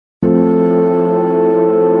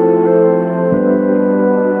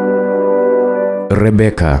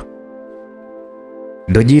Rebeka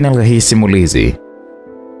ndo jina la hii simulizi.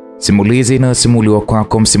 Simulizi inasimuliwa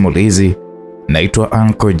kwako msimulizi. Naitwa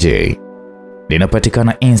Uncle J.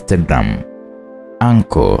 Ninapatikana Instagram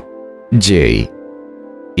Uncle J.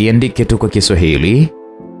 Iandike tu kwa Kiswahili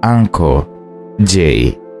Uncle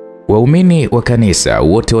J. Waumini wa kanisa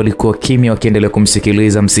wote walikuwa kimya wakiendelea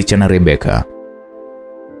kumsikiliza msichana Rebeka.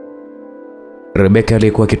 Rebeka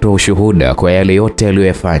alikuwa akitoa ushuhuda kwa yale yote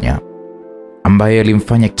aliyoyafanya, ambayo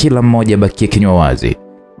yalimfanya kila mmoja bakie kinywa wazi.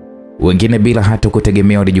 Wengine bila hata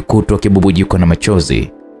kutegemea walijikuta wakibubujikwa na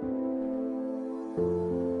machozi.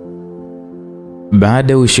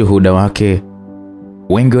 Baada ya ushuhuda wake,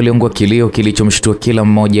 wengi waliungua kilio kilichomshtua kila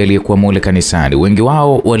mmoja aliyekuwa mule kanisani. Wengi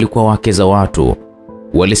wao walikuwa wake za watu.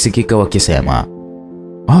 Walisikika wakisema,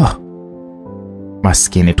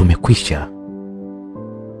 maskini tumekwisha.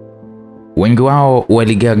 Wengi wao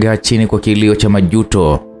waligaga chini kwa kilio cha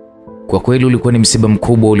majuto. Kwa kweli ulikuwa ni msiba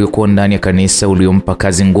mkubwa uliokuwa ndani ya kanisa uliompa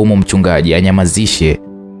kazi ngumu mchungaji anyamazishe.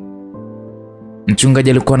 Mchungaji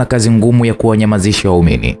alikuwa na kazi ngumu ya kuwanyamazisha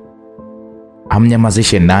waumini.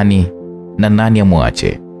 Amnyamazishe nani na nani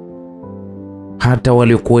amwache? Hata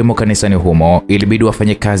waliokuwemo kanisani humo ilibidi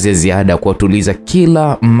wafanye kazi ya ziada kuwatuliza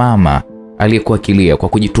kila mama aliyekuwa kilia kwa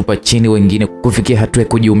kujitupa chini, wengine kufikia hatua ya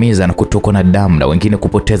kujiumiza na kutokwa na damu, na wengine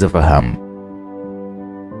kupoteza fahamu.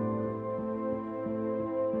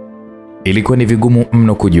 Ilikuwa ni vigumu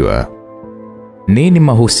mno kujua nini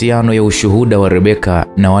mahusiano ya ushuhuda wa Rebeka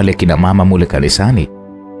na wale kina mama mule kanisani.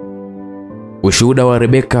 Ushuhuda wa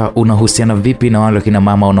Rebeka unahusiana vipi na wale kina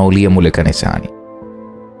mama wanaolia mule kanisani?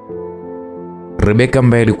 Rebeka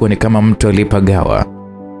ambaye alikuwa ni kama mtu aliyepagawa,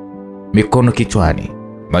 mikono kichwani,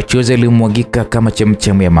 machozi yalimwagika kama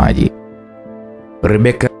chemchemi ya maji.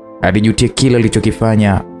 Rebeka alijutia kila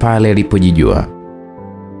alichokifanya pale alipojijua.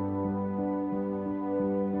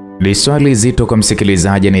 Ni swali zito kwa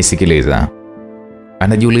msikilizaji anayesikiliza.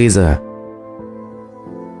 Anajiuliza,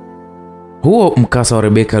 huo mkasa wa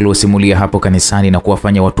Rebeka aliosimulia hapo kanisani na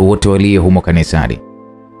kuwafanya watu wote walie humo kanisani,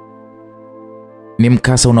 ni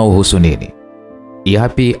mkasa unaohusu nini?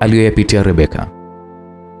 Yapi aliyoyapitia Rebeka?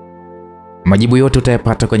 Majibu yote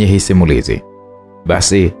utayapata kwenye hii simulizi.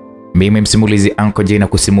 Basi mimi msimulizi Uncle J na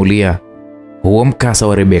kusimulia huo mkasa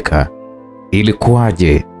wa Rebeka.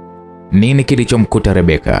 Ilikuwaje? Nini kilichomkuta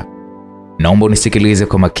Rebeka? Naomba unisikilize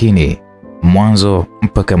kwa makini mwanzo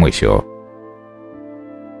mpaka mwisho.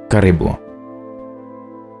 Karibu.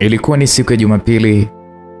 Ilikuwa ni siku ya Jumapili.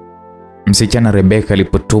 Msichana Rebeka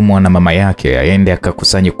alipotumwa na mama yake aende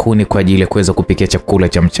akakusanya kuni kwa ajili ya kuweza kupikia chakula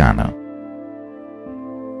cha mchana.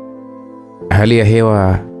 Hali ya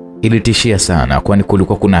hewa ilitishia sana, kwani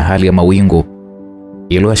kulikuwa kuna hali ya mawingu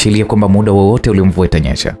iliyoashiria kwamba muda wowote ule mvua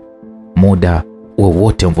itanyesha. Muda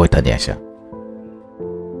wowote mvua itanyesha.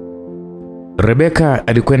 Rebeka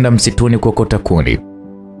alikwenda msituni kuokota kuni,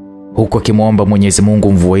 huko akimwomba Mwenyezi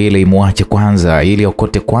Mungu mvua ile imwache kwanza ili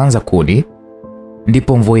aokote kwanza kuni,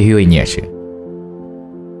 ndipo mvua hiyo inyeshe.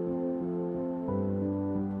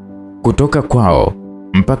 Kutoka kwao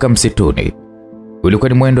mpaka msituni ulikuwa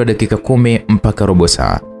ni mwendo wa dakika 10 mpaka robo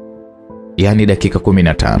saa, yani dakika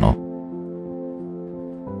 15.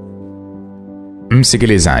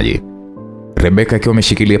 Msikilizaji, Rebeka akiwa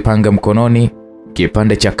ameshikilia panga mkononi,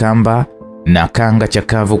 kipande cha kamba na kanga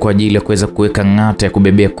chakavu kwa ajili ya kuweza kuweka ng'ata ya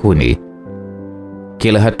kubebea kuni.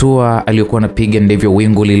 Kila hatua aliyokuwa anapiga ndivyo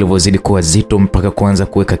wingu lilivyozidi kuwa zito mpaka kuanza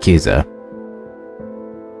kuweka kiza.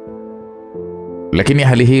 Lakini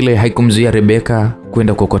hali hile haikumzuia Rebeka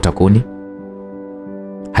kwenda kuokota kuni.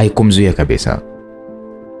 Haikumzuia kabisa.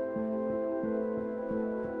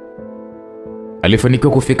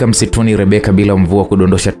 Alifanikiwa kufika msituni Rebeka bila mvua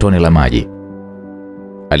kudondosha tone la maji.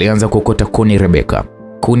 Alianza kuokota kuni Rebeka,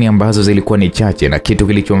 kuni ambazo zilikuwa ni chache, na kitu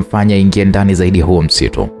kilichomfanya ingie ndani zaidi huo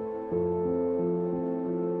msitu.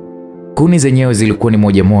 Kuni zenyewe zilikuwa ni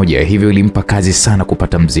moja moja, hivyo ilimpa kazi sana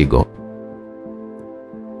kupata mzigo.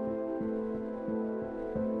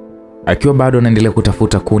 Akiwa bado anaendelea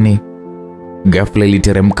kutafuta kuni, ghafla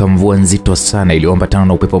iliteremka mvua nzito sana iliyoambatana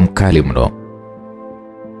na upepo mkali mno.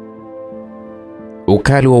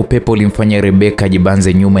 Ukali wa upepo ulimfanya Rebeka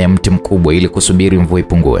jibanze nyuma ya mti mkubwa ili kusubiri mvua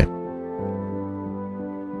ipungue.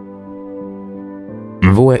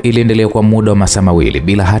 Mvua iliendelea kwa muda wa masaa mawili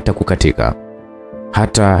bila hata kukatika.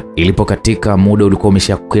 Hata ilipokatika muda ulikuwa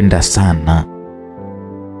umeshakwenda sana.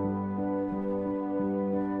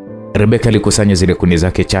 Rebeka alikusanya zile kuni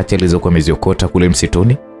zake chache alizokuwa ameziokota kule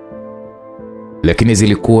msituni, lakini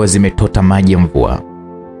zilikuwa zimetota maji ya mvua.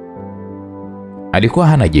 Alikuwa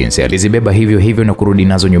hana jinsi, alizibeba hivyo hivyo na kurudi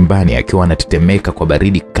nazo nyumbani akiwa anatetemeka kwa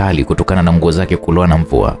baridi kali kutokana na nguo zake kuloa na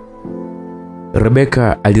mvua.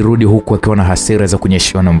 Rebeka alirudi huku akiwa na hasira za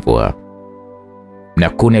kunyeshewa na mvua. Na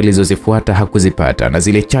kuni alizozifuata hakuzipata, na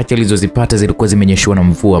zile chache alizozipata zilikuwa zimenyeshewa na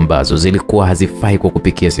mvua ambazo zilikuwa hazifai kwa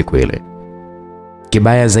kupikia siku ile.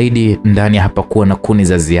 Kibaya zaidi, ndani hapakuwa na kuni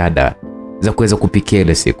za ziada za kuweza kupikia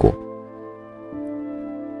ile siku.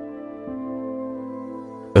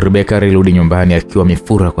 Rebeka alirudi nyumbani akiwa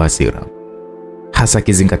amefura kwa hasira, hasa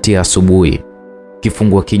akizingatia asubuhi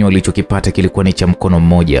kifungua kinywa alichokipata kilikuwa ni cha mkono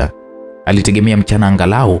mmoja. Alitegemea mchana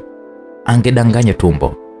angalau angedanganya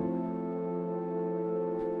tumbo.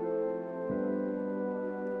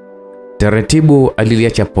 Taratibu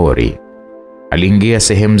aliliacha pori. Aliingia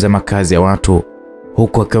sehemu za makazi ya watu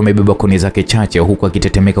huku akiwa amebeba kuni zake chache, huku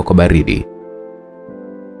akitetemeka kwa baridi.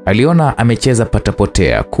 Aliona amecheza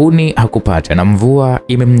patapotea, kuni hakupata na mvua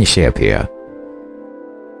imemnyeshea pia.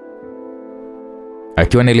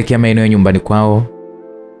 Akiwa anaelekea maeneo ya nyumbani kwao,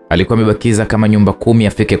 alikuwa amebakiza kama nyumba 10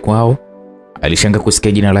 afike kwao, alishanga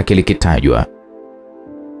kusikia jina lake likitajwa.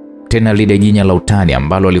 Tena lile jina la utani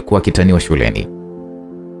ambalo alikuwa akitaniwa shuleni.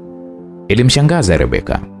 Ilimshangaza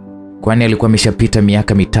Rebeka, kwani alikuwa ameshapita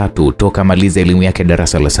miaka 3 toka maliza elimu yake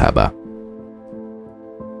darasa la 7.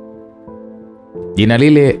 Jina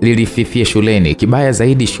lile lilififia shuleni. Kibaya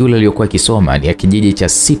zaidi, shule aliyokuwa akisoma ni ya kijiji cha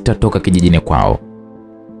 6 toka kijijini kwao.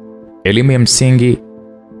 Elimu ya msingi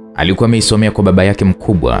alikuwa ameisomea kwa baba yake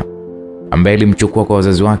mkubwa, ambaye alimchukua kwa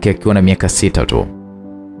wazazi wake akiwa na miaka 6 tu.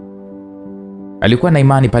 Alikuwa na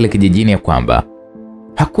imani pale kijijini ya kwamba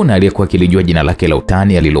hakuna aliyekuwa akilijua jina lake la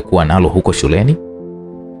utani alilokuwa nalo huko shuleni,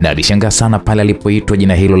 na alishangaa sana pale alipoitwa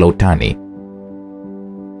jina hilo la utani.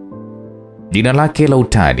 Jina lake la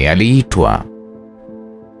utani aliitwa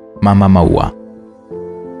Mama Maua,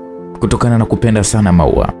 kutokana na kupenda sana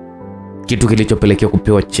maua, kitu kilichopelekea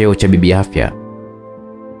kupewa cheo cha bibi afya.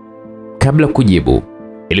 Kabla kujibu,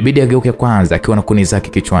 ilibidi ageuke kwanza akiwa na kuni zake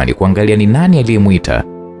kichwani kuangalia ni nani aliyemuita.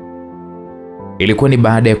 Ilikuwa ni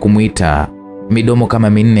baada ya kumuita midomo kama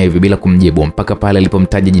 4 hivi bila kumjibu, mpaka pale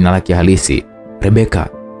alipomtaja jina lake halisi, Rebeka.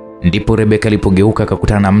 Ndipo Rebeka alipogeuka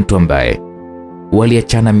akakutana na mtu ambaye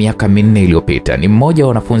waliachana miaka 4 iliyopita. Ni mmoja wa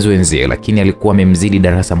wanafunzi wenzie, lakini alikuwa amemzidi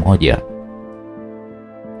darasa moja.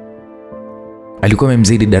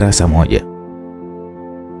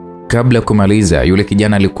 Kabla ya kumaliza, yule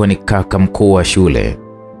kijana alikuwa ni kaka mkuu wa shule.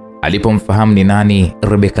 Alipomfahamu ni nani,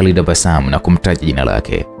 Rebeka alidabasamu na kumtaja jina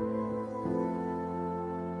lake.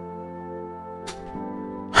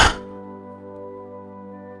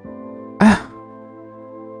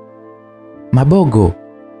 Mabogo,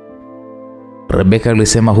 Rebeka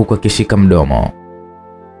alisema huku akishika mdomo.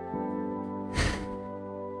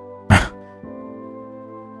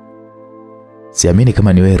 Siamini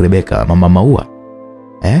kama ni wewe Rebeka, Mama Maua.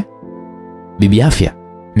 Bibi afya,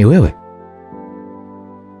 ni wewe?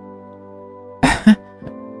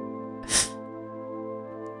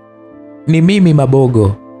 Ni mimi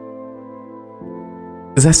Mabogo.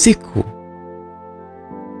 Za siku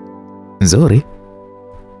nzuri.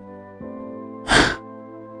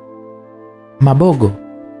 Mabogo.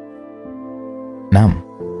 Naam.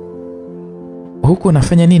 Huku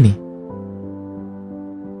unafanya nini?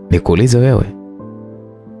 Nikuulize wewe.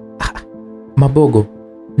 Mabogo,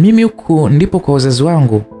 mimi huku ndipo kwa wazazi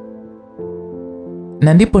wangu,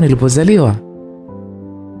 na ndipo nilipozaliwa.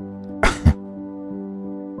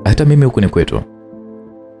 Hata mimi huku ni kwetu,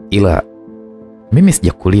 ila mimi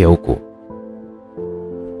sijakulia huku.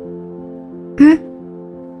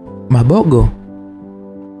 Mabogo,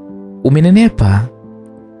 umenenepa.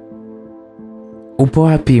 Upo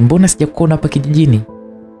wapi? Mbona sijakuona hapa kijijini?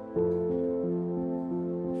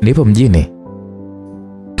 Nipo mjini,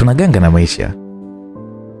 tunaganga na maisha.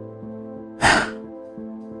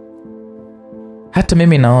 Hata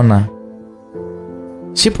mimi naona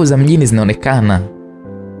shipu za mjini zinaonekana.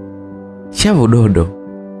 Shavu dodo.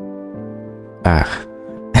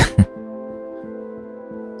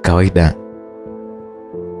 Kawaida.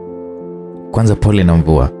 Kwanza pole na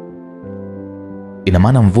mvua. Ina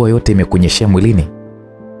maana mvua yote imekunyeshea mwilini?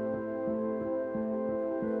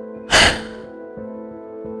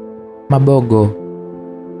 Mabogo,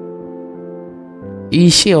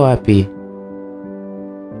 iishie wapi?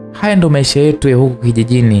 Haya ndo maisha yetu ya huku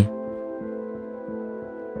kijijini.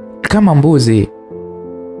 Kama mbuzi,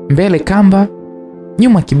 mbele kamba,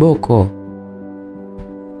 nyuma kiboko.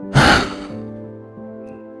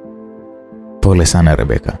 Pole sana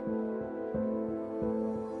Rebeka.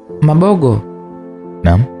 Mabogo.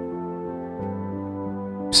 Naam.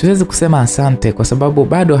 Siwezi kusema asante kwa sababu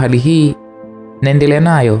bado hali hii naendelea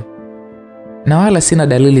nayo, na wala sina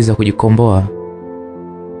dalili za kujikomboa.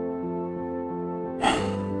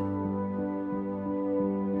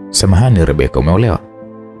 Samahani Rebeka, umeolewa?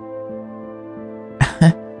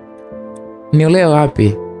 Niolewa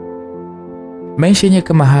wapi? Maisha yenyewe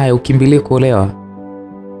kama haya, ukimbilie kuolewa.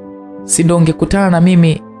 Si ndo ungekutana na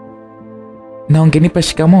mimi na ungenipa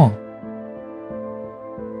shikamoo?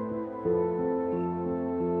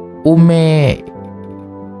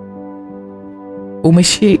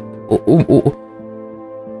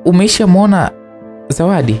 Umeisha muona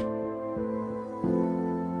Zawadi?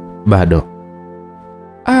 Bado.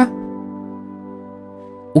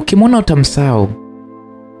 Ukimwona utamsahau.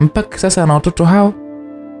 Mpaka sasa ana watoto hao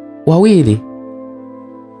 2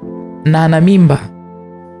 na ana mimba.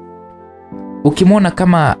 Ukimwona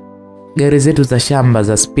kama gari zetu za shamba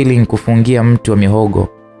za spilling kufungia mti wa mihogo,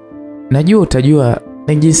 najua utajua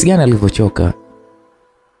ni jinsi gani alivyochoka.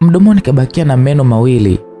 Mdomoni kabakia na meno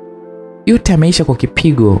 2. Yote ameisha kwa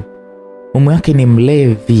kipigo. Mume wake ni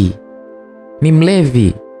mlevi. Ni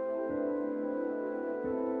mlevi.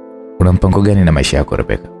 Una mpango gani na maisha yako,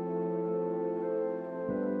 Rebeka?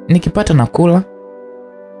 Nikipata nakula,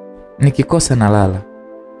 nikikosa nalala.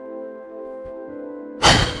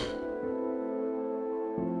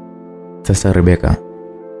 Sasa Rebeka,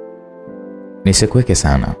 nisikuweke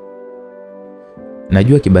sana.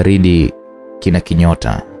 Najua kibaridi kina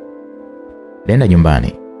kinyota. Nenda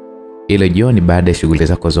nyumbani. Ile jioni baada ya shughuli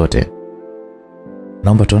zako zote,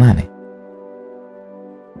 naomba tuonane.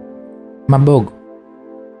 Mabogo,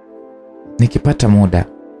 nikipata muda.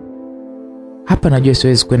 Hapa najua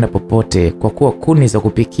siwezi kwenda popote kwa kuwa kuni za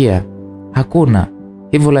kupikia hakuna.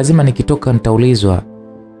 Hivyo lazima nikitoka nitaulizwa.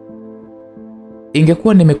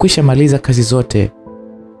 Ingekuwa nimekwisha maliza kazi zote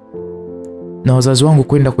na wazazi wangu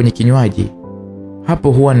kwenda kwenye kinywaji,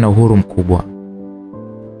 hapo huwa na uhuru mkubwa.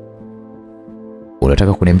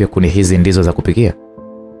 Unataka kuniambia kuni hizi ndizo za kupikia?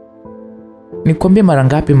 Nikwambie mara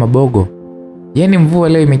ngapi, Mabogo? Yaani mvua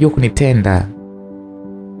leo imejua kunitenda.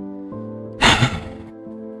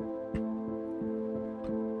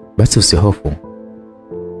 Basi usihofu.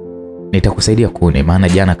 Nitakusaidia kuni, maana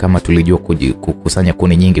jana kama tulijua kukusanya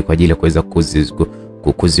kuni nyingi kwa ajili ya kuweza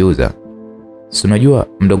kuziuza. Si unajua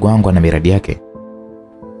mdogo wangu ana miradi yake.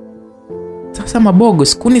 Sasa Mabogo,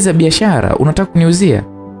 kuni za biashara unataka kuniuzia?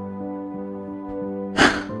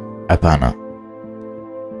 Hapana.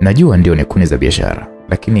 Najua ndio ni kuni za biashara,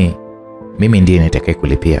 lakini mimi ndiye nitakaye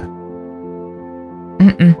kulipia.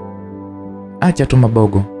 Acha tu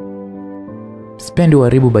Mabogo. Sipendi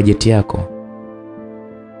uharibu bajeti yako.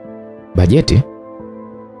 Bajeti?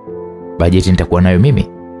 Bajeti nitakuwa nayo mimi?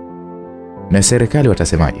 Na serikali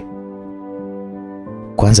watasemaje?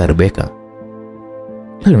 Kwanza Rebeka,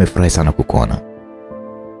 leo nimefurahi sana kukuona.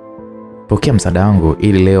 Pokea msaada wangu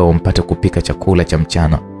ili leo mpate kupika chakula cha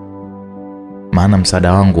mchana. Maana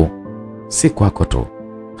msaada wangu si kwako tu,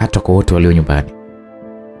 hata kwa wote walio nyumbani.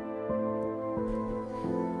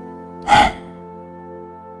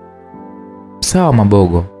 Sawa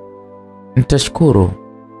Mabogo, nitashukuru.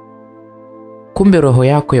 Kumbe roho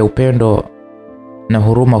yako ya upendo na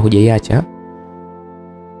huruma hujaiacha.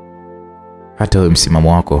 Hata wewe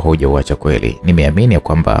msimamo wako hujauacha kweli. Nimeamini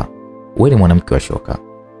kwamba wewe ni mwanamke wa shoka.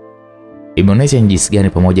 Imeonyesha jinsi gani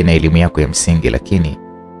pamoja na elimu yako ya msingi, lakini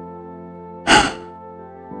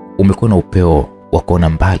umekuwa na upeo wa kuona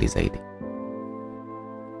mbali zaidi.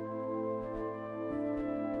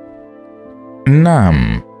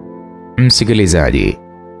 Naam, msikilizaji,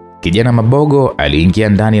 kijana Mabogo aliingia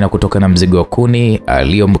ndani na kutoka na mzigo wa kuni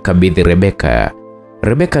aliyomkabidhi Rebeka.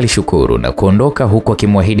 Rebeka alishukuru na kuondoka huku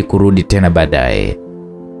akimwahidi kurudi tena baadaye.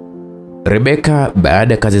 Rebeka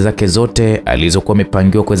baada kazi zake zote alizokuwa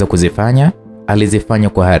amepangiwa kuweza kuzifanya, alizifanya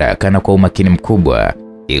kwa haraka na kwa umakini mkubwa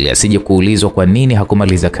ili asije kuulizwa kwa nini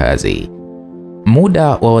hakumaliza kazi. Muda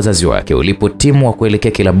wa wazazi wake ulipotimu wa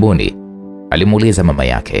kuelekea kilabuni, alimuuliza mama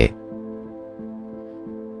yake,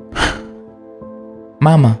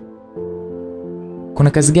 "Mama, kuna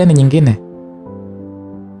kazi gani nyingine?"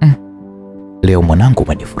 Leo mwanangu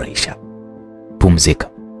umenifurahisha. Pumzika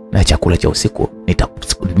na chakula cha usiku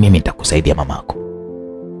mimi nitakusaidia mamako.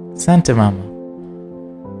 Asante mama.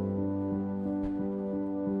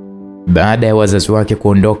 Baada ya wazazi wake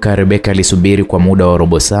kuondoka, Rebeka alisubiri kwa muda wa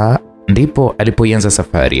robo saa, ndipo alipoanza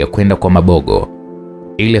safari ya kwenda kwa Mabogo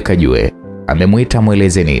ili akajue amemuita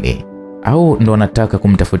mueleze nini, au ndo anataka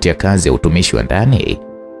kumtafutia kazi ya utumishi wa ndani.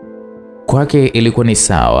 Kwake ilikuwa ni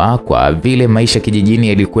sawa kwa vile maisha kijijini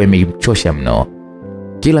yalikuwa yamemchosha mno.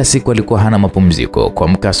 Kila siku alikuwa hana mapumziko,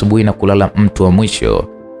 kuamka asubuhi na kulala mtu wa mwisho,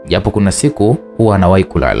 japo kuna siku huwa anawahi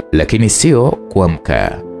kulala, lakini sio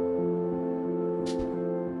kuamka.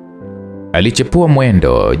 Alichepua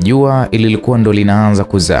mwendo, jua lilikuwa ndo linaanza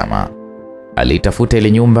kuzama. Alitafuta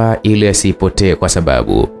ile nyumba ili asipotee kwa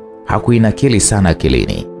sababu hakuinakili sana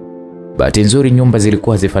akilini. Bahati nzuri nyumba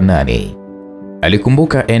zilikuwa zifanani.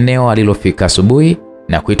 Alikumbuka eneo alilofika asubuhi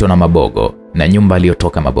na kuitwa na Mabogo na nyumba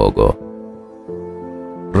aliyotoka Mabogo.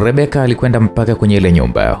 Rebeka alikwenda mpaka kwenye ile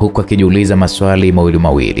nyumba huku akijiuliza maswali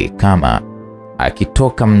mawili kama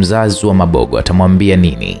akitoka mzazi wa Mabogo atamwambia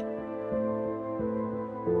nini.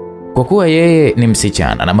 Kwa kuwa yeye ni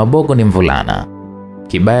msichana na Mabogo ni mvulana,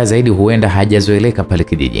 kibaya zaidi huenda hajazoeleka pale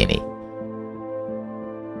kijijini.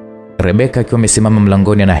 Rebeka akiwa amesimama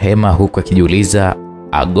mlangoni na hema huku akijiuliza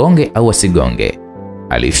agonge au asigonge,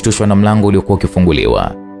 alishtushwa na mlango uliokuwa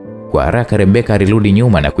ukifunguliwa. Kwa haraka Rebeka alirudi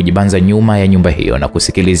nyuma na kujibanza nyuma ya nyumba hiyo na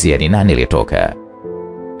kusikilizia ni nani aliyetoka.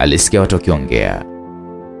 Alisikia watu wakiongea.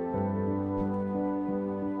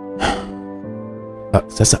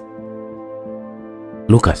 Sasa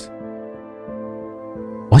Lucas,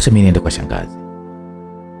 wacha mimi niende kwa shangazi.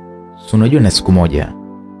 Si unajua na siku moja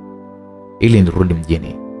ili nirudi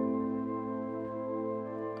mjini.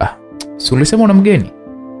 Si ulisema una mgeni?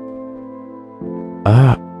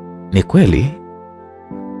 Ni kweli.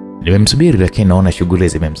 Nimemsubiri lakini naona shughuli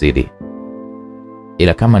zimemzidi.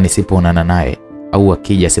 Ila kama nisipoonana naye au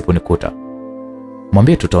akija asiponikuta,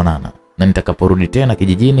 mwambie tutaonana na nitakaporudi tena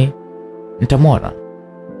kijijini nitamwona.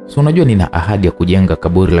 Si unajua nina ahadi ya kujenga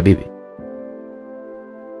kaburi la bibi.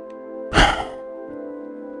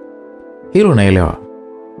 Hilo naelewa.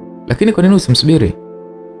 Lakini kwa nini usimsubiri?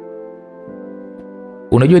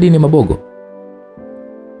 Unajua dini Mabogo?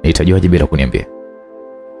 Nitajuaje bila kuniambia?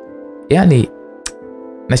 Yaani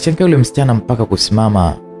nashangaa yule msichana mpaka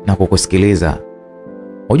kusimama na kukusikiliza.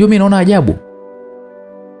 Unajua mimi naona ajabu.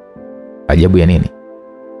 Ajabu ya nini?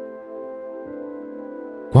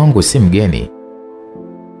 Kwangu si mgeni.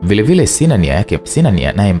 Vile sina nia yake, sina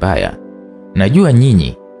nia naye mbaya. Najua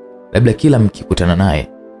nyinyi labda kila mkikutana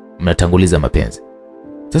naye mnatanguliza mapenzi.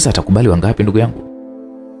 Sasa atakubali wangapi ndugu yangu?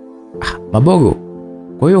 Mabogo,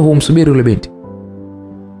 kwa hiyo humsubiri yule binti?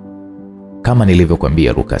 Kama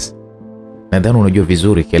nilivyokuambia Lucas, nadhani unajua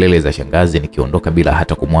vizuri kelele za shangazi nikiondoka bila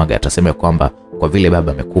hata kumwaga atasema kwamba kwa vile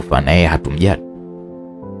baba amekufa na yeye hatumjali.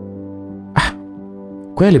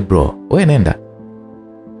 Kweli bro, wewe nenda.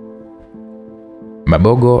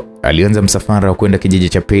 Mabogo alianza msafara wa kwenda kijiji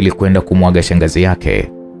cha pili kwenda kumwaga shangazi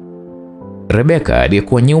yake. Rebeka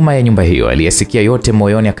aliyekuwa nyuma ya nyumba hiyo aliyesikia yote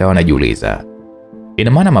moyoni akawa anajiuliza,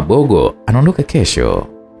 ina maana Mabogo anaondoka kesho?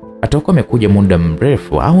 Atakuwa amekuja muda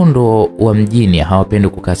mrefu au ndo wa mjini hawapendi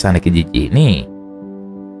kukaa sana kijijini?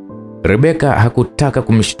 Rebeka hakutaka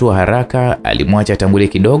kumshtua haraka, alimwacha atangulie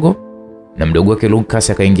kidogo na mdogo wake Lucas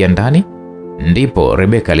akaingia ndani. Ndipo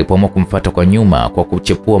Rebeka alipoamua kumfuata kwa nyuma kwa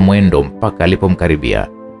kuchepua mwendo mpaka alipomkaribia.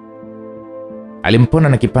 Alimpona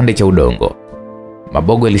na kipande cha udongo.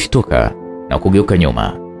 Mabogo alishtuka na kugeuka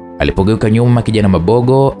nyuma. Alipogeuka nyuma kijana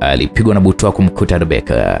Mabogo alipigwa na butwaa kumkuta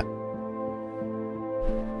Rebeka.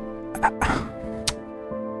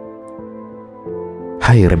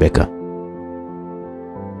 Hai Rebeka.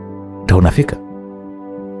 Ndio unafika?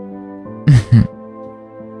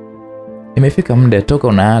 Nimefika muda toka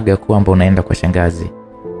unaaga kwamba unaenda kwa shangazi.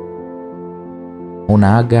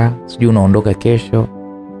 Unaaga, sijui unaondoka kesho.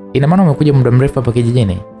 Ina maana umekuja muda mrefu hapa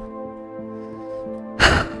kijijini?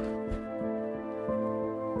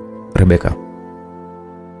 Rebeka,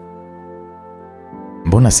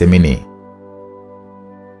 mbona semini?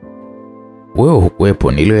 Wewe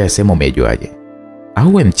hukuwepo niliyoyasema umejuaje? Au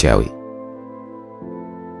wewe mchawi?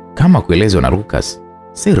 Kama kuelezwa na Lucas,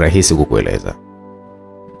 si rahisi kukueleza.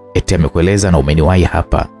 Eti amekueleza na umeniwahi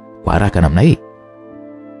hapa kwa haraka namna hii?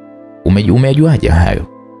 Umejuaje hayo?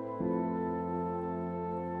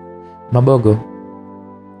 Mabogo,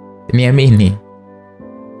 niamini.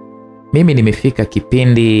 Mimi nimefika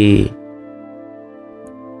kipindi.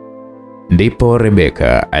 Ndipo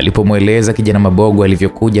Rebeka alipomweleza kijana Mabogo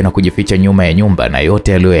alivyokuja na kujificha nyuma ya nyumba na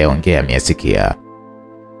yote aliyoyaongea ameyasikia.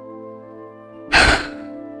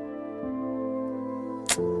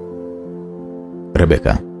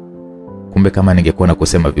 Rebeka, kumbe kama ningekuwa na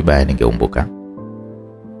kusema vibaya ningeumbuka.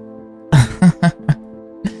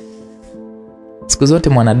 Siku zote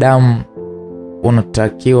mwanadamu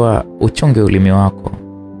unatakiwa uchunge ulimi wako.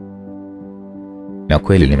 Na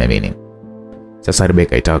kweli nimeamini. Sasa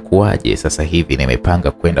Rebeka, itakuwaje sasa hivi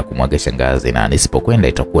nimepanga kwenda kumwaga shangazi na nisipokwenda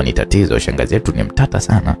itakuwa ni tatizo? Shangazi yetu ni mtata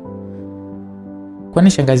sana. Kwani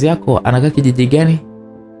shangazi yako anakaa kijiji gani?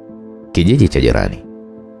 Kijiji cha jirani.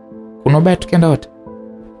 Kuna ubaya tukienda wote?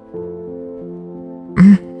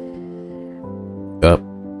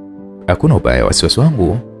 Hakuna ubaya, wasiwasi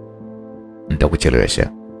wangu nitakuchelewesha.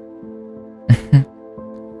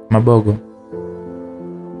 Mabogo,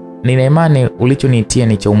 nina imani ulichoniitia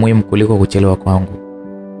ni cha umuhimu kuliko kuchelewa kwangu.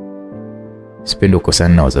 Sipendi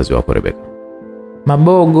ukosane na wazazi wako Rebeka.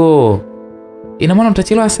 Mabogo, ina maana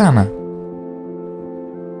utachelewa sana?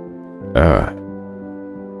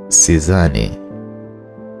 Sidhani.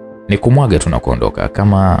 Ni kumwaga tunakuondoka,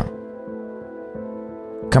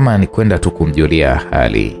 kama ni kwenda tu kumjulia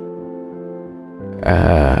hali.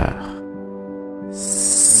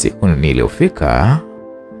 Siku niliyofika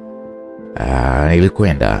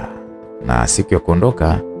nilikwenda, na siku ya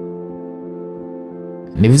kuondoka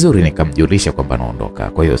ni vizuri nikamjulisha kwamba naondoka.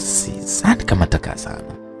 Kwa hiyo sidhani kama taka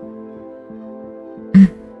sana.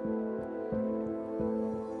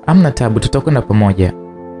 Amna tabu, tutakwenda pamoja.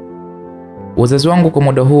 Wazazi wangu kwa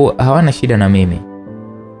muda huu hawana shida na mimi.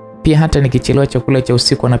 Pia hata nikichelewa chakula cha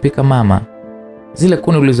usiku anapika mama. Zile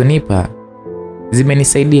kuni ulizonipa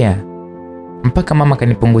zimenisaidia. Mpaka mama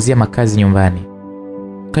kanipunguzia makazi nyumbani.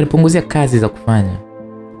 Kanipunguzia kazi za kufanya.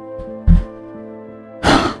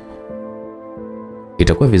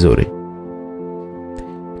 Itakuwa vizuri.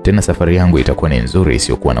 Tena safari yangu itakuwa ni nzuri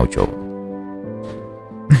isiyokuwa na uchovu.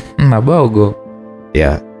 Mabogo.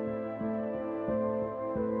 Ya.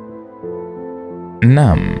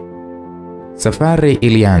 Naam. Safari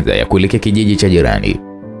ilianza ya kuelekea kijiji cha jirani.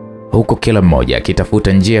 Huko kila mmoja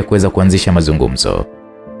akitafuta njia ya kuweza kuanzisha mazungumzo.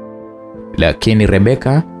 Lakini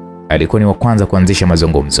Rebeka alikuwa ni wa kwanza kuanzisha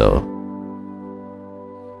mazungumzo.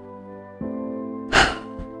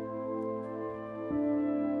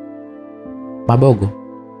 Mabogo,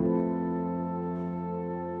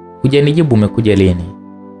 hujanijibu umekuja lini?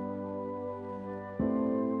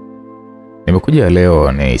 Nimekuja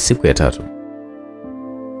leo, ni siku ya 3.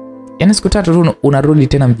 Yaani siku 3 tu unarudi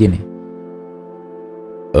tena mjini?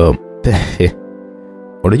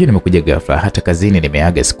 Unajua nimekuja ghafla, hata kazini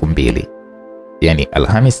nimeaga siku 2. Yaani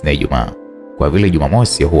Alhamis na Ijumaa. Kwa vile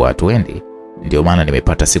Jumamosi huwa hatuendi, ndio maana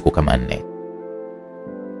nimepata siku kama 4.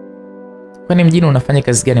 Kwani mjini unafanya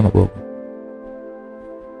kazi gani Mabogo?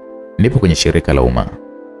 Nipo kwenye shirika la umma.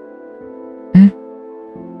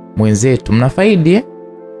 Mwenzetu mnafaidi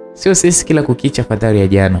Sio sisi kila kukicha fadhali ya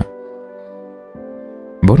jana.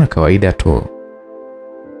 Mbona kawaida tu?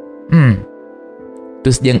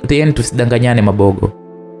 Tusidanganyane Mabogo.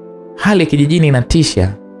 Hali kijijini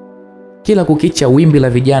inatisha. Kila kukicha wimbi la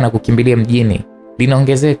vijana kukimbilia mjini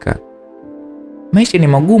linaongezeka. Maisha ni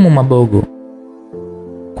magumu Mabogo.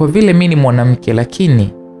 Kwa vile mimi ni mwanamke,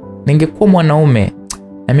 lakini ningekuwa mwanaume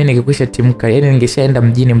na mimi ningekwisha timka, yaani ningeshaenda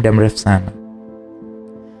mjini muda mrefu sana.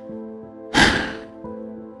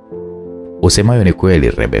 Usemayo ni kweli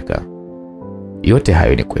Rebeka. Yote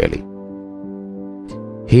hayo ni kweli.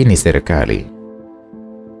 Hii ni serikali.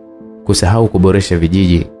 Kusahau kuboresha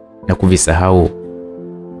vijiji na kuvisahau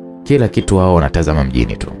kila kitu, wao wanatazama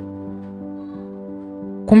mjini tu.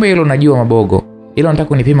 Kumbe hilo unajua Mabogo. Hilo nataka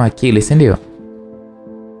kunipima akili, si ndio?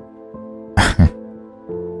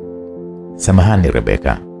 Samahani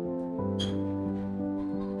Rebeka.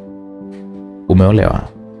 Umeolewa?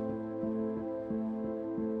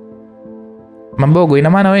 Mabogo, ina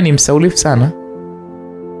maana wewe ni msaulifu sana?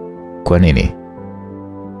 Kwa nini?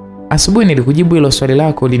 Asubuhi nilikujibu hilo swali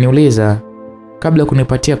lako uliniuliza kabla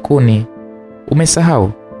kunipatia kuni.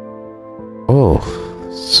 Umesahau? Oh,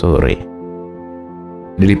 sorry.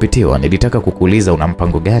 Nilipitiwa, nilitaka kukuuliza una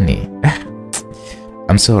mpango gani?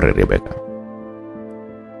 I'm sorry Rebeka.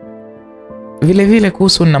 Vile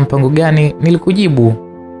kuhusu na mpango gani nilikujibu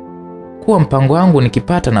kuwa mpango wangu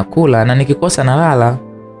nikipata na kula na nikikosa na lala.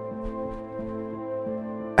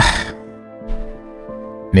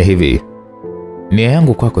 Ni hivi. Nia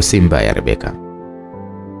yangu kwako si mbaya Rebeka.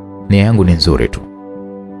 Nia yangu ni nzuri tu.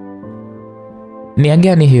 Nia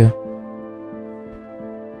gani hiyo?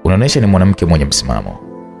 Unaonyesha ni mwanamke mwenye msimamo.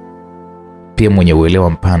 Pia mwenye uelewa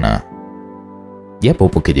mpana. Japo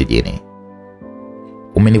upo kijijini.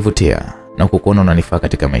 Umenivutia na kukuona unanifaa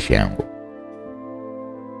katika maisha yangu.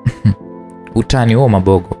 Utani huo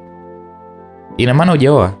Mabogo. Ina maana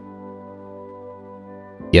hujaoa?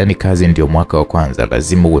 Yaani kazi ndio mwaka wa kwanza,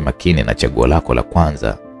 lazima uwe makini na chaguo lako la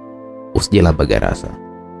kwanza. Usije lamba garasa.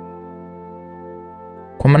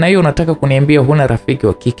 Kwa maana hiyo unataka kuniambia huna rafiki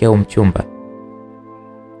wa kike au mchumba?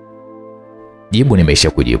 Jibu nimeisha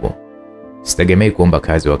kujibu. Sitegemei kuomba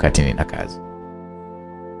kazi wakati nina kazi.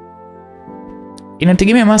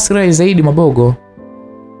 Inategemea maslahi zaidi Mabogo.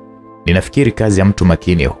 Ninafikiri kazi ya mtu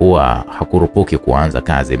makini huwa hakurupuki kuanza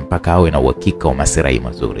kazi mpaka awe na uhakika wa maslahi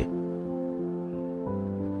mazuri.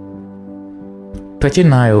 Tuachane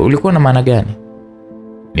nayo, ulikuwa na maana gani?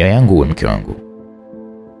 Nia yangu uwe mke wangu.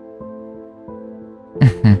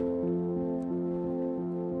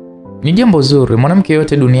 Ni jambo zuri, mwanamke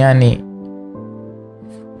yote duniani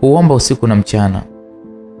huomba usiku na mchana.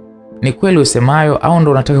 Ni kweli usemayo au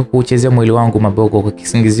ndo unataka kuuchezea mwili wangu Mabogo kwa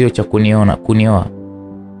kisingizio cha kunioa?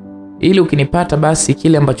 Ili ukinipata basi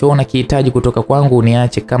kile ambacho unakihitaji kutoka kwangu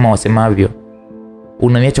uniache kama wasemavyo.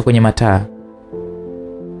 unaniacha kwenye mataa.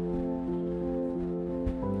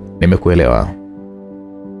 Nimekuelewa.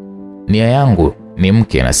 Nia yangu ni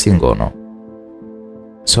mke na si ngono.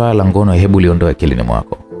 Swala la ngono hebu liondoe akilini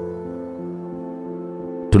mwako.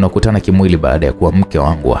 Tunakutana kimwili baada ya kuwa mke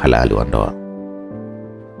wangu wa halali wa ndoa.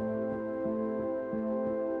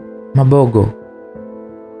 Mabogo,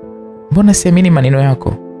 mbona siamini maneno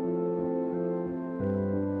yako?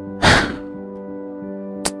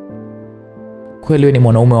 Kweli wewe ni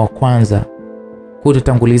mwanaume wa kwanza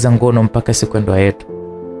kututanguliza ngono mpaka siku ya ndoa yetu.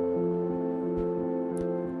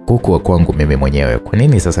 Kuku wa kwangu mimi mwenyewe, kwa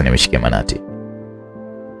nini sasa nimeshikia manati?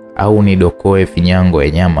 Au nidokoe finyango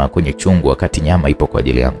ya nyama kwenye chungu wakati nyama ipo kwa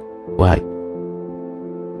ajili yangu? Why?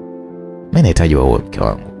 Mimi nahitaji wewe mke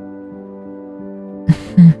wangu.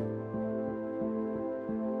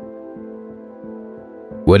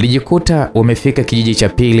 Walijikuta wamefika kijiji cha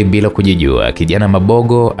pili bila kujijua. Kijana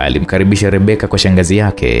Mabogo alimkaribisha Rebeka kwa shangazi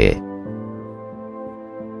yake.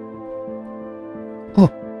 Oh,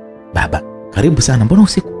 baba, karibu sana, mbona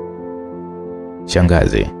usiku?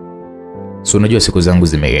 Shangazi, si unajua siku zangu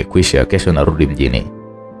zimekwisha, kesho narudi mjini.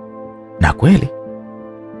 Na kweli?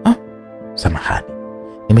 Samahani,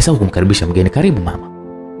 nimesahau kumkaribisha mgeni. Karibu mama.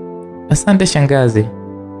 Asante shangazi.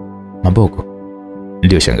 Mabogo.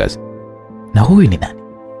 Ndio shangazi. Na huyu ni nani?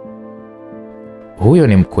 Huyo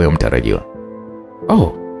ni mkwe mtarajiwa.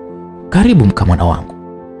 Oh, karibu mkamwana wangu.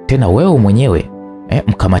 Tena wewe mwenyewe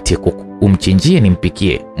mkamatie kuku, umchinjie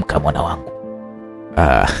nimpikie mkamwana wangu.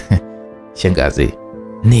 Shangazi.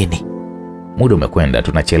 Nini? Muda umekwenda,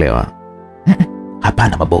 tunachelewa.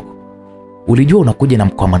 Hapana Mabogo. Ulijua unakuja na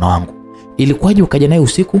mkamwana wangu. Ilikuwaje ukaja naye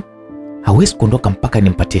usiku? Hawezi kuondoka mpaka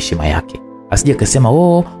nimpatie heshima yake. Asije akasema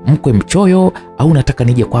mkwe mchoyo au nataka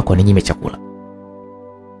nije kwako ninyime chakula.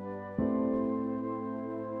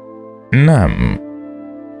 Naam.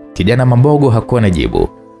 Kijana Mabogo hakuwa na jibu.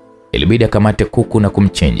 Ilibidi akamate kuku na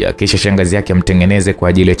kumchinja, kisha shangazi yake amtengeneze kwa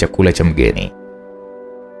ajili ya chakula cha mgeni.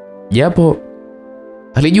 Japo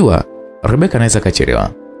alijua Rebeka anaweza kachelewa,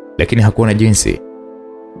 lakini hakuwa na jinsi.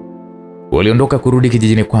 Waliondoka kurudi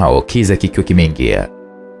kijijini kwao, kiza kikiwa kimeingia.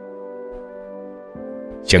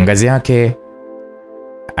 Shangazi yake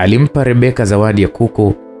alimpa Rebeka zawadi ya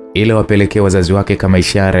kuku ili wapelekee wazazi wake kama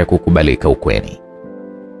ishara ya kukubalika ukweni.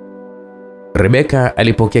 Rebeka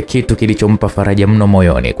alipokea kitu kilichompa faraja mno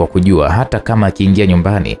moyoni, kwa kujua hata kama akiingia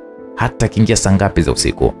nyumbani, hata akiingia saa ngapi za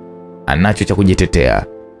usiku, anacho cha kujitetea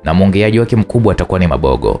na mwongeaji wake mkubwa atakuwa ni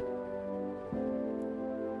Mabogo.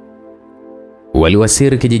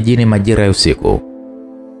 Waliwasili kijijini majira ya usiku.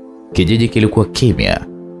 Kijiji kilikuwa kimya,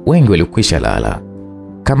 wengi walikwisha lala.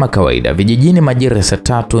 Kama kawaida vijijini majira ya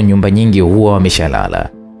saa 3 nyumba nyingi huwa wameshalala.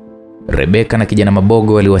 Rebeka na kijana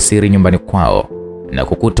Mabogo waliwasili nyumbani kwao na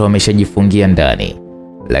kukuta wameshajifungia ndani,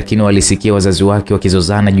 lakini walisikia wazazi wake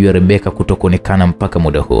wakizozana juu ya Rebeka kutokuonekana mpaka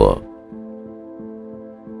muda huo.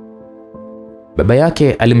 Baba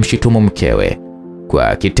yake alimshitumu mkewe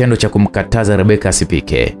kwa kitendo cha kumkataza Rebeka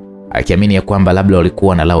asipike, akiamini ya kwamba labda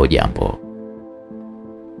walikuwa na lao jambo.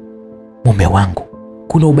 Mume wangu,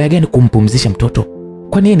 kuna ubaya gani kumpumzisha mtoto?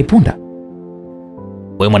 Kwa nini ni punda?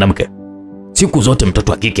 Wewe mwanamke, siku zote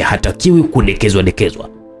mtoto wa kike hatakiwi kudekezwa.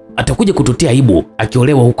 Atakuja kututia aibu,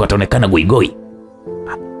 akiolewa huko ataonekana goigoi.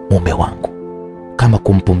 Mume wangu, kama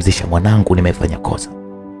kumpumzisha mwanangu nimefanya kosa,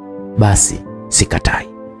 basi sikatai,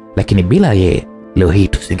 lakini bila yeye leo hii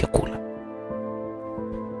tusingekula.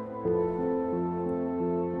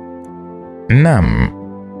 Naam.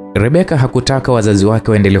 Rebeka hakutaka wazazi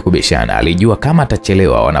wake waendelee kubishana. Alijua kama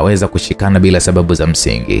atachelewa wanaweza kushikana bila sababu za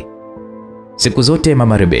msingi. Siku zote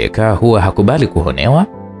mama Rebeka huwa hakubali kuhonewa.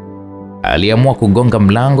 Aliamua kugonga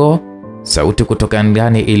mlango. Sauti kutoka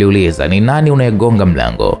ndani iliuliza, ni nani unayegonga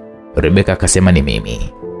mlango? Rebeka akasema, ni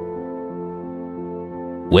mimi.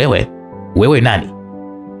 Wewe nani?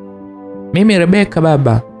 Mimi Rebeka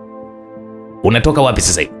baba. Unatoka wapi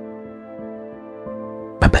sasa hivi?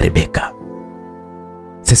 Baba Rebeka,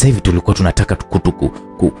 sasa hivi tulikuwa tunataka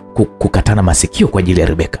kukatana masikio kwa ajili ya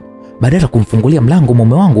Rebeka. Badala kumfungulia mlango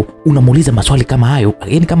mume wangu unamuuliza maswali kama hayo,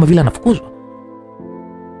 yaani kama vile anafukuzwa.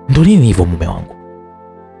 Ndio nini hivyo mume wangu?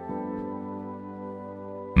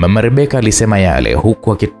 Mama Rebeka alisema yale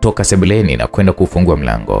huku akitoka sebuleni na kwenda kufungua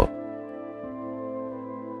mlango.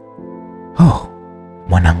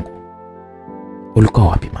 Mwanangu, ulikuwa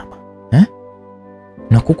wapi mama?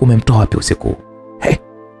 Na kuku umemtoa wapi usiku?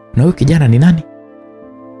 Na huyu kijana ni nani?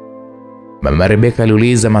 Mama Rebeka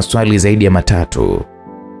aliuliza maswali zaidi ya 3.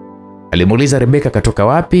 Alimuuliza Rebeka katoka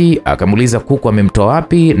wapi, akamuuliza kuku amemtoa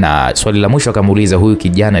wapi, na swali la mwisho akamuuliza huyu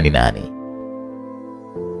kijana ni nani.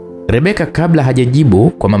 Rebeka kabla hajajibu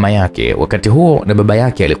kwa mama yake, wakati huo na baba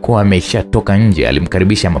yake alikuwa ameshatoka nje,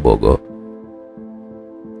 alimkaribisha Mabogo.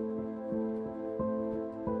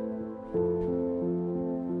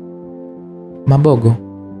 Mabogo,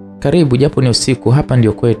 karibu japo ni usiku, hapa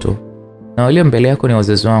ndio kwetu. Na walio mbele yako ni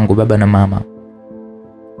wazazi wangu, baba na mama.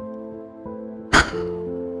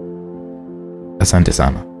 Asante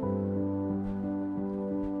sana.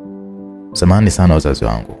 Samahani sana wazazi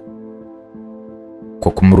wangu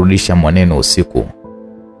kwa kumrudisha mwanenu usiku,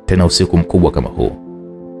 tena usiku mkubwa kama huu.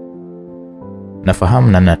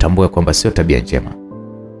 Nafahamu na natambua kwamba sio tabia njema.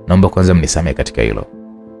 Naomba kwanza mnisamehe katika hilo.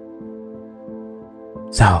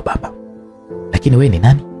 Sawa baba. Lakini wewe ni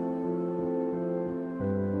nani?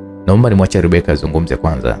 Naomba nimwache Rebeka azungumze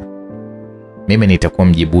kwanza. Mimi nitakuwa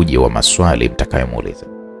mjibuji wa maswali mtakayomuuliza.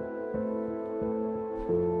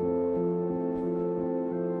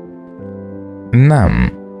 Naam.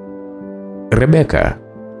 Rebeka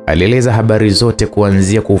alieleza habari zote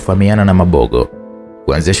kuanzia kufahamiana na Mabogo,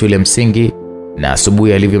 kuanzia shule msingi na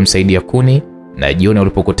asubuhi alivyomsaidia kuni, na jioni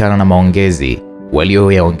walipokutana na maongezi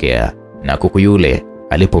walioyaongea na kuku yule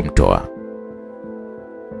alipomtoa.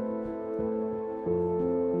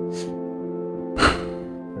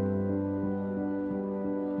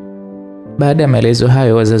 Baada ya maelezo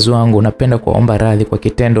hayo, wazazi wangu, napenda kuomba radhi kwa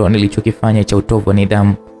kitendo nilichokifanya cha utovu wa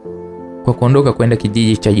nidhamu, kwa kuondoka kwenda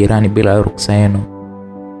kijiji cha jirani bila ruhusa yenu.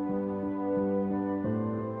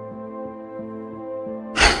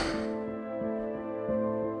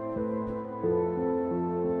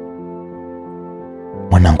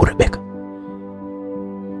 Mwanangu Rebeka.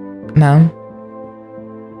 Naam.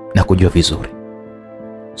 Nakujua vizuri.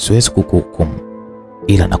 Siwezi kukuhukumu,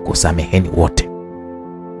 ila nakusameheni wote.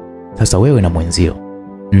 Sasa wewe na mwenzio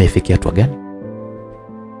mmefikia hatua gani?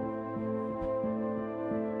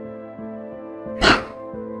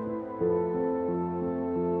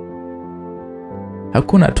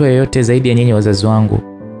 Hakuna hatua yoyote zaidi ya nyinyi wazazi wangu.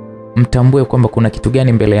 Mtambue kwamba kuna kitu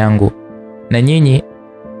gani mbele yangu, na nyinyi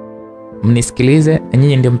mnisikilize, na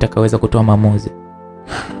nyinyi ndio mtakaweza kutoa maamuzi.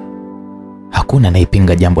 Hakuna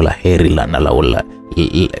anayepinga jambo la heri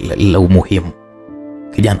la umuhimu.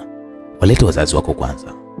 Kijana, walete wazazi wako kwanza.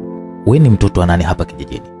 Wewe ni mtoto wa nani hapa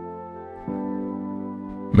kijijini?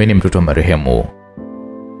 Mimi ni mtoto wa marehemu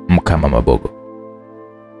Mkama Mabogo.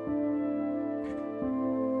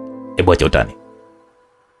 Hebu acha utani.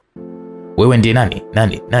 Wewe ndiye nani?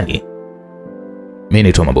 Nani? Mimi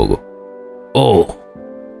naitwa Mabogo. Oh.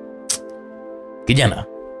 Kijana,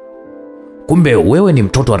 kumbe wewe ni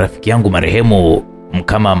mtoto wa rafiki yangu marehemu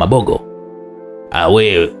Mkama Mabogo.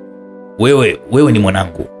 Wewe ni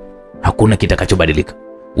mwanangu. Hakuna kitakachobadilika.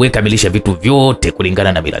 Wewe kamilisha vitu vyote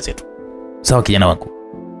kulingana na mila zetu. Sawa kijana wangu?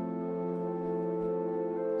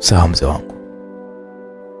 Sawa mzee wangu.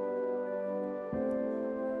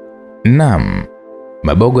 Naam.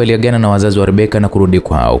 Mabogo aliagana na wazazi wa Rebeka na kurudi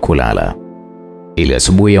kwao kulala, ili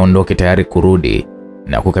asubuhi aondoke tayari kurudi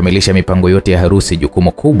na kukamilisha mipango yote ya harusi.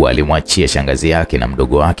 Jukumu kubwa alimwachia shangazi yake na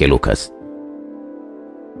mdogo wake Lucas.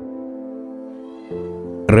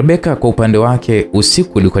 Rebeka kwa upande wake,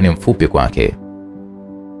 usiku ulikuwa ni mfupi kwake.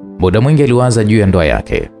 Muda mwingi aliwaza juu ya ndoa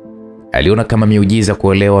yake. Aliona kama miujiza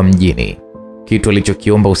kuolewa mjini, kitu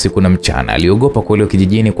alichokiomba usiku na mchana. Aliogopa kuolewa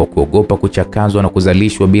kijijini kwa kuogopa kuchakazwa na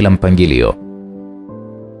kuzalishwa bila mpangilio.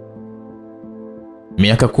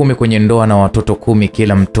 Miaka 10 kwenye ndoa na watoto 10,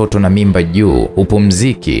 kila mtoto na mimba juu,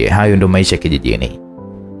 hupumziki. Hayo ndo maisha kijijini.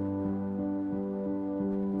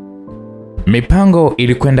 Mipango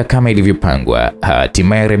ilikwenda kama ilivyopangwa.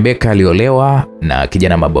 Hatimaye Rebeka aliolewa na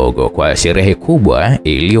kijana Mabogo kwa sherehe kubwa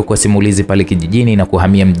iliyokuwa Simulizi pale kijijini na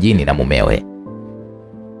kuhamia mjini na mumewe.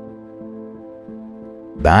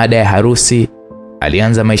 Baada ya harusi,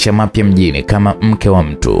 alianza maisha mapya mjini kama mke wa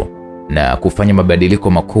mtu na kufanya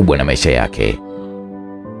mabadiliko makubwa na maisha yake.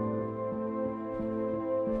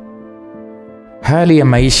 Hali ya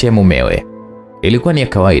maisha ya mumewe ilikuwa ni ya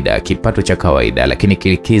kawaida, kipato cha kawaida, lakini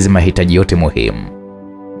kilikidhi mahitaji yote muhimu.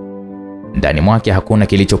 Ndani mwake hakuna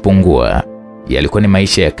kilichopungua. Yalikuwa ni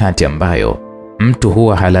maisha ya kati ambayo mtu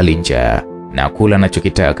huwa halali njaa na kula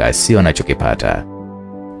anachokitaka, sio anachokipata.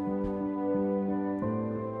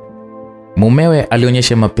 Mumewe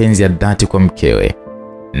alionyesha mapenzi ya dhati kwa mkewe,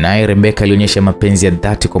 naye Rebeka alionyesha mapenzi ya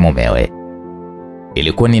dhati kwa mumewe.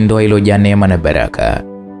 Ilikuwa ni ndoa iliyojaa neema na baraka.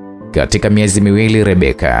 Katika miezi miwili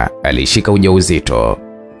Rebeka alishika ujauzito.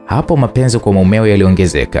 Hapo mapenzi kwa mumewe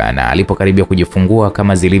yaliongezeka, na alipokaribia kujifungua,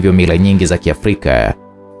 kama zilivyo mila nyingi za Kiafrika,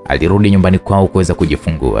 alirudi nyumbani kwao kuweza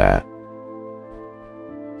kujifungua.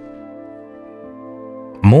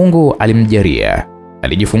 Mungu alimjalia.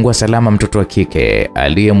 Alijifungua salama mtoto wa kike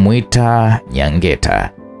aliyemuita Nyangeta,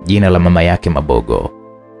 jina la mama yake Mabogo.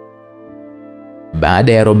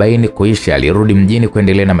 Baada ya 40 kuisha, alirudi mjini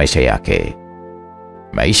kuendelea na maisha yake.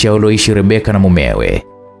 Maisha walioishi Rebeka na mumewe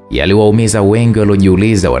yaliwaumiza wengi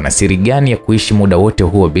waliojiuliza wana siri gani ya kuishi muda wote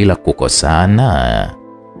huo bila kukosana.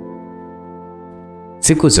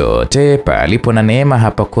 Siku zote palipo na neema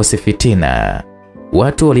hapakosi fitina.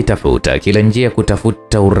 Watu walitafuta kila njia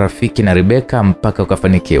kutafuta urafiki na Rebeka mpaka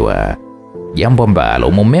ukafanikiwa. Jambo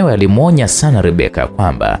ambalo mumewe alimuonya sana Rebeka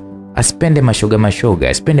kwamba asipende mashoga,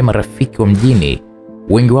 asipende marafiki wa mjini.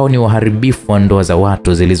 Wengi wao ni waharibifu wa ndoa za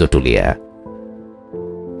watu zilizotulia.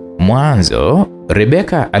 Mwanzo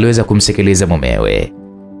Rebeka aliweza kumsikiliza mumewe,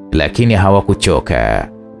 lakini hawakuchoka.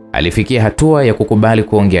 Alifikia hatua ya kukubali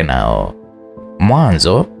kuongea nao.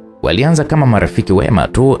 Mwanzo walianza kama marafiki wema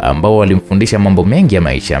tu ambao walimfundisha mambo mengi ya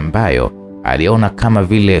maisha ambayo aliona kama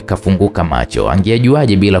vile kafunguka macho,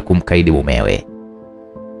 angeajuaje bila kumkaidi mumewe.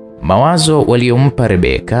 Mawazo waliompa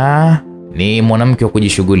Rebeka ni mwanamke wa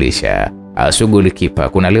kujishughulisha, ashughulikipa.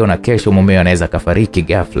 Kuna leo na kesho mumewe anaweza kafariki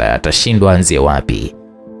ghafla, atashindwa anzie wapi.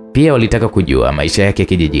 Pia walitaka kujua maisha yake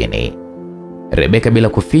kijijini. Rebeka bila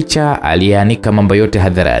kuficha alianika mambo yote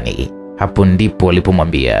hadharani. Hapo ndipo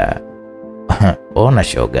walipomwambia, ona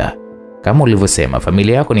shoga, kama ulivyosema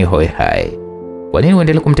familia yako ni hoi hai. Kwa nini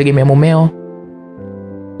uendelee kumtegemea mumeo?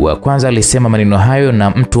 Wa kwanza alisema maneno hayo, na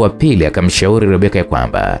mtu wa pili akamshauri Rebeka ya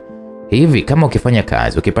kwamba hivi kama ukifanya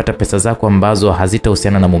kazi ukipata pesa zako ambazo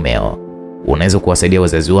hazitahusiana na mumeo, unaweza kuwasaidia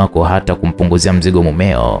wazazi wako, hata kumpunguzia mzigo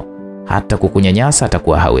mumeo, hata kukunyanyasa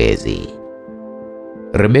atakuwa hawezi.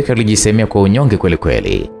 Rebeka alijisemea kwa unyonge kweli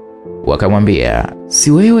kweli. Wakamwambia,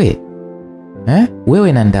 si wewe?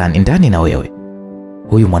 Wewe na ndani na wewe.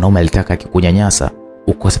 Huyu mwanaume alitaka akikunyanyasa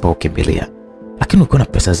ukose pa kukimbilia. Lakini ukiona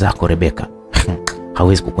pesa zako Rebeka,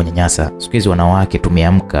 hawezi kukunyanyasa. Siku hizi wanawake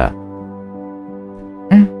tumeamka.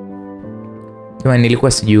 Kama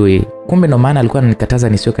nilikuwa sijui, kumbe ndo maana alikuwa ananikataza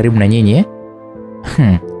nisiwe karibu na nyinyi.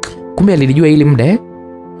 Kumbe alijua hili muda.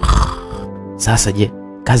 Sasa je,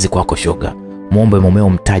 kazi kwako shoga. Muombe mumeo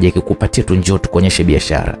mtaje, akikupatia tu njoo tukuonyeshe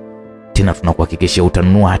biashara. Tena tunakuhakikishia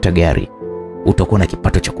utanunua hata gari. Utakuwa na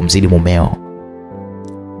kipato cha kumzidi mumeo.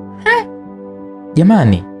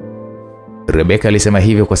 Jamani. Rebeka alisema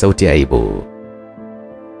hivyo kwa sauti ya aibu.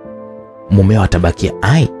 Mumeo atabakia,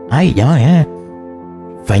 ai jamani,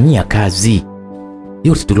 fanyia kazi.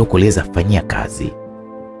 Yote tulokueleza fanyia kazi.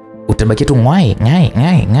 Utabakia tu ngai.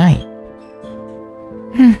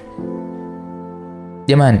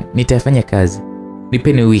 Jamani, nitafanya kazi.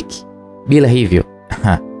 Nipeni wiki. Bila hivyo,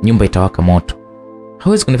 nyumba itawaka moto.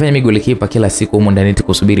 Hawezi kunifanya mimi golikipa kila siku humu ndani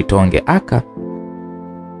kusubiri tonge aka.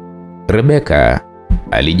 Rebeka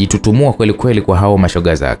alijitutumua kweli kweli kwa hao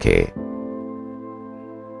mashoga zake.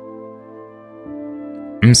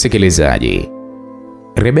 Msikilizaji,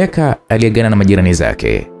 Rebeka aliagana na majirani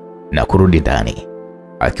zake na kurudi ndani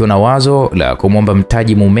akiwa na wazo la kumwomba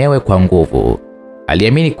mtaji mumewe kwa nguvu.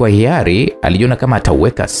 Aliamini kwa hiari, alijiona kama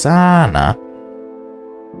ataweka sana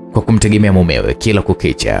kwa kumtegemea mumewe kila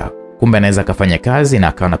kukicha. Kumbe anaweza kufanya kazi na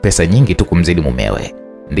akawa na pesa nyingi tu kumzidi mumewe.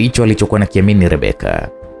 Ndicho alichokuwa nakiamini Rebeka.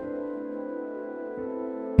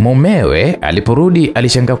 Mumewe aliporudi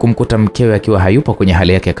alishangaa kumkuta mkewe akiwa hayupo kwenye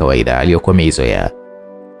hali yake ya kawaida aliyokuwa ameizoea.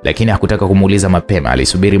 Lakini hakutaka kumuuliza mapema,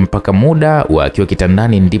 alisubiri mpaka muda wa akiwa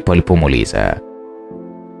kitandani ndipo alipomuuliza.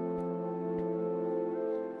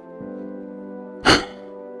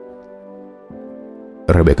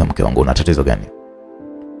 Rebeka, mke wangu, una tatizo gani?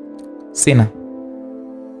 Sina.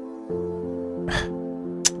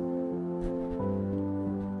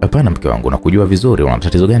 Hapana mke wangu, nakujua vizuri, una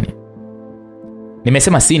tatizo gani?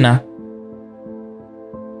 Nimesema sina.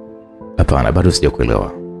 Hapana, bado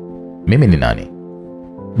sijakuelewa. Mimi ni nani?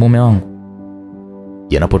 Mume wangu.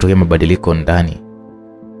 Yanapotokea mabadiliko ndani,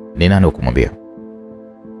 ni nani wa kumwambia?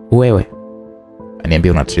 Wewe.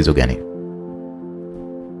 Aniambie una tatizo gani?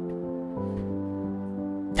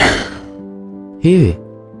 Hivi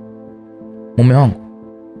mume wangu,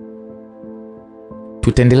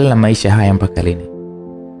 tutaendelea na maisha haya mpaka lini?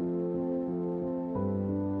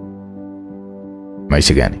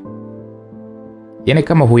 Maisha gani? Yaani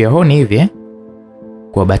kama huyaoni hivi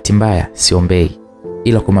kwa bahati mbaya siombei,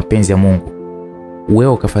 ila kwa mapenzi ya Mungu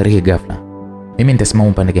wewe ukafariki ghafla, mimi nitasimama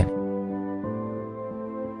upande gani?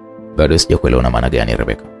 Bado sijakuelewa na maana gani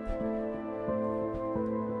Rebeka.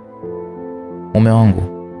 Mume wangu.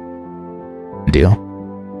 Ndio.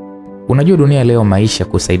 Unajua dunia leo maisha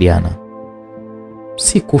kusaidiana.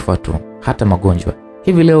 Si kufa tu, hata magonjwa.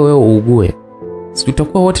 Hivi leo wewe uugue, si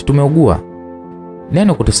tutakuwa wote tumeugua.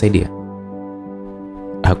 Nani kutusaidia?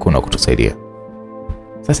 Hakuna kutusaidia.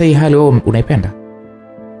 Sasa hii hali wewe unaipenda?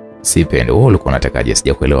 Sipendi. Wewe ulikuwa unatakaje?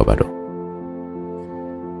 Sijakuelewa bado.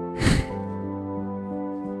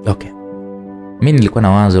 Okay. Mimi nilikuwa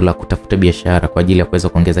na wazo la kutafuta biashara kwa ajili ya kuweza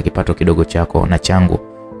kuongeza kipato kidogo chako na changu.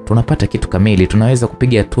 Tunapata kitu kamili, tunaweza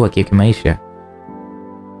kupiga hatua kimaisha.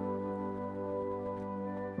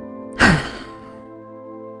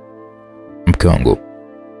 Mke wangu,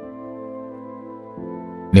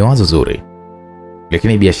 ni wazo zuri,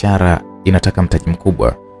 lakini biashara inataka mtaji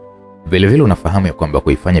mkubwa. Vile vile unafahamu ya kwamba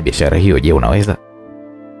kuifanya biashara hiyo, je, unaweza?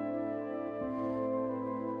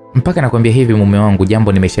 Mpaka nakwambia hivi mume wangu,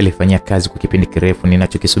 jambo nimeshalifanyia kazi kwa kipindi kirefu,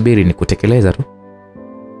 ninachokisubiri ni kutekeleza tu.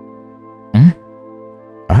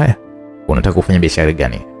 Haya, unataka kufanya biashara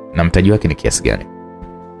gani? Na mtaji wake ni kiasi gani?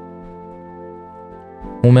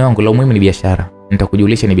 Mume wangu, la muhimu ni biashara.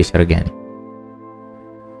 Nitakujulisha ni biashara gani.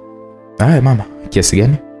 Haya mama, kiasi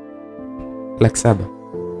gani? 700,000.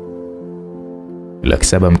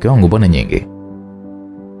 700,000 mke wangu, mbona nyingi?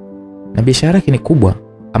 Na biashara yake ni kubwa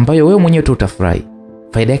ambayo wewe mwenyewe tu utafurahi.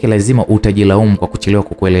 Faida yake lazima utajilaumu kwa kuchelewa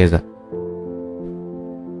kukueleza.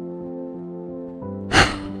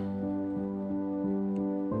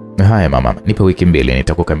 Haya mama, nipe wiki 2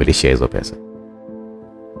 nitakukamilishia hizo pesa.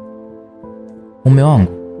 Mume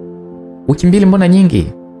wangu, wiki 2 mbona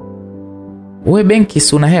nyingi? Wewe benki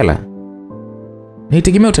si una hela?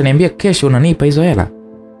 Nitegemea utaniambia kesho unanipa hizo hela.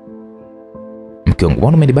 Mke wangu,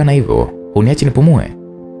 mbona umenibana hivyo? Uniache nipumue.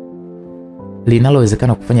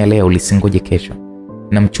 Linalowezekana kufanya leo lisingoje kesho.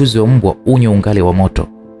 Na mchuzi wa mbwa unye ungali wa moto.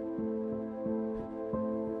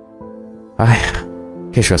 Haya,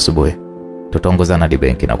 kesho asubuhi tutaongozana hadi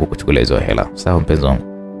benki na kukuchukulia hizo hela. Sawa mpenzi wangu?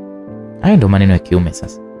 Hayo ndio maneno ya kiume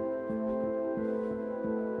sasa.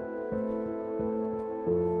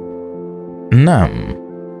 Naam.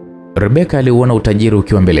 Rebeka aliuona utajiri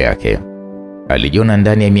ukiwa mbele yake. Alijiona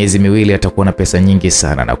ndani ya miezi 2 atakuwa na pesa nyingi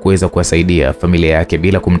sana na kuweza kuwasaidia familia yake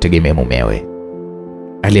bila kumtegemea mumewe.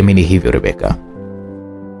 Aliamini hivyo Rebeka.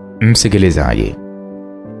 Msikilizaji,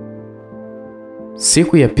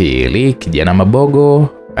 siku ya pili kijana Mabogo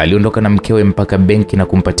aliondoka na mkewe mpaka benki na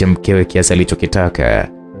kumpatia mkewe kiasi alichokitaka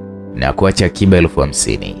na kuacha akiba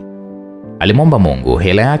 50,000. Alimwomba Mungu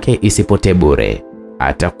hela yake isipotee bure.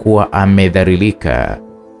 Atakuwa amedhalilika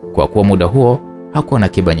kwa kuwa muda huo hakuwa na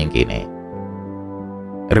akiba nyingine.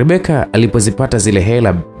 Rebeka alipozipata zile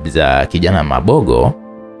hela za kijana Mabogo,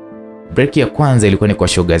 breki ya kwanza ilikuwa ni kwa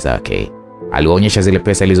shoga zake. Aliwaonyesha zile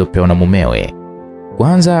pesa alizopewa na mumewe.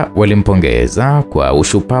 Kwanza walimpongeza kwa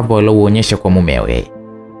ushupavu alioonyesha kwa mumewe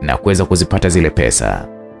na kuweza kuzipata zile pesa.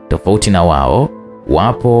 Tofauti na wao,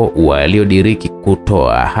 wapo waliodiriki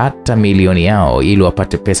kutoa hata milioni yao ili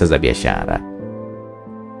wapate pesa za biashara.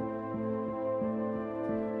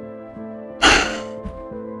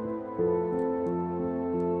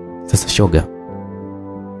 Sasa shoga,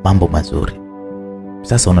 mambo mazuri.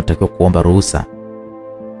 Sasa unatakiwa kuomba ruhusa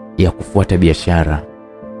ya kufuata biashara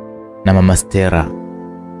na mama Stera.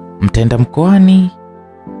 Mtaenda mkoani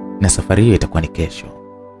na safari hiyo itakuwa ni kesho.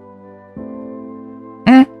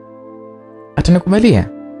 Atanikubalia?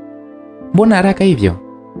 Mbona haraka hivyo?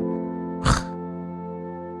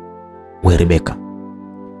 Wewe Rebeka,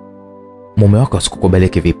 mume wako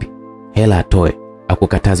asikukubaliki vipi? Hela atoe,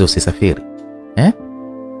 akukataze usisafiri.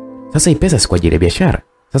 Sasa hii pesa si kwa ajili ya biashara.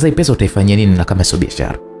 Sasa hii pesa utaifanyia nini na kama sio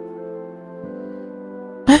biashara?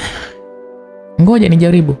 Ngoja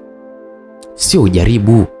nijaribu. Sio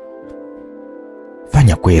ujaribu.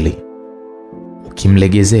 Fanya kweli.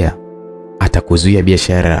 Ukimlegezea atakuzuia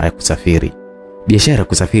biashara ya kusafiri. Biashara ya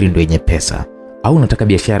kusafiri ndio yenye pesa. Au unataka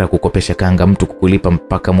biashara kukopesha kanga mtu kukulipa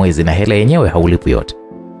mpaka mwezi na hela yenyewe haulipi yote?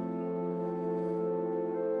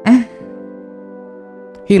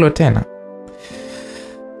 Hilo tena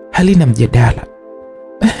halina mjadala.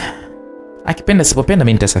 Akipenda sipopenda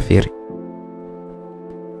mimi nitasafiri.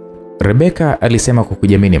 Rebeka alisema kwa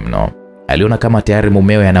kujiamini mno. Aliona kama tayari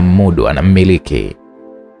mumewe anamudu, anammiliki.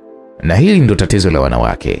 Na hili ndio tatizo la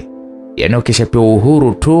wanawake. Yaani ukishapewa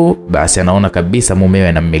uhuru tu basi anaona kabisa mumewe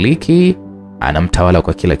anammiliki, anamtawala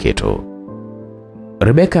kwa kila kitu.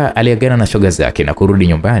 Rebeka aliagana na shoga zake na kurudi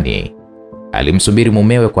nyumbani. Alimsubiri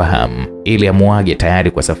mumewe kwa hamu ili amuage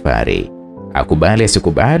tayari kwa safari. Akubali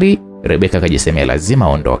asikubali, Rebeka akajisemea lazima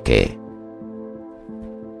aondoke.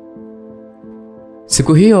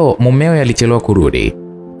 Siku hiyo mumewe alichelewa kurudi.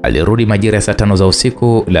 Alirudi majira ya saa 5 za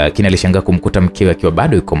usiku, lakini alishangaa kumkuta mkewe akiwa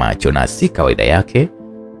bado yuko macho na si kawaida yake.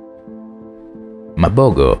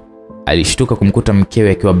 Mabogo alishtuka kumkuta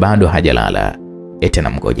mkewe akiwa bado hajalala, eti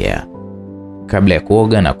anamngojea. Kabla ya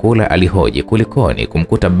kuoga na kula alihoji kulikoni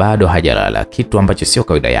kumkuta bado hajalala, kitu ambacho sio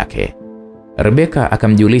kawaida yake. Rebeka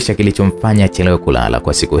akamjulisha kilichomfanya achelewe kulala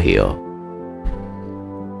kwa siku hiyo.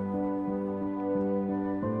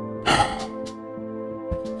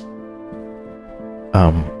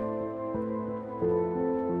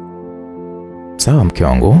 Sawa mke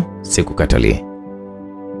wangu, sikukatali.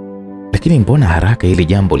 Lakini mbona haraka, hili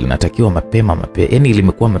jambo linatakiwa mapema yaani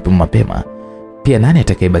limekuwa mapema. Pia nani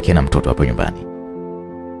atakayebaki na mtoto hapo nyumbani?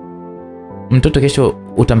 Mtoto kesho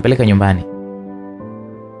utampeleka nyumbani.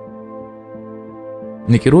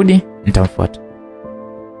 Nikirudi nitamfuata.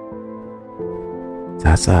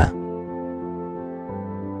 Sasa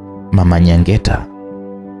Mama Nyangeta,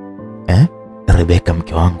 Rebeka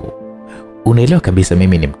mke wangu, unaelewa kabisa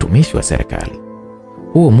mimi ni mtumishi wa serikali.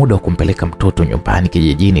 Huo muda wa kumpeleka mtoto nyumbani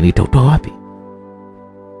kijijini nitautoa wapi?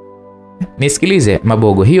 Nisikilize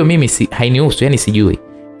Mabogo, hiyo mimi hainihusu, yani sijui.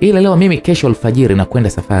 Ila leo mimi kesho alfajiri na kwenda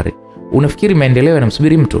safari. Unafikiri maendeleo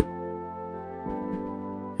yanamsubiri mtu?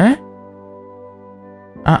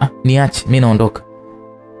 Niache, mimi naondoka.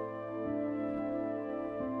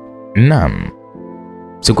 Naam.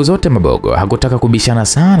 Siku zote Mabogo hakutaka kubishana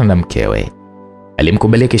sana na mkewe.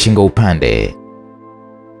 Alimkubalia kishingo upande.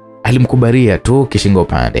 Alimkubalia tu kishingo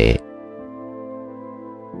upande.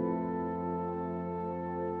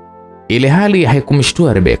 Ile hali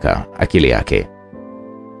haikumshtua Rebeka, akili yake.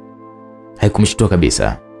 Haikumshtua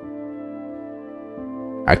kabisa.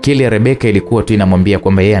 Akili ya Rebeka ilikuwa tu inamwambia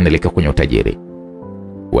kwamba yeye anaelekea kwenye utajiri.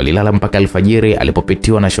 Walilala mpaka alfajiri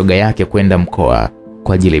alipopitiwa na shoga yake kwenda mkoa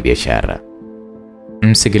kwa ajili ya biashara.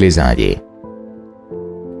 Msikilizaji,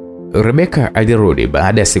 Rebeka alirudi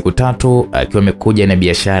baada ya siku 3 akiwa amekuja na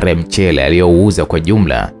biashara ya mchele aliyouza kwa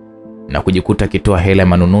jumla na kujikuta akitoa hela ya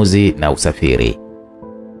manunuzi na usafiri.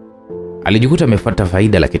 Alijikuta amefuata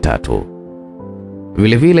faida 300,000.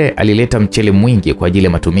 Vile vile alileta mchele mwingi kwa ajili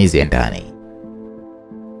ya matumizi ya ndani.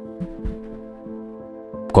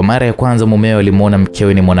 Kwa mara ya kwanza mumewe alimuona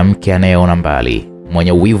mkewe ni mwanamke anayeona mbali,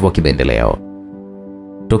 mwenye uwivu wa kibendeleo.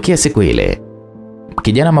 Tokea siku ile,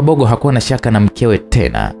 kijana Mabogo hakuwa na shaka na mkewe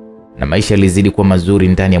tena, na maisha yalizidi kuwa mazuri.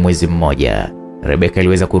 Ndani ya mwezi mmoja, Rebeka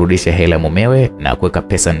aliweza kurudisha hela ya mumewe na kuweka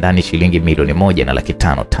pesa ndani, shilingi milioni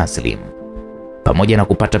 1.5 taslim. Pamoja na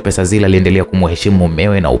kupata pesa zile, aliendelea kumheshimu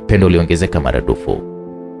mumewe na upendo uliongezeka maradufu.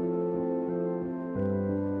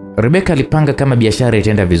 Rebeka alipanga kama biashara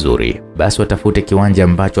itaenda vizuri, basi watafute kiwanja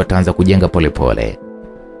ambacho ataanza kujenga polepole.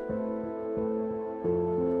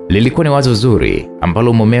 Lilikuwa ni wazo zuri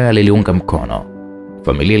ambalo mumewe aliliunga mkono.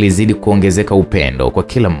 Familia ilizidi kuongezeka upendo kwa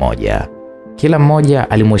kila mmoja. Kila mmoja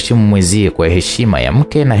alimheshimu mwenzie kwa heshima ya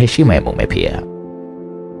mke na heshima ya mume pia.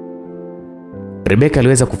 Rebeka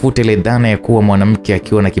aliweza kufuta ile dhana ya kuwa mwanamke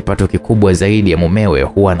akiwa na kipato kikubwa zaidi ya mumewe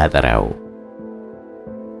huwa na dharau.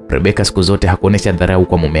 Rebeka siku zote hakuonesha dharau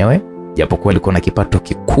kwa mumewe, japokuwa alikuwa na kipato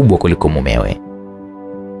kikubwa kuliko mumewe.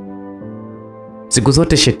 Siku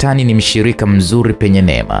zote shetani ni mshirika mzuri penye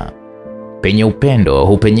neema. Penye upendo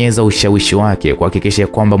hupenyeza ushawishi wake kuhakikisha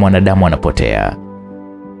kwamba mwanadamu anapotea.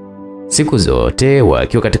 Siku zote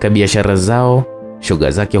wakiwa katika biashara zao,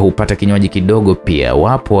 shoga zake hupata kinywaji kidogo pia.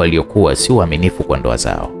 Wapo waliokuwa si waaminifu kwa ndoa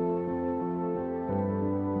zao.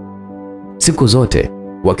 Siku zote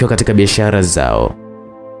wakiwa katika biashara zao,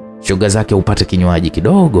 shoga zake hupata kinywaji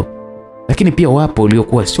kidogo, lakini pia wapo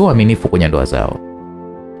waliokuwa si waaminifu kwenye ndoa zao.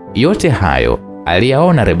 Yote hayo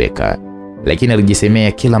aliyaona Rebeka, lakini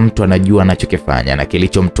alijisemea kila mtu anajua anachokifanya na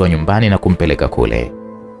kilichomtoa nyumbani na kumpeleka kule.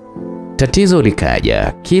 Tatizo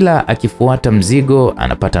likaja, kila akifuata mzigo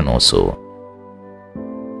anapata nusu.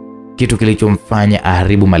 Kitu kilichomfanya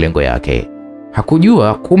aharibu malengo yake.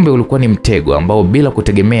 Hakujua kumbe ulikuwa ni mtego ambao bila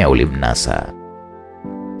kutegemea ulimnasa.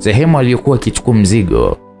 Sehemu aliyokuwa akichukua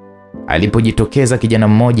mzigo, alipojitokeza kijana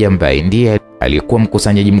mmoja ambaye ndiye alikuwa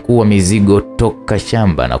mkusanyaji mkuu wa mizigo toka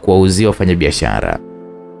shamba na kuwauzia wafanyabiashara.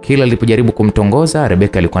 Kila alipojaribu kumtongoza,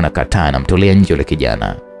 Rebeka alikuwa anakataa na mtolea nje yule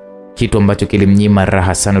kijana. Kitu ambacho kilimnyima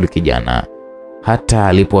raha sana yule kijana. Hata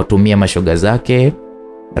alipowatumia mashoga zake,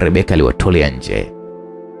 Rebeka aliwatolea nje.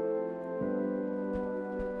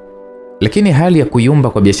 Lakini hali ya kuyumba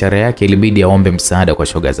kwa biashara yake ilibidi aombe msaada kwa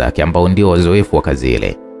shoga zake ambao ndio wazoefu wa kazi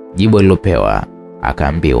ile. Jibu alilopewa,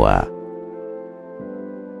 akaambiwa,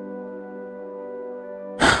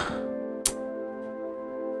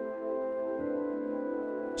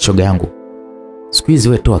 shoga yangu, siku hizi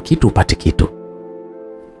wewe toa kitu upate kitu.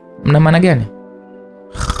 Mna maana gani?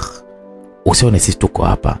 Usione sisi tuko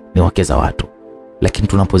hapa ni wake za watu, lakini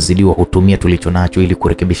tunapozidiwa hutumia tulicho nacho ili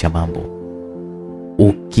kurekebisha mambo.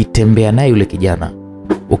 Ukitembea naye yule kijana,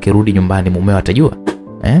 ukirudi nyumbani mumeo atajua?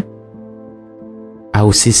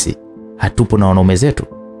 Au sisi hatupo na wanaume zetu?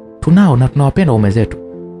 Tunao na tunawapenda waume zetu.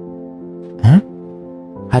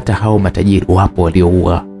 Hata hao matajiri wapo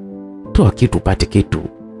walioua. Toa kitu upate kitu.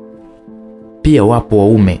 Pia wapo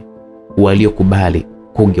waume waliokubali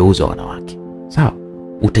kugeuza wanawake. Sawa?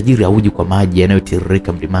 Utajiri hauji kwa maji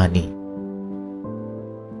yanayotiririka mlimani.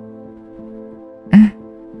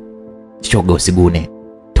 shoga usigune.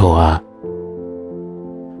 Toa.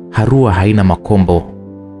 Harua haina makombo.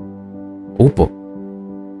 Upo.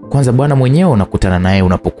 Kwanza bwana mwenyewe unakutana naye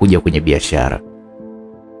unapokuja kwenye biashara.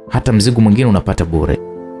 Hata mzigo mwingine unapata bure.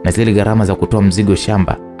 Na zile gharama za kutoa mzigo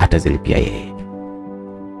shamba hata zilipia yeye.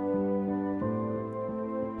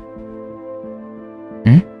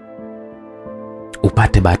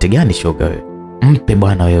 Upate bahati gani shoga wewe? Mpe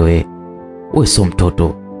bwana wewe. Wewe sio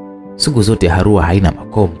mtoto. Siku zote Harua haina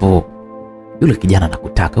makombo. Yule kijana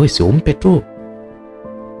anakutaka, wewe sio umpe tu.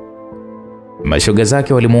 Mashoga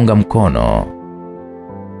zake walimuunga mkono.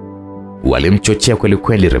 Walimchochea kweli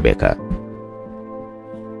kweli Rebeka.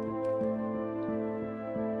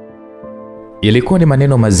 Yalikuwa ni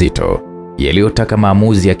maneno mazito, yaliyotaka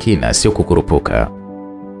maamuzi ya kina, sio kukurupuka.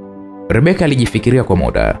 Rebeka alijifikiria kwa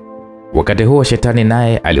muda. Wakati huo shetani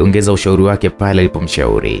naye aliongeza ushauri wake pale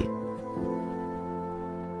alipomshauri.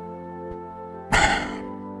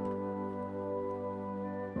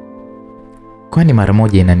 Kwani mara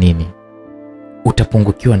moja ina nini?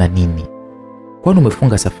 Utapungukiwa na nini? Kwani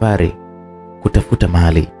umefunga safari kutafuta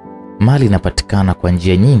mali? Mali inapatikana kwa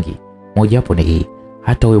njia nyingi, moja hapo ni hii.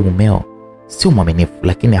 Hata wewe mumeo sio mwaminifu,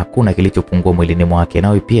 lakini hakuna kilichopungua mwilini mwake,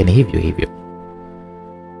 nawe pia ni hivyo hivyo.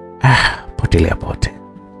 Potelea pote.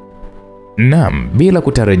 Naam, bila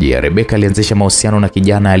kutarajia Rebeka alianzisha mahusiano na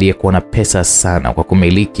kijana aliyekuwa na pesa sana kwa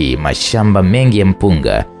kumiliki mashamba mengi ya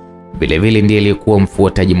mpunga. Vile vile ndiye aliyekuwa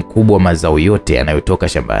mfuataji mkubwa wa mazao yote yanayotoka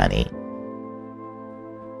shambani.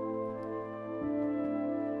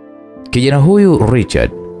 Kijana huyu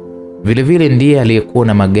Richard vile vile ndiye aliyekuwa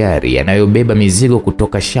na magari yanayobeba mizigo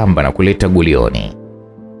kutoka shamba na kuleta gulioni.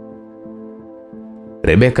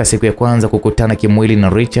 Rebeka siku ya kwanza kukutana kimwili na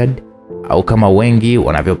Richard, au kama wengi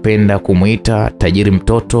wanavyopenda kumuita tajiri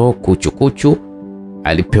mtoto kuchukuchu,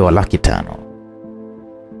 alipewa $500,000.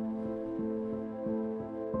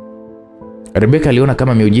 Rebeka aliona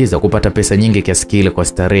kama miujiza kupata pesa nyingi kiasi kile kwa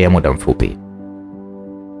starehe ya muda mfupi.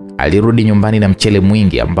 Alirudi nyumbani na mchele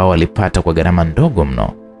mwingi ambao alipata kwa gharama ndogo mno.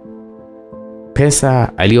 Pesa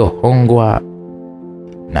aliyohongwa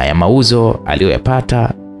na ya mauzo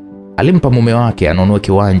aliyoyapata alimpa mume wake anunue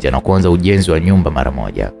kiwanja na kuanza ujenzi wa nyumba mara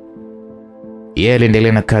moja. Yeye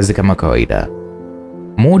aliendelea na kazi kama kawaida.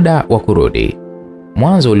 Muda wa kurudi,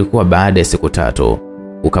 mwanzo ulikuwa baada ya siku 3,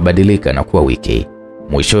 ukabadilika na kuwa wiki,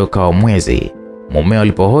 mwisho ukawa mwezi. Mume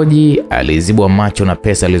alipohoji alizibwa macho na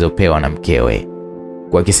pesa alizopewa na mkewe.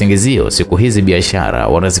 Kwa kisingizio siku hizi biashara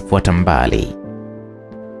wanazifuata mbali.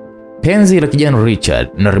 Penzi la kijana Richard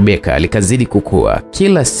na Rebeka likazidi kukua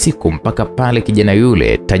kila siku mpaka pale kijana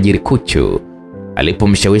yule tajiri kuchu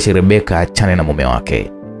alipomshawishi Rebeka achane na mume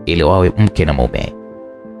wake ili wawe mke na mume.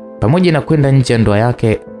 Pamoja na kwenda nje ya ndoa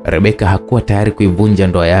yake, Rebeka hakuwa tayari kuivunja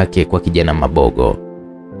ndoa yake kwa kijana mabogo.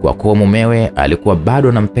 Kwa kuwa mumewe alikuwa bado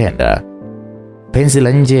anampenda, penzi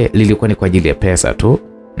la nje lilikuwa ni kwa ajili ya pesa tu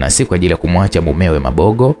na si kwa ajili ya kumwacha mumewe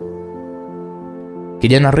mabogo.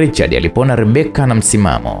 Kijana Richard alipona Rebeka na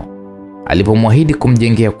msimamo. Alipomwahidi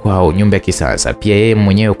kumjengea kwao nyumba ya kisasa, pia yeye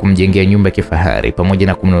mwenyewe kumjengea nyumba ya kifahari pamoja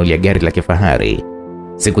na kumnunulia gari la kifahari.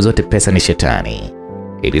 Siku zote pesa ni shetani.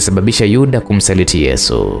 Ilisababisha Yuda kumsaliti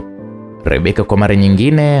Yesu. Rebeka kwa mara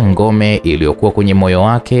nyingine, ngome iliyokuwa kwenye moyo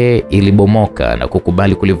wake ilibomoka na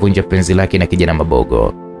kukubali kulivunja penzi lake na kijana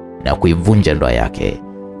mabogo na kuivunja ndoa yake.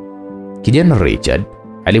 Kijana Richard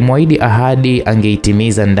alimwahidi ahadi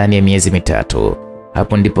angeitimiza ndani ya miezi 3.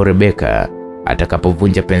 Hapo ndipo Rebeka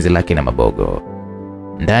atakapovunja penzi lake na mabogo.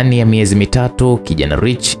 Ndani ya miezi 3 kijana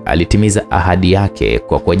Rich alitimiza ahadi yake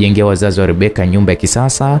kwa kuwajengea wazazi wa Rebeka nyumba ya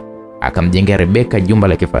kisasa, akamjengea Rebeka jumba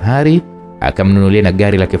la kifahari, akamnunulia na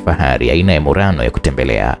gari la kifahari aina ya Murano ya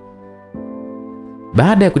kutembelea.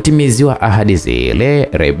 Baada ya kutimiziwa ahadi zile,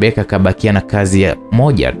 Rebeka kabakia na kazi ya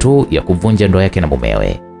moja tu ya kuvunja ndoa yake na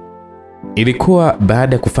mumewe. Ilikuwa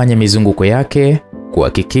baada ya kufanya mizunguko yake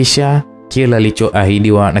kuhakikisha kila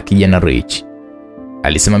alichoahidiwa na kijana Rich.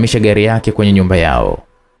 Alisimamisha gari yake kwenye nyumba yao,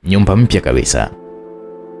 nyumba mpya kabisa.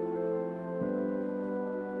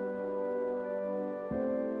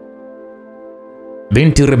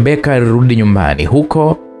 Binti Rebeka alirudi nyumbani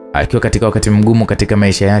huko akiwa katika wakati mgumu katika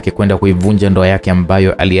maisha yake, kwenda kuivunja ndoa yake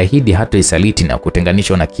ambayo aliahidi hata isaliti na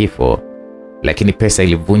kutenganishwa na kifo, lakini pesa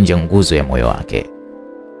ilivunja nguzo ya moyo wake.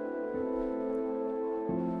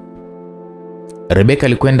 Rebeka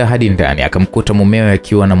alikwenda hadi ndani akamkuta mumewe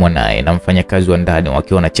akiwa na mwanae na mfanyakazi wa ndani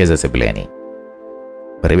wakiwa wanacheza sebuleni.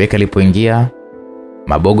 Rebeka alipoingia,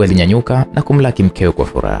 mabogo alinyanyuka na kumlaki mkewe kwa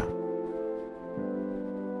furaha.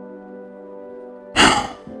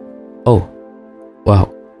 Oh, wow.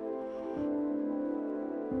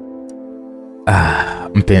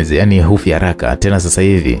 Mpenzi, yani hufi haraka tena sasa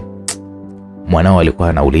hivi. Mwanao alikuwa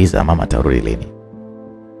anauliza mama atarudi lini.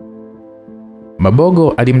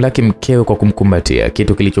 Mabogo alimlaki mkewe kwa kumkumbatia,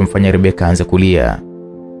 kitu kilichomfanya Rebeka aanze kulia.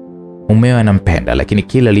 Mumewe anampenda, lakini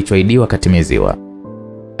kila alichoahidiwa katimiziwa.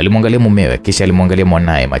 Alimwangalia mumewe, kisha alimwangalia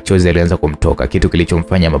mwanae, machozi yalianza kumtoka, kitu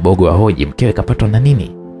kilichomfanya Mabogo ahoji mkewe kapatwa na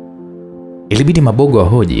nini. Ilibidi Mabogo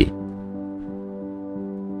ahoji.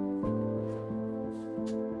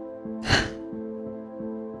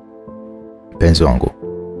 Mpenzi wangu,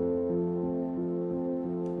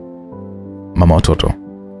 mama watoto,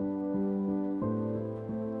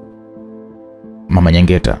 mama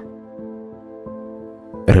Nyangeta,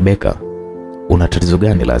 Rebeka, una tatizo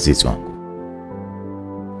gani la azizi wangu?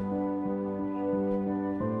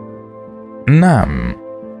 Naam,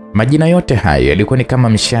 majina yote hayo yalikuwa ni kama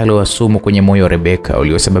mshale wa sumu kwenye moyo wa Rebeka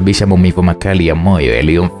uliosababisha maumivu makali ya moyo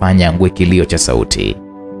yaliyomfanya angue kilio cha sauti.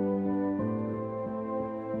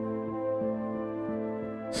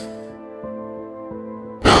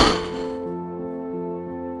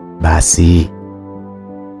 Basi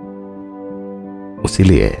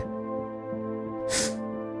usilie.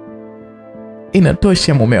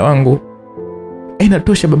 Inatosha mume wangu.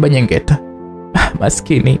 Inatosha baba Nyangeta.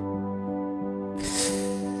 Maskini.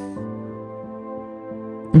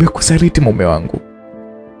 Nimekusaliti mume wangu.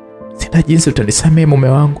 Sina jinsi, utanisamehe mume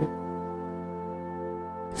wangu.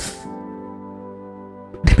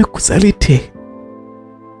 Nimekusaliti.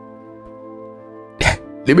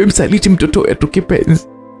 Nimemsaliti mtoto wetu kipenzi.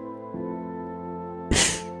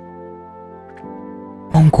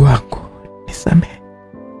 Mungu wangu, nisamehe.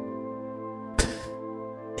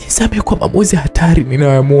 Nisamehe kwa maamuzi hatari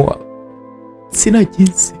ninayoamua. Sina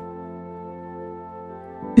jinsi.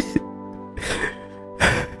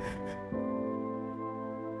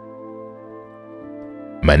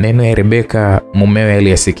 Maneno ya Rebeka mumewe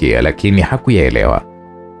aliyasikia, lakini hakuyaelewa.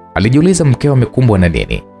 Alijiuliza mkewe amekumbwa na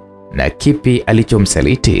nini na kipi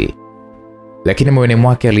alichomsaliti, lakini moyoni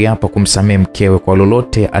mwake aliapa kumsamehe mkewe kwa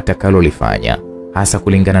lolote atakalolifanya, hasa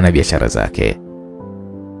kulingana na biashara zake.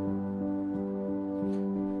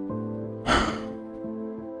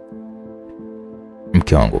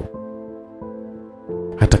 Mke wangu,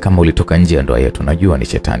 hata kama ulitoka nje ya ndoa yetu, najua ni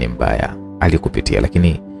shetani mbaya alikupitia,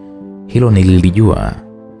 lakini hilo nililijua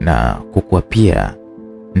na kukuapia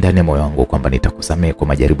ndani ya moyo wangu kwamba nitakusamehe kwa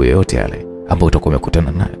majaribu yoyote yale ambayo utakuwa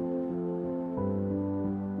umekutana nayo.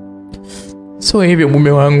 So hivyo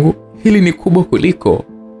mume wangu, hili ni kubwa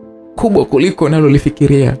kuliko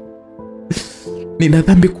nalolifikiria. Nina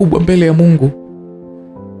dhambi kubwa mbele ya Mungu.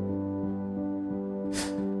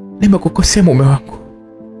 Nimekukosea mume wangu.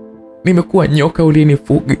 Nimekuwa nyoka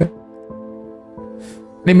ulinifuga.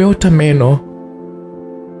 Nimeota meno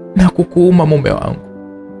na kukuuma mume wangu.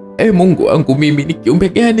 Mungu wangu, mimi ni kiumbe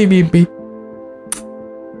gani mimi?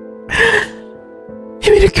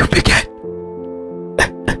 Mimi ni kiumbe gani?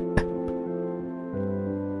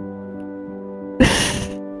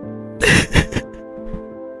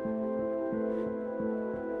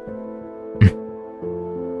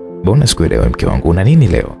 Mbona sikuelewi mke wangu, una nini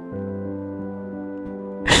leo?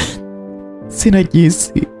 Sina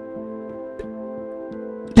jinsi.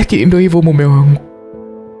 Lakini ndio hivyo mume wangu.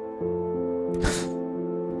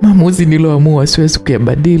 Maamuzi niloamua siwezi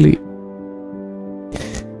kuyabadili.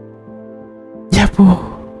 Japo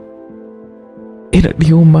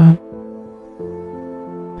inaniuma,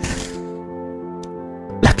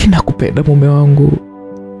 lakini nakupenda mume wangu.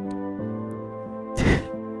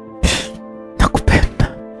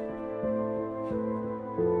 Nakupenda.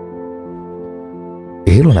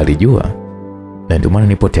 Hilo nalijua, na ndio maana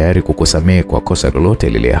nipo tayari kukusamehe kwa kosa lolote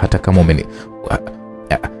lile, hata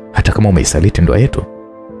kama umeisaliti ndoa yetu.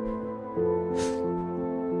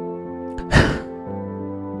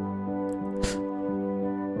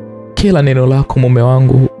 Kila neno lako mume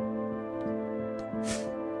wangu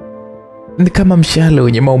ni kama mshale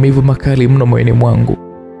wenye maumivu makali mno moyoni mwangu.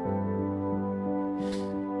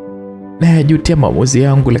 Nayajutia maamuzi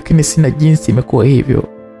yangu, lakini sina jinsi, imekuwa hivyo.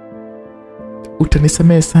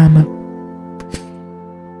 Utanisamehe sana.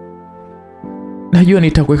 Najua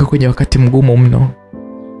nitakuweka kwenye wakati mgumu mno.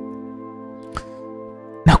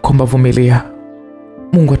 Na kwamba vumilia.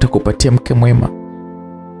 Mungu atakupatia mke mwema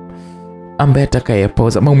ambaye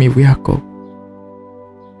atakayepoza maumivu yako.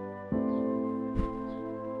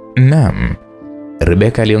 Naam,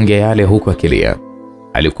 Rebeka aliongea yale huku akilia.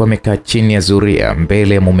 Alikuwa amekaa chini ya zuria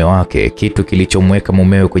mbele ya mume wake, kitu kilichomweka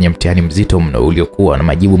mumewe kwenye mtihani mzito mno uliokuwa na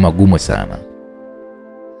majibu magumu sana.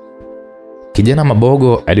 Kijana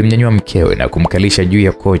Mabogo alimnyanyua mkewe na kumkalisha juu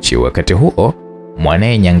ya kochi. Wakati huo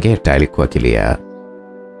mwanae Nyangeta alikuwa akilia.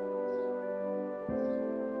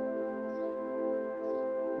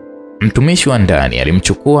 Mtumishi wa ndani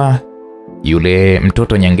alimchukua Yule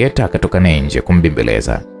mtoto Nyangeta akatoka nje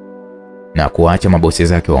kumbimbeleza na kuacha mabosi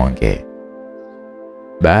zake waongee.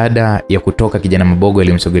 Baada ya kutoka, kijana Mabogo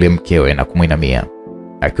alimsogelea mkewe na kumuinamia.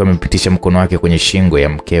 Akiwa amepitisha mkono wake kwenye shingo ya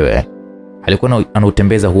mkewe, alikuwa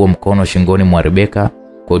anautembeza huo mkono shingoni mwa Rebeka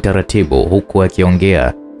kwa utaratibu, huku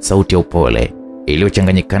akiongea sauti ya upole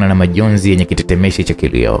iliyochanganyikana na majonzi yenye kitetemeshi cha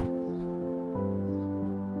kilio.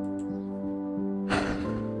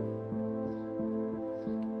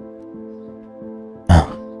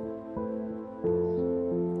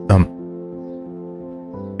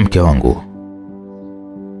 Mke wangu,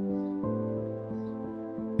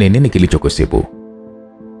 ni nini kilichokusibu?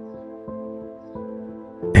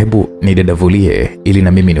 Hebu nidadavulie ili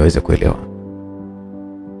na mimi niweze kuelewa.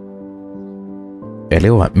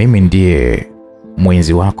 Elewa, mimi ndiye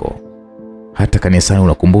mwenzi wako. Hata kanisani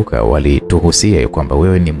unakumbuka walituhusia kwamba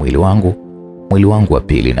wewe ni mwili wangu wa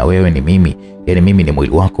pili na wewe ni mimi, yani mimi ni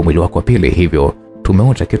mwili wako wa pili, hivyo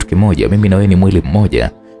tumeota kitu kimoja, mimi na wewe ni mwili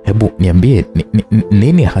mmoja. Hebu niambie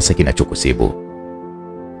nini hasa kinachokusibu?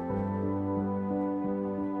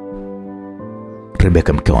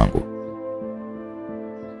 Rebeka, mke wangu,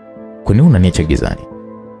 kwa nini unaniacha gizani?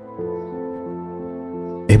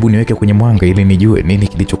 Hebu niweke kwenye mwanga ili nijue nini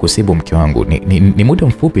kilichokusibu mke wangu. Ni muda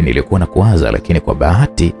mfupi nilikuwa na kuwaza, lakini kwa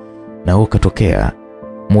bahati na ukatokea.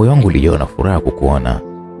 Moyo wangu uliona furaha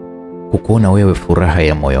kukuona wewe, furaha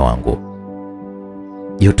ya moyo wangu.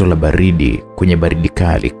 Joto la baridi kwenye baridi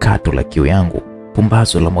kali, kato la kiu yangu,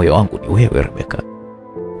 pumbazo la moyo wangu ni wewe Rebeka.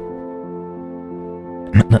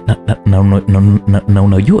 Na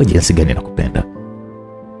unajua jinsi gani nakupenda.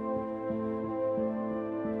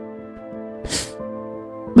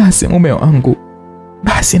 Basi mume wangu,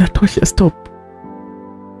 basi natosha, stop.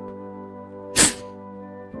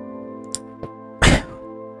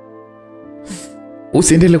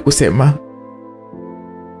 Usiendelee kusema.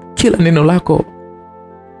 Kila neno lako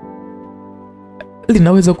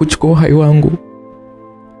linaweza kuchukua uhai wangu.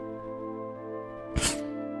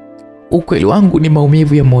 Ukweli wangu ni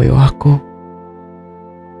maumivu ya moyo wako.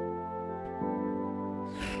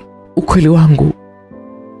 Ukweli wangu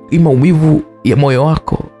ni maumivu ya moyo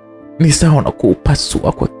wako. Ni sawa na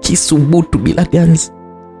kuupasua kwa kisu butu bila ganzi.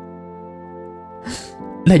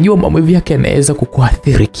 Najua maumivu yake yanaweza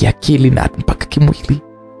kukuathiri kiakili na mpaka kimwili.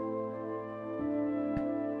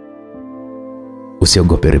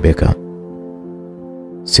 Usiogope Rebeka.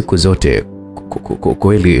 Siku zote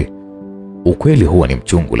ukweli huwa ni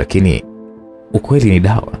mchungu, lakini ukweli ni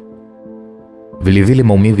dawa. Vile vile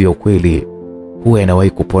maumivu ya ukweli huwa yanawahi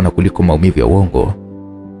kupona kuliko maumivu ya uongo.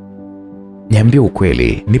 Niambie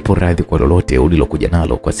ukweli, nipo radhi kwa lolote ulilokuja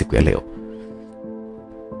nalo kwa siku ya leo.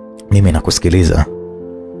 Mimi nakusikiliza.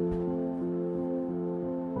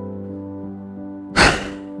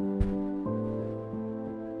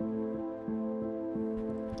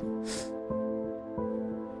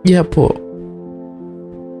 Japo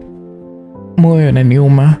moyo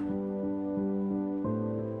unaniuma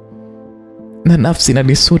na nafsi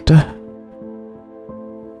inanisuta.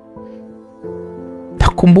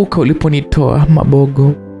 Nakumbuka uliponitoa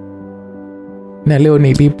Mabogo, na leo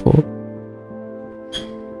nilipo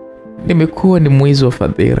nimekuwa ni mwizi wa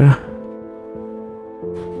fadhila.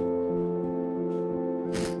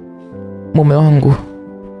 Mume wangu,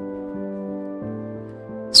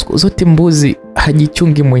 siku zote mbuzi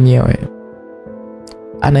hajichungi mwenyewe.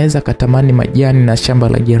 Anaweza katamani majani na shamba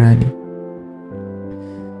la jirani.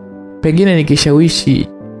 Pengine nikishawishi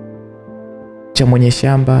cha mwenye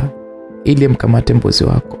shamba ili mkamate mbuzi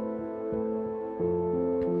wako.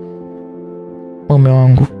 Mume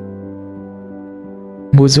wangu,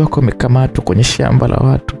 mbuzi wako amekamatwa kwenye shamba la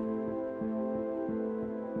watu,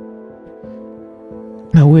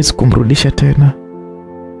 na huwezi kumrudisha tena.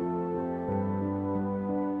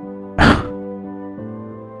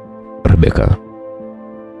 Rebeka,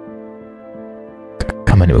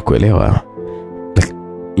 kama nimekuelewa,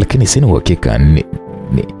 lakini sina uhakika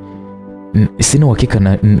sina uhakika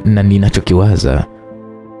na ninachokiwaza.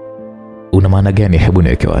 Una maana gani? Hebu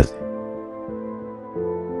niweke wazi.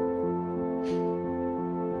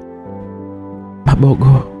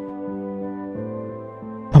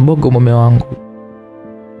 Mabogo mume wangu,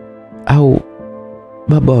 au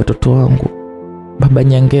baba wa watoto wangu, baba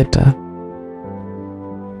Nyangeta,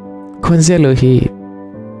 kuanzia leo hii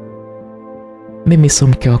mimi sio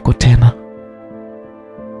mke wako tena.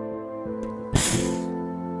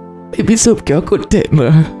 Mimi sio mke wako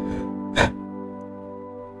tena.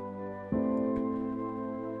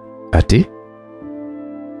 Ati?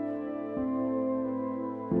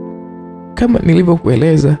 Kama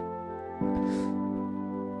nilivyokueleza,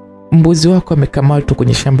 mbuzi wako amekamatwa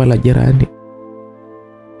kwenye shamba la jirani.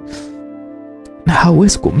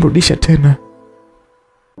 hawezi kumrudisha tena.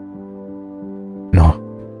 No.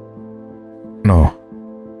 No.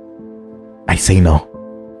 I say no.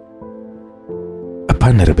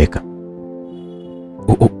 Hapana Rebeka.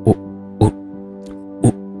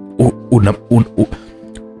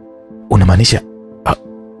 Unamaanisha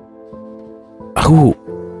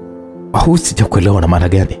au sijakuelewa na maana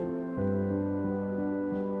gani?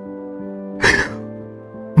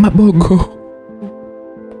 Mabogo,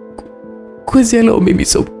 kuanzia leo mimi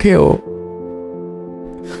sio mkeo.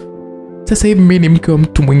 Sasa hivi mimi ni mke wa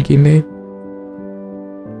mtu mwingine.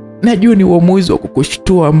 Najua ni uamuzi wa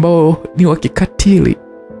kukushtua ambao ni wa kikatili,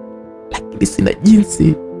 lakini sina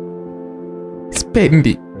jinsi.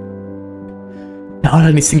 Sipendi na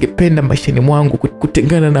wala nisingependa maishani mwangu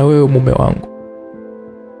kutengana na wewe, mume wangu,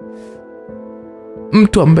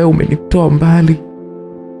 mtu ambaye umenitoa mbali,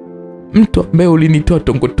 mtu ambaye ulinitoa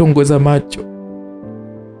tongotongo za macho,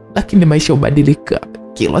 lakini maisha hubadilika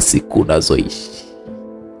kila siku unazoishi.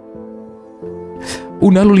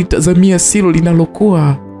 Unalolitazamia silo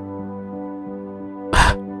linalokuwa.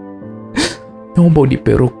 Naomba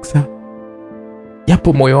unipe ruksa,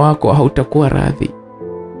 japo moyo wako hautakuwa radhi.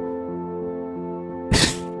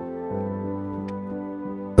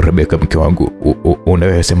 Rebeka, mke wangu,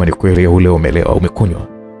 unayosema ni kweli au leo umelewa, umekunywa?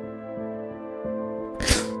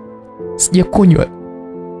 Sijakunywa,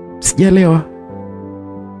 sijalewa,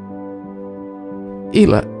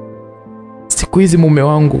 ila siku hizi mume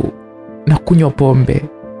wangu nakunywa pombe.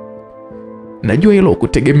 Najua hilo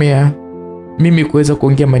kutegemea mimi kuweza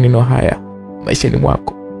kuongea maneno haya maishani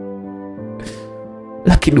mwako,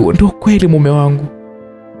 lakini ndio kweli mume wangu.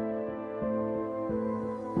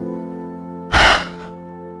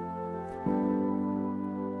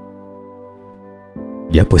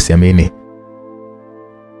 Japo siamini.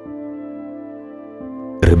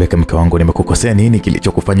 Rebeka, mke wangu, nimekukosea nini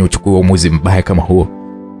kilichokufanya uchukue uamuzi mbaya kama huo?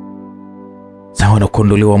 Sawa na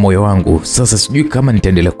kuondolewa moyo wangu, sasa sijui kama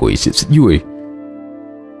nitaendelea kuishi, sijui.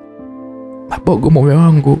 Mabogo, mume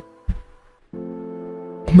wangu,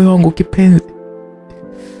 kipenzi,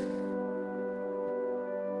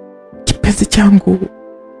 kipenzi changu,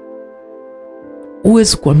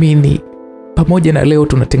 huwezi kuamini, pamoja na leo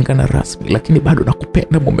tunatengana rasmi, lakini bado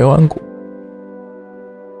nakupenda mume wangu,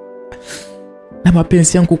 na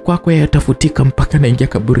mapenzi yangu kwako hayatafutika mpaka naingia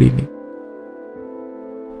kaburini.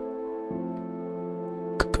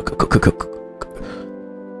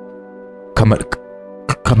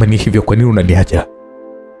 Kama ni hivyo, kwa nini unaniacha?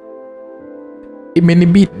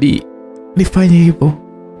 Imenibidi nifanye hivyo,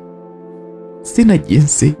 sina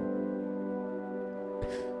jinsi.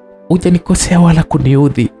 Hujanikosea wala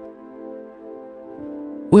kuniudhi.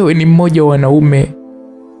 Wewe ni mmoja wa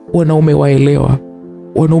wanaume waelewa,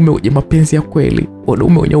 wanaume wenye mapenzi ya kweli,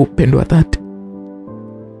 wanaume wenye upendo wa dhati.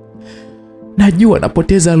 Najua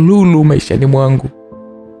napoteza lulu maishani mwangu,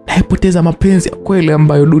 napoteza mapenzi ya kweli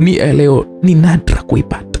ambayo dunia ya leo ni nadra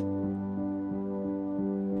kuipata.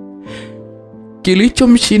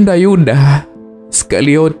 Kilichomshinda Yuda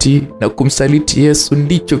Iskarioti na kumsaliti Yesu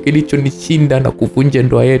ndicho kilichonishinda na kuvunja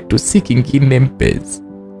ndoa yetu, si kingine mpenzi.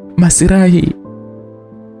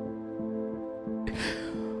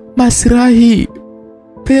 Masirahi,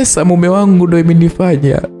 pesa mume wangu ndio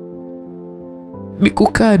imenifanya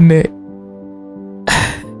nikukane.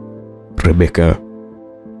 Rebeka,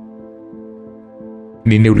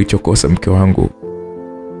 nini ulichokosa mke wangu?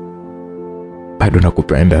 Bado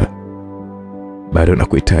nakupenda, bado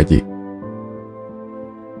nakuhitaji.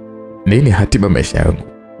 Nini hatima maisha yangu?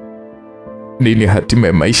 Nini hatima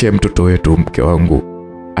ya maisha ya mtoto wetu mke wangu?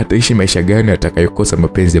 Ataishi maisha gani atakayokosa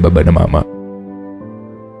mapenzi ya baba na mama?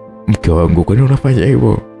 Mke wangu, kwa nini unafanya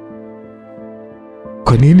hivyo?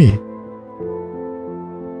 Kwa nini?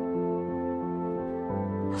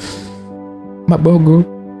 Mabogo,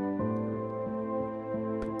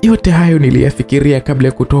 yote hayo niliyafikiria kabla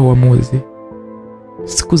ya kutoa uamuzi.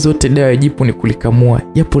 Siku zote dawa ya jipu ni kulikamua,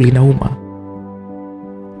 japo linauma.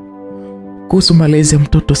 Kuhusu malezi ya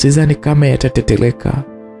mtoto sidhani kama yatateteleka.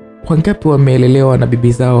 Wangapi wameelelewa na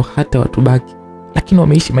bibi zao hata watubaki, lakini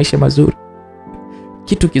wameishi maisha mazuri.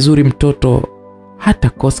 Kitu kizuri, mtoto hata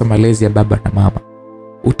kosa malezi ya baba na mama.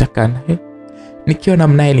 Utakaa naye, nikiona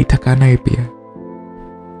mnaye nitakaa naye pia.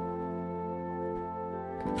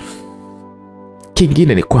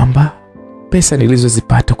 Kingine ni kwamba pesa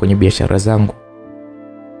nilizozipata kwenye biashara zangu,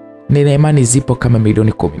 nina imani zipo kama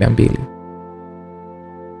milioni 12.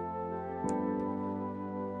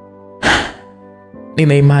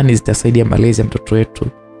 Nina imani zitasaidia malezi ya mtoto wetu,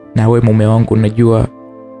 na wewe mume wangu najua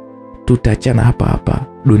tutaachana hapa hapa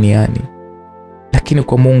duniani, lakini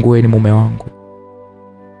kwa Mungu wewe ni mume wangu.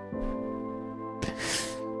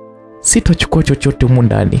 Sitochukua chochote humu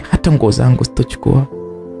ndani, hata nguo zangu sitochukua.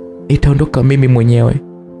 Nitaondoka mimi mwenyewe.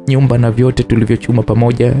 Nyumba na vyote tulivyochuma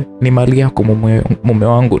pamoja ni mali yako mume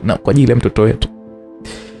wangu, na kwa ajili ya mtoto wetu.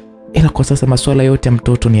 Ila kwa sasa masuala yote ya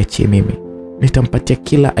mtoto niachie mimi. Nitampatia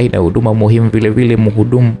kila aina ya huduma muhimu, vile vile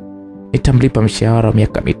mhudumu nitamlipa mshahara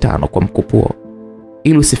miaka 5 kwa mkupuo.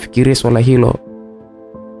 Ili usifikirie swala hilo.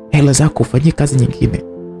 Hela zako ufanyie kazi nyingine.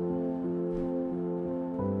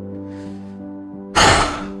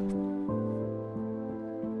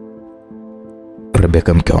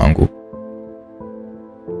 Rebeka, mke wangu,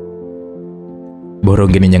 bora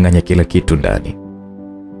ungeninyang'anya kila kitu ndani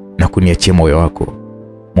na kuniachia moyo wako.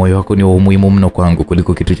 Moyo wako ni wa umuhimu mno kwangu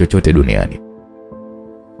kuliko kitu chochote duniani.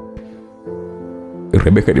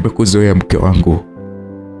 Rebeka, nimekuzoea mke wangu.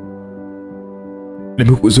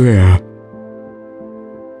 Nimekuzoea.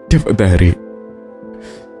 Tafadhali,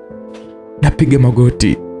 napiga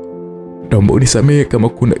magoti. Naomba unisamehe kama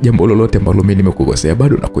kuna jambo lolote ambalo mimi nimekukosea.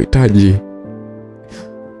 Bado nakuhitaji.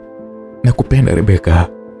 Nakupenda Rebeka.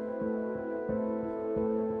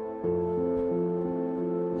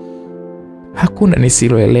 Hakuna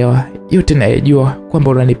nisiloelewa. Yote nayajua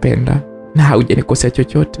kwamba unanipenda na haujanikosea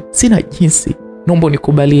chochote. Sina jinsi. Naomba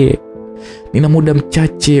nikubalie. Nina muda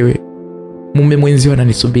mchache. Mume mwenzio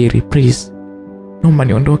ananisubiri. Please. Naomba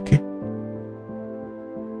niondoke.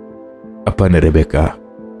 Hapana Rebeka.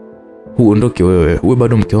 Huondoke wewe. Wewe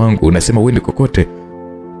bado mke wangu. Unasema uende kokote.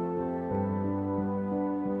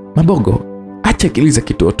 Mabogo, acha akili za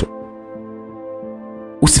kitoto.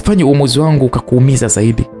 Usifanye uamuzi wangu ukakuumiza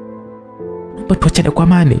zaidi. Naomba tuachane kwa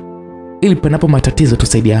amani, ili panapo matatizo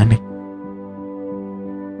tusaidiane.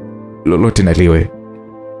 Lolote naliwe.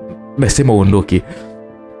 Nasema uondoke.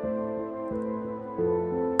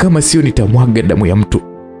 Kama sio nitamwaga damu ya mtu.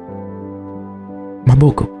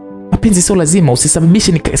 Mabogo, mapenzi sio lazima.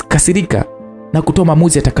 Usisababishe nikasirika na kutoa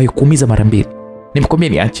maamuzi atakayokuumiza mara mbili. Nimekwambia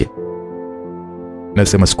niache.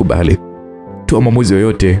 Nasema sikubali. Toa maamuzi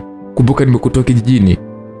yoyote. Kumbuka nimekutoa kijijini.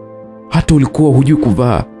 Hata ulikuwa hujui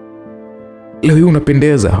kuvaa. Leo hii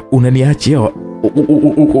unapendeza. Unaniacha.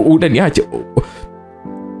 Unaniacha.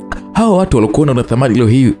 Hao watu walikuona una thamani leo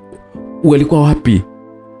hii walikuwa wapi?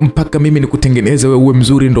 Mpaka mimi nikutengeneze wewe uwe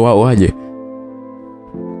mzuri ndo wao waje.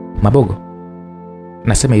 Mabogo,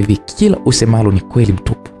 nasema hivi, kila usemalo ni kweli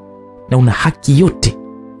mtupu na una haki yote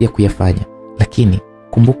ya kuyafanya, lakini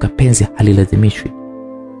kumbuka penzi halilazimishwi.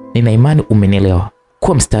 Nina imani umenielewa.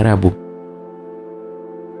 Kuwa mstaarabu.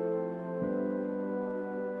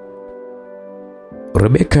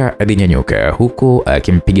 Rebeka alinyanyuka huku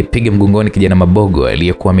akimpiga mgongoni kijana Mabogo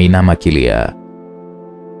aliyekuwa ameinama akilia.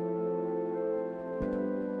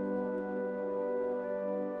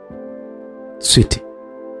 Sweetie,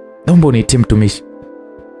 naomba uniitie mtumishi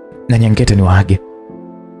na Nyangeta ni waage.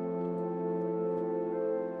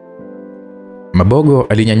 Mabogo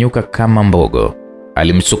alinyanyuka kama mbogo.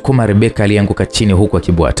 Alimsukuma Rebeka alianguka chini huku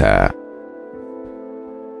akibwata.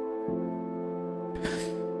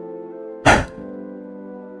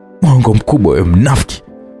 Mwongo mkubwa wewe mnafiki.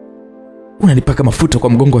 Unanipaka mafuta kwa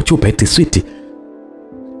mgongo wa chupa eti sweetie.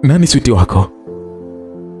 Nani sweetie wako?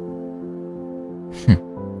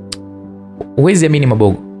 Uwezi amini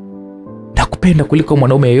Mabogo. Nakupenda kuliko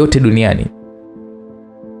mwanaume yeyote duniani.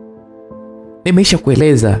 Nimeisha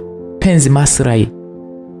kueleza penzi maslahi.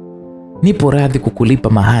 Nipo radhi kukulipa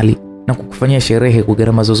mahali na kukufanyia sherehe kwa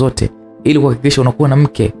gharama zozote ili kuhakikisha unakuwa na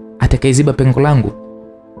mke atakayeziba pengo langu.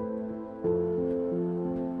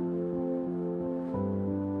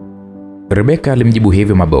 Rebeka alimjibu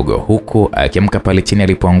hivyo Mabogo huku akiamka pale chini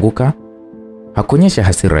alipoanguka. Hakuonyesha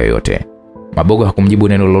hasira yoyote. Mabogo hakumjibu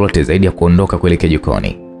neno lolote zaidi ya kuondoka kuelekea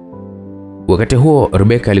jikoni. Wakati huo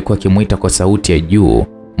Rebeka alikuwa akimuita kwa sauti ya juu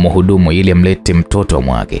mhudumu ili amlete mtoto wa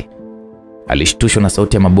mwake. Alishtushwa na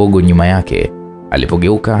sauti ya Mabogo nyuma yake.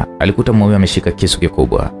 Alipogeuka alikuta mume ameshika kisu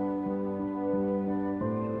kikubwa.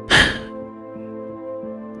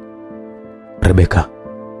 Rebeka,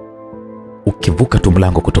 ukivuka tu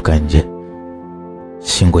mlango kutoka nje,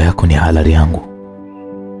 shingo yako ni halali yangu.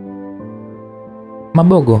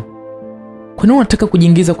 Mabogo, kwa nini unataka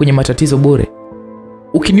kujiingiza kwenye matatizo bure?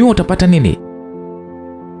 Ukiniua utapata nini?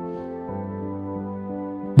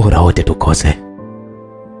 Bora wote tukose.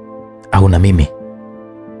 Au na mimi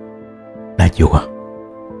najua.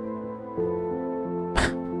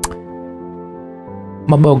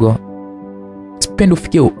 Mabogo, sipendi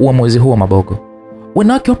ufikie uamuzi huo Mabogo.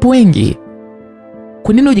 Wanawake wapo wengi.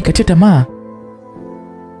 Kwa nini ujikatie tamaa?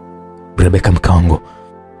 Rebeka mkango,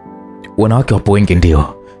 wanawake wapo wengi ndio,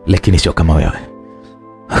 lakini sio kama wewe.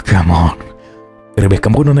 Come on. Rebeka,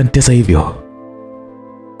 mbona unanitesa hivyo?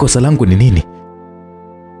 Kosa langu ni nini?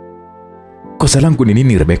 Kosa langu ni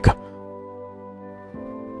nini Rebeka?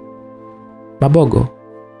 Mabogo,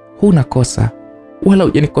 huna kosa, wala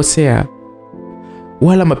hujanikosea,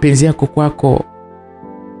 wala mapenzi yako kwako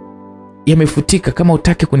yamefutika. Kama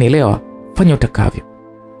utaki kunielewa, fanya utakavyo.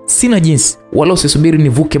 Sina jinsi, wala usisubiri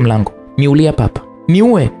nivuke mlango. Niulie papa.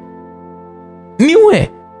 Niue.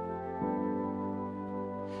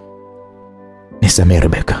 Nisamehe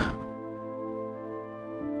Rebeka.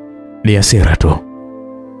 Ni hasira tu.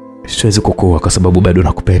 Siwezi kukua kwa sababu bado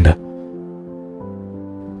nakupenda.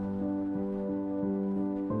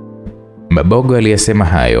 Mabogo aliyesema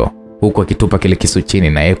hayo huku akitupa kile kisu chini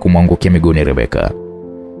na yeye kumwangukia miguuni Rebeka.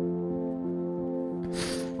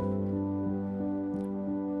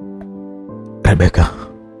 Rebeka,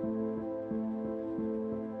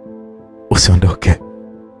 usiondoke.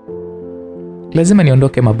 Lazima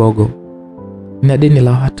niondoke Mabogo. Nina deni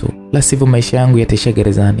la watu, la sivyo maisha yangu yataishia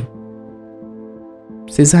gerezani.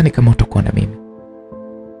 Sidhani kama utakuwa na mimi.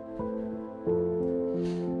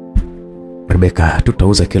 Rebeka,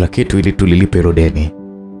 tutauza kila kitu ili tulilipe hilo deni,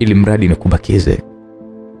 ili mradi nikubakize.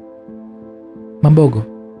 Mabogo,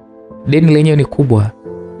 deni lenyewe ni kubwa.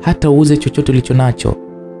 Hata uuze chochote ulicho nacho,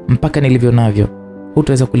 mpaka nilivyo navyo,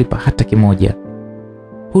 hutaweza kulipa hata kimoja.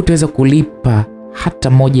 Hutaweza kulipa hata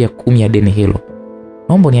 1/10 ya deni hilo.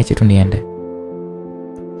 Naomba niache tu niende.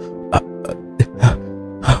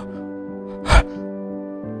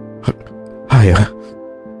 Haya.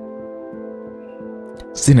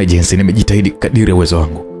 Sina jinsi, nimejitahidi kadiri ya uwezo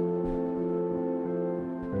wangu,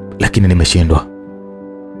 lakini nimeshindwa.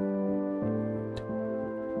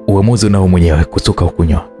 Uamuzi unao mwenyewe, kusuka au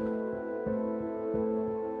kunyoa.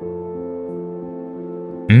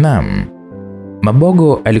 Naam,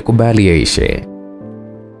 Mabogo alikubali yaishe.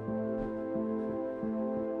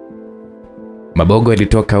 Mabogo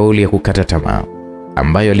alitoa kauli ya kukata tamaa,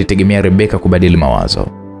 ambayo alitegemea Rebeka kubadili mawazo.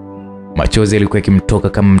 Machozi yalikuwa yakimtoka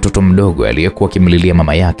kama mtoto mdogo aliyekuwa akimlilia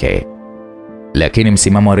mama yake. Lakini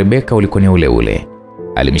msimamo wa Rebeka ulikuwa ni ule ule.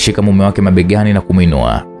 Alimshika mume wake mabegani na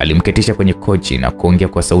kumuinua. Alimketisha kwenye kochi na kuongea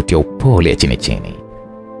kwa sauti ya upole ya chini chini.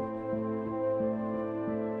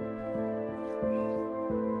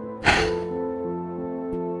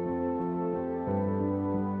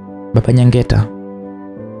 Baba Nyangeta,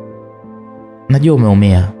 najua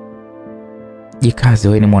umeumia. Jikaze,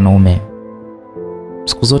 wewe ni mwanaume.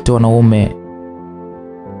 Siku zote mwanaume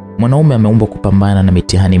ameumbwa kupambana na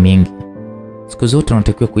mitihani mingi. Siku zote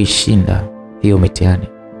unatakiwa kuishinda hiyo mitihani.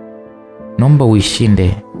 Naomba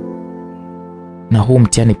uishinde, na huu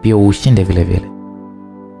mtihani pia uishinde vile vile.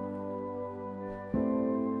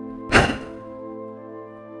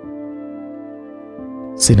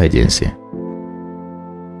 Sina jinsi.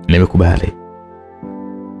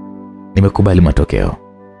 Nimekubali matokeo.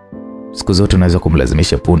 Siku zote unaweza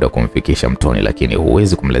kumlazimisha punda kumfikisha mtoni, lakini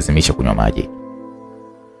huwezi kumlazimisha kunywa maji.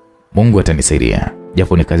 Mungu atanisaidia,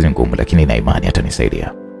 japo ni kazi ngumu, lakini na imani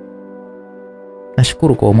atanisaidia.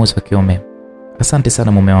 Nashukuru kwa uamuzi wa kiume. Asante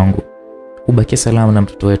sana mume wangu. Ubakie salama na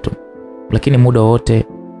mtoto wetu. Lakini muda wote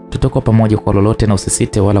tutakuwa pamoja kwa lolote, na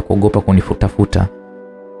usisite wala kuogopa kunifutafuta.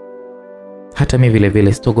 Hata mimi vile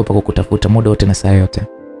vile sitogopa kukutafuta muda wote na saa yote.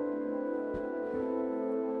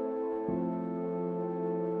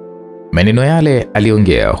 Maneno yale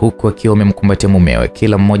aliongea huku akiwa amemkumbatia mumewe,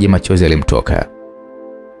 kila mmoja machozi yalimtoka.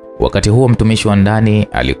 Wakati huo mtumishi wa ndani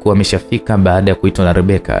alikuwa ameshafika baada ya kuitwa na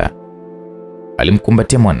Rebeka.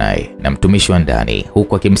 Alimkumbatia mwanae na mtumishi wa ndani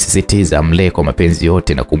huku akimsisitiza amlee kwa mapenzi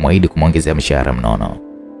yote na kumwahidi kumwongezea mshahara mnono.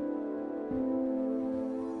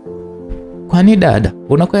 Kwani dada,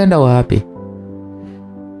 unakwenda wapi?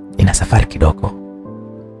 Ina safari kidogo.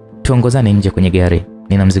 Tuongozane nje kwenye gari,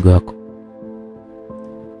 nina mzigo wako.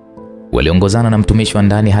 Waliongozana na mtumishi wa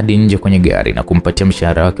ndani hadi nje kwenye gari na kumpatia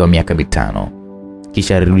mshahara wake wa miaka 5.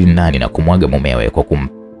 Kisha alirudi ndani na kumwaga mumewe kwa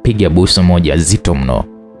kumpiga busu moja zito mno.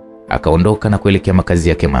 Akaondoka na kuelekea makazi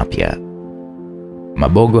yake mapya.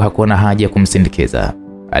 Mabogo hakuwa na haja ya kumsindikiza.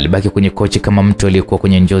 Alibaki kwenye kochi kama mtu aliyekuwa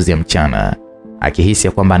kwenye njozi ya mchana, akihisi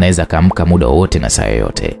kwamba anaweza kaamka muda wote na saa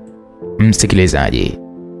yote. Msikilizaji,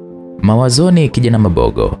 mawazoni kijana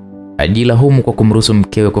Mabogo ajilaumu kwa kumruhusu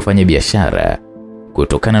mkewe kufanya biashara.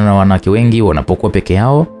 Kutokana na wanawake wengi wanapokuwa peke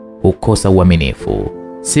yao hukosa uaminifu,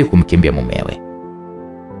 si kumkimbia mumewe.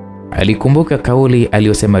 Alikumbuka kauli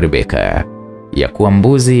aliyosema Rebeka ya kuwa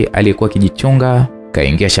mbuzi aliyekuwa kijichunga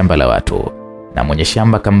kaingia shamba la watu, na mwenye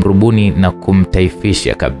shamba kamrubuni na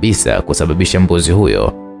kumtaifisha kabisa, kusababisha mbuzi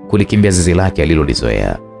huyo kulikimbia zizi lake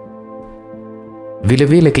alilolizoea. Vile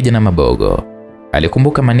vile kijana Mabogo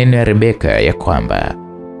alikumbuka maneno ya Rebeka ya kwamba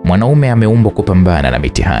mwanaume ameumbwa kupambana na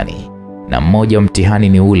mitihani, na mmoja wa mtihani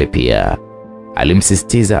ni ule pia.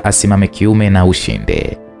 Alimsisitiza asimame kiume na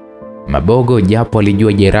ushinde. Mabogo japo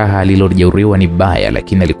alijua jeraha alilojeruhiwa ni baya,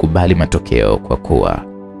 lakini alikubali matokeo kwa kuwa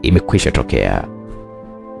imekwisha tokea.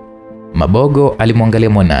 Mabogo alimwangalia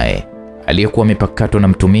mwanae aliyekuwa amepakatwa na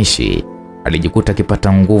mtumishi. Alijikuta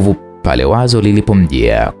akipata nguvu pale wazo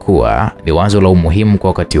lilipomjia kuwa ni wazo la umuhimu kwa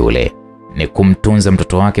wakati ule, ni kumtunza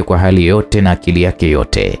mtoto wake kwa hali yote na akili yake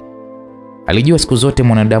yote. Alijua siku zote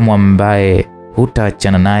mwanadamu ambaye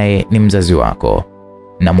hutaachana naye ni mzazi wako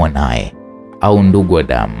na mwanae au ndugu wa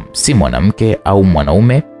damu, si mwanamke au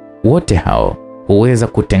mwanaume. Wote hao huweza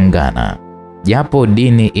kutengana, japo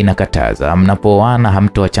dini inakataza mnapooana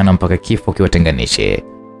hamtoachana mpaka kifo kiwatenganishe.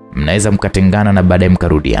 Mnaweza mkatengana na baadaye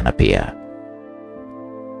mkarudiana pia.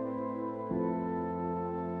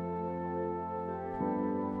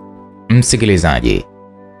 Msikilizaji,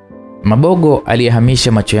 Mabogo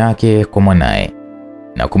aliyehamisha macho yake kwa mwanae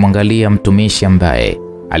na kumwangalia mtumishi ambaye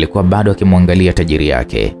alikuwa bado akimwangalia tajiri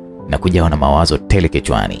yake na kujawa na mawazo tele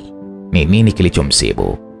kichwani. Ni nini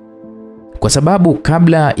kilichomsibu? Kwa sababu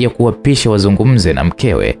kabla ya kuwapisha wazungumze na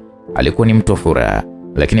mkewe alikuwa ni mtu wa furaha,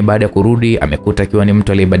 lakini baada ya kurudi amekuta akiwa ni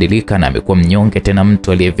mtu aliyebadilika na amekuwa mnyonge, tena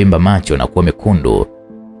mtu aliyevimba macho na kuwa mekundu.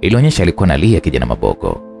 Ilionyesha alikuwa analia kijana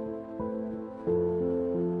Mabogo.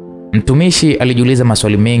 Mtumishi alijiuliza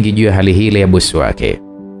maswali mengi juu ya hali hile ya bosi wake.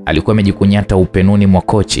 Alikuwa amejikunyata upenuni mwa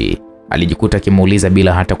kochi. Alijikuta akimuuliza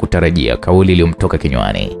bila hata kutarajia kauli iliyomtoka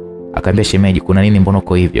kinywani. Akamwambia, shemeji, kuna nini, mbona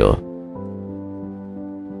uko hivyo?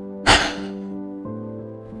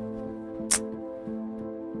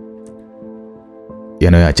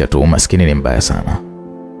 Yanayoacha tu, maskini ni mbaya sana.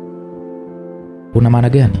 Una maana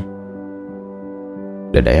gani?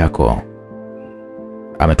 Dada yako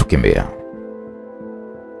ametukimbia.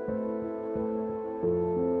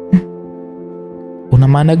 Una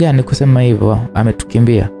maana gani kusema hivyo?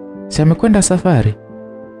 Ametukimbia? Si amekwenda safari?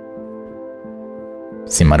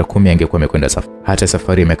 Si mara 10 angekuwa amekwenda safari. Hata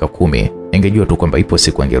safari miaka 10 ingejua tu kwamba ipo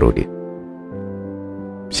siku angerudi.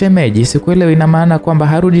 Shemeji, sikuelewi, ina maana kwamba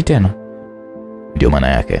harudi tena? Ndio maana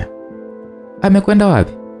yake. Amekwenda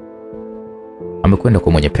wapi? Amekwenda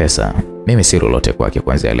kwa mwenye pesa. Mimi si lolote kwake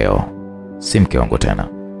kuanzia leo. Si mke wangu tena.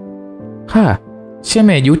 Ha,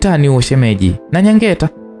 shemeji, utani huo shemeji. Na Nyangeta?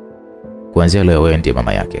 Kuanzia leo wewe ndiye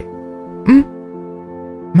mama yake.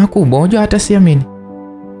 Makubwa, unajua hata siamini.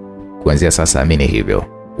 Kuanzia sasa amini hivyo.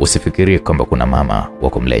 Usifikirie kwamba kuna mama wa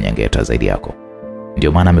kumlea Nyangeta zaidi yako.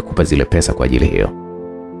 Ndio maana amekupa zile pesa kwa ajili hiyo.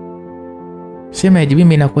 Shemeji,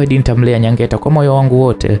 mimi nakuahidi nitamlea Nyangeta kwa moyo wangu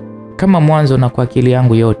wote, kama mwanzo na kwa akili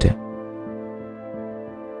yangu yote.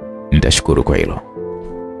 Nitashukuru kwa hilo.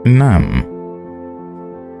 Naam.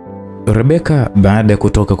 Rebeka baada ya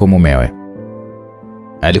kutoka kwa mumewe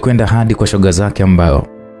alikwenda hadi kwa shoga zake ambao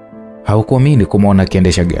hawakuamini kumuona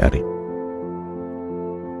akiendesha gari.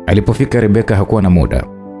 Alipofika Rebeka hakuwa na muda.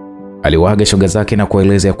 Aliwaaga shoga zake na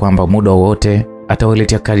kueleza kwamba muda wote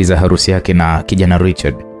atawaletea kadi za harusi yake na kijana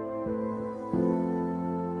Richard.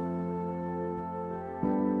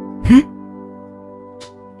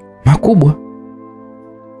 Makubwa,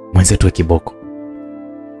 mwenzetu wa kiboko.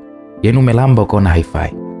 Yaani umelamba ukaona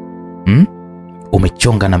haifai.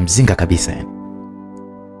 Umechonga na mzinga kabisa yani.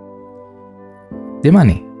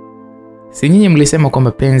 Jamani, si nyinyi mlisema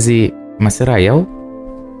kwamba penzi masirai au?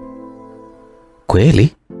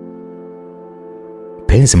 Kweli?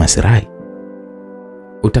 Penzi masirai?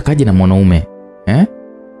 Utakaje na mwanaume?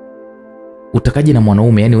 Utakaje na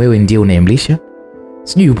mwanaume, yani wewe ndiye unayemlisha?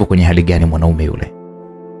 Sijui yupo kwenye hali gani mwanaume yule.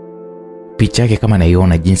 Picha yake kama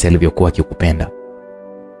naiona jinsi alivyokuwa akikupenda.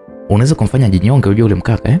 Unaweza kumfanya jinyonge ujue ule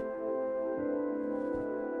mkaka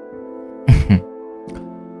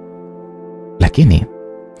Lakini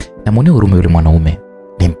namuonea huruma yule mwanaume,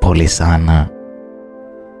 ni mpole sana.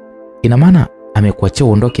 Ina maana amekuachia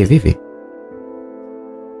uondoke vivi?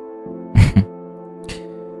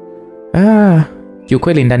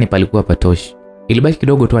 Kiukweli ndani palikuwa patoshi. Ilibaki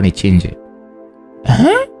kidogo tu anichinje.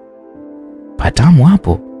 Patamu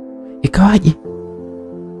hapo. Ikawaje?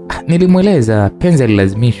 Nilimweleza penzi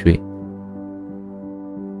alilazimishwe.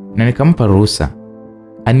 Na nikampa ruhusa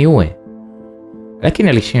aniue. Lakini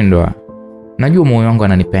alishindwa. Najua moyo wangu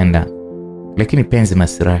ananipenda, lakini penzi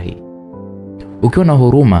masirahi. Ukiwa na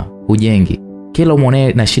huruma hujengi. Kila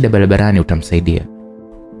umuone na shida barabarani utamsaidia.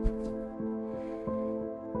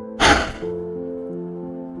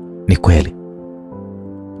 Ni kweli.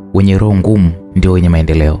 Wenye roho ngumu ndio wenye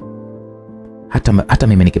maendeleo. Hata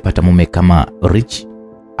mimi nikipata mume kama Rich,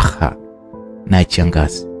 na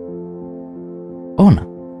changazi. Ona,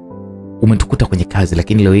 umetukuta kwenye kazi,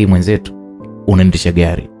 lakini leo hii mwenzetu unaendesha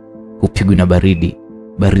gari. Upigwi na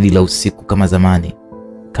baridi la usiku kama zamani.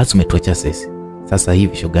 Kazi umetuacha sisi. Sasa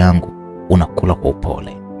hivi shoga yangu unakula kwa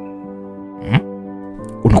upole.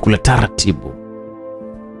 unakula taratibu.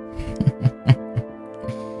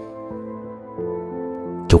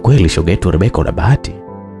 Kiukweli shoga yetu Rebeka una bahati.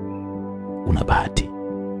 Una bahati.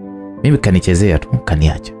 Mimi kanichezea tu,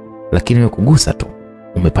 kaniacha. Lakini wewe kugusa tu,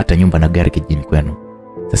 umepata nyumba na gari kijijini kwenu.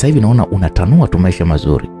 Sasa hivi naona unatanua tu maisha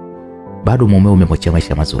mazuri. Bado mumeo umemwachia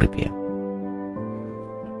maisha mazuri pia.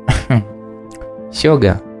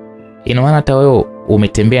 Shoga, ina maana hata wewe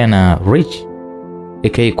umetembea na Rich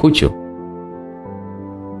aka Kuchu?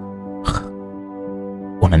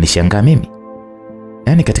 Unanishangaa mimi?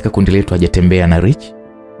 Yaani katika kundi letu hajatembea na Rich?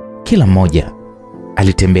 Kila mmoja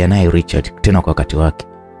alitembea naye Richard, tena kwa wakati wake.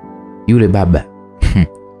 Yule baba.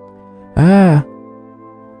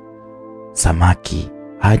 Samaki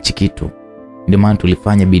hachi kitu. Ndio maana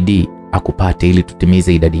tulifanya bidii akupate ili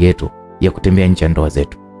tutimize idadi yetu ya kutembea nje ya ndoa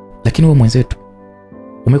zetu. Lakini wewe mwenzetu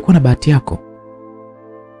umekuwa na bahati yako.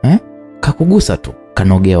 Kakugusa tu,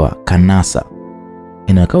 kanogewa, kanasa.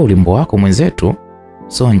 Inakaa ulimbo wako mwenzetu,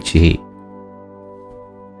 so nchi hii.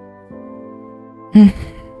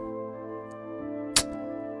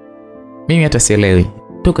 Mimi hata sielewi.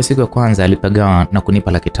 Toka siku ya kwanza alipagawa na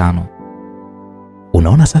kunipa 500,000.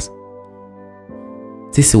 Unaona sasa?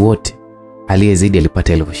 Sisi wote aliyezidi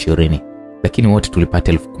alipata 20,000, lakini wote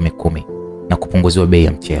tulipata 10,000 na kupunguziwa bei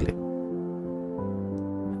ya mchele.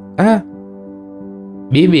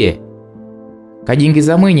 Bibi,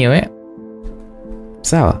 kajiingiza mwenyewe.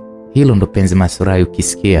 Sawa, hilo ndo penzi masurai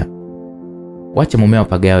ukisikia. Wacha mumeo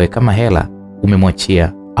apagawe, kama hela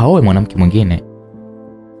umemwachia aoe mwanamke mwingine.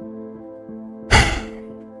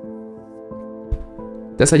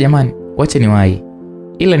 Sasa jamani, wacha niwahi.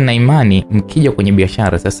 Ila nina imani mkija kwenye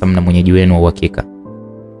biashara sasa mna mwenyeji wenu wa uhakika.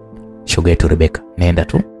 Shoga yetu Rebeka, nenda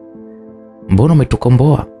tu. Mbona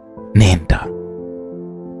umetukomboa? Nenda.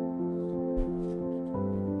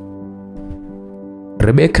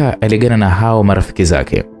 Rebeka aligana na hao marafiki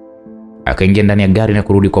zake. Akaingia ndani ya gari na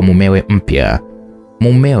kurudi kwa mumewe mpya.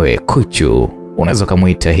 Mumewe Kuchu, unaweza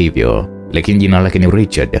kumuita hivyo, lakini jina lake ni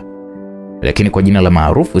Richard. Lakini kwa jina la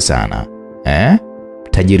maarufu sana,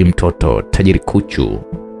 tajiri mtoto, tajiri Kuchu.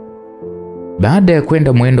 Baada ya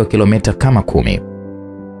kwenda mwendo wa kilomita kama 10,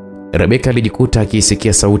 Rebeka alijikuta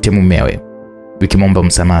akisikia sauti ya mumewe ikimwomba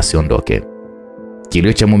msamaha asiondoke.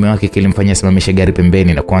 Kilio cha mume wake kilimfanya asimamishe gari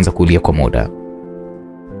pembeni na kuanza kulia kwa muda.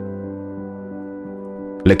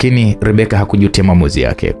 Lakini Rebeka hakujutia maamuzi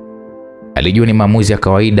yake. Alijua ni maamuzi ya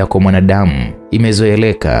kawaida kwa mwanadamu,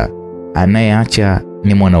 imezoeleka. Anayeacha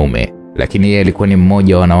ni mwanaume, lakini yeye alikuwa ni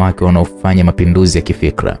mmoja wa wanawake wanaofanya mapinduzi ya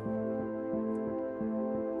kifikra.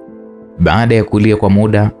 Baada ya kulia kwa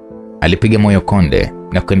muda, alipiga moyo konde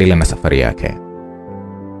na kuendelea na safari yake.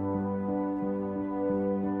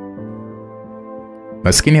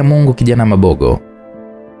 Maskini ya Mungu kijana mabogo.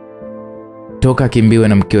 Toka akimbiwe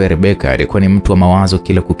na mkewe Rebeka, alikuwa ni mtu wa mawazo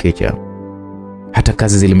kila kukicha. Hata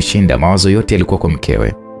kazi zilimshinda, mawazo yote yalikuwa kwa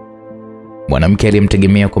mkewe. Mwanamke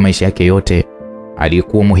aliyemtegemea kwa maisha yake yote,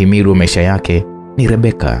 aliyekuwa muhimili wa maisha yake, ni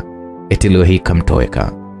Rebeka. Eti leo hii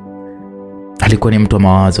kamtoweka. Alikuwa ni mtu wa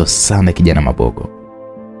mawazo sana kijana mabogo.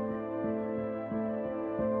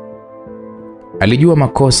 Alijua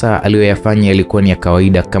makosa aliyoyafanya yalikuwa ni ya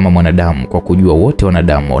kawaida kama mwanadamu, kwa kujua wote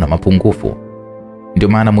wanadamu wana mapungufu. Ndio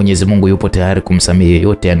maana Mwenyezi Mungu yupo tayari kumsamehe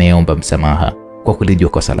yeyote anayeomba msamaha kwa kulijua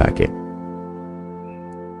kosa lake.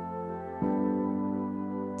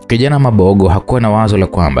 Kijana mabogo hakuwa na wazo la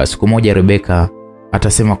kwamba siku moja Rebeka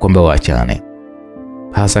atasema kwamba waachane.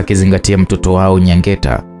 Hasa akizingatia mtoto wao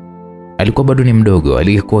Nyangeta alikuwa bado ni mdogo,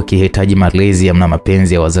 aliyekuwa akihitaji malezi ya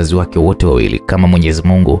mapenzi ya wazazi wake wote wawili kama Mwenyezi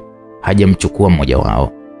Mungu hajamchukua mmoja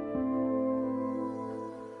wao.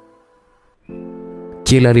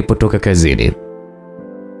 Kila alipotoka kazini,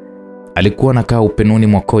 alikuwa anakaa upenuni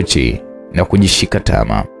mwa kochi na kujishika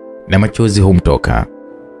tama, na machozi humtoka.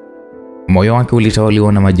 Moyo wake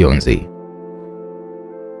ulitawaliwa na majonzi.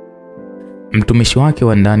 Mtumishi wake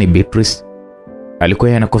wa ndani Beatrice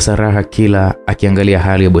alikuwa anakosa raha kila akiangalia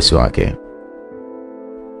hali ya bosi wake.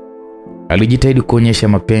 Alijitahidi kuonyesha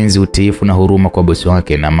mapenzi, utiifu na huruma kwa bosi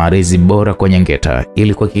wake na malezi bora kwa Nyangeta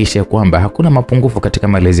ili kuhakikisha kwamba hakuna mapungufu katika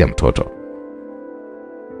malezi ya mtoto.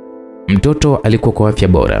 Mtoto alikuwa kwa afya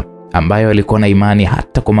bora ambayo alikuwa na imani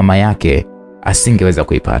hata kwa mama yake asingeweza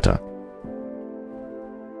kuipata.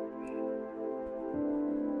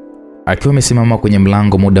 Akiwa amesimama kwenye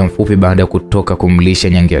mlango muda mfupi baada ya kutoka kumlisha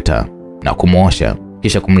Nyangeta na kumuosha,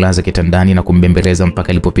 kisha kumlaza kitandani na kumbembeleza mpaka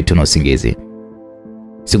alipopitwa na usingizi.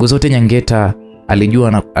 Siku zote Nyangeta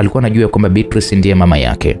alikuwa anajua kwamba Beatrice ndiye mama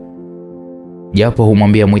yake. Japo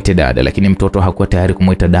humwambia muite dada, lakini mtoto hakuwa tayari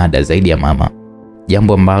kumuita dada zaidi ya mama,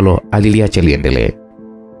 jambo ambalo aliliacha liendelee.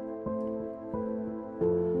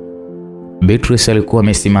 Beatrice alikuwa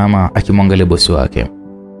amesimama akimwangalia bosi wake.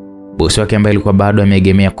 Bosi wake ambaye alikuwa bado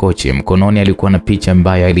ameegemea kochi, mkononi alikuwa na picha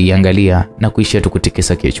ambayo aliiangalia na kuishia tu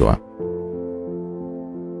kutikisa kichwa.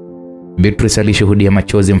 Beatrice alishuhudia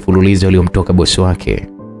machozi mfululizo aliyomtoka bosi wake.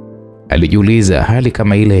 Alijiuliza, hali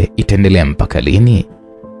kama ile itaendelea mpaka lini?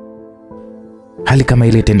 Hali kama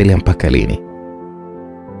ile itaendelea mpaka lini?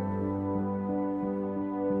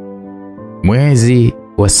 Mwezi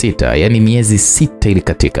wa 6, yani miezi 6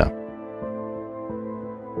 ilikatika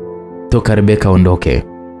toka Rebeka aondoke.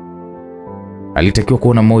 Alitakiwa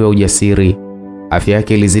kuwa na moyo wa ujasiri. Afya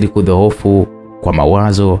yake ilizidi kudhoofu. Kwa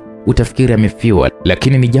mawazo utafikiri amefiwa,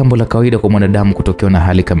 lakini ni jambo la kawaida kwa mwanadamu kutokewa na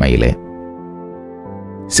hali kama ile.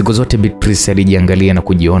 Siku zote Beatrice alijiangalia na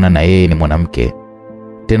kujiona na yeye ni mwanamke,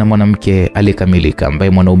 tena mwanamke aliyekamilika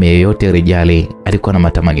ambaye mwanaume yeyote rijali alikuwa na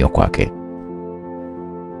matamanio kwake.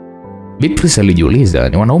 Beatrice alijiuliza,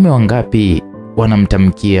 ni wanaume wangapi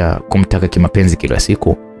wanamtamkia kumtaka kimapenzi kila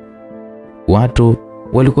siku? Watu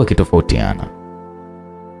walikuwa kitofautiana.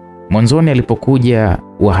 Mwanzoni alipokuja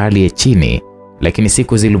wa hali ya chini, lakini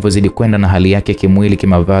siku zilizozidi kwenda na hali yake kimwili,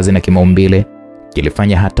 kimavazi na kimaumbile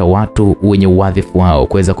kilifanya hata watu wenye wadhifu wao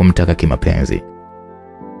kuweza kumtaka kimapenzi.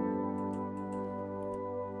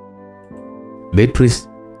 Beatrice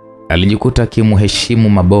alijikuta akimheshimu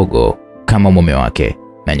Mabogo kama mume wake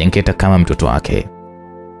na Nyenketa kama mtoto wake.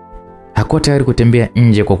 Hakuwa tayari kutembea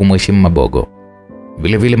nje kwa kumheshimu Mabogo.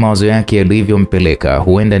 Vile vile mawazo yake yalivyompeleka,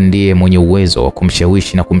 huenda ndiye mwenye uwezo wa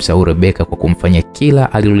kumshawishi na kumshauri Rebeka kwa kumfanya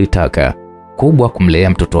kila alilolitaka, kubwa kumlea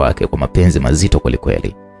mtoto wake kwa mapenzi mazito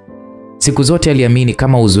kweli. Siku zote aliamini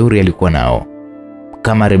kama uzuri alikuwa nao,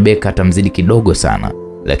 kama Rebeka atamzidi kidogo sana,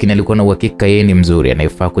 lakini alikuwa na uhakika yeye ni mzuri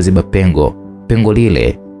anayefaa kuziba pengo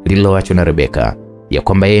lile lililoachwa na Rebeka, ya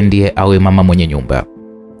kwamba yeye ndiye awe mama mwenye nyumba,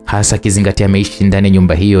 hasa kizingatia ameishi ndani ya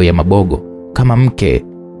nyumba hiyo ya Mabogo kama mke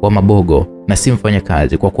wa Mabogo na si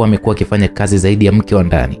mfanyakazi, kwa kuwa amekuwa akifanya kazi zaidi ya mke wa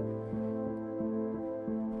ndani.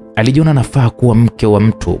 Alijiona nafaa kuwa mke wa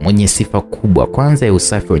mtu mwenye sifa kubwa, kwanza ya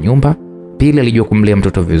usafi wa nyumba, pili alijua kumlea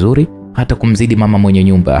mtoto vizuri, hata kumzidi mama mwenye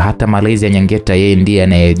nyumba. Hata malezi ya Nyenketa yeye ndiye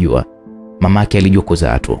anayejua, mamake alijua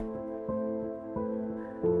kuzaa tu.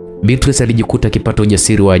 Beatrice alijikuta akipata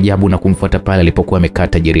ujasiri wa ajabu na kumfuata pale alipokuwa amekaa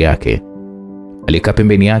tajiri yake. Alikaa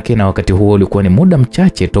pembeni yake, na wakati huo ulikuwa ni muda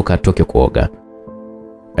mchache toka atoke kuoga.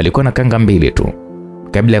 Alikuwa na kanga 2 tu.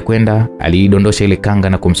 Kabla ya kwenda, aliidondosha ile kanga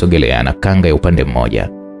na kumsogelea na kanga ya upande mmoja.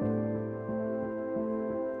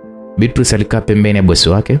 Beatrice alikaa pembeni ya bosi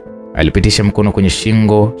wake, alipitisha mkono kwenye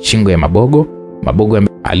shingo ya Mabogo. Mabogo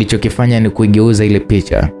alichokifanya ni kuigeuza ile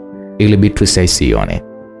picha ili Beatrice asione.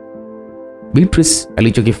 Beatrice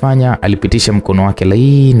alichokifanya, alipitisha mkono wake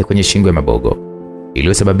laini kwenye shingo ya Mabogo,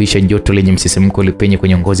 iliyosababisha joto lenye msisimko lipenye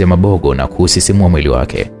kwenye ngozi ya Mabogo na kuusisimua mwili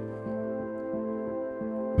wake.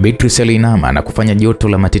 Beatrice aliinama na kufanya joto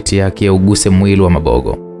la matiti yake ya uguse mwili wa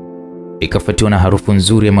Mabogo. Ikafuatiwa na harufu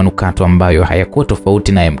nzuri ya manukato ambayo hayakuwa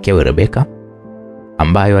tofauti na ya mkewe Rebeka,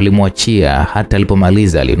 ambayo alimwachia hata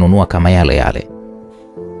alipomaliza alinunua kama yale.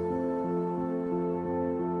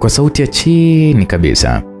 Kwa sauti ya chini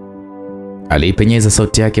kabisa, aliipenyeza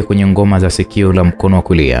sauti yake kwenye ngoma za sikio la mkono wa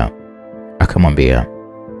kulia, akamwambia,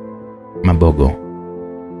 Mabogo,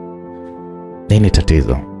 nini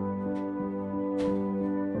tatizo?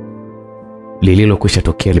 Lililokwisha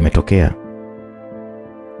tokea limetokea.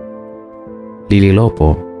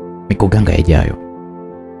 Lililopo ni kuganga yajayo.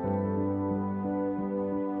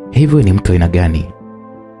 Hivyo ni mtu aina gani?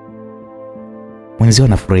 Mwenzio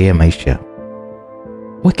anafurahia maisha,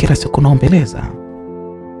 wewe kila siku unaombeleza.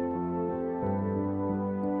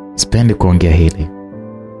 Sipendi kuongea hili.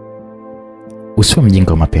 Usiwe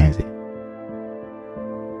mjinga wa mapenzi.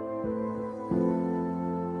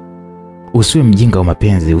 Usiwe mjinga wa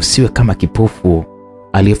mapenzi, usiwe kama kipofu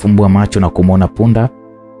aliyefumbua macho na kumwona punda.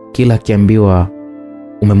 Kila akiambiwa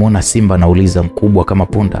umemwona simba anauliza mkubwa kama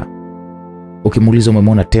punda. Ukimuuliza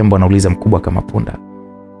umemwona tembo anauliza mkubwa kama punda.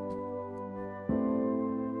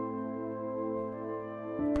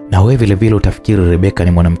 Na wewe vile vile utafikiri Rebeka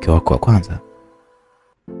ni mwanamke wako wa kwanza.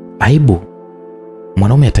 Aibu.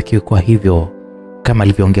 Mwanaume hatakiwi kuwa hivyo kama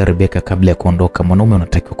alivyoongea Rebeka kabla ya kuondoka. Mwanaume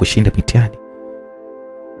unatakiwa kushinda mitihani.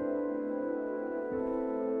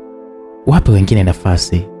 Wape wengine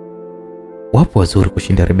nafasi. Wapo wazuri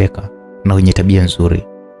kushinda Rebeka na wenye tabia nzuri,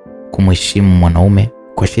 kumheshimu mwanaume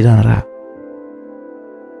kwa shida na raha.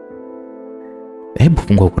 Hebu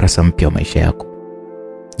fungua ukurasa mpya wa maisha yako.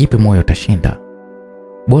 Jipe moyo, utashinda.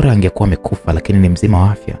 Bora angekuwa amekufa lakini ni mzima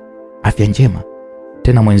wa afya njema.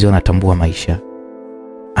 Tena mwenzio anatambua maisha,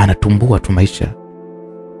 anatumbua tu maisha.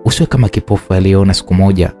 Usiwe kama kipofu aliyeona siku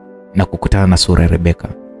moja na kukutana na sura ya Rebeka.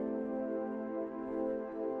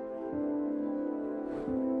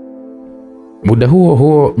 Muda huo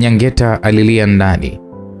huo Nyangeta alilia ndani,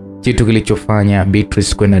 kitu kilichofanya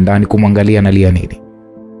Beatrice kwenda ndani kumwangalia analia nini.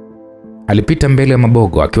 Alipita mbele ya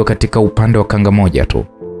Mabogo akiwa katika upande wa kanga moja tu.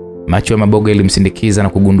 Macho ya Mabogo yalimsindikiza na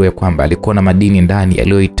kugundua kwamba alikuwa na madini ndani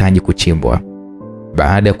yaliyohitaji kuchimbwa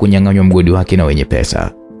baada ya kunyang'anywa mgodi wake na wenye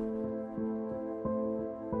pesa.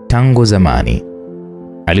 Tangu zamani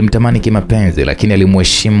alimtamani kimapenzi, lakini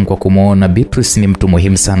alimheshimu kwa kumuona Beatrice ni mtu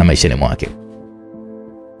muhimu sana maishani mwake.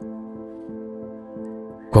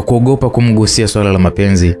 Kwa kuogopa kumgusia swala la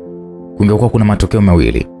mapenzi, kungekuwa kuna matokeo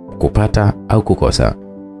mawili, kupata au kukosa.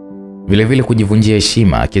 Vile vile kujivunjia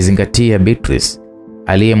heshima, akizingatia Beatrice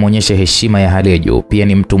aliyemwonyesha heshima ya hali ya juu pia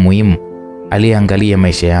ni mtu muhimu aliyeangalia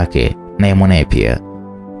maisha yake na ya mwanae pia.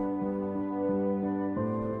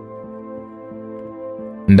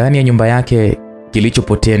 Ndani ya nyumba yake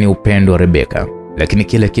kilichopotea ni upendo wa Rebeka, lakini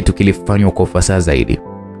kila kitu kilifanywa kwa ufasaha zaidi,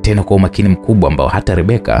 tena kwa umakini mkubwa ambao hata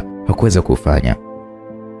Rebeka hakuweza kufanya.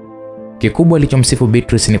 Kikubwa alichomsifu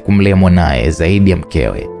Beatrice ni kumlea mwanae zaidi ya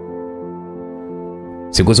mkewe.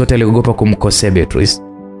 Siku zote aliogopa kumkosea Beatrice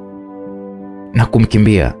na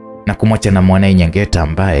kumkimbia na kumwacha na mwanae Nyangeta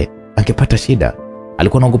ambaye angepata shida.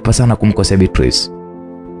 Alikuwa anaogopa sana kumkosea Beatrice.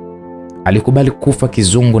 Alikubali kufa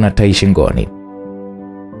kizungu na tai shingoni.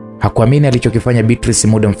 Hakuamini alichokifanya Beatrice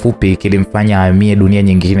muda mfupi kilimfanya ahamie dunia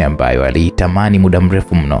nyingine ambayo aliitamani muda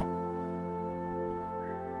mrefu mno.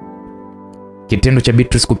 Kitendo cha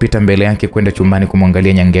Beatrice kupita mbele yake kwenda chumbani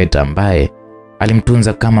kumwangalia Nyangeta ambaye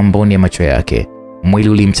alimtunza kama mboni ya macho yake, mwili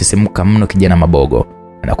ulimsisimuka mno kijana Mabogo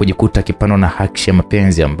na kujikuta kipano na haki ya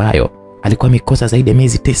mapenzi ambayo alikuwa amekosa zaidi ya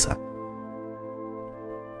miezi 9.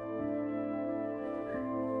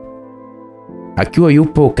 Akiwa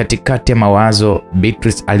yupo katikati ya mawazo,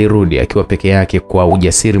 Beatrice alirudi akiwa peke yake. Kwa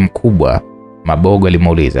ujasiri mkubwa, Mabogo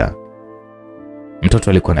alimuuliza, mtoto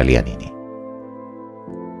alikuwa analia nini?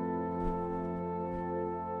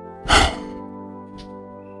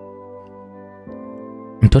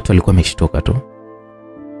 Mtoto alikuwa ameshtoka tu.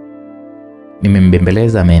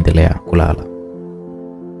 Nimembembeleza, ameendelea kulala.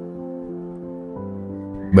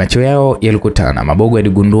 Macho yao yalikutana. Mabogo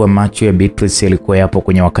aligundua macho ya Beatrice yalikuwa yapo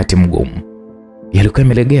kwenye wakati mgumu, yalikuwa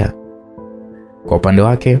yamelegea. Kwa upande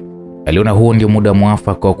wake, aliona huo ndio muda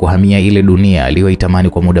mwafaka wa kuhamia ile dunia aliyoitamani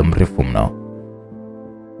kwa muda mrefu mno.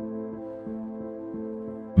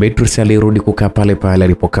 Beatrice alirudi kukaa pale pale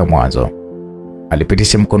alipokaa mwanzo.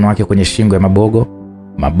 Alipitisha mkono wake kwenye shingo ya Mabogo,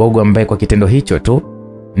 Mabogo ambaye kwa kitendo hicho tu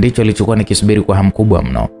ndicho alichokuwa nikisubiri kwa hamu kubwa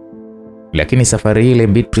mno. Lakini safari ile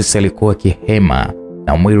Beatrice alikuwa kihema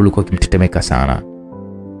na mwili ulikuwa kimtetemeka sana.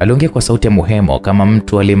 Aliongea kwa sauti ya muhemo kama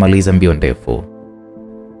mtu aliyemaliza mbio ndefu.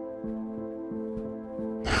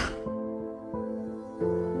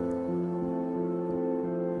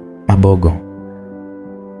 Mabogo,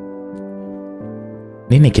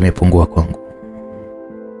 nini kimepungua kwangu?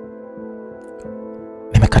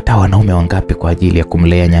 Nimekataa wanaume wangapi kwa ajili ya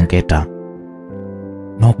kumlea Nyangeta?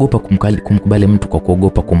 Naogopa kumkubali mtu kwa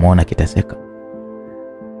kuogopa kumuona kiteseka.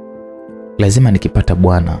 Lazima nikipata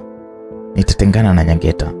bwana nitatengana na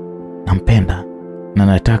Nyangeta. Nampenda na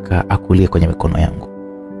nataka akulie kwenye mikono yangu.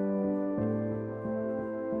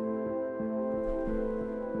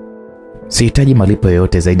 Sihitaji malipo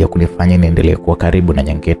yoyote zaidi ya kunifanya niendelee kuwa karibu na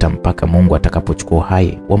Nyangeta mpaka Mungu atakapochukua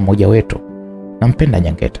uhai wa mmoja wetu. Nampenda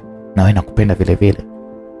Nyangeta na wewe nakupenda vile vile.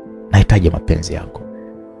 Nahitaji mapenzi yako.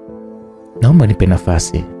 Naomba nipe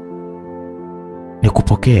nafasi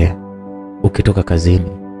nikupokee ukitoka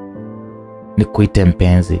kazini, nikuite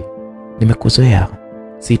mpenzi. Nimekuzoea,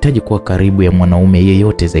 sihitaji kuwa karibu ya mwanaume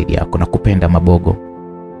yeyote zaidi yako. Nakupenda Mabogo.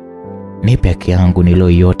 Nipe haki yangu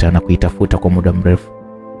niliyoiota na kuitafuta kwa muda mrefu.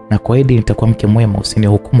 Na kuahidi nitakuwa mke mwema,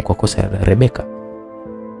 usinihukumu kwa kosa la Rebeka.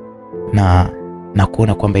 Na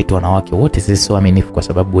kuona kwamba eti wanawake wote sio waaminifu kwa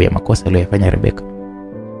sababu ya makosa aliyofanya Rebeka.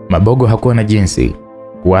 Mabogo hakuwa na jinsi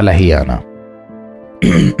wala hiana.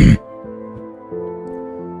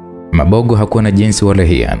 Mabogo hakuwa na jinsi wala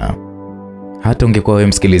hiana. Hata ungekuwa wewe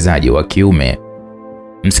msikilizaji wa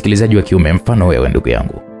kiume, mfano wewe ndugu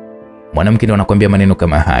yangu, mwanamke ndio anakuambia maneno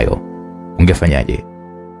kama hayo, ungefanyaje?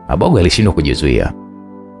 Mabogo alishindwa kujizuia.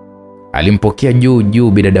 Alimpokea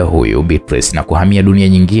juu bidada huyu Beatrice na kuhamia dunia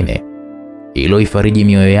nyingine iliyoifariji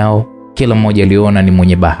mioyo yao. Kila mmoja aliona ni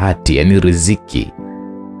mwenye bahati, yani riziki.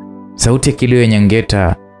 Sauti ya kilio ya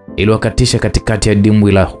Nyangeta iliwakatisha katikati ya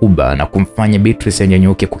dimbwi la huba na kumfanya Beatrice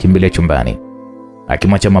anyanyuke kukimbilia chumbani,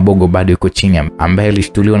 akimwacha Mabogo bado yuko chini, ambaye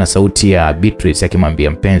alishtuliwa na sauti ya Beatrice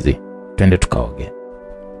akimwambia, mpenzi, twende tukaoge.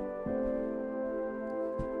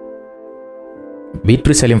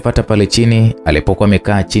 Beatrice alimfuata pale chini alipokuwa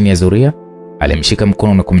amekaa chini ya zuria. Alimshika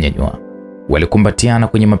mkono na kumnyanyua. Walikumbatiana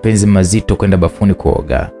kwenye mapenzi mazito kwenda bafuni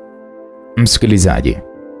kuoga. Msikilizaji,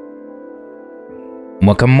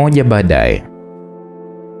 mwaka mmoja baadaye,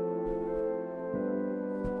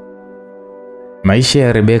 maisha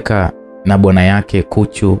ya Rebeka na bwana yake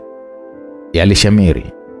Kuchu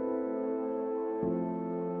yalishamiri.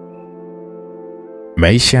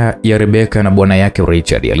 Maisha ya Rebeka na bwana yake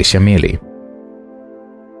Richard yalishamiri.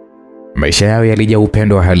 Maisha yao yalijaa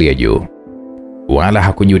upendo wa hali ya juu. Wala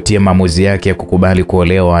hakujutia maamuzi yake ya kukubali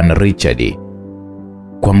kuolewa na Richard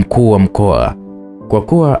kwa mkuu wa mkoa, kwa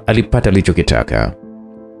kuwa alipata alichokitaka.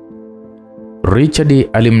 Richard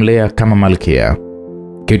alimlea kama malkia,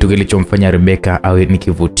 kitu kilichomfanya Rebeka awe ni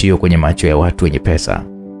kivutio kwenye macho ya watu wenye pesa.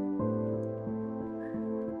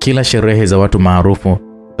 Kila sherehe za watu maarufu,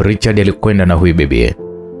 Richard alikwenda na huyu bibie,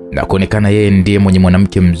 na kuonekana yeye ndiye mwenye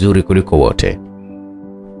mwanamke mzuri kuliko wote.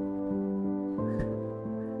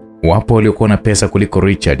 Wapo waliokuwa na pesa kuliko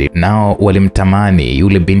Richard, nao walimtamani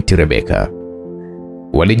yule binti Rebeka.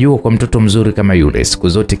 Walijua kwa mtoto mzuri kama yule, siku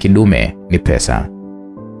zote kidume ni pesa.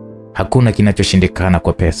 Hakuna kinachoshindikana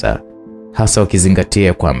kwa pesa, hasa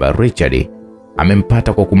wakizingatia kwamba Richard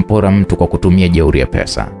amempata kwa kumpora mtu kwa kutumia jeuri ya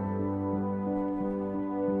pesa.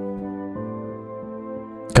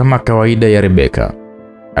 Kama kawaida ya Rebeka,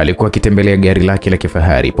 alikuwa akitembelea gari lake la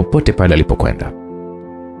kifahari popote pale alipokwenda.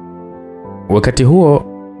 Wakati huo,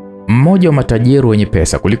 mmoja wa matajiri wenye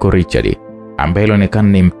pesa kuliko Richard, ambaye alionekana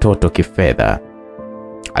ni mtoto kifedha,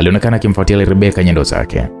 alionekana akimfuatilia Rebeka nyendo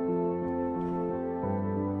zake.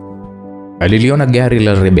 Aliliona gari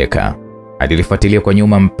la Rebeka, alilifuatilia kwa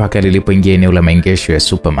nyuma mpaka lilipoingia eneo la maegesho ya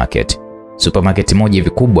supermarket moja hivi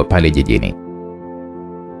kubwa pale jijini.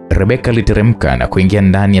 Rebeka aliteremka na kuingia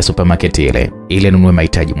ndani ya supermarket ile ili anunue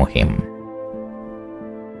mahitaji muhimu.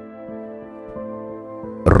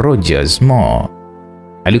 Rogers Moore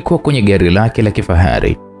alikuwa kwenye gari lake la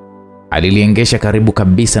kifahari. Aliliengesha karibu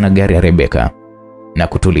kabisa na gari ya Rebeka na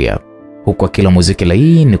kutulia, huku akila muziki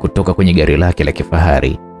laini kutoka kwenye gari lake la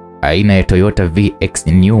kifahari aina ya Toyota VX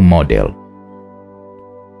New Model.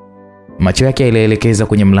 Macho yake yalielekeza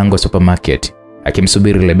kwenye mlango wa supermarket,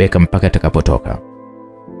 akimsubiri Rebeka mpaka atakapotoka.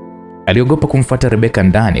 Aliogopa kumfuata Rebeka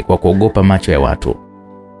ndani kwa kuogopa macho ya watu.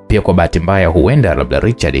 Pia kwa bahati mbaya, huenda labda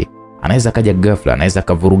Richard anaweza kaja ghafla, anaweza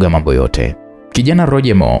kavuruga mambo yote. Kijana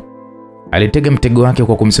Roger Moore alitega mtego wake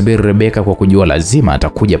kwa kumsubiri Rebeka kwa kujua lazima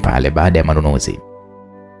atakuja pale baada ya manunuzi.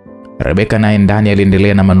 Rebeka naye ndani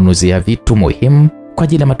aliendelea na manunuzi ya vitu muhimu kwa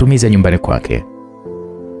ajili ya matumizi ya nyumbani kwake.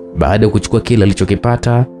 Baada ya kuchukua kila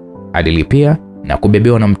alichokipata, alilipia na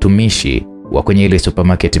kubebewa na mtumishi wa kwenye ile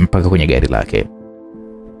supermarket mpaka kwenye gari lake.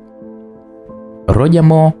 Roger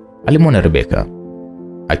Moore alimwona Rebeka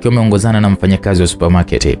akiwa ameongozana na mfanyakazi wa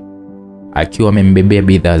supermarket, akiwa amembebea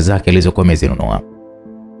bidhaa zake alizokuwa amezinunua.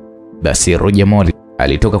 Basi Roger Moore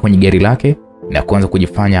alitoka kwenye gari lake na kuanza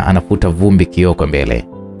kujifanya anafuta vumbi kioo kwa mbele.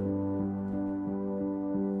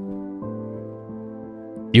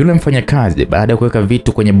 Yule mfanyakazi baada ya kuweka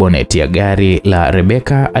vitu kwenye bonnet ya gari la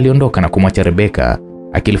Rebeka aliondoka na kumwacha Rebeka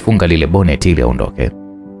akilifunga lile bonnet ili aondoke.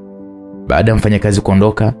 Baada ya mfanyakazi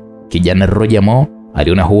kuondoka, kijana Roger Moore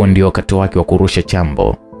aliona huo ndio wakati wake wa kurusha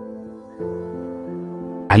chambo.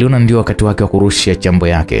 Aliona ndio wakati wake wa kurusha chambo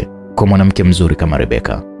yake kwa mwanamke mzuri kama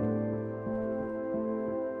Rebeka.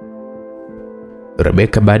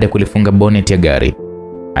 Rebeka baada ya kulifunga bonnet ya gari,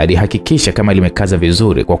 alihakikisha kama limekaza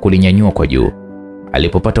vizuri kwa kulinyanyua kwa juu.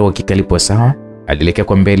 Alipopata uhakika lipo sawa, alielekea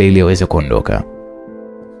kwa mbele ili aweze kuondoka.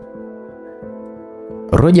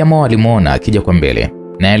 Roger Moore alimuona akija kwa mbele,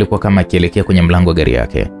 naye alikuwa kama akielekea kwenye mlango wa gari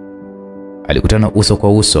yake. Alikutana uso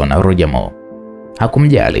kwa uso na Roger Moore.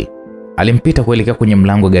 Hakumjali. Alimpita kuelekea kwenye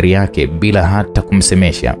mlango wa gari yake bila hata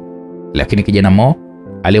kumsemesha. Lakini kijana Moore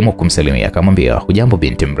aliamua kumsalimia, akamwambia, "Hujambo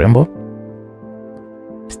binti mrembo?"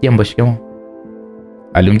 "Sijambo, shikamoo,"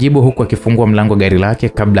 alimjibu huku akifungua mlango wa gari lake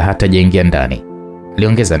kabla hata hajaingia ndani.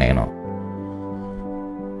 Aliongeza neno,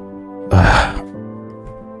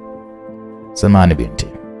 "Samahani binti."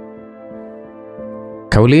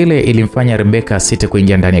 Kauli ile ilimfanya Rebeka asite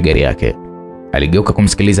kuingia ndani ya gari yake. Aligeuka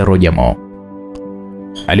kumsikiliza Roger Moore.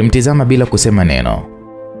 Alimtizama bila kusema neno.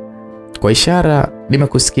 "Kwa ishara,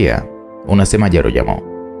 nimekusikia. Unasemaje Roger Moore?"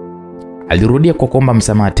 Alirudia kwa kuomba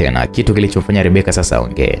msamaha tena, kitu kilichofanya Rebeka sasa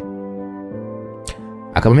aongee.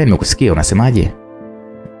 Akamwambia, "Nimekusikia, unasemaje?"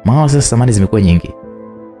 "Maana sasa samani zimekuwa nyingi."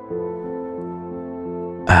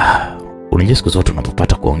 "Unajua siku zote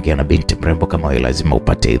unapopata kuongea na binti mrembo kama wewe lazima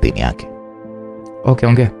upate idhini yake." "Okay,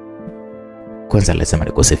 ongea." "Kwanza lazima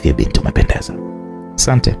nikusifie binti, umependeza."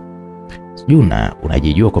 "Asante." "Sijui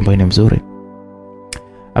unajijua kwamba ni mzuri?"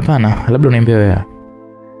 "Hapana, labda uniambie wewe."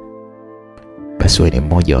 "Basi wewe ni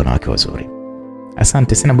mmoja wa wanawake wazuri."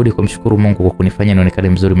 "Asante, sina budi kumshukuru Mungu kwa kunifanya nionekane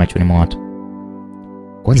mzuri machoni mwa watu."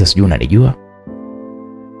 Kwanza sijui unanijua?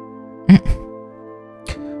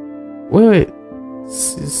 Wewe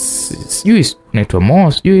sijui unaitwa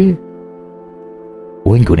Mo, sijui.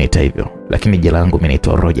 Wengi unaita hivyo, lakini jina langu mimi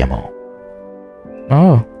naitwa Roger Mo.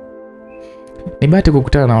 Oh. Ni bahati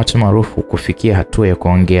kukutana na watu maarufu kufikia hatua ya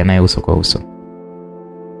kuongea naye uso kwa uso.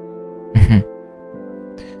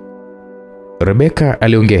 Rebeka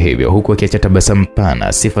aliongea hivyo huku akiacha tabasamu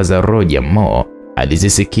pana. Sifa za Roger Mo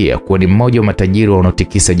alizisikia kuwa ni mmoja wa matajiri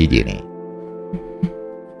wanaotikisa jijini.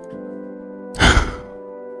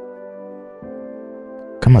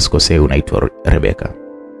 Kama sikosei unaitwa Rebeka.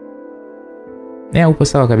 Upo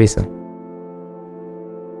sawa kabisa.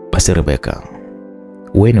 Basi Rebeka,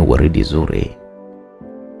 wewe ni waridi zuri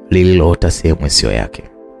lililoota sehemu isiyo yake.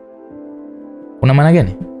 Una maana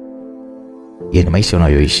gani? Yaani maisha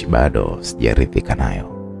unayoishi bado sijaridhika nayo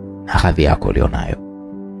na hadhi yako ulionayo.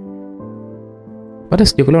 Bado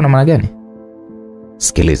sijakuelewa una maana gani?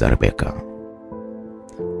 Sikiliza Rebeka,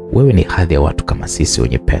 wewe ni hadhi ya watu kama sisi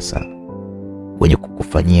wenye pesa, wenye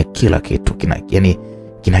kukufanyia kila kitu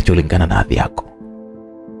kinacholingana na hadhi yako.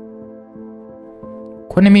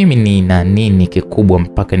 Kwani mimi nina nini kikubwa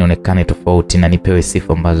mpaka nionekane tofauti na nipewe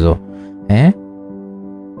sifa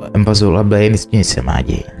ambazo labda sijui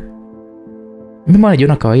nisemaje? Mimi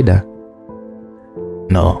najiona kawaida.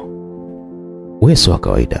 No, wewe sio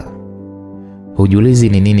kawaida. Hujiulizi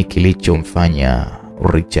ni nini kilichomfanya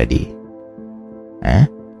Richard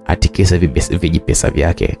atikisa vijipesa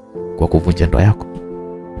vyake kwa kuvunja ndoa yako?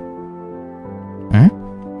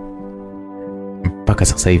 Mpaka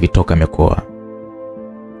sasa hivi toka amekoa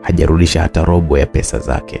hajarudisha hata robo ya pesa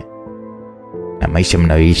zake. Na maisha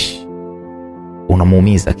mnayoishi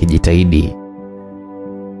unamuumiza akijitahidi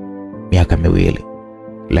miaka 2,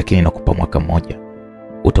 lakini nakupa mwaka mmoja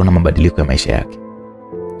utaona mabadiliko ya maisha yake.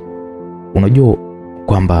 Unajua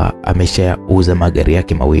kwamba ameshauza magari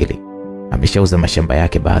yake 2, ameshauza mashamba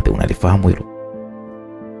yake baadhi, unalifahamu hilo?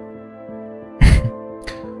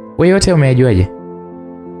 Wewe yote umeyajuaje?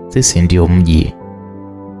 Sisi ndio mji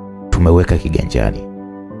tumeweka kiganjani.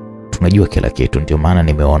 Tunajua kila kitu, ndio maana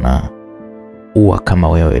nimeona ua kama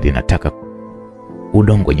wewe linataka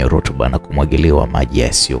udongo wenye rutuba na kumwagiliwa maji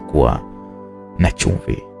yasiyokuwa na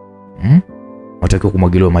chumvi. Unatakiwa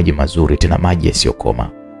kumwagiliwa maji mazuri, tena maji yasiyokoma,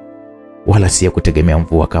 wala si ya kutegemea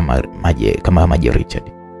mvua kama maji ya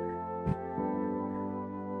Richard.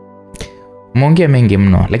 Umeongea mengi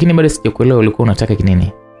mno, lakini bado sijakuelewa ulikuwa unataka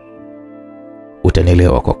nini.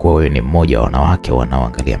 Utanielewa kwa kuwa wewe ni mmoja wa wanawake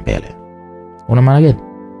wanaoangalia mbele. Una maana gani?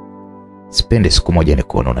 Sipendi siku moja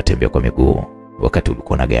nikuona unatembea kwa miguu wakati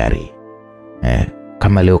ulikuwa na gari.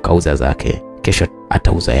 Kama leo kauza zake, kesho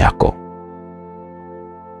atauza yako.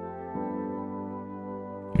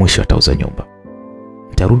 Mwisho atauza nyumba.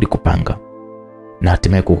 Nitarudi kupanga na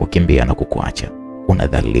hatimaye kukukimbia na kukuacha.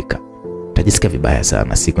 Unadhalilika. Utajisikia vibaya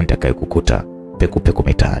sana siku nitakayokukuta peku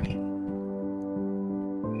mitaani.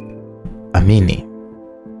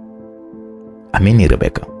 Amini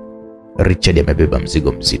Rebeka, Richard amebeba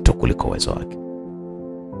mzigo mzito kuliko uwezo wake.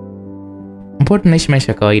 Mbona tunaishi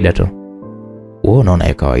maisha kawaida tu? Wewe unaona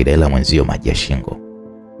ya kawaida, ila mwenzio maji ya shingo.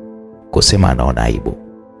 Kusema anaona aibu.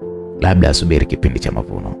 Labda asubiri kipindi cha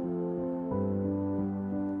mavuno.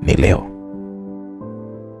 Ni leo.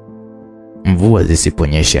 Mvua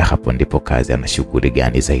zisiponyesha, hapo ndipo kazi. Ana shughuli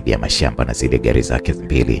gani zaidi ya mashamba na zile gari zake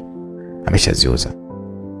 2 ameshaziuza?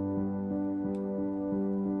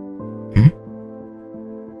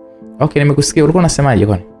 Okay, nimekusikia. Ulikuwa unasemaje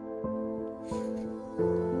kwani?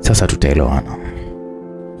 Sasa tutaelewana.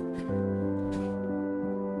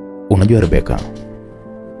 Unajua Rebeka,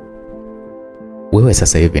 wewe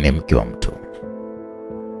sasa hivi ni mke wa mtu.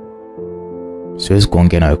 Siwezi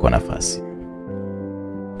kuongea nawe kwa nafasi.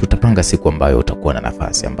 Tutapanga siku ambayo utakuwa na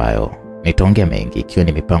nafasi, ambayo nitaongea mengi, ikiwa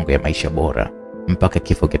ni mipango ya maisha bora mpaka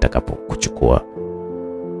kifo kitakapokuchukua.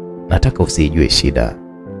 Nataka usijue shida.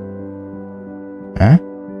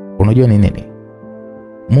 Unajua ni nini?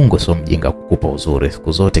 Mungu sio mjinga kukupa uzuri.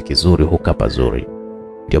 Siku zote kizuri huka pazuri.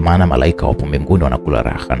 Ndio maana malaika wapo mbinguni wanakula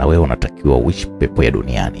raha, na wewe unatakiwa uishi pepo ya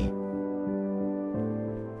duniani.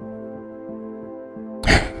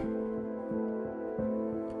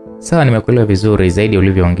 Sawa, nimekuelewa vizuri zaidi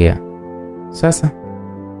ulivyoongea. Sasa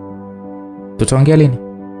tutaongea lini?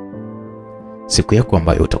 Siku yako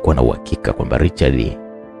ambayo utakuwa na uhakika kwamba Richard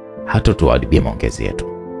hatotuharibia maongezi yetu.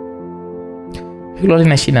 Hilo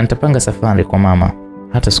halina shida, nitapanga safari kwa mama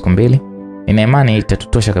hata siku 2. Nina imani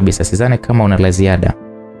itatutosha kabisa. Sidhani kama una la ziada.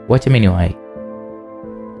 Wacha mimi niwahi.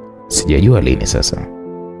 Sijajua lini sasa.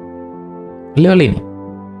 Leo lini?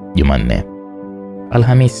 Jumanne.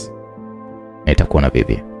 Alhamisi. Nitakuwa na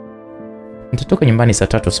bibi. Nitatoka nyumbani saa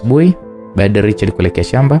 3 asubuhi baada ya Richard kuelekea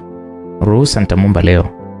shamba, ruhusa nitamwomba leo.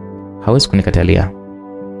 Hawezi kunikatalia.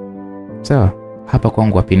 Sawa, hapa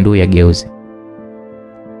kwangu apindui ya geuzi.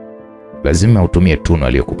 Lazima utumie tunu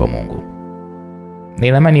aliyokupa Mungu.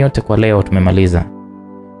 Nina imani yote kwa leo tumemaliza.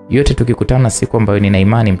 Yote tukikutana siku ambayo nina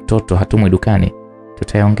imani mtoto hatumwi dukani,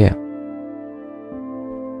 tutayaongea.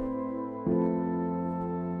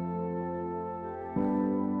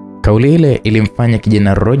 Kauli ile ilimfanya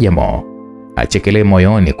kijana Rojamo achekelee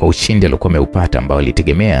moyoni kwa ushindi aliokuwa ameupata ambao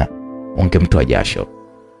alitegemea ungemtoa jasho.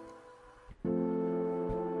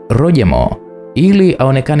 Rojamo, ili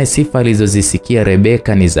aonekane sifa alizozisikia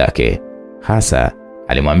Rebeka ni zake, hasa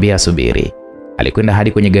alimwambia asubiri. Alikwenda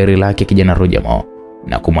hadi kwenye gari lake kijana Rojamo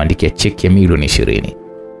na kumwandikia cheki ya milioni 20.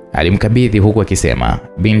 Alimkabidhi huku akisema,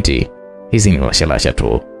 binti, hizi ni lashalasha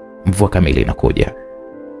tu, mvua kamili inakuja.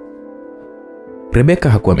 Rebeka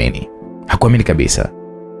hakuamini kabisa.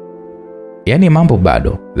 Yaani mambo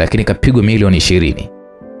bado, lakini kapigwa milioni 20.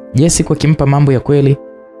 Jesse kwa kimpa mambo ya kweli,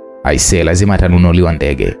 aisee lazima atanunuliwa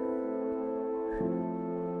ndege.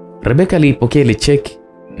 Rebeka alipokea ile cheki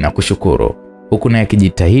na kushukuru, huku naye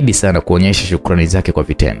akijitahidi sana kuonyesha shukrani zake kwa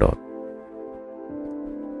vitendo.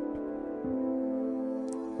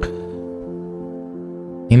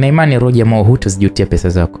 Nina imani Rojamo hutazijutia pesa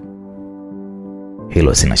zako.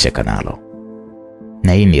 Hilo sina shaka nalo.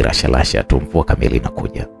 Na hii ni rashalasha tu, mvua kamili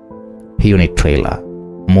inakuja. Hiyo ni trailer,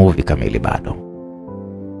 movie kamili bado.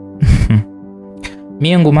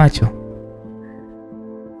 Miengu macho.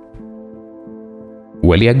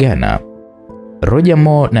 Waliagana.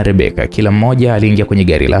 Rojamo na Rebeka kila mmoja aliingia kwenye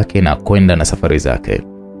gari lake na kwenda na safari zake.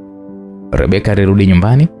 Rebeka alirudi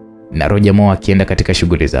nyumbani na Rojamo akienda katika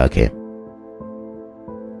shughuli zake.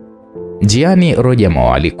 Njiani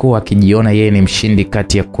Rojamo alikuwa akijiona yeye ni mshindi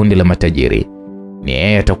kati ya kundi la matajiri. Ni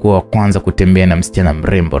yeye atakuwa wa kwanza kutembea na msichana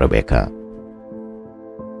mrembo Rebeka.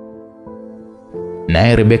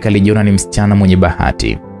 Naye Rebeka alijiona ni msichana mwenye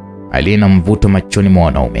bahati, aliye na mvuto machoni mwa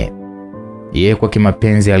wanaume. Yeye kwa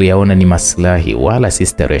kimapenzi aliyaona ni maslahi wala si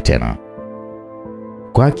starehe tena.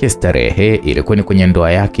 Kwake starehe ilikuwa ni kwenye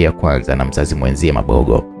ndoa yake ya kwanza na mzazi mwenzie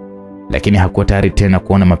Mabogo. Lakini hakuwa tayari tena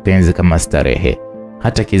kuona mapenzi kama starehe.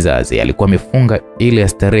 Hata kizazi alikuwa amefunga ile ya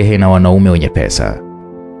starehe na wanaume wenye pesa.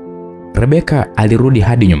 Rebeka alirudi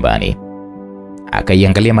hadi nyumbani.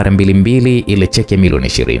 Akaiangalia mara mbili ile cheki ya milioni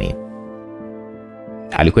 20.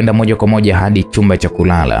 Alikwenda moja kwa moja hadi chumba cha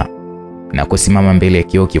kulala na kusimama mbele ya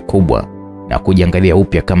kioo kikubwa na kujiangalia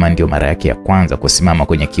upya kama ndio mara yake ya kwanza kusimama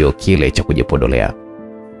kwenye kioo kile cha kujipodolea.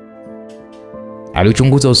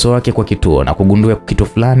 Alichunguza uso wake kwa kituo na kugundua kitu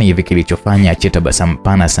fulani hivi kilichofanya achie tabasamu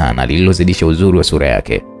pana sana lililozidisha uzuri wa sura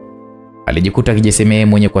yake. Alijikuta akijisemea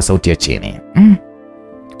mwenye kwa sauti ya chini,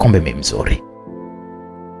 kumbe mimi mzuri.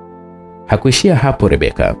 Hakuishia hapo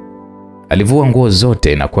Rebeka. Alivua nguo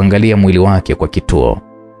zote na kuangalia mwili wake kwa kituo.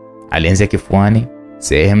 Alianzia kifuani,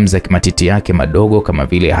 sehemu za matiti yake madogo kama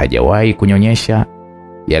vile hajawahi kunyonyesha.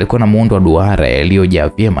 Yalikuwa na muundo wa duara yaliyojaa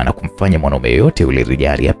vyema na kumfanya mwanaume yote yule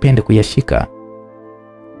rijali apende kuyashika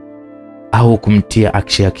au kumtia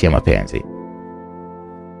akshi yake ya mapenzi.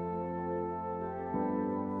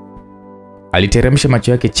 Aliteremsha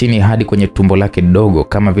macho yake chini hadi kwenye tumbo lake dogo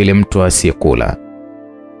kama vile mtu asiyekula.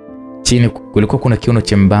 Chini kulikuwa kuna kiuno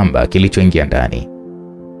chembamba kilichoingia ndani.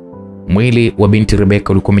 Mwili wa binti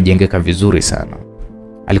Rebeka ulikuwa umejengeka vizuri sana.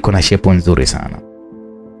 Alikuwa na shepu nzuri sana.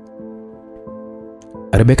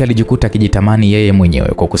 Rebeka alijikuta akijitamani yeye mwenyewe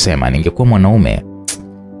kwa kusema, ningekuwa mwanaume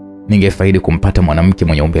ningefaidi kumpata mwanamke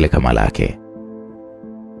mwenye umbile kama lake.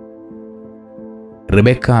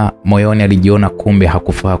 Rebeka moyoni alijiona kumbe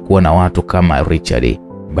hakufaa kuwa na watu kama Richard,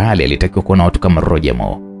 bali alitakiwa kuwa na watu kama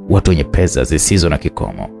Rojamo, watu wenye pesa zisizo na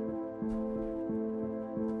kikomo.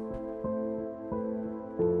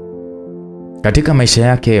 Katika maisha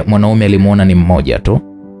yake mwanaume alimuona ni mmoja tu,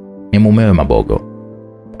 ni mumewe Mabogo,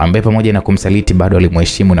 ambaye pamoja na kumsaliti bado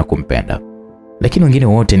alimheshimu na kumpenda. Lakini wengine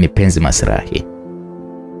wote ni penzi maslahi.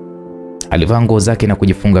 Alivaa nguo zake na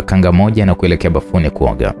kujifunga kanga moja na kuelekea bafuni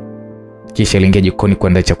kuoga. Kisha aliingia jikoni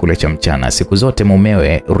kuandaa chakula cha mchana. Siku zote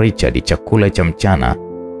mumewe Richard chakula cha mchana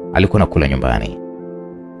alikuwa nakula nyumbani.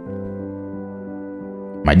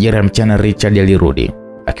 Majira ya mchana Richard alirudi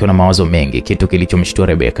akiwa na mawazo mengi, kitu kilichomshtua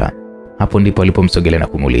Rebeka. Hapo ndipo alipomsogelea na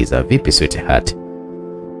kumuuliza, vipi sweetheart?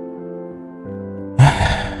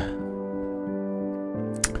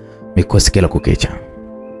 Mikosi kila kukicha.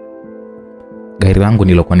 Gari langu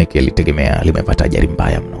nilokuwa nikilitegemea limepata ajali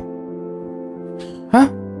mbaya mno.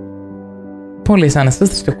 Pole sana,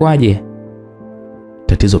 sasa tutakuaje?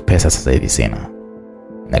 Tatizo pesa sasa hivi sina.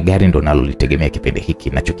 Na gari ndo nalolitegemea kipindi hiki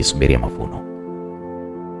ninachokisubiria mavuno.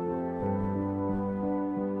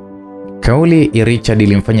 Kauli ya Richard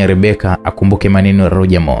ilimfanya Rebeka akumbuke maneno ya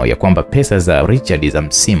Roger Moore ya kwamba pesa za Richard za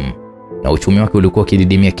msimu na uchumi wake ulikuwa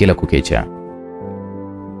ukididimia kila kukicha.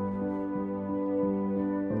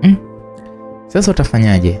 Sasa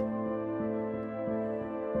utafanyaje?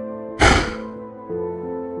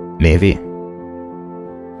 Nevi,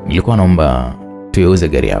 nilikuwa naomba tuyauze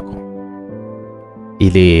gari yako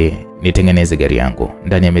ili nitengeneze gari yangu.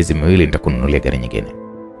 Ndani ya miezi miwili nitakununulia gari nyingine.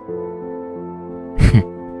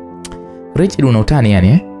 Richard, una utani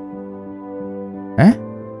yani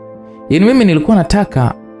Yaani mimi nilikuwa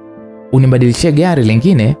nataka unibadilishie gari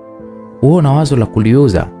lingine, uona wazo la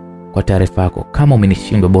kuliuza. Kwa taarifa yako, kama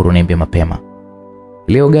umenishindwa bora uniambie mapema.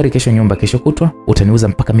 Leo gari, kesho nyumba, kesho kutwa utaniuza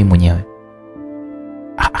mpaka mimi mwenyewe.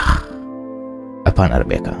 Hapana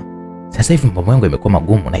Rebeka. Sasa hivi mambo yangu yamekuwa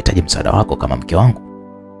magumu, nahitaji msaada wako kama mke wangu.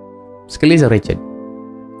 Sikiliza Richard,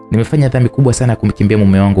 nimefanya dhambi kubwa sana kumkimbia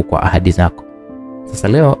mume wangu kwa ahadi zako. Sasa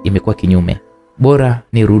leo imekuwa kinyume. Bora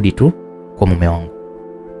nirudi tu kwa mume wangu.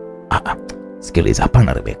 Sikiliza,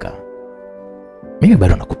 hapana Rebeka. Mimi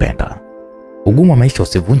bado nakupenda. Ugumu wa maisha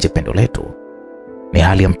usivunje pendo letu. Ni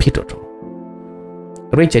hali ya mpito tu.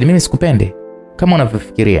 Richard, mimi sikupendi kama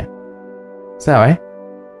unavyofikiria. Sawa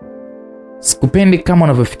Sikupendi kama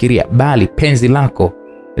unavyofikiria, bali penzi lako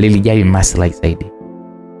lilijali maslahi zaidi.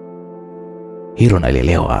 Hilo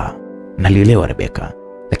nalielewa Rebeka.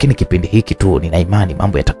 Lakini kipindi hiki tu nina imani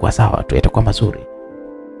mambo yatakuwa sawa tu, yatakuwa mazuri.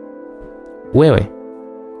 Wewe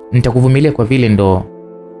nitakuvumilia kwa vile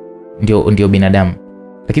ndio binadamu.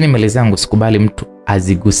 Lakini mbele zangu sikubali mtu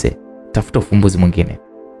aziguse. Tafuta ufumbuzi mwingine.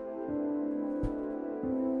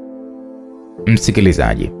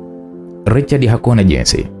 Msikilizaji, Richard hakuona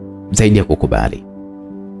jinsi zaidi ya kukubali.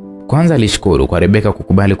 Kwanza alishukuru kwa Rebeka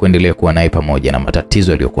kukubali kuendelea kuwa naye pamoja na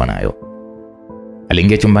matatizo aliyokuwa nayo.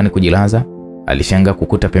 Aliingia chumbani kujilaza. Alishangaa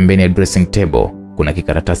kukuta pembeni ya dressing table kuna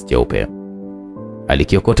kikaratasi cheupe.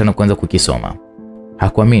 Alikiokota na kuanza kukisoma.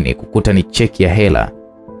 Hakuamini kukuta ni cheki ya hela,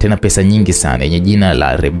 tena pesa nyingi sana yenye jina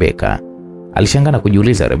la Rebeka. Alishangaa na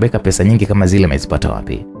kujiuliza, Rebeka pesa nyingi kama zile amezipata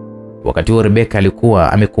wapi? Wakati huo Rebeka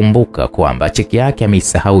alikuwa amekumbuka kwamba cheki yake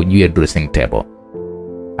ameisahau juu ya dressing table.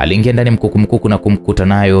 Aliingia ndani mkuku na kumkuta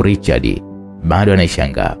nayo Richard. Bado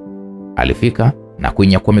anaishangaa. Alifika na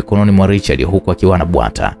kuinyakua mikononi mwa Richard huku akiwa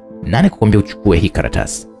anabwata. Nani kukwambia uchukue hii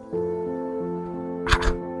karatasi?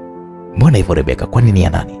 Mbona hivyo Rebeka? Kwani ni ya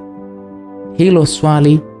nani? Hilo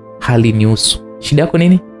swali halinihusu. Shida yako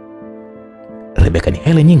nini? Rebeka, ni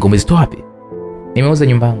hela nyingi, umezitoa wapi? Nimeuza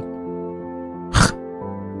nyumba yangu.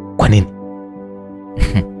 Kwa nini?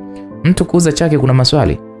 Mtu kuuza chake kuna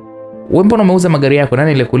maswali. Wewe mbona umeuza magari yako?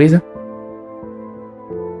 Nani alikuuliza?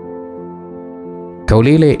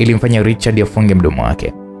 Kauli ile ilimfanya Richard afunge mdomo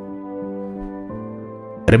wake.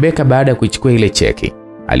 Rebeka baada ya kuichukua ile cheki,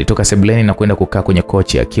 alitoka sebuleni na kwenda kukaa kwenye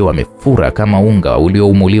kochi akiwa amefura kama unga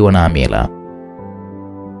ulioumuliwa na amila.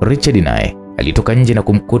 Richard naye alitoka nje na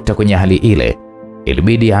kumkuta kwenye hali ile.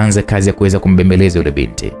 Ilibidi aanze kazi ya kuweza kumbembeleza yule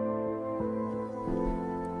binti.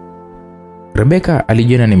 Rebeka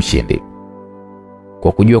alijiona ni mshindi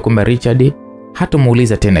kwa kujua kwamba Richard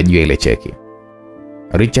hatamuuliza tena juu ya ile cheki.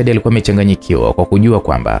 Richard alikuwa amechanganyikiwa kwa kujua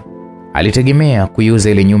kwamba alitegemea kuiuza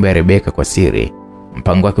ile nyumba ya Rebeka kwa siri.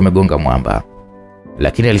 Mpango wake umegonga mwamba.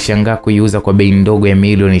 Lakini alishangaa kuiuza kwa bei ndogo ya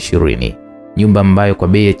milioni 20, nyumba ambayo kwa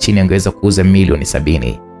bei ya chini angeweza kuuza milioni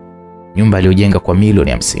 70. Nyumba aliyojenga kwa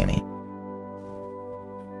milioni 50.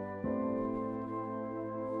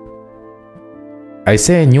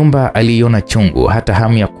 Aisee, nyumba aliiona chungu, hata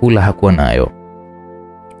hamu ya kula hakuwa nayo.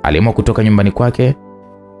 Aliamua kutoka nyumbani kwake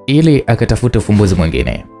ili akatafuta ufumbuzi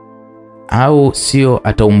mwingine, au sio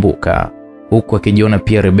ataumbuka, huku akijiona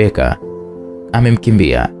pia Rebeka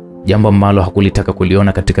amemkimbia, jambo ambalo hakulitaka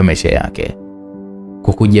kuliona katika maisha yake.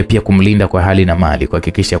 Kukujia pia kumlinda kwa hali na mali,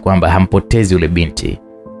 kuhakikisha kwamba hampotezi yule binti.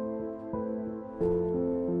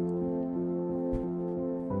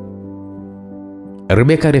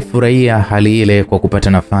 Rebeka alifurahia hali ile kwa kupata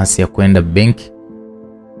nafasi ya kwenda benki.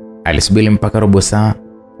 Alisubiri mpaka robo saa,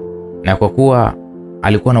 na kwa kuwa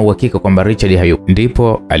alikuwa na uhakika kwamba Richard hayupo,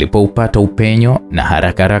 ndipo alipoupata upenyo na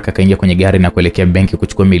haraka kaingia kwenye gari na kuelekea benki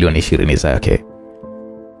kuchukua milioni 20 zake.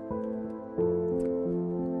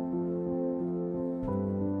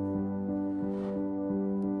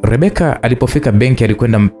 Rebeka alipofika benki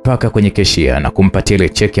alikwenda mpaka kwenye keshia na kumpatia ile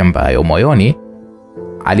cheki ambayo moyoni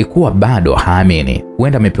alikuwa bado haamini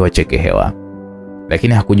huenda amepewa cheki hewa.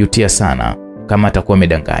 Lakini hakujutia sana kama atakuwa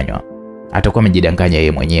amedanganywa. Atakuwa amejidanganya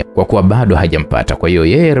yeye mwenyewe kwa kuwa bado hajampata. Kwa hiyo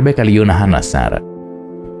yeye Rebeka aliona hana hasara.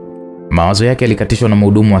 Mawazo yake yalikatishwa na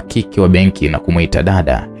mhudumu wa kike wa benki na kumuita,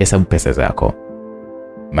 dada, hesabu pesa zako.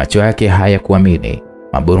 Macho yake hayakuamini,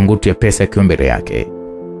 maburungutu ya pesa yakiwa mbele yake.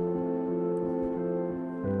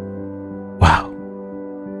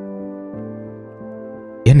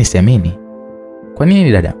 lakini siamini. Kwa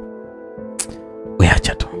nini dada? Wewe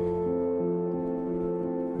acha tu.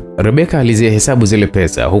 Rebeka alizihesabu zile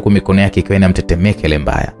pesa huku mikono yake ikiwa inamtetemeka ile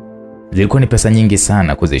mbaya. Zilikuwa ni pesa nyingi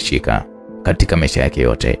sana kuzishika katika maisha yake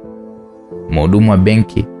yote. Mhudumu wa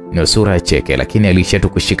benki ni sura ya cheke, lakini aliishia tu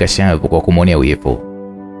kushika shavu kwa kumwonea wivu.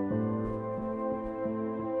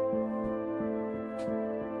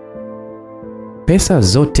 Pesa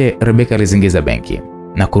zote Rebeka alizingiza benki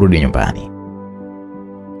na kurudi nyumbani.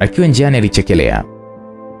 Akiwa njiani alichekelea.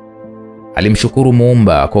 Alimshukuru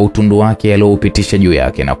Muumba kwa utundu wake alioupitisha juu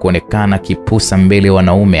yake na kuonekana kipusa mbele ya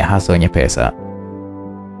wanaume hasa wenye pesa.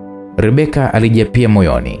 Rebeka alijapia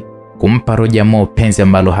moyoni kumpa Roja Mo penzi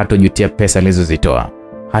ambalo hatojutia pesa alizozitoa,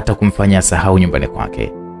 hata kumfanya sahau nyumbani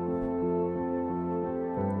kwake.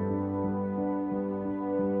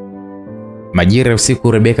 Majira ya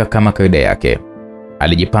usiku, Rebeka kama kawaida yake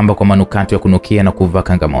alijipamba kwa manukato ya kunukia na kuvaa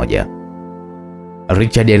kanga moja.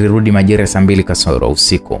 Richard alirudi majira ya 2 kasoro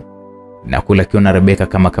usiku na kula akiwa na Rebeka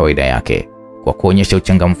kama kawaida yake, kwa kuonyesha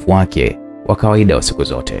uchangamfu wake wa kawaida wa siku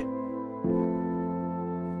zote.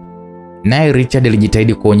 Naye Richard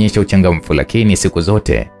alijitahidi kuonyesha uchangamfu, lakini siku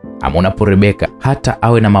zote amunapo Rebeka, hata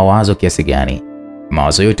awe na mawazo kiasi gani,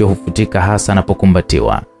 mawazo yote hufutika hasa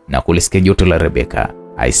anapokumbatiwa na kulisikia joto la Rebeka.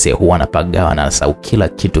 Aise, huwa anapagawa na anasahau kila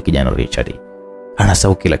kitu. Kijana Richard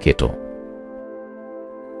anasahau kila kitu.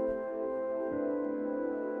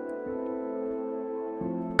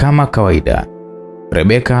 Kama kawaida,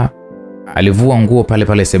 Rebeka alivua nguo pale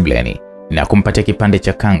pale sebleni na kumpatia kipande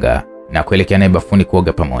cha kanga na kuelekea naye bafuni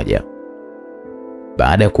kuoga pamoja.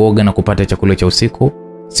 Baada ya kuoga na kupata chakula cha usiku,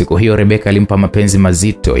 siku hiyo Rebeka alimpa mapenzi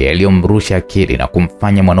mazito yaliyomrusha akili na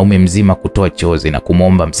kumfanya mwanaume mzima kutoa chozi na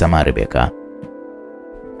kumwomba msamaha Rebeka.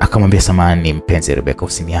 Akamwambia, samahani mpenzi Rebeka,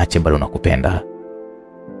 usiniache, bado nakupenda.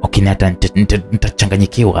 Ukiniacha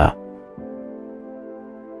nitachanganyikiwa.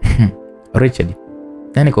 Richard,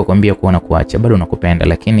 nani kukwambia kuwa nakuacha? Bado nakupenda,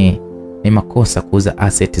 lakini ni makosa kuuza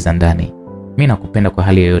asset za ndani. Mimi nakupenda kwa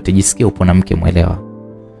hali yoyote, jisikie upo na mke mwelewa.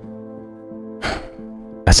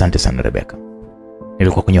 Asante sana Rebeka.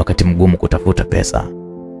 Nilikuwa kwenye wakati mgumu kutafuta pesa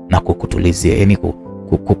na kukutulizia, yani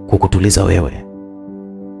kukutuliza wewe.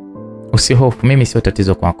 Usihofu, mimi sio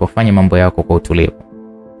tatizo kwako. Fanya mambo yako kwa utulivu.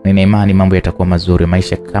 Nina imani mambo yatakuwa mazuri.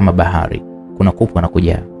 Maisha kama bahari, kuna kupwa na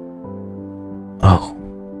kujaa. Oh,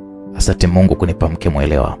 asante Mungu kunipa mke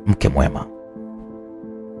mwelewa, mke mwema.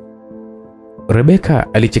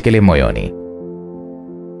 Rebeka alichekelea moyoni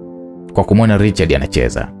kwa kumwona Richard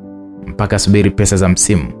anacheza, mpaka subiri pesa za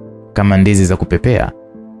msimu kama ndizi za kupepea.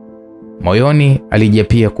 Moyoni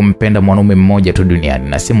alijapia kumpenda mwanaume mmoja tu duniani,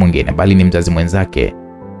 na si mwingine bali ni mzazi mwenzake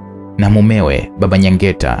na mumewe, Baba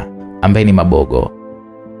Nyangeta, ambaye ni Mabogo.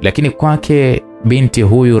 Lakini kwake binti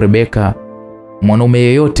huyu Rebeka, mwanaume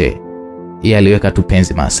yeyote yeye aliweka tu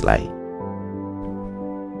penzi maslahi.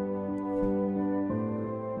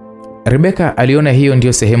 Rebeka aliona hiyo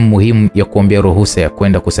ndio sehemu muhimu ya kuombea ruhusa ya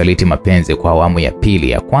kwenda kusaliti mapenzi kwa awamu ya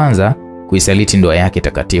pili. Ya kwanza kuisaliti ndoa yake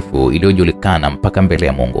takatifu iliyojulikana mpaka mbele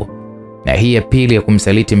ya Mungu, na hii ya pili ya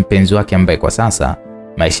kumsaliti mpenzi wake ambaye kwa sasa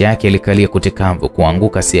maisha yake yalikalia kutikavu.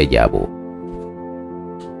 Kuanguka si ajabu.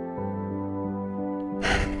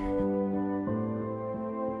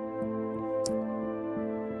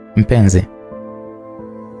 Mpenzi,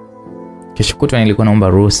 kesho kutwa nilikuwa naomba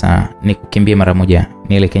ruhusa nikukimbie mara moja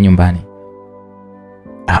nielekee nyumbani.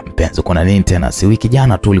 Mpenzi, kuna nini tena? Si wiki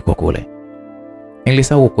jana tu ulikuwa kule.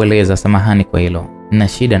 Nilisahau kueleza, samahani kwa hilo. Nina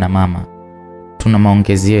shida na mama, tuna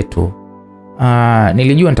maongezi yetu.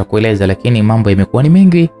 Nilijua nitakueleza lakini mambo yamekuwa ni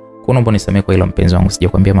mengi. Kuomba nisamehe kwa hilo mpenzi wangu,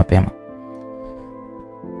 sijakwambia mapema.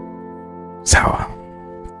 Sawa,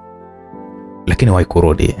 lakini wahi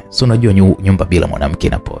kurudi. Si unajua nyumba bila mwanamke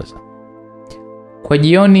inapoza. Kwa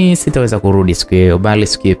jioni sitaweza kurudi siku hiyo, bali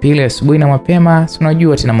siku ya pili asubuhi na mapema. Si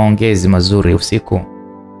unajua tena maongezi mazuri usiku.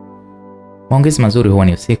 Maongezi mazuri huwa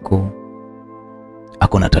ni usiku.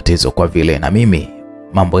 Hakuna tatizo, kwa vile na mimi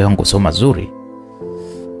mambo yangu sio mazuri.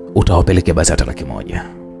 Utawapelekea basi hata 100,000.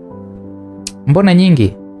 Mbona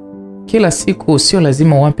nyingi? Kila siku sio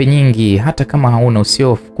lazima uwape nyingi, hata kama hauna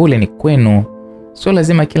usio kule ni kwenu. Sio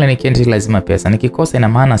lazima kila nikienda lazima pesa. Nikikosa ina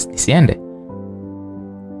maana nisiende.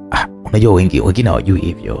 Unajua wengine hawajui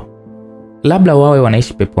hivyo. Labda wawe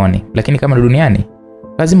wanaishi peponi, lakini kama duniani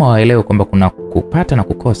lazima waelewe kwamba kuna kupata na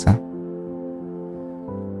kukosa.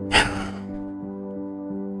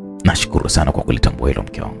 Nashukuru sana kwa kulitambua hilo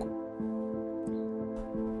mke wangu.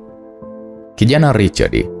 Kijana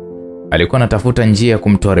Richard alikuwa anatafuta njia ya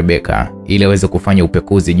kumtoa Rebeka ili aweze kufanya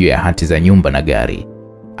upekuzi juu ya hati za nyumba na gari.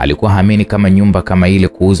 Alikuwa haamini kama nyumba kama ile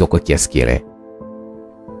kuuzwa kwa kiasi kile.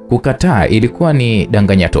 Kukataa ilikuwa ni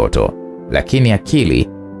danganya toto, lakini akili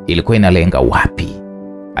ilikuwa inalenga wapi?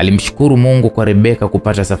 Alimshukuru Mungu kwa Rebeka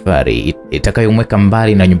kupata safari itakayomweka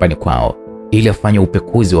mbali na nyumbani kwao ili afanye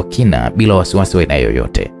upekuzi wa kina bila wasiwasi wa aina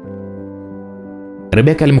yoyote.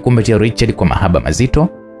 Rebeka alimkumbatia Richard kwa mahaba mazito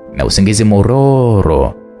na usingizi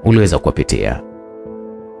mororo uliweza kuwapitia.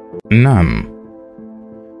 Naam.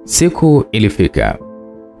 Siku ilifika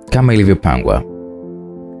kama ilivyopangwa.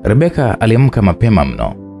 Rebeka aliamka mapema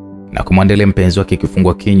mno na kumwandalia mpenzi wake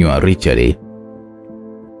kifungua kinywa Richard,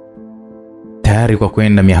 tayari kwa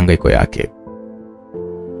kwenda mihangaiko yake.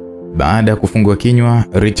 Baada ya kufungua kinywa,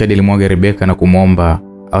 Richard alimwaga Rebeka na kumwomba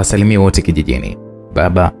awasalimie wote kijijini,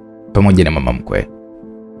 baba pamoja na mama mkwe.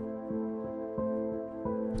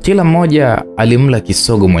 Kila mmoja alimla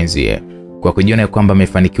kisogo mwenzie kwa kujiona kwamba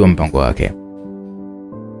amefanikiwa mpango wake.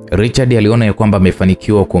 Richard aliona kwamba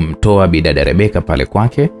amefanikiwa kumtoa bidada Rebeka pale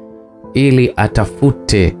kwake ili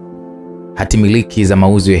atafute hatimiliki za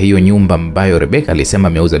mauzo ya hiyo nyumba ambayo Rebeka alisema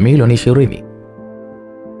ameuza milioni 20.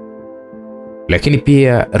 Lakini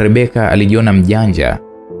pia Rebeka alijiona mjanja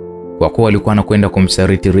kwa kuwa alikuwa anakwenda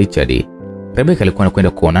kumsaliti Richard. Rebeka alikuwa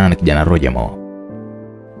anakwenda kuonana na kijana Roger.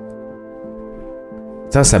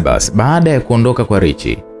 Sasa basi, baada ya kuondoka kwa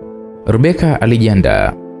Richie, Rebeka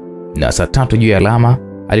alijiandaa na saa 3 juu ya alama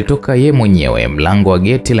alitoka ye mwenyewe mlango wa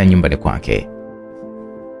geti la nyumbani kwake.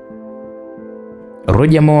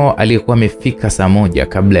 Roger alikuwa amefika saa 1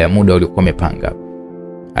 kabla ya muda uliokuwa umepanga.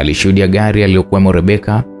 Alishuhudia gari alilokuwa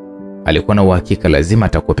Rebeka. Alikuwa na uhakika lazima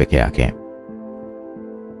atakuwa peke yake.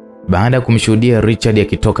 Baada ya kumshuhudia Richard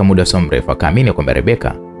akitoka muda so mrefu, akaamini kwamba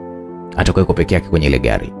Rebeka atakuwa yuko peke yake kwenye ile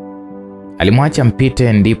gari. Alimwacha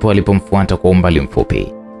mpite, ndipo alipomfuata kwa umbali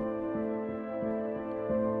mfupi.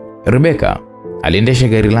 Rebeka aliendesha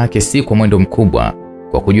gari lake si kwa mwendo mkubwa,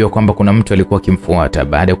 kwa kujua kwamba kuna mtu alikuwa akimfuata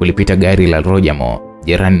baada ya kulipita gari la Roger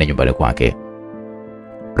jirani na nyumbani kwake.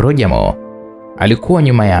 Roger alikuwa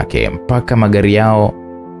nyuma yake mpaka magari yao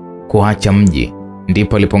kuacha mji,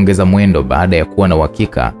 ndipo alipongeza mwendo baada ya kuwa na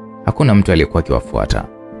uhakika hakuna mtu aliyekuwa akiwafuata.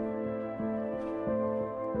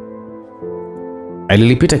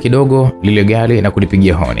 Alilipita kidogo lile gari na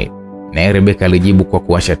kulipigia honi, na Rebeka alijibu kwa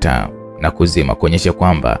kuwasha taa na kuzima kuonyesha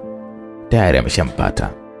kwamba tayari ameshampata.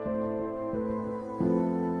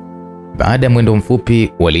 Baada ya mwendo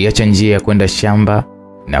mfupi, waliacha njia ya kwenda shamba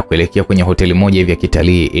na kuelekea kwenye hoteli moja hivi ya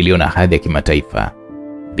kitalii iliyo na hadhi ya kimataifa,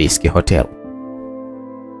 Biski Hotel.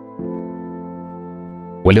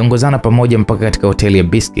 Waliongozana pamoja mpaka katika hoteli ya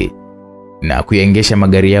Biski na kuyaengesha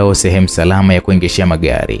magari yao sehemu salama ya kuengeshea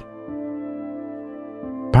magari.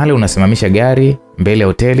 Pale unasimamisha gari mbele ya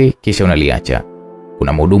hoteli kisha unaliacha.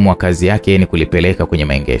 Kuna mhudumu wa kazi yake ni kulipeleka kwenye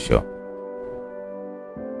maegesho.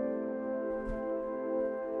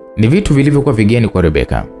 Ni vitu vilivyokuwa vigeni kwa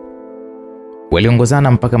Rebeka.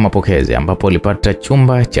 Waliongozana mpaka mapokezi ambapo walipata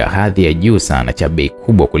chumba cha hadhi ya juu sana cha bei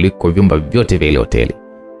kubwa kuliko vyumba vyote vya ile hoteli.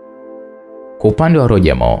 Kwa upande wa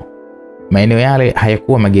Roger, maeneo yale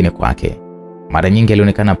hayakuwa mageni kwake. Mara nyingi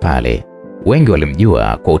alionekana pale. Wengi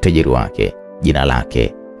walimjua kwa utajiri wake. Jina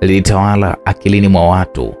lake lilitawala akilini mwa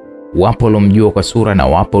watu. Wapo waliomjua kwa sura na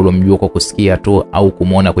wapo waliomjua kwa kusikia tu au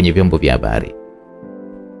kumuona kwenye vyombo vya habari.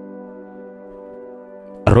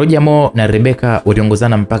 Roger na Rebeka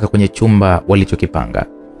waliongozana mpaka kwenye chumba walichokipanga.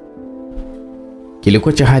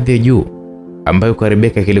 Kilikuwa cha hadhi ya juu ambayo kwa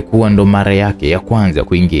Rebeka kilikuwa ndo mara yake ya kwanza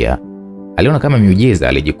kuingia. Aliona kama miujiza,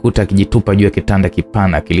 alijikuta akijitupa juu ya kitanda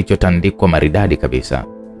kipana kilichotandikwa maridadi kabisa.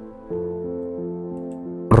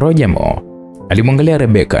 Roger alimwangalia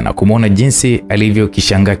Rebeka na kumuona jinsi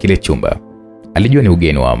alivyokishangaa kile chumba. Alijua ni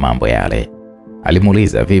ugeni wa mambo yale.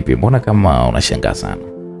 Alimuuliza, vipi, mbona kama unashangaa sana?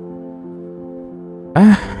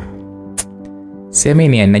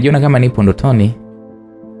 Siamini, najiona kama nipo ndotoni.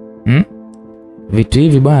 Vitu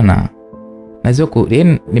hivi bwana,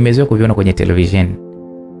 nimezoea kuviona kwenye television.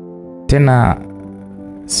 Tena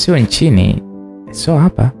sio nchini, sio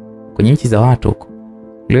hapa, kwenye nchi za watu huko.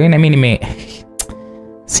 Leo na mimi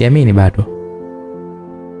siamini bado.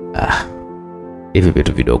 Hivi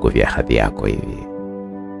vitu vidogo vya hadhi yako hivi,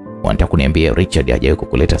 unataka kuniambia Richard hajawahi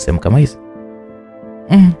kukuleta sehemu kama hizi?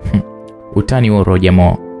 Utani wa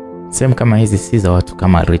Roger. Sehemu kama hizi si za watu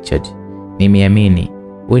kama Richard. Nimeamini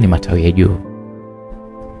wewe ni matawi ya juu.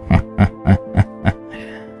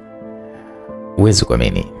 Uwezi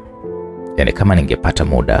kuamini. Yaani kama ningepata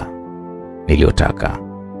muda niliotaka,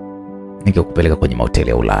 ningekupeleka kwenye mahoteli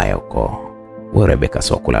ya Ulaya huko. Wewe Rebeka,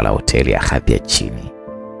 sio kulala hoteli ya hadhi ya chini.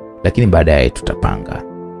 Lakini baadaye tutapanga.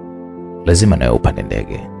 Lazima nawe upande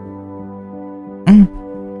ndege.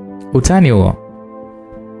 Utani huo.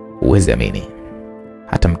 Uwezi amini.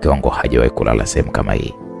 Hata mke wangu hajawahi kulala sehemu kama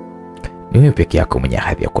hii. Ni wewe peke yako mwenye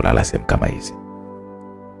hadhi ya kulala sehemu kama hizi.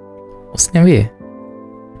 Usiniambie.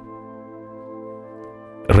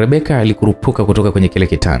 Rebeka alikurupuka kutoka kwenye kile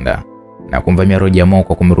kitanda na kumvamia Rojamo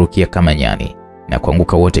kwa kumrukia kama nyani na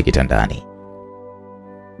kuanguka wote kitandani.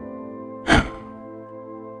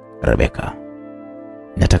 Rebeka,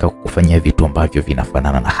 nataka kukufanyia vitu ambavyo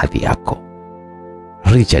vinafanana na hadhi yako.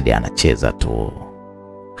 Richard anacheza tu,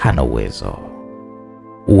 hana uwezo.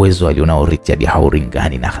 Uwezo alionao Richard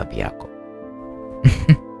hauringani na hadhi yako.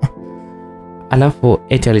 Alafu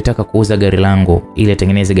eti alitaka kuuza gari langu ili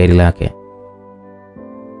atengeneze gari lake.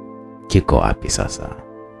 Kiko wapi sasa?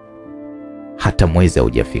 Hata mwezi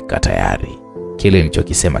haujafika tayari kile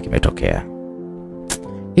nilichokisema kimetokea.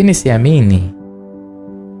 Ini siamini.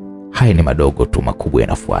 Haya ni madogo tu, makubwa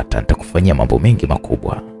yanafuata. Nitakufanyia mambo mengi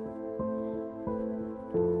makubwa.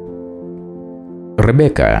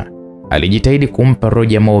 Rebeka alijitahidi kumpa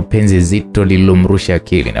Rojamo penzi zito lililomrusha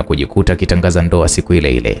akili na kujikuta akitangaza ndoa siku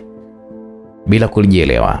ile ile. Bila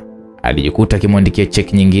kujielewa, alijikuta akimwandikia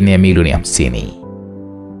cheki nyingine ya milioni 50.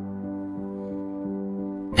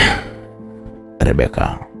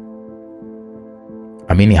 Rebeka,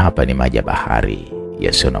 amini hapa ni maji ya bahari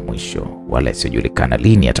yasiyo na mwisho wala yasiyojulikana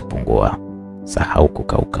lini yatapungua. Sahau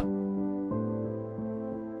kukauka.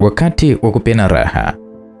 Wakati wa kupeana raha,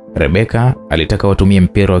 Rebeka alitaka watumie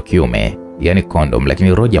mpira wa kiume, yani kondom,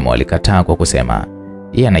 lakini Rojamo alikataa kwa kusema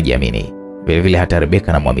yeye anajiamini. Vile vile hata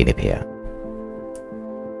Rebeka anamwamini pia.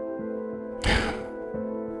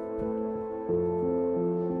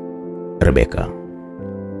 Rebeka,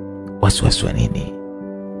 wasiwasi wa nini?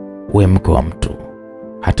 Uwe mke wa mtu,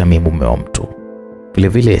 hata mimi mume wa mtu. Vile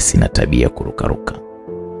vile sina tabia kurukaruka,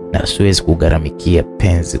 na siwezi kugaramikia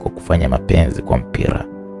penzi kwa kufanya mapenzi kwa mpira.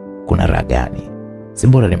 Kuna raha gani? Si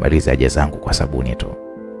bora nimalize haja zangu kwa sabuni tu.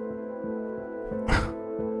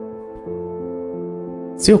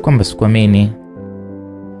 Sio kwamba sikuamini.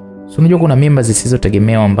 Unajua kuna mimba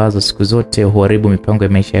zisizotegemewa ambazo siku zote huharibu mipango ya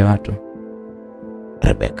maisha ya watu.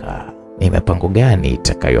 Rebeka, ni mipango gani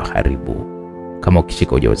itakayoharibu kama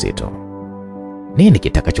ukishika ujauzito? Nini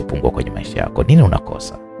kitakachopungua kwenye maisha yako? Nini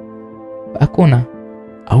unakosa? Hakuna.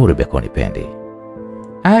 Au Rebeka unipendi?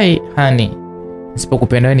 Ai, hani.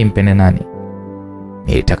 Nisipokupenda wewe nimpende nani?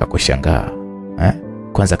 Nilitaka kushangaa.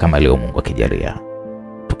 Kwanza kama leo Mungu akijalia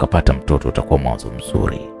tukapata mtoto, utakuwa mwanzo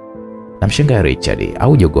mzuri. Namshangaa Richard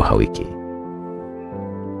au jogo hawiki.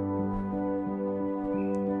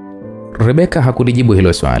 Rebeka hakulijibu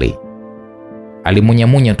hilo swali.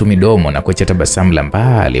 Alimunyamunya tu midomo na kuacha tabasamu la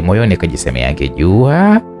mbali. Moyoni akajisemea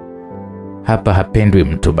angejua hapa hapendwi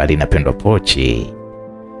mtu bali napendwa pochi.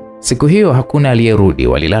 Siku hiyo hakuna aliyerudi,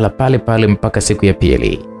 walilala pale pale mpaka siku ya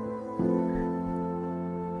pili.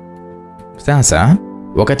 Sasa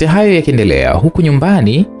wakati hayo yakiendelea huku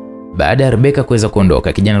nyumbani, baada ya Rebeka kuweza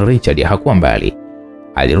kuondoka, kijana Richard hakuwa mbali.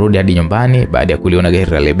 Alirudi hadi nyumbani baada ya kuliona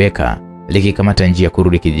gari la Rebeka likikamata njia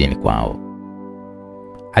kurudi kijijini kwao.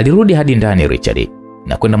 Alirudi hadi ndani Richard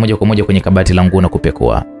na kwenda moja kwa moja kwenye kabati la nguo na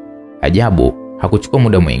kupekua. Ajabu, hakuchukua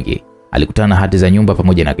muda mwingi. Alikutana na hati za nyumba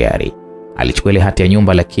pamoja na gari. Alichukua ile hati ya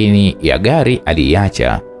nyumba, lakini ya gari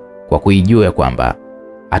aliiacha kwa kuijua ya kwamba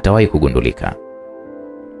atawahi kugundulika.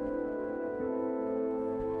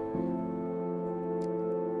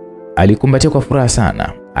 Alikumbatia kwa furaha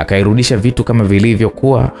sana, akairudisha vitu kama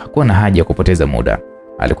vilivyokuwa. Hakuwa na haja ya kupoteza muda.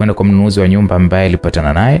 Alikwenda kwa mnunuzi wa nyumba ambaye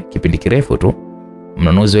alipatana naye kipindi kirefu tu.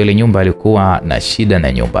 Mnunuzi wa ile nyumba alikuwa na shida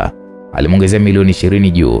na nyumba. Alimwongezea milioni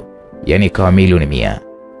 20 juu, yani ikawa milioni 100.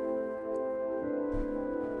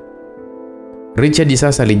 Richard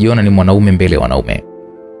sasa alijiona ni mwanaume mbele ya wanaume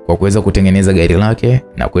kwa kuweza kutengeneza gari lake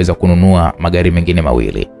na kuweza kununua magari mengine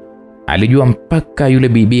mawili. Alijua mpaka yule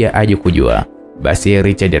bibia aje kujua, basi yeye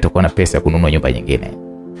Richard atakuwa na pesa ya kununua nyumba nyingine.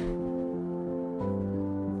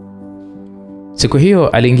 Siku hiyo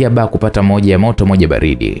aliingia baa kupata moja ya moto moja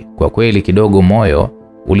baridi. Kwa kweli kidogo moyo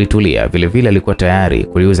ulitulia. Vile vile alikuwa tayari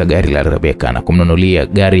kuliuza gari la Rebeka na kumnunulia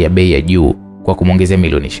gari ya bei ya juu kwa kumwongezea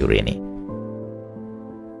milioni 20.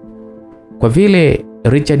 Kwa vile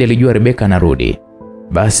Richard alijua Rebeka anarudi,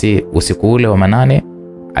 basi usiku ule wa manane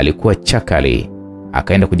alikuwa chakali.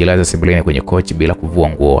 Akaenda kujilaza sebuleni kwenye kochi bila kuvua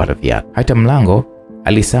nguo wala viatu. Hata mlango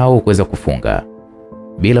alisahau kuweza kufunga.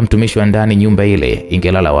 Bila mtumishi wa ndani nyumba ile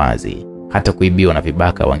ingelala wazi. Hata kuibiwa na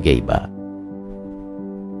vibaka wangeiba.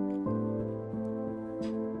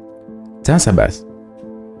 Sasa basi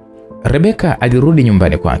Rebeka alirudi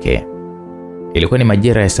nyumbani kwake. Ilikuwa ni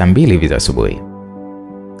majira ya saa 2 hivi za asubuhi.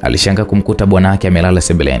 Alishangaa kumkuta bwanake amelala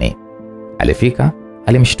sebuleni. Alifika,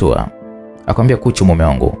 alimshtua. Akamwambia, Kuchu mume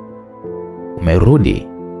wangu, umerudi?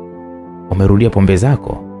 Umerudia pombe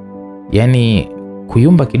zako? Yaani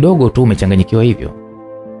kuyumba kidogo tu umechanganyikiwa hivyo?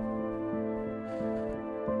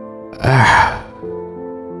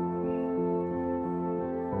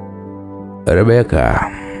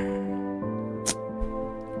 Rebeka,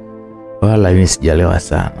 wala mimi sijalewa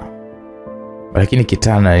sana, lakini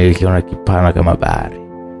kitanda nilikiona kipana kama bahari.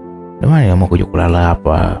 Ndio maana niamua kuja kulala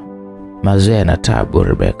hapa. Mazoea na tabu,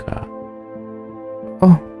 Rebeka.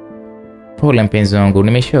 Oh, pole mpenzi wangu,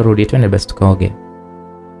 nimesharudi, twende basi tukaoge.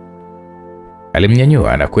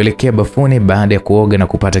 Alimnyanyua na kuelekea bafuni baada ya kuoga na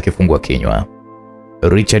kupata kifungua kinywa.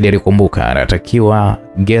 Richard alikumbuka anatakiwa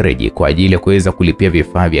garage kwa ajili ya kuweza kulipia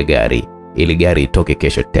vifaa vya gari ili gari itoke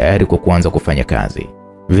kesho tayari kwa kuanza kufanya kazi.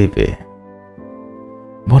 Vipi?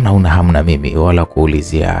 Mbona una hamu na mimi wala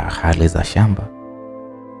kuulizia hali za shamba?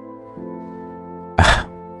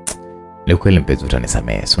 Ni kweli mpenzi,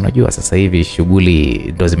 utanisamehe. Unajua sasa hivi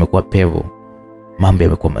shughuli ndo zimekuwa pevu. Mambo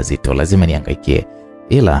yamekuwa mazito, lazima nihangaikie.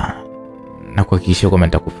 Ila na kuhakikishia kwamba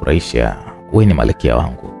nitakufurahisha. Wewe ni malkia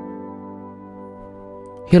wangu.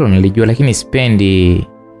 Hilo nilijua, lakini sipendi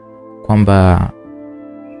kwamba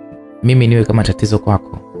mimi niwe kama tatizo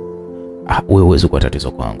kwako. Wewe huwezi kuwa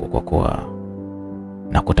tatizo kwangu kwa kuwa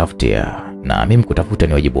nakutafutia, na mimi kutafuta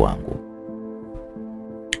ni wajibu wangu.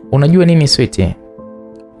 Unajua nini sweetie?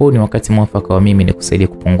 Huu ni wakati mwafaka wa mimi nikusaidia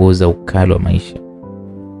kupunguza ukali wa maisha.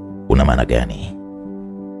 Una maana gani?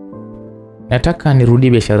 Nataka nirudie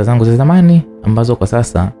biashara zangu za zamani ambazo kwa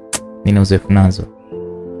sasa nina uzoefu nazo.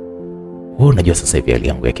 Wewe unajua sasa hivi hali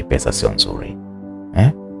yangu ya kipesa sio nzuri.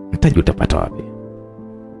 Mtaji utapata wapi?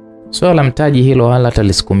 Swala la mtaji hilo wala hata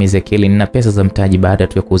lisikumize kile. Nina pesa za mtaji baada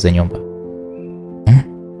tu ya kuuza nyumba.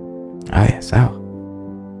 Haya, sawa.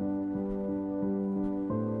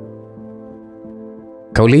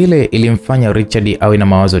 Kauli ile ilimfanya Richard awe na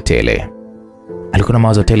mawazo tele. Alikuwa na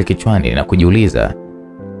mawazo tele kichwani na kujiuliza,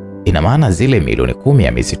 ina maana zile milioni 10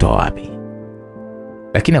 amezitoa wapi?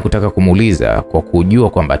 Lakini hakutaka kumuuliza kwa kujua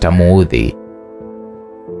kwamba atamuudhi.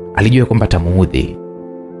 Alijua kwamba atamuudhi.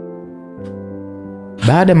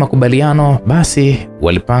 Baada ya makubaliano, basi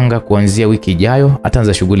walipanga kuanzia wiki ijayo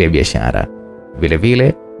ataanza shughuli ya biashara. Vile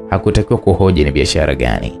vile hakutakiwa kuhoji ni biashara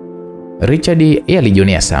gani. Richard yeye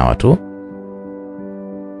alijionea sawa tu.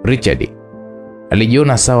 Richard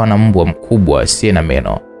alijiona sawa na mbwa mkubwa asiye na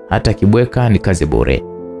meno, hata kibweka ni kazi bure.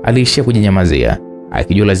 Aliishia kujinyamazia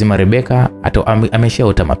akijua lazima Rebeka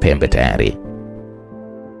ameshaota mapembe tayari.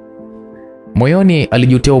 Moyoni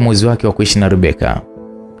alijutia uamuzi wake wa kuishi na Rebeka,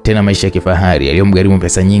 tena maisha ya kifahari yaliyomgharimu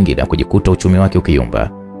pesa nyingi na kujikuta uchumi wake ukiyumba.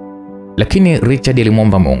 Lakini Richard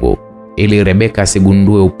alimwomba Mungu ili Rebeka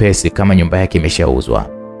asigundue upesi kama nyumba yake imeshauzwa.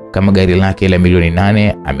 Kama gari lake la milioni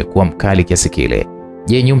 8 amekuwa mkali kiasi kile,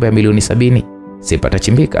 je, nyumba ya milioni 70 sipata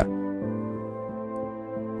chimbika?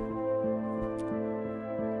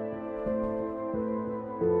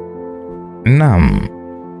 Naam,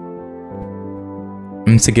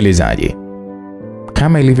 msikilizaji,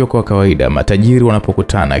 kama ilivyokuwa kawaida, matajiri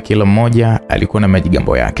wanapokutana kila mmoja alikuwa na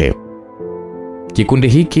majigambo yake. Kikundi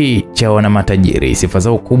hiki cha wana matajiri sifa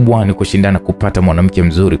zao kubwa ni kushindana kupata mwanamke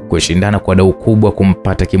mzuri, kushindana kwa dau kubwa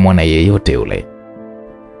kumpata kimwana yeyote yule.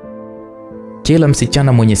 Kila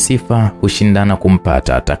msichana mwenye sifa hushindana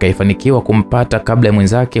kumpata. Atakayefanikiwa kumpata kabla ya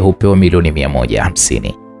mwenzake hupewa milioni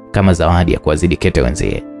 150 kama zawadi ya kuwazidi kete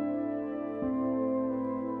wenzie.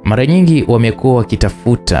 Mara nyingi wamekuwa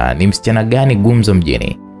wakitafuta ni msichana gani gumzo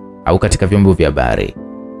mjini au katika vyombo vya habari.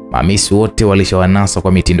 Mamisi wote walishawanasa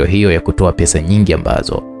kwa mitindo hiyo ya kutoa pesa nyingi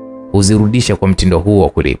ambazo huzirudisha kwa mtindo huo wa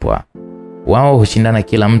kulipwa. Wao hushindana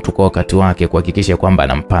kila mtu kwa wakati wake kuhakikisha kwamba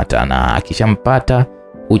anampata, na akishampata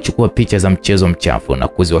huchukua picha za mchezo mchafu na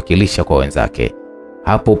kuziwakilisha kwa wenzake.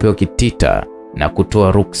 Hapo upewa kitita na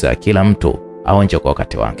kutoa ruksa kila mtu aonje kwa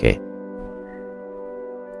wakati wake.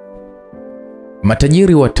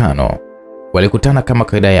 Matajiri watano walikutana kama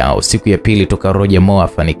kaida yao siku ya pili toka Roger Moore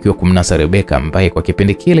afanikiwa kumnasa Rebeka, ambaye kwa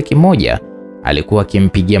kipindi kile kimoja alikuwa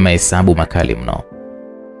akimpigia mahesabu makali mno.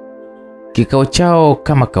 Kikao chao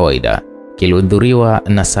kama kawaida kilihudhuriwa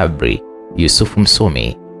na Sabri, Yusufu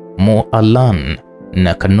Msomi, Mo Alan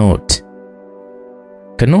na Kanuth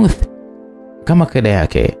kama kaida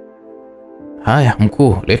yake. Haya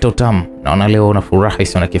mkuu, leta utamu, naona leo una furaha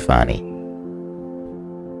isiyo na kifani.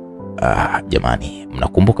 Jamani,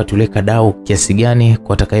 mnakumbuka tuleka dau kiasi gani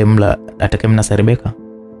kwa atakayemnasa Rebeka?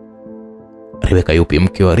 Rebeka yupi,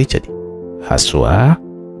 mke wa Richard? Haswa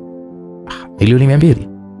milioni 200.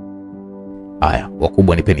 Haya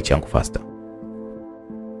wakubwa, nipeni changu faster,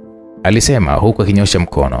 alisema huku akinyosha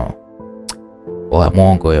mkono.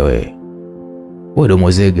 Mwongo wewe. Wewe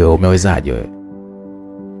domo zege, umewezaje wewe?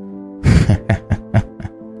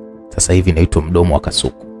 Sasa hivi naitwa mdomo wa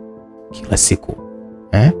kasuku. Kila siku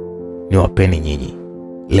ni wapeni nyinyi.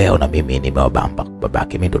 Leo na mimi nimewabamba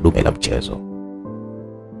babake, mimi ndo dume la mchezo.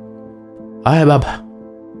 Haya baba,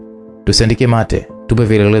 tusiandike mate, tupe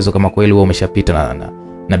vielelezo kama kweli wewe umeshapita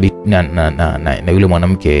na yule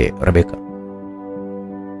mwanamke Rebeka.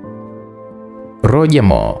 Roger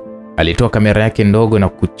Moore alitoa kamera yake ndogo na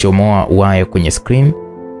kuchomoa waya kwenye screen,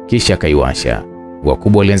 kisha akaiwasha.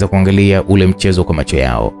 Wakubwa walianza kuangalia ule mchezo kwa macho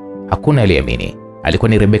yao. Hakuna aliamini alikuwa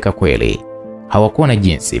ni Rebeka kweli. Hawakuwa na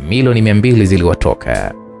jinsi, milioni 200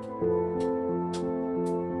 ziliwatoka.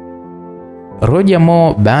 Roger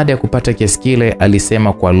Moore baada ya kupata kiasi kile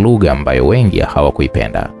alisema kwa lugha ambayo wengi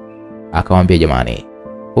hawakuipenda. Akawaambia, jamani,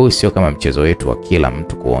 huyu sio kama mchezo wetu wa kila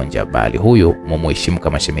mtu kuonja, bali huyu mumuheshimu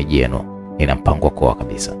kama shemeji yenu. Nina mpango kwa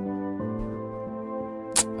kabisa.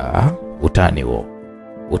 Utani huo.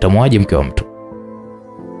 Utamwaje mke wa mtu?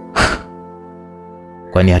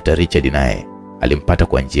 Kwani hata Richard naye alimpata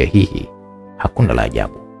kwa njia hii. Hakuna la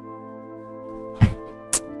ajabu.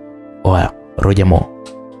 Oya, Roger Moore,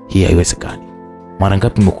 hii haiwezekani. Mara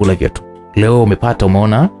ngapi umekula viatu? Leo umepata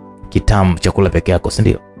umeona kitamu chakula peke yako, si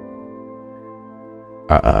ndio?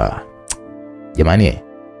 Jamani,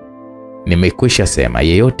 nimekwisha sema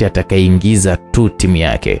yeyote atakayeingiza tu timu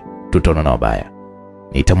yake tutaona na wabaya.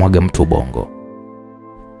 Nitamwaga mtu ubongo.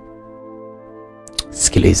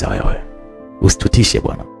 Sikiliza wewe. Usitutishe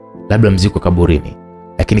bwana. Labda mziko kaburini,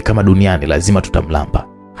 lakini kama duniani lazima tutamlamba.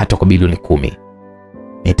 Hata kwa bilioni 10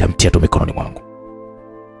 nitamtia tu mikononi mwangu.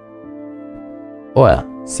 Oya,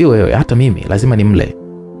 si wewe, hata mimi lazima nimle.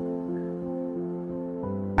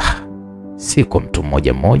 Si kwa mtu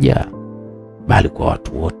mmoja mmoja, bali kwa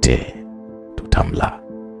watu wote tutamla.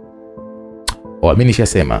 Mimi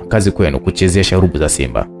nishasema kazi kwenu kuchezea sharubu za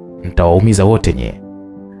simba. Nitawaumiza wote nye.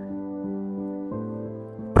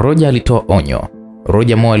 Roger alitoa onyo.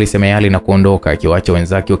 Roger Moore alisema yale na kuondoka, akiwaacha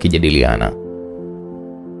wenzake wakijadiliana.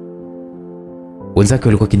 Wenzake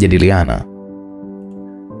walikuwa wakijadiliana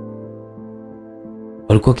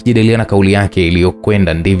kauli yake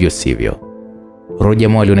iliyokwenda ndivyo sivyo. Roger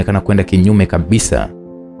Moore alionekana kwenda kinyume kabisa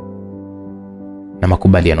na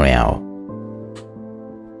makubaliano yao.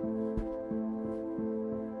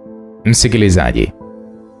 Msikilizaji,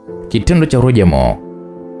 kitendo cha Roger Moore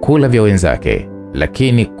kula vya wenzake,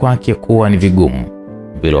 lakini kwake kuwa ni vigumu,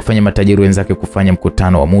 viliwafanya matajiri wenzake kufanya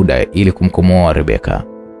mkutano wa muda ili kumkomoa Rebeka.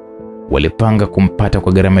 Walipanga kumpata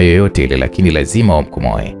kwa gharama yoyote ile, lakini lazima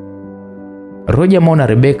wamkomoe. Roger Moore na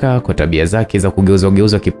Rebeka, kwa tabia zake za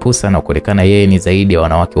kugeuza kipusa na kuonekana yeye ni zaidi ya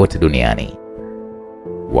wanawake wote duniani.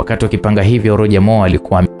 Wakati wakipanga hivyo, Roger Moore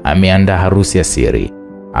alikuwa ameandaa harusi ya siri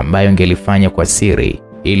ambayo ingelifanya kwa siri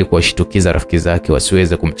ili kuwashtukiza rafiki zake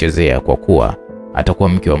wasiweze kumchezea, kwa kuwa atakuwa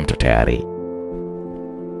mke wa mtu tayari.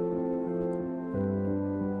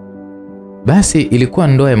 Basi ilikuwa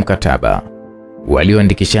ndoa ya mkataba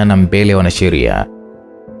walioandikishana mbele ya wanasheria,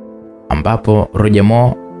 ambapo Roger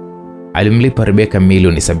Moore alimlipa Rebeka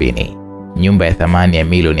milioni 70, nyumba ya thamani ya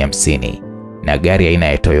milioni 50 na gari aina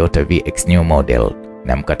ya Toyota VX new model,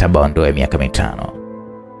 na mkataba wa ndoa ya miaka 5.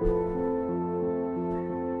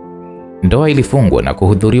 Ndoa ilifungwa na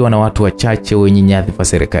kuhudhuriwa na watu wachache wenye nyadhifa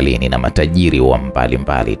serikalini na matajiri wa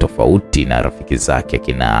mbalimbali tofauti na rafiki zake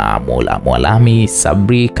kina Mwalami,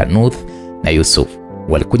 Sabri, Kanuth na Yusuf.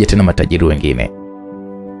 Walikuja tena matajiri wengine.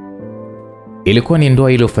 Ilikuwa ni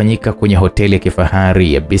ndoa iliyofanyika kwenye hoteli ya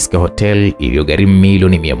kifahari ya Biska Hotel iliyogharimu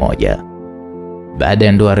milioni 100. Baada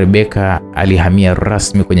ya ndoa, Rebeka alihamia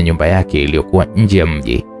rasmi kwenye nyumba yake iliyokuwa nje ya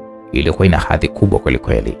mji. Ilikuwa ina hadhi kubwa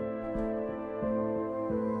kweli.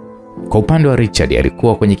 Kwa upande wa Richard,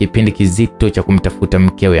 alikuwa kwenye kipindi kizito cha kumtafuta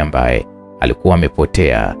mkewe ambaye alikuwa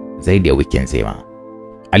amepotea zaidi ya wiki nzima.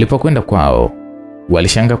 Alipokwenda kwao,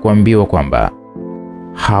 walishangaa kuambiwa kwamba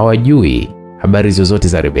hawajui habari zozote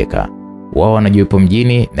za Rebeka. Wao wanajua yupo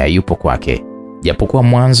mjini na yupo kwake. Japokuwa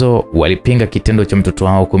mwanzo walipinga kitendo cha mtoto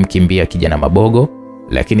wao kumkimbia kijana mabogo,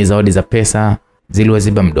 lakini zawadi za pesa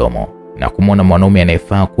ziliwaziba mdomo na kumwona mwanaume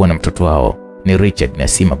anayefaa kuwa na mtoto wao ni Richard na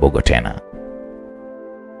si mabogo tena.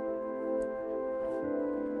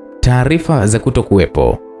 Taarifa za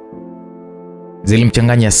kutokuwepo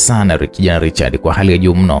zilimchanganya sana kijana Richard kwa hali ya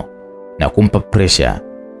juu mno na kumpa pressure.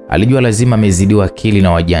 Alijua lazima amezidiwa akili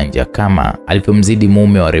na wajanja kama alivyomzidi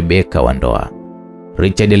mume wa Rebeka wa ndoa.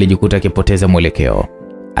 Richard alijikuta akipoteza mwelekeo.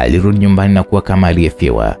 Alirudi nyumbani na kuwa kama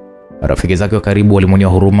aliyefiwa. Rafiki zake wa karibu walimwonea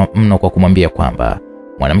huruma mno kwa kumwambia kwamba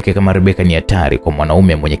mwanamke kama Rebeka ni hatari kwa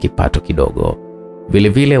mwanaume mwenye kipato kidogo.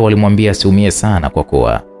 Vile walimwambia asiumie sana kwa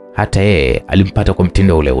kuwa hata yeye alimpata kwa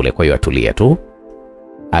mtindo ule, kwa hiyo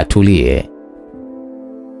atulie.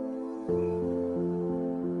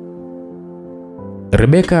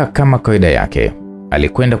 Rebeka kama kawaida yake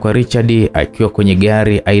alikwenda kwa Richard akiwa kwenye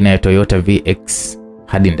gari aina ya Toyota VX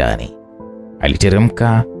hadi ndani.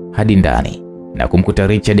 Aliteremka hadi ndani na kumkuta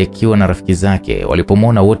Richard akiwa na rafiki zake.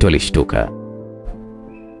 Walipomwona wote walishtuka.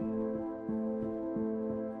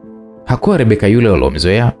 Hakuwa Rebeka yule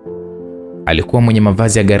alomzoea. Alikuwa mwenye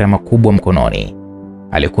mavazi ya gharama kubwa mkononi.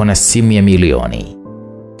 Alikuwa na simu ya milioni.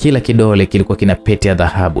 Kila kidole kilikuwa kina pete ya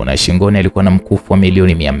dhahabu na shingoni alikuwa na mkufu wa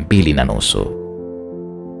milioni 200.5.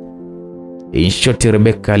 In short,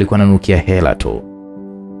 Rebeka alikuwa ananukia hela tu.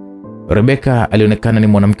 Rebeka alionekana ni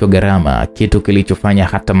mwanamke wa gharama, kitu kilichofanya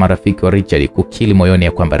hata marafiki wa Richard kukili moyoni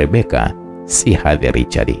ya kwamba Rebeka si hadhi ya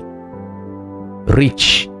Richard.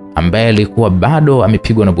 Rich, ambaye alikuwa bado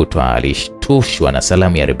amepigwa na butwa, alishtushwa na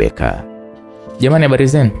salamu ya Rebeka. "Jamani, habari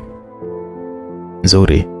zenu?"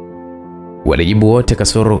 "Nzuri," walijibu wote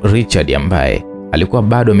kasoro Richard ambaye alikuwa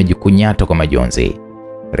bado amejikunyata kwa majonzi.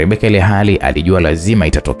 Rebeka ile hali alijua lazima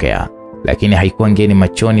itatokea, lakini haikuwa ngeni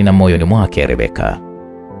machoni na moyoni mwake Rebeka.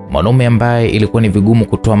 Mwanaume ambaye ilikuwa ni vigumu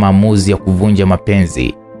kutoa maamuzi ya kuvunja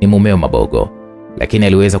mapenzi ni mumeo Mabogo, lakini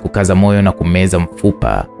aliweza kukaza moyo na kumeza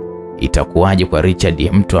mfupa. Itakuwaje kwa Richard,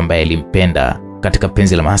 mtu ambaye alimpenda katika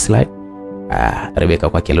penzi la maslahi? Rebeka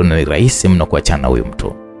kwake aliona ni rahisi mno kuachana na huyu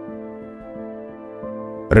mtu.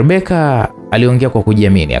 Rebeka aliongea kwa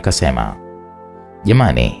kujiamini akasema,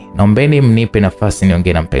 "Jamani, naombeni mnipe nafasi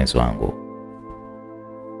niongee na mpenzi wangu."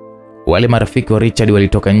 Wale marafiki wa Richard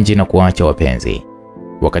walitoka nje na kuacha wapenzi.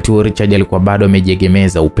 Wakati huo Richard alikuwa bado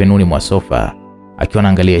amejiegemeza upenuni mwa sofa akiwa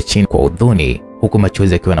anaangalia chini kwa udhuni, huku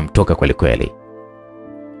machozi akiwa yanamtoka kweli kweli.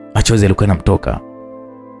 Machozi yalikuwa yanamtoka.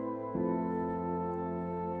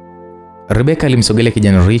 Rebeka alimsogelea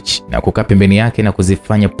kijana Rich na kukaa pembeni yake na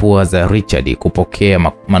kuzifanya pua za Richard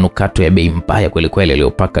kupokea manukato ya bei mbaya kweli kweli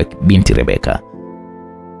aliyopaka binti Rebeka.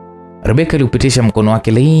 Rebeka aliupitisha mkono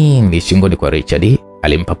wake laini shingoni kwa Richard,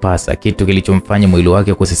 alimpapasa, kitu kilichomfanya mwili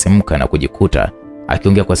wake kusisimka na kujikuta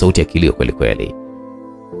akiongea kwa sauti ya kilio kweli kweli.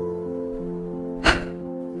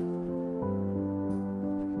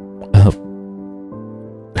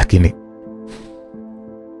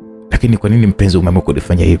 Lakini kwa nini mpenzi umeamua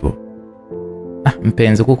kunifanya hivyo?"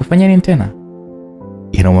 "Mpenzi, kukufanya nini tena?"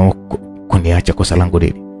 "Umeamua kuniacha, kosa langu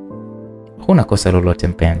nini?" "Huna kosa lolote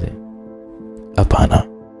mpenzi." "Hapana.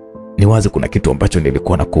 Ni wazi kuna kitu ambacho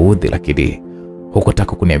nilikuwa na kuudhi, lakini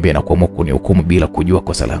hukutaka kuniambia na kuamua kunihukumu bila kujua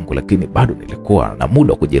kosa langu, lakini bado nilikuwa na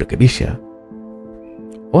muda wa kujirekebisha."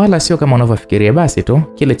 "Wala sio kama unavyofikiria, basi tu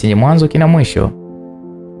kile chenye mwanzo kina mwisho.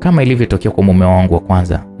 Kama ilivyotokea kwa mume wangu wa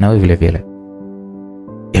kwanza, na wewe vile vile."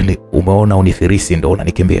 "Yaani umeona unifirisi ndio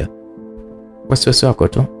unanikimbia?" "Wasiwasi wako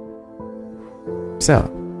tu." "Sawa,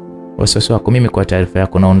 wasiwasi wako. Mimi kwa taarifa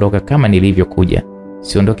yako naondoka kama nilivyokuja.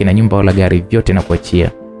 Siondoki na nyumba wala gari, vyote na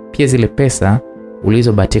kuachia. Pia zile pesa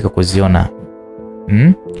ulizobahatika kuziona,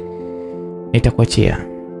 nitakuachia.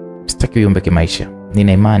 Sitaki uyumbe kimaisha.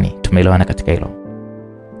 Nina imani tumeelewana katika hilo."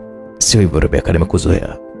 "Sio hivyo Rebeka,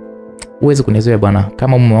 nimekuzoea." "Uwezi kunizoea bwana,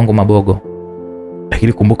 kama mume wangu Mabogo."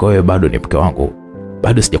 "Lakini kumbuka wewe bado ni mke wangu.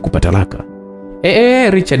 Bado sijakupa talaka."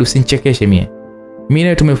 Richard, usinichekeshe mie. Mimi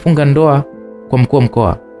nawe tumefunga ndoa kwa mkuu wa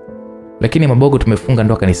mkoa, lakini Mabogo tumefunga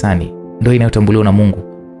ndoa kanisani, ndoa inayotambuliwa na Mungu.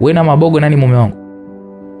 Wewe na Mabogo nani mume wangu?"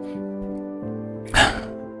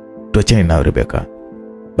 "Tuachane na Rebeka.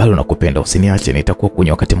 Bado nakupenda, usiniache, nitakuwa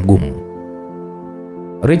kwenye wakati mgumu."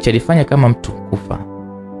 Richard, fanya kama mtu kufa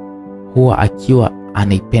huwa akiwa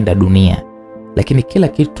anaipenda dunia, lakini kila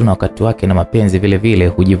kitu na wakati wake, na mapenzi vile vile.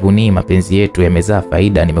 Hujivunii mapenzi yetu yamezaa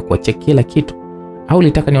faida. Nimekuachia kila kitu, au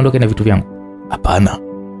ulitaka niondoke na vitu vyangu?" "Hapana."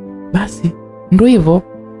 "Basi ndio hivyo,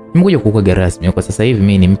 nimekuja kukuaga rasmi. Kwa sasa hivi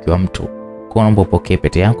mimi ni mke wa mtu, kwa naomba upokee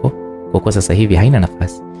pete yako, kwa sasa hivi haina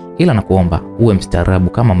nafasi, ila nakuomba uwe mstaarabu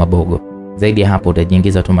kama Mabogo. Zaidi ya hapo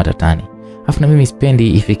utajiingiza tu matatani. Afu na mimi sipendi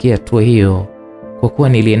ifikie hatua hiyo, kwa kuwa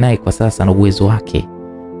nilie naye kwa sasa na uwezo wake.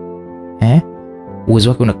 Uwezo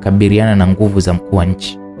wake unakabiliana na nguvu za mkuu wa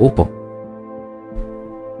nchi. Upo?"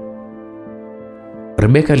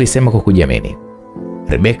 Rebeka alisema kwa kujiamini.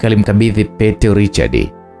 Rebeka alimkabidhi pete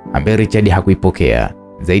Richard, ambaye Richard hakuipokea,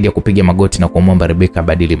 zaidi ya kupiga magoti na kumwomba Rebeka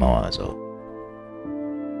badili mawazo.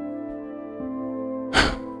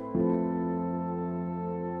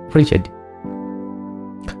 "Richard,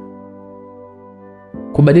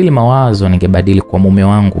 kubadili mawazo ningebadili kwa mume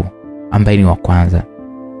wangu ambaye ni wa kwanza,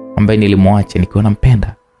 ambaye nilimwacha nikiwa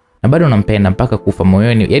nampenda, na bado nampenda mpaka kufa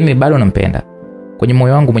moyoni. Yaani bado nampenda. Kwenye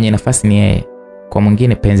moyo wangu mwenye nafasi ni yeye. Kwa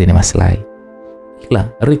mwingine penzi ni maslahi. Ila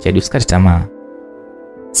Richard, usikate tamaa.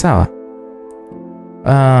 Sawa?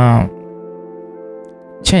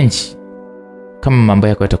 Change kama mambo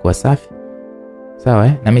yako yatakuwa safi. Sawa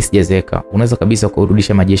na mimi sijazeeka. Unaweza kabisa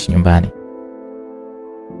kurudisha majeshi nyumbani."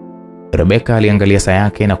 Rebeka aliangalia saa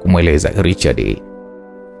yake na kumweleza Richard,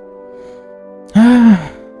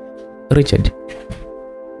 "Richard,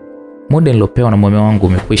 muda nilopewa na mume wangu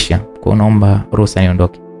umekwisha, kwa naomba ruhusa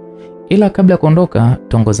niondoke. Ila kabla ya kuondoka,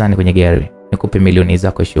 tuongozane kwenye gari. Nikupe milioni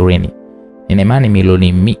zako 20. Nina imani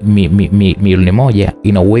milioni moja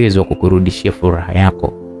ina uwezo wa kukurudishia furaha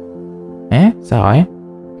yako. Sawa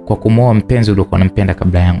Kwa kumwoa mpenzi uliokuwa unampenda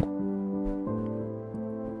kabla yangu.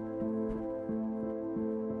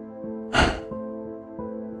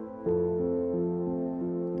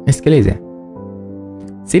 Nisikilize.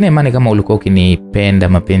 Sina imani kama ulikuwa ukinipenda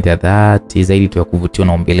mapenzi ya dhati zaidi tu ya kuvutiwa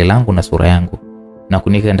na umbile langu na sura yangu na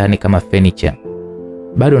kunika ndani kama furniture.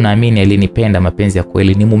 Bado naamini alinipenda mapenzi ya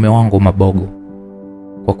kweli ni mume wangu Mabogo.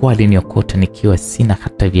 Kwa kuwa aliniokota nikiwa sina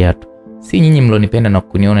hata viatu. Si nyinyi mlionipenda na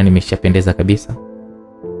kuniona nimeshapendeza kabisa.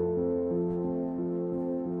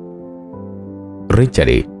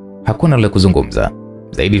 Richard hakuna la kuzungumza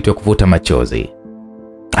zaidi tu ya kuvuta machozi.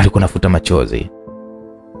 Alikuwa anafuta machozi.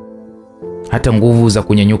 Hata nguvu za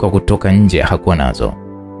kunyanyuka kutoka nje hakuwa nazo.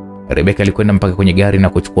 Rebeka alikwenda mpaka kwenye gari na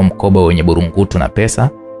kuchukua mkoba wenye burungutu na pesa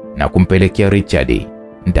na kumpelekea Richard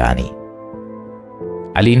ndani.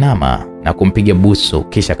 Alinama na kumpiga busu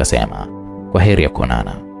kisha akasema, "Kwa heri ya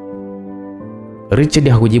kuonana." Richard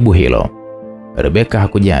hakujibu hilo. Rebeka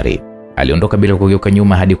hakujali. Aliondoka bila kugeuka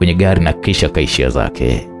nyuma hadi kwenye gari na kisha kaishia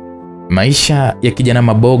zake. Maisha ya kijana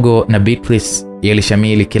Mabogo na Beatrice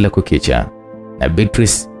yalishamili kila kukicha. Na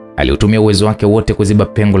Beatrice aliutumia uwezo wake wote kuziba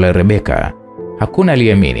pengo la Rebeka. Hakuna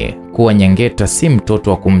aliamini kuwa Nyangeta si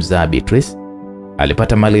mtoto wa kumzaa Beatrice.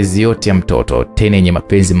 Alipata malezi yote ya mtoto, tena yenye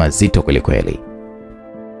mapenzi mazito kweli kweli.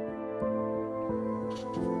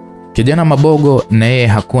 Kijana Mabogo na yeye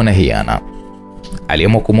hakuna hiana.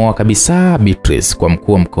 Aliamua kumwoa kabisa Beatrice kwa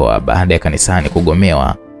mkuu wa mkoa baada ya kanisani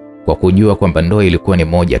kugomewa kwa kujua kwamba ndoa ilikuwa ni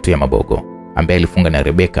moja tu ya Mabogo ambaye alifunga na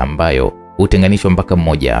Rebeka ambayo hutenganishwa mpaka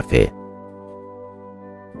mmoja afe.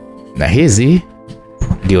 Na hizi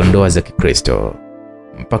ndio ndoa za Kikristo,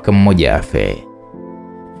 mpaka mmoja afe.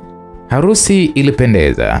 Harusi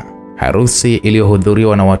ilipendeza. Harusi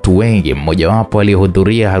iliyohudhuriwa na watu wengi. Mmoja wapo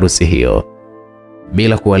aliyehudhuria harusi hiyo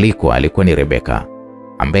bila kualikwa alikuwa ni Rebeka,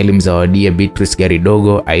 ambaye alimzawadia Beatrice gari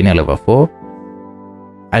dogo aina ya Lava 4.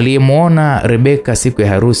 Aliyemuona Rebeka siku ya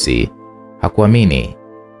harusi hakuamini.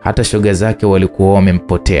 Hata shoga zake walikuwa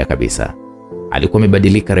wamempotea kabisa. Alikuwa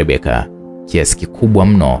amebadilika Rebeka kiasi kikubwa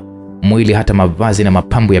mno. Mwili, hata mavazi na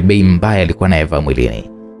mapambo ya bei mbaya alikuwa anayevaa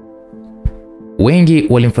mwilini. Wengi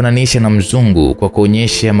walimfananisha na mzungu kwa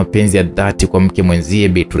kuonyesha mapenzi ya dhati kwa mke mwenzie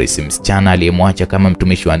Beatrice, msichana aliyemwacha kama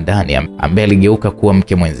mtumishi wa ndani ambaye aligeuka kuwa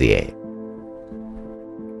mke mwenzie.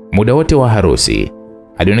 Muda wote wa harusi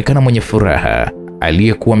alionekana mwenye furaha,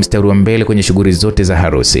 aliyekuwa mstari wa mbele kwenye shughuli zote za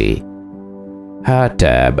harusi.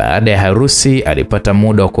 Hata baada ya harusi alipata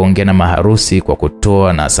muda wa kuongea na maharusi kwa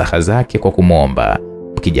kutoa nasaha zake kwa kumwomba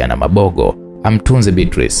kijana Mabogo amtunze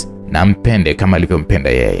Beatrice na ampende kama alivyompenda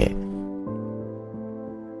yeye.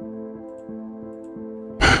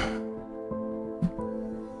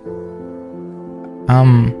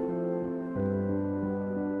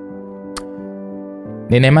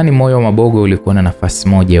 Nina imani moyo wa Mabogo ulikuwa na nafasi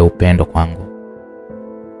moja ya upendo kwangu.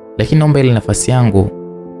 Lakini naomba ile nafasi yangu,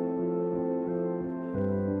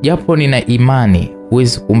 japo nina imani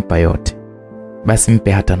huwezi kumpa yote, basi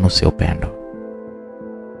mpe hata nusu ya upendo.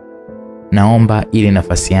 Naomba ile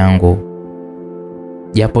nafasi yangu,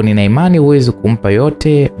 japo nina imani huwezi kumpa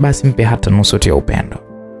yote, basi mpe hata nusu ya upendo.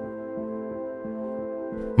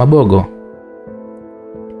 Mabogo,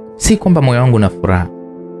 si kwamba moyo wangu na furaha,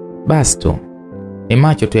 basi tu ni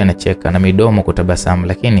macho tu yanacheka na midomo kutabasamu,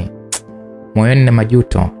 lakini moyoni na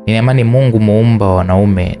majuto. Nina imani Mungu muumba wa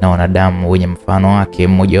wanaume na wanadamu wenye mfano wake,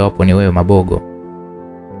 mmoja wapo ni wewe Mabogo.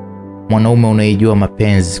 Mwanaume unayejua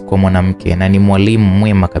mapenzi kwa mwanamke na ni mwalimu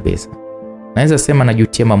mwema kabisa. Naweza sema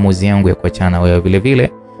najutia maamuzi yangu ya kuachana wewe, vile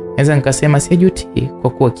vile naweza nikasema sijuti kwa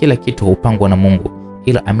kuwa kila kitu hupangwa na Mungu.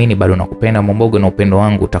 Ila amini bado nakupenda Mabogo, na upendo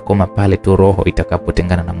wangu utakoma pale tu roho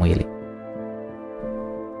itakapotengana na mwili.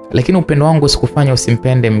 Lakini upendo wangu usikufanya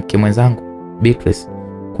usimpende mke mwenzangu Beatrice.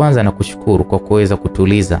 Kwanza nakushukuru kwa kuweza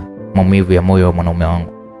kutuliza maumivu ya moyo wa mwanaume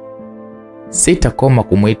wangu. Sitakoma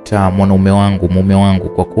kumuita mwanaume wangu mume wangu,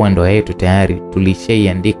 kwa kuwa ndoa yetu tayari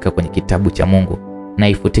tulishaiandika kwenye kitabu cha Mungu na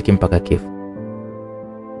ifutike mpaka kifo.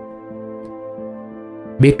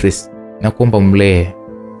 Beatrice, nakuomba umlee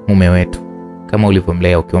mume wetu kama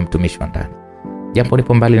ulivyomlea ukiwa mtumishi wa ndani. Japo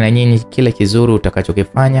nipo mbali na nyinyi, kila kizuri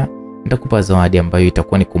utakachokifanya nitakupa zawadi ambayo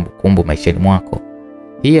itakuwa ni kumbukumbu maishani mwako.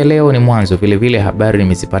 Hii ya leo ni mwanzo, vile vile habari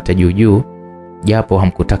nimezipata juu japo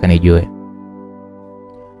hamkutaka nijue.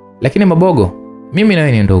 Lakini Mabogo, mimi na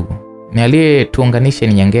wewe ni ndugu. Ni aliyetuunganisha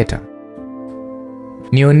ni Nyangeta.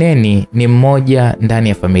 Nioneni ni mmoja ndani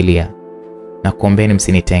ya familia. Na kuombeni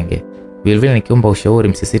msinitenge. Vile vile nikiomba ushauri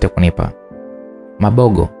msisite kunipa.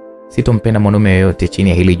 Mabogo, sitompenda mwanaume yoyote chini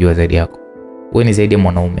ya hili jua zaidi yako. Wewe ni zaidi ya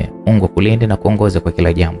mwanaume. Mungu akulinde na kuongoze kwa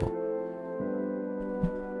kila jambo.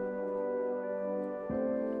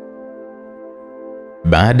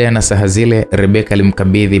 Baada ya nasaha zile, Rebeka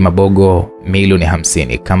alimkabidhi Mabogo milioni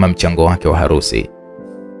 50 kama mchango wake wa harusi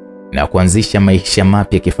na kuanzisha maisha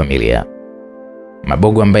mapya kifamilia.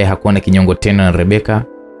 Mabogo ambaye hakuwa na kinyongo tena na Rebeka,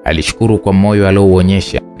 alishukuru kwa moyo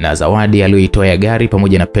aliouonyesha na zawadi aliyoitoa ya gari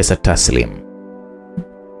pamoja na pesa taslim.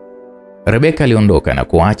 Rebeka aliondoka na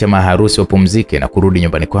kuacha maharusi wapumzike na kurudi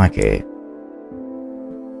nyumbani kwake.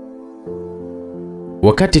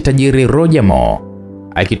 Wakati tajiri Roger Moore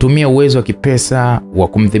akitumia uwezo wa kipesa wa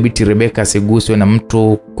kumdhibiti Rebeka asiguswe na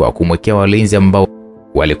mtu kwa kumwekea walinzi ambao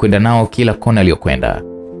walikwenda nao kila kona aliyokwenda,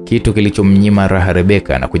 kitu kilichomnyima raha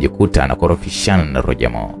Rebeka na kujikuta anakorofishana na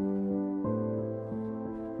Roger Moore.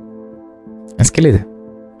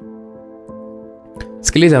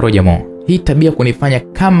 Sikiliza Roger Moore, hii tabia kunifanya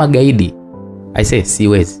kama gaidi. I say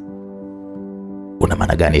siwezi. Una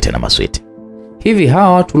maana gani tena Maswiti? Hivi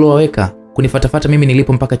hawa watu uliowaweka kunifatafata mimi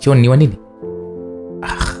nilipo mpaka chooni ni wa nini?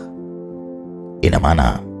 Ina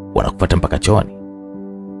maana wanakufuata mpaka chooni?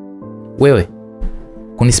 Wewe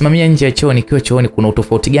kunisimamia nje ya chooni nikiwa chooni kuna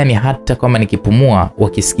utofauti gani? Hata kama nikipumua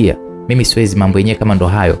wakisikia? Mimi siwezi mambo yenyewe kama ndo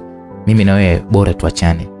hayo. Mimi na wewe bora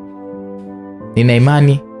tuachane. Nina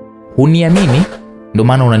imani huniamini, ndo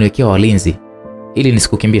maana unaniwekea walinzi ili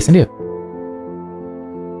nisikukimbie, si ndio?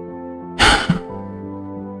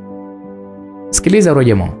 Sikiliza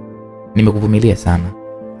Roger Moore, nimekuvumilia sana,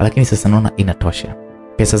 lakini sasa naona inatosha.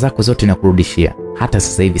 Pesa zako zote nakurudishia. Hata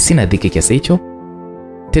sasa hivi sina dhiki kiasi hicho.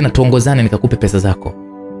 Tena tuongozane nikakupe pesa zako.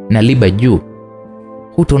 Na liba juu.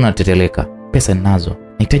 Hutaona nateteleka. Pesa ninazo.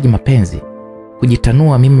 Nahitaji mapenzi.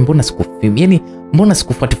 Kujitanua mimi mbona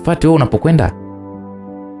sikufuatifuati wewe unapokwenda?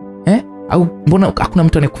 Au mbona hakuna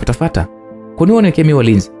mtu anayekufuatafuata? Kwa nini unaniwekea mimi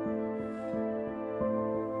walinzi?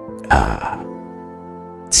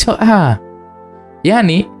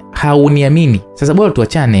 Yaani hauniamini. Sasa bora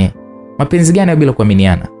tuachane. Mapenzi gani bila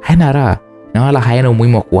kuaminiana? Haina raha na wala hayana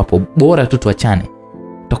umuhimu wa kuwapo. Bora tu tuachane.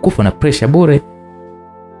 Utakufa na pressure bure.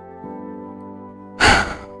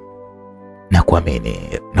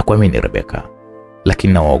 Nakuamini Rebeka.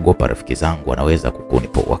 Lakini nawaogopa rafiki zangu wanaweza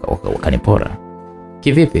wakanipora.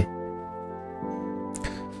 Kivipi?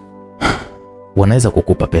 Wanaweza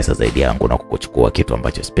kukupa pesa zaidi yangu na kukuchukua kitu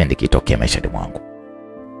ambacho sipendi kitokee maishani mwangu.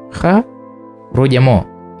 Roger Moore,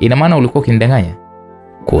 ina maana ulikuwa ukinidanganya?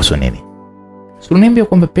 Kuhusu nini? Unaniambia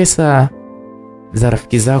kwamba pesa za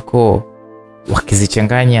rafiki zako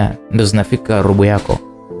wakizichanganya ndo zinafika robo yako.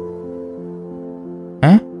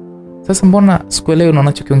 Sasa mbona sikuelewi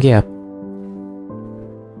unachokiongea hapa?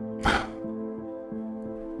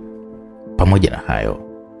 Pamoja na hayo,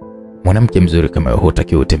 mwanamke mzuri kama wewe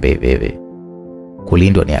hutakiwi utembee hivi.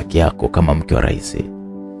 Kulindwa ni haki yako kama mke wa rais.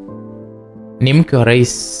 Ni mke wa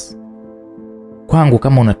rais kwangu.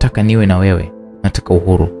 Kama unataka niwe na wewe, nataka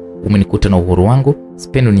uhuru. Umenikuta na uhuru wangu,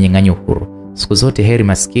 sipendi uninyang'anye uhuru. Siku zote heri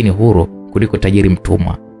maskini huru kuliko tajiri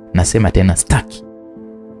mtumwa. Nasema tena staki.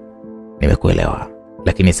 Nimekuelewa,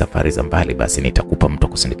 lakini safari za mbali basi nitakupa mtu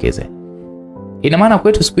kusindikize. Ina maana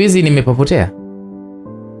kwetu siku hizi nimepapotea?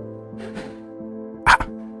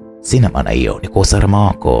 Sina maana hiyo, ni kwa usalama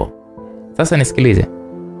wako. Sasa nisikilize.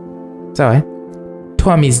 Sawa?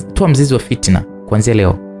 Toa mzizi wa fitna kuanzia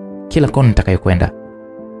leo. Kila kona nitakayokwenda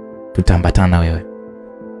tutaambatana na wewe.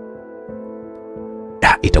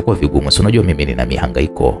 Itakuwa vigumu. Si unajua mimi nina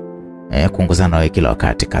mihangaiko. Kuongozana na wewe kila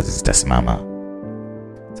wakati kazi zitasimama.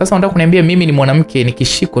 Sasa unataka kuniambia mimi ni mwanamke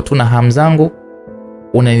nikishiko tu na hamu zangu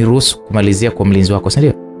unaniruhusu kumalizia kwa mlinzi wako, si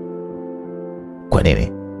ndio? Kwa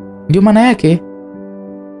nini? Ndio maana yake.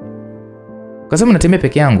 Kwa sababu natembea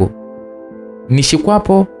peke yangu.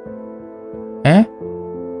 Nishikwapo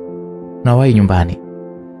na wahi nyumbani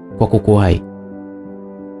kwa kukuwahi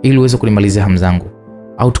ili uweze kunimalizia hamu zangu,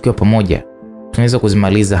 au tukiwa pamoja tunaweza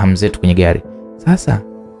kuzimaliza hamu zetu kwenye gari. Sasa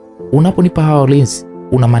unaponipa hawa walinzi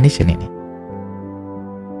unamaanisha nini?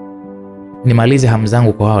 Nimalize hamu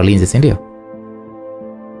zangu kwa hawa walinzi, si ndio?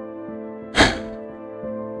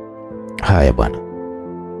 Haya bwana.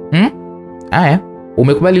 Haya,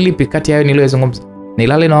 umekubali lipi kati hayo niliyozungumza?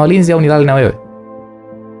 Nilale na walinzi au nilale na wewe?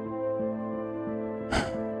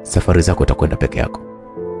 Safari zako utakwenda peke yako.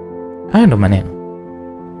 Haya ndo maneno.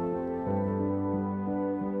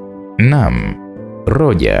 Naam,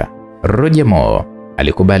 Roger Moore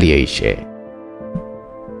alikubali yaishe.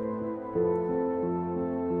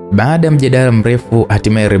 Baada ya mjadala mrefu,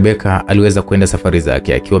 hatimaye Rebeka aliweza kwenda safari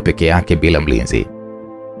zake akiwa peke yake bila mlinzi.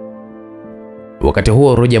 Wakati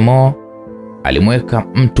huo Roger Moore alimweka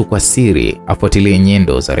mtu kwa siri afuatilie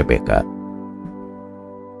nyendo za Rebeka.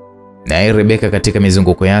 Naye Rebeka katika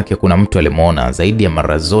mizunguko yake kuna mtu alimuona zaidi ya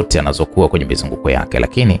mara zote anazokuwa kwenye mizunguko yake,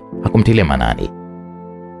 lakini hakumtilia maanani.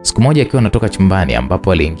 Siku moja akiwa anatoka chumbani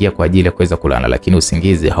ambapo aliingia kwa ajili ya kuweza kulala, lakini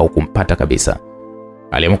usingizi haukumpata kabisa,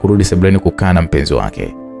 aliamua kurudi sebuleni kukaa na mpenzi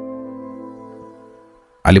wake.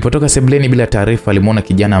 Alipotoka sebuleni bila taarifa, alimuona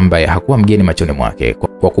kijana ambaye hakuwa mgeni machoni mwake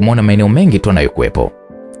kwa kumuona maeneo mengi tu anayokuepo.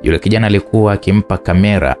 Yule kijana alikuwa akimpa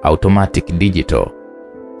kamera automatic digital.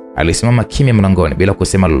 Alisimama kimya mlangoni bila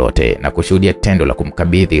kusema lolote na kushuhudia tendo la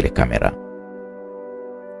kumkabidhi ile kamera.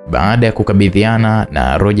 Baada ya kukabidhiana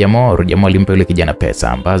na Roger Moore alimpa yule kijana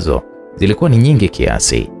pesa ambazo zilikuwa ni nyingi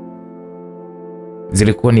kiasi.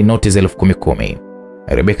 Zilikuwa ni noti za 10,000.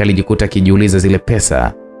 Rebeka alijikuta akijiuliza zile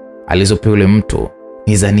pesa alizopewa yule mtu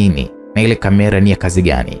ni za nini na ile kamera ni ya kazi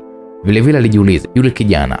gani. Vile vile alijiuliza, yule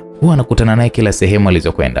kijana huwa anakutana naye kila sehemu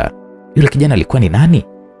alizokwenda. Yule kijana alikuwa ni nani?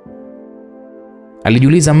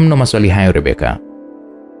 Alijiuliza mno maswali hayo Rebeka.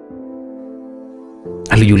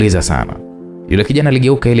 Alijiuliza sana. Yule kijana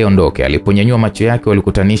aligeuka ili aondoke. Aliponyanyua macho yake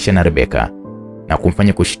walikutanisha na Rebeka na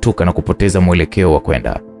kumfanya kushtuka na kupoteza mwelekeo wa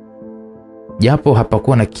kwenda. Japo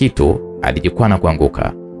hapakuwa na kitu, alijikwaa na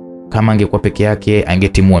kuanguka. Kama angekuwa peke yake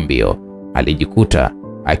angetimua mbio. Alijikuta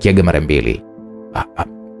akiaga mara mbili.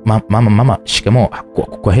 Mama, shikamoo,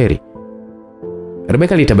 kwa heri.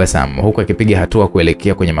 Rebeka alitabasamu huku akipiga hatua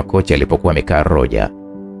kuelekea kwenye makochi alipokuwa amekaa Roger.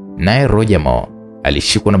 Naye Roger Moore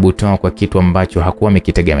alishikwa na butwaa kwa kitu ambacho hakuwa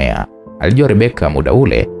amekitegemea. Alijua Rebeka muda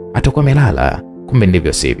ule atakuwa amelala, kumbe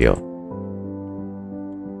ndivyo sivyo.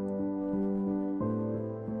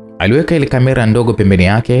 Aliweka ile kamera ndogo pembeni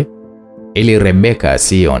yake ili Rebeka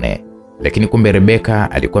asione, lakini kumbe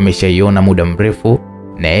Rebeka alikuwa ameshaiona muda mrefu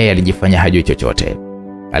na yeye alijifanya hajui chochote.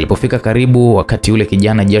 Alipofika karibu, wakati yule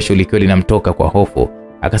kijana jasho likiwa linamtoka kwa hofu,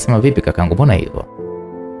 akasema, vipi kakangu, mbona hivyo?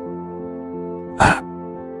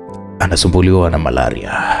 Anasumbuliwa na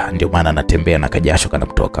malaria, ndio maana anatembea na kajasho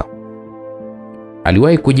kanamtoka.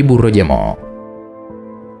 Aliwahi kujibu Roger Moore.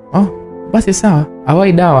 Basi sawa,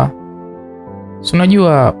 awai dawa. Si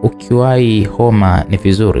unajua ukiwahi homa ni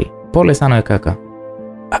vizuri. Pole sana we kaka.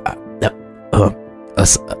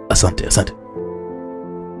 Asante.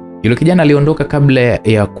 Yule kijana aliondoka. Kabla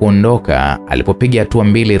ya kuondoka, alipopiga hatua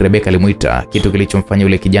mbili, Rebeka alimuita, kitu kilichomfanya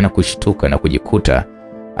yule kijana kushtuka na kujikuta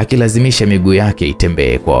akilazimisha miguu yake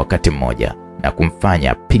itembee kwa wakati mmoja na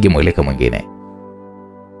kumfanya pige mweleka mwingine.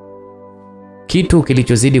 Kitu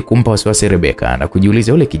kilichozidi kumpa wasiwasi Rebeka na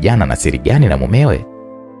kujiuliza yule kijana na siri gani na mumewe.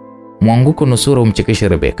 Mwanguko nusura umchekeshe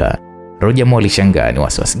Rebeka. Roger Moore alishangaa ni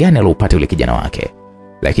wasiwasi gani aliopata yule kijana wake,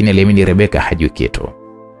 lakini aliamini Rebeka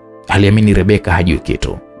hajui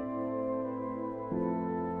kitu.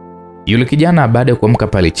 Yule kijana baada ya kuamka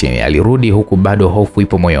pale chini alirudi huku bado hofu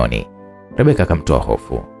ipo moyoni. Rebeka akamtoa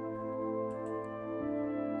hofu.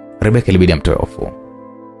 Rebeka ilibidi amtoe hofu.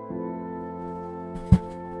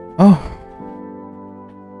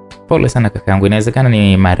 Pole sana kakaangu, inawezekana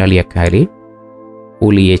ni malaria kali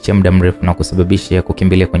uliyeacha muda mrefu na kusababisha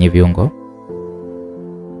kukimbilia kwenye viungo.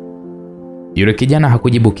 Yule kijana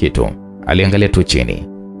hakujibu kitu, aliangalia tu chini.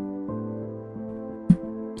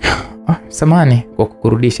 Samahani kwa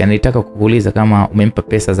kukurudisha, nilitaka kukuuliza kama umempa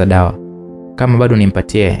pesa za dawa, kama bado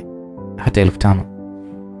nimpatie hata 5,000.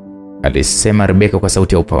 Alisema Rebeka kwa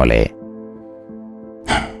sauti ya upole.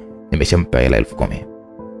 Nimeshampa hela 10,000.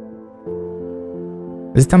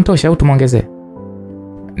 Zitamtosha au tumuongezee?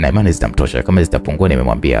 Na imani zitamtosha, kama zitapungua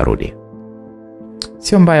nimemwambia arudi.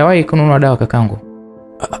 Sio mbaya, wahi kununua dawa kakangu.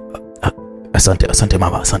 Asante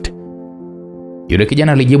mama, asante. Yule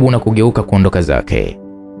kijana alijibu na kugeuka kuondoka zake.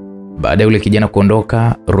 Baada ya yule kijana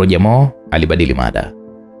kuondoka, Roger Moore alibadili mada.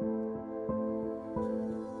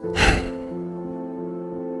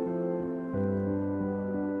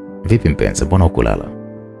 Vipi mpenzi, mbona ukulala?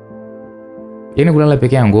 Yaani kulala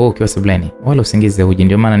peke yangu ukiwa sebuleni, wala usingizi huji,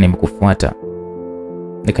 ndio maana nimekufuata.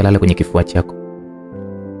 Nikalala kwenye kifua chako.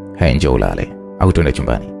 Haya, njoo ulale au tuende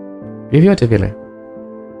chumbani. Vyovyote vile.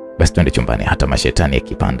 Basi tuende chumbani, hata mashetani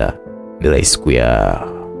yakipanda ni rahisi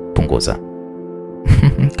kuyapunguza.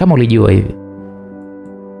 Kama ulijua hivi.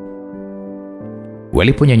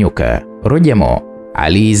 Waliponyanyuka, Roger Moore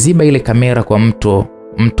aliiziba ile kamera kwa mto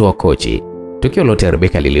wa kochi. Tukio lote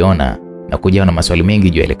Rebeka liliona na kujawa na maswali mengi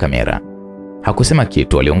juu ya ile kamera. Hakusema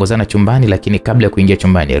kitu, aliongozana chumbani, lakini kabla ya kuingia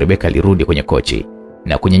chumbani Rebeka alirudi kwenye kochi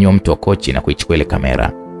na kunyanyua mto wa kochi na kuichukua ile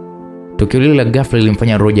kamera. Tukio lile la ghafla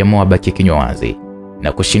lilimfanya Roger Moore abaki kinywa wazi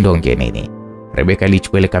na kushindwa ongea nini. Rebeka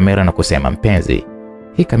alichukua ile kamera na kusema, mpenzi,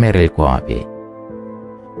 hii kamera ilikuwa wapi?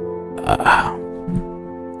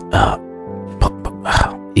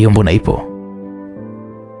 Hiyo mbona ipo?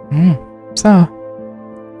 Sawa.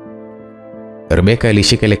 Rebeka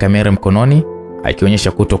alishika ile kamera mkononi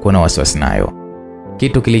akionyesha kutokuwa na wasiwasi nayo.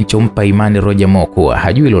 Kitu kilichompa imani Roger Moore kuwa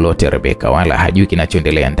hajui lolote Rebeka wala hajui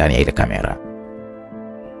kinachoendelea ndani ya ile kamera.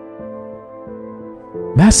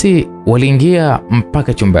 Basi waliingia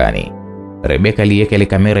mpaka chumbani. Rebeka aliweka ile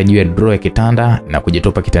kamera juu ya drawer ya kitanda na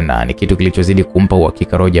kujitupa kitandani, kitu kilichozidi kumpa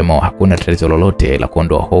uhakika Roger Moore hakuna tatizo lolote la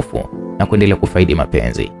kuondoa hofu na kuendelea kufaidi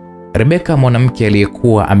mapenzi. Rebeka, mwanamke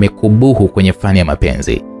aliyekuwa amekubuhu kwenye fani ya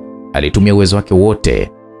mapenzi, alitumia uwezo wake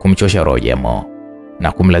wote kumchosha Roger Moore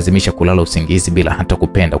na kumlazimisha kulala usingizi bila hata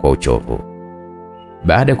kupenda kwa uchovu.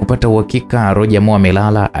 Baada ya kupata uhakika Roger Moore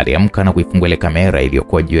amelala, aliamka na kuifungua ile kamera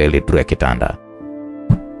iliyokuwa juu ya ile drawer ya kitanda.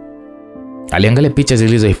 Aliangalia picha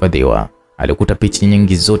zilizohifadhiwa. Alikuta picha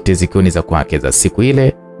nyingi zote zikiwa ni za kwake za siku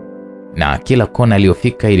ile, na kila kona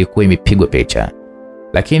aliyofika ilikuwa imepigwa picha.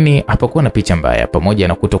 Lakini hapakuwa na picha mbaya, pamoja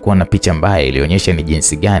na kutokuwa na picha mbaya ilionyesha ni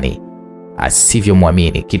jinsi gani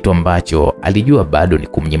asivyomwamini, kitu ambacho alijua bado ni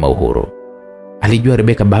kumnyima uhuru. Alijua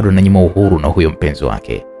Rebeka bado ananyima uhuru na huyo mpenzi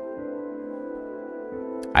wake.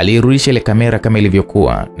 Alirudisha ile kamera kama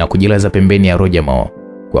ilivyokuwa na kujilaza pembeni ya Roger Moore,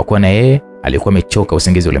 kwa kuwa na yeye alikuwa amechoka,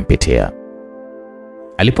 usingizi ulimpitia.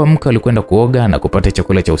 Alipoamka alikwenda kuoga na kupata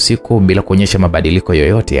chakula cha usiku bila kuonyesha mabadiliko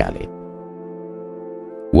yoyote yale.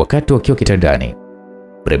 Wakati wakiwa kitandani,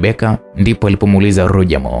 Rebeka ndipo alipomuuliza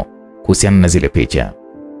Roger Moore kuhusiana na zile picha.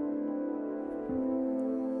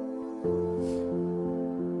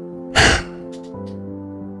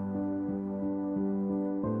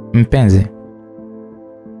 Mpenzi,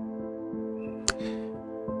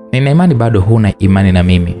 nina imani bado huna imani na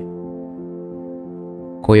mimi.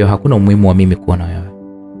 Kwa hiyo hakuna umuhimu wa mimi kuwa na wewe.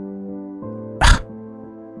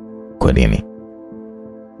 Kwa nini?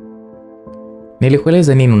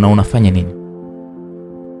 Nilikueleza nini na unafanya nini?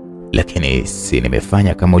 Lakini si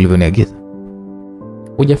nimefanya kama ulivyoniagiza.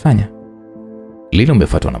 Hujafanya. Lini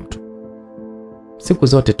umefuatwa na mtu? Siku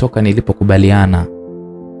zote toka nilipokubaliana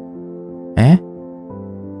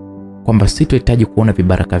kwamba sitohitaji kuona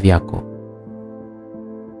vibaraka vyako.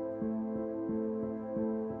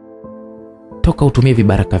 Toka utumie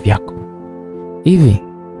vibaraka vyako. Hivi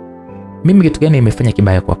mimi kitu gani nimefanya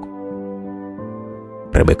kibaya kwako?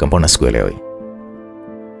 Rebeka, mbona sikuelewi?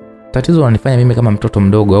 Tatizo unanifanya mimi kama mtoto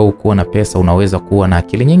mdogo au kuwa na pesa unaweza kuwa na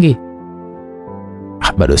akili nyingi?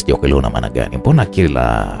 Bado sijakuelewa una maana gani. Mbona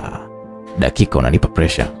kila dakika unanipa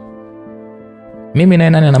pressure? Mimi naye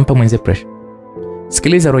nani anampa mwenzie pressure?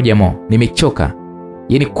 Sikiliza Roger Moore, nimechoka.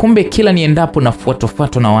 Yaani kumbe kila niendapo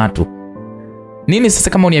nafuatwa na watu. Nini sasa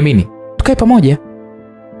kama uniamini? Tukae pamoja.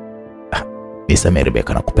 Nisamehe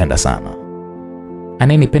Rebeka, nakupenda sana.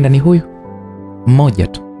 Anayenipenda ni huyu mmoja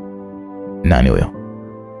tu. Nani huyo?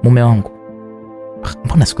 Mume wangu.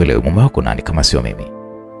 Mbona sikuelewi, mume wako nani kama sio mimi?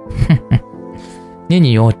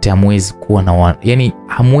 Nyinyi yote hamwezi kuwa na yaani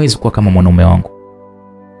hamwezi kuwa kama mwanaume wangu.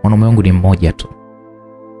 Mwanaume wangu ni mmoja tu.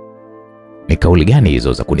 Ni kauli gani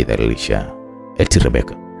hizo za kunidhalilisha? Eti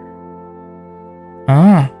Rebeka.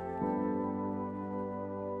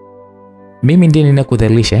 Mimi ndiye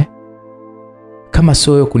ninakudhalilisha? Kama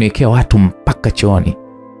sio wewe kuniwekea watu mpaka chooni.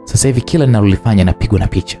 Sasa hivi kila ninalolifanya napigwa na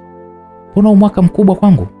picha. Mbona umwaka mkubwa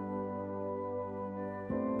kwangu?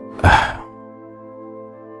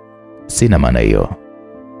 Sina maana hiyo.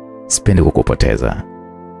 Sipendi kukupoteza.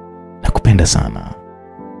 Nakupenda sana.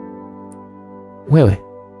 Wewe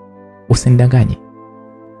usinidanganye.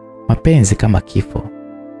 Mapenzi kama kifo.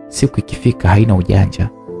 Siku ikifika haina ujanja.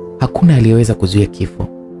 Hakuna aliyeweza kuzuia kifo.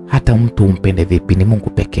 Hata mtu umpende vipi ni Mungu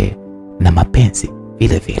pekee, na mapenzi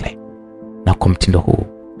vile vile. Na kwa mtindo huu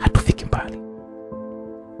hatufiki mbali.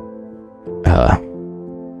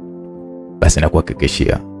 Basi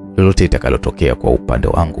nakuhakikishia lolote litakalotokea kwa upande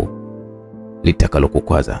wangu,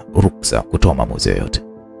 litakalokukwaza, ruksa kutoa maamuzi yoyote.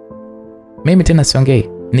 Mimi tena siongei,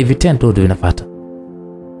 ni vitendo ndivyo vinafuata.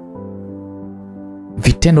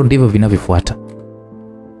 Vitendo ndivyo vinavyofuata.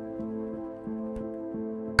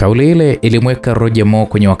 Kauli ile ilimweka Roger Moore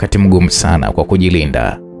kwenye wakati mgumu sana kwa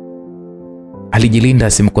kujilinda. Alijilinda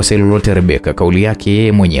asimkosee lolote Rebeka. Kauli yake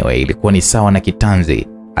yeye mwenyewe ilikuwa ni sawa na kitanzi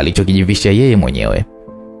alichokijivisha yeye mwenyewe.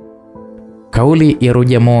 Kauli ya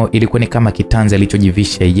Roger Moore ilikuwa ni kama kitanzi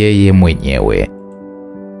alichojivisha yeye mwenyewe.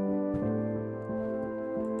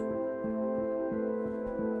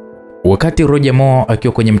 Wakati Roger Moore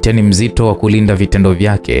akiwa kwenye mtihani mzito wa kulinda vitendo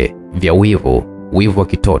vyake vya wivu wa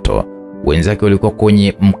kitoto, wenzake walikuwa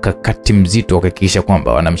kwenye mkakati mzito wa kuhakikisha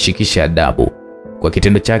kwamba wanamshikisha adabu kwa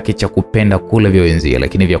kitendo chake cha kupenda kula vya wenzie,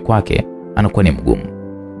 lakini vya kwake anakuwa ni mgumu.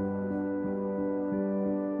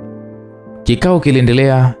 Kikao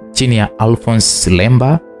kiliendelea chini ya Alphonse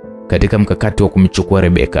Lemba katika mkakati wa kumchukua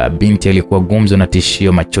Rebeka. Binti alikuwa gumzo na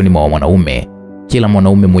tishio machoni mwa wanaume. Kila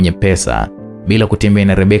mwanaume mwenye pesa bila kutembea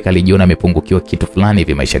na Rebeka alijiona amepungukiwa kitu fulani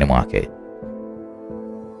hivi maishani mwake.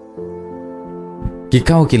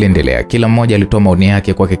 Kikao kiliendelea. Kila mmoja alitoa maoni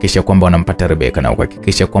yake kuhakikisha kwamba wanampata Rebeka na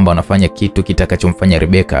kuhakikisha kwamba wanafanya kitu kitakachomfanya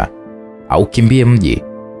Rebeka au kimbie mji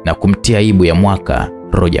na kumtia aibu ya mwaka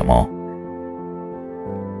Roger Moore.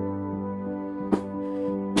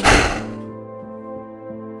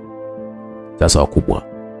 Sasa wakubwa,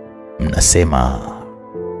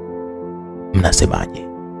 mnasemaje?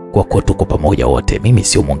 Kwa kuwa tuko pamoja wote, mimi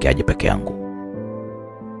sio mwongeaji peke yangu,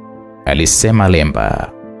 alisema Lemba.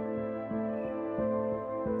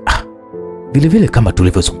 Vile kama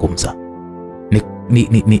tulivyozungumza,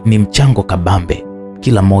 ni mchango kabambe,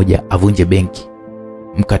 kila mmoja avunje benki.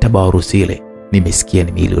 Mkataba wa harusi ile nimesikia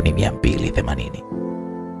ni milioni 280,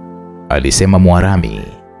 alisema Mwarami.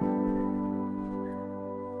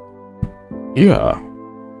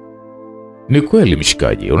 Ni kweli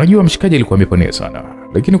mshikaji. Unajua mshikaji alikuwa amepania sana,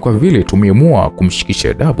 lakini kwa vile tumeamua kumshikisha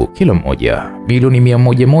adabu kila mmoja, milioni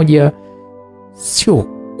 100 sio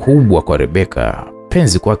kubwa kwa Rebeka.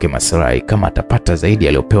 Penzi kwake maslahi, kama atapata zaidi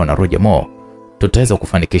aliyopewa na Roger Moore, tutaweza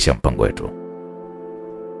kufanikisha mpango wetu,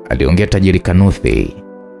 aliongea tajiri Kanuthi.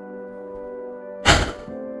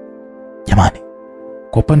 Jamani,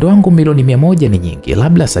 kwa upande wangu milioni 100 ni nyingi,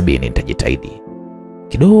 labda 70 nitajitahidi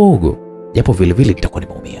kidogo, japo vile nitakuwa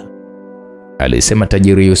nimeumia, alisema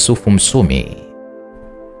tajiri Yusufu Msumi.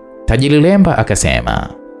 Tajiri Lemba akasema,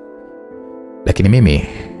 lakini mimi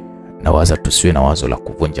nawaza tusiwe na wazo la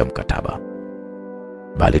kuvunja mkataba,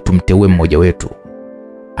 bali tumteue mmoja wetu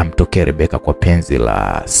amtokee Rebeka kwa penzi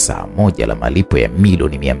la saa moja la malipo ya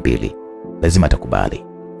milioni 200. Lazima atakubali.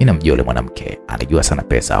 Ninamjua yule mwanamke, anajua sana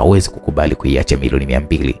pesa, hawezi kukubali kuiacha milioni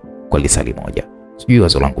 200 kwa lisali moja. Sijui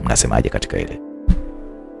wazo langu mnasemaje katika ile?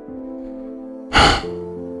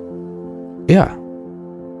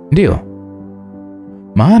 Ndio.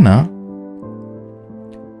 Maana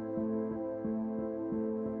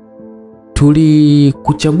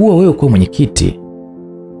tulikuchagua wewe kuwa mwenyekiti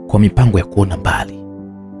kwa mipango ya kuona mbali.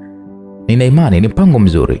 Nina imani ni mpango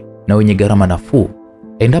mzuri na wenye gharama nafuu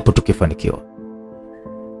endapo tukifanikiwa,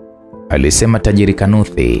 alisema tajiri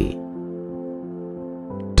Kanuthi.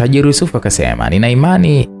 Tajiri Yusufu akasema, nina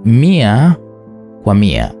imani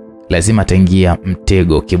 100%, lazima ataingia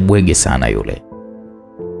mtego kibwege sana yule.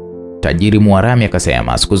 Tajiri Mwarami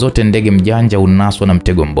akasema, siku zote ndege mjanja unaswa na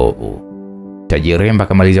mtego mbovu. Tajiri Lemba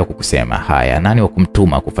akamalizia kukusema, haya, nani wa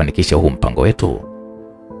kumtuma kufanikisha huu mpango wetu?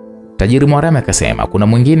 Tajiri Mwarami akasema, kuna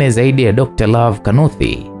mwingine zaidi ya Dr. Love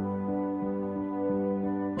Kanuthi.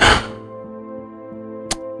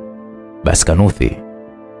 Basi Kanuthi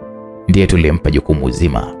ndiye tulimpa jukumu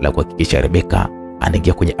zima la kuhakikisha Rebeka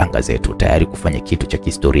anaingia kwenye anga zetu, tayari kufanya kitu cha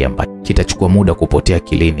kihistoria ambacho kitachukua muda kupotea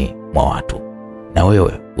kilini mwa watu. Na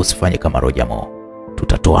wewe usifanye kama Roger Moore,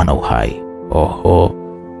 tutatoana uhai. Oho.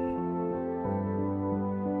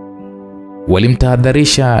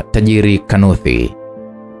 Walimtahadharisha tajiri Kanuthi.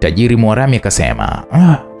 Tajiri Mwarami akasema,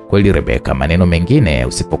 kweli Rebeka, maneno mengine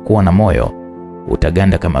usipokuwa na moyo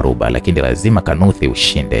utaganda kama ruba, lakini lazima Kanuthi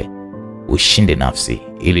ushinde nafsi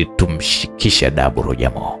ili tumshikishe adabu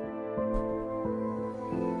Roger Moore.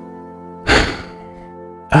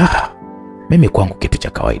 Mimi kwangu kitu cha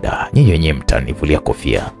kawaida, nyinyi wenyewe mtanivulia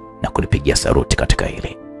kofia na kunipigia saruti katika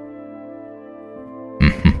hili.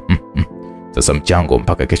 Sasa mchango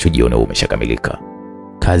mpaka kesho jioni umeshakamilika.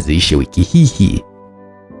 Kazi ishe wiki hii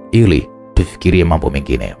ili tufikirie mambo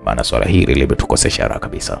mengine, maana swala hili limetukosesha haraka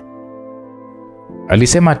kabisa,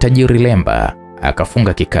 alisema tajiri Lemba.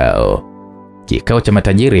 Akafunga kikao cha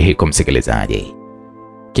matajiri hiko, msikilizaji.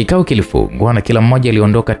 Kikao kilifungwa na kila mmoja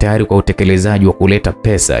aliondoka tayari kwa utekelezaji wa kuleta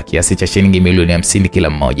pesa kiasi cha shilingi milioni 50 kila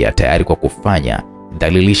mmoja, tayari kwa kufanya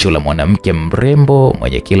dhalilisho la mwanamke mrembo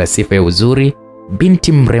mwenye kila sifa ya uzuri,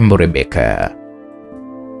 binti mrembo Rebeka.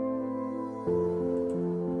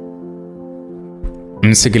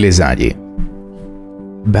 Msikilizaji,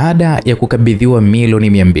 baada ya kukabidhiwa milioni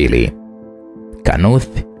 200,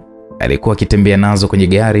 Kanuth alikuwa akitembea nazo kwenye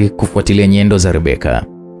gari kufuatilia nyendo za Rebeka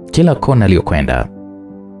kila kona aliyokwenda.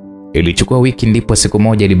 Ilichukua wiki ndipo siku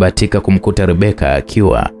moja ilibahatika kumkuta Rebeka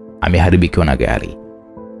akiwa ameharibikiwa na gari.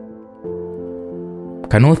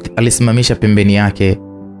 Kanuth alisimamisha pembeni yake.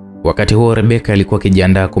 Wakati huo Rebeka alikuwa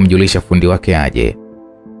akijiandaa kumjulisha fundi wake aje.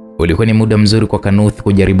 Ulikuwa ni muda mzuri kwa Kanuth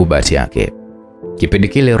kujaribu bahati yake. Kipindi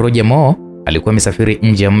kile Roger Moore alikuwa amesafiri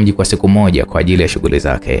nje ya mji kwa siku moja kwa ajili ya shughuli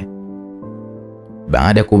zake.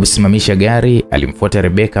 Baada ya kusimamisha gari, alimfuata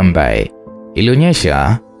Rebeka ambaye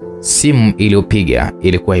ilionyesha simu iliyopiga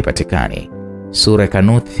ilikuwa haipatikani. Sura ya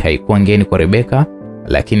Kanuth haikuwa ngeni kwa Rebeka,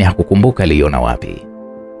 lakini hakukumbuka aliona wapi.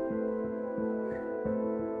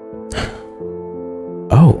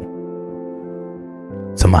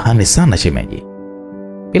 Samahani sana shemeji.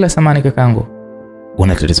 Bila samahani kakangu.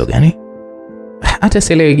 Una tatizo gani? Hata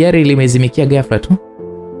sielewi, gari limezimikia ghafla tu.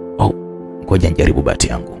 Oh, ngoja njaribu bahati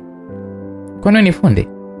yangu. Kwani ni fundi?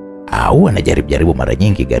 Huwa najaribu mara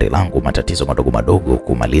nyingi gari langu matatizo madogo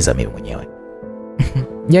kumaliza mimi mwenyewe.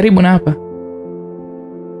 Jaribu na hapa.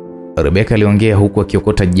 Rebeka aliongea huku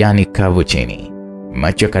akiokota jani kavu chini.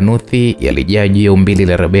 Macho ya Kanuthi yalijaa juu ya umbili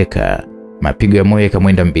la Rebeka. Mapigo ya moyo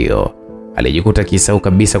yakamwenda mbio. Alijikuta kisahau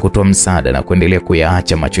kabisa kutoa msaada na kuendelea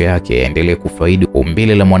kuyaacha macho yake yaendelee kufaidi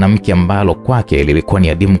umbile la mwanamke ambalo kwake lilikuwa ni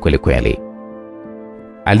adimu kweli kweli.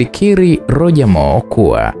 Alikiri Roger Moore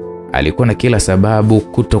kuwa alikuwa na kila sababu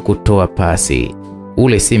kutokutoa pasi.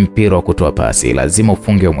 Ule si mpira wa kutoa pasi, lazima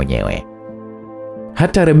ufunge mwenyewe.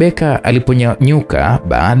 Hata Rebeka aliponyanyuka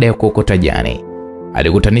baada ya kuokota jani,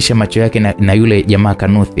 alikutanisha macho yake na yule jamaa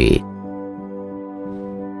Kanuthi.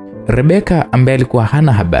 Rebeka ambaye alikuwa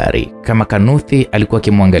hana habari kama Kanuthi alikuwa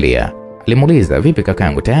akimwangalia, alimuuliza, "Vipi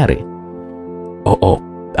kakaangu, tayari?"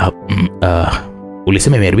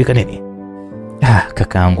 Ulisema imeharibika nini?"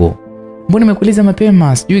 Kakaangu, mbona nimekuuliza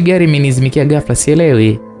mapema? Sijui gari imenizimikia ghafla,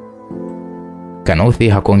 sielewi." Kanuthi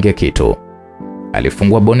hakuongea kitu.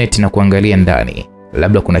 Alifungua bonnet na kuangalia ndani,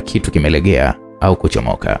 labda kuna kitu kimelegea au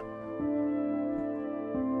kuchomoka.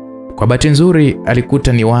 Kwa bahati nzuri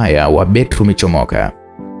alikuta ni waya wa bedroom ichomoka.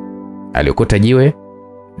 Aliokota jiwe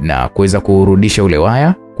na kuweza kurudisha ule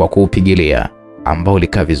waya kwa kuupigilia, ambao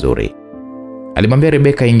ulikaa vizuri. Alimwambia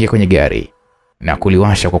Rebeka ingie kwenye gari na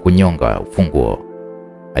kuliwasha kwa kunyonga ufunguo.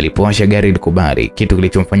 Alipowasha gari ilikubali, kitu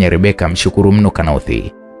kilichomfanya Rebeka mshukuru mno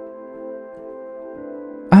Kanuthi.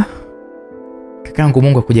 Kakaangu,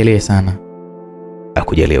 Mungu akujalie sana.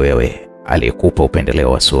 Akujalie wewe, aliyekupa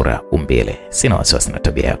upendeleo wa sura, umbile. Sina wasiwasi na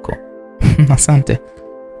tabia yako. Asante.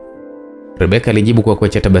 Rebeka alijibu kwa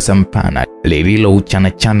kuacha tabasamu pana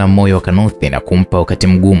lililouchana moyo wa Kanuthi na kumpa wakati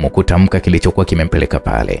mgumu kutamka kilichokuwa kimempeleka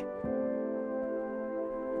pale.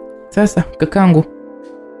 Sasa kakaangu,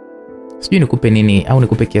 sijui nikupe nini au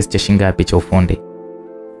nikupe kiasi cha shingapi cha ufundi?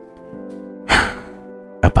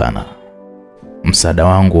 Hapana. Msaada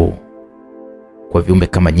wangu kwa viumbe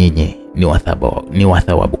kama nyinyi ni wa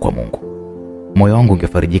thawabu kwa Mungu. Moyo wangu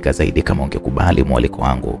ungefarijika zaidi kama ungekubali mwaliko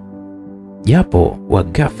wangu, japo wa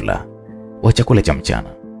ghafla, wa chakula cha mchana.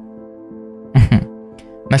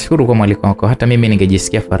 Nashukuru kwa mwaliko wako. Hata mimi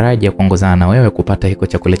ningejisikia faraja kuongozana na wewe kupata hiko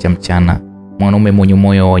chakula cha mchana, mwanaume mwenye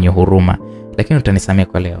moyo wenye huruma, lakini utanisamea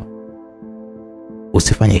kwa leo.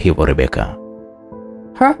 Usifanye hivyo Rebeka.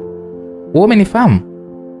 Wewe umenifahamu?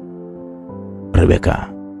 Rebeka,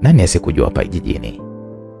 nani asikujua hapa jijini?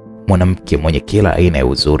 Mwanamke mwenye kila aina ya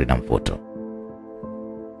uzuri na mvuto.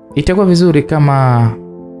 Itakuwa vizuri kama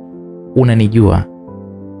unanijua.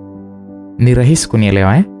 Ni rahisi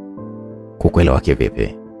kunielewa Kukuelewa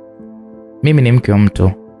kivipi? Mimi ni mke wa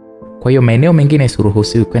mtu. Kwa hiyo maeneo mengine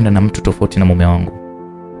isiruhusiwi kwenda na mtu tofauti na mume wangu.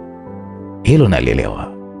 Hilo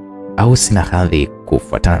nalielewa. Au sina hadhi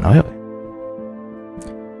kufuatana na wewe?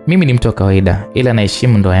 Mimi ni mtu wa kawaida, ila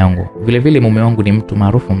naheshimu ndoa yangu. Vile vile mume wangu ni mtu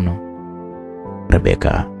maarufu mno.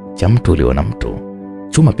 Rebeka, cha mtu uliona mtu,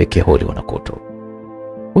 chuma pekee uliona kutu.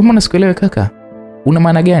 Wewe mbona sikuelewe kaka? Una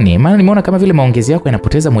maana gani? Maana nimeona kama vile maongezi yako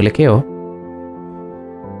yanapoteza mwelekeo.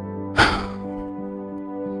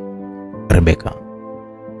 Rebeka,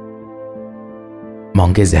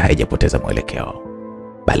 maongezi hayajapoteza mwelekeo,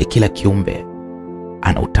 bali kila kiumbe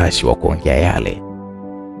ana utashi wa kuongea yale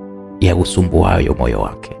ya usumbuayo moyo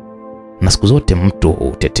wake. Na siku zote mtu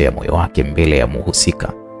hutetea moyo wake mbele ya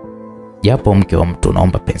muhusika. Japo mke wa mtu,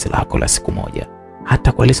 naomba penzi lako la siku moja,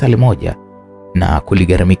 hata kwa lisali moja, na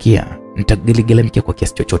kuligaramikia. Nitakugaramikia kwa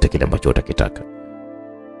kiasi chochote kile ambacho utakitaka.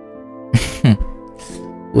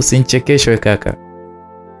 Usinichekeshe kaka.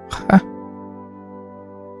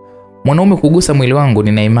 Mwanaume kugusa mwili wangu,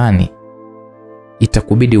 nina imani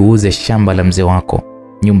itakubidi uuze shamba la mzee wako,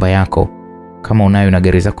 nyumba yako kama unayo na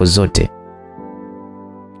gari zako zote.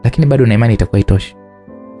 Lakini bado na imani itakuwa itoshi.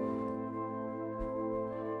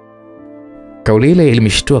 Kauli ile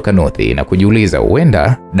ilimshtua Kanuthi na kujiuliza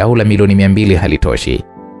huenda dau la milioni 200 halitoshi.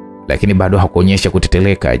 Lakini bado hakuonyesha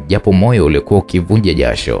kuteteleka, japo moyo ulikuwa ukivunja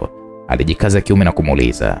jasho. Alijikaza kiume na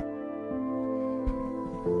kumuuliza,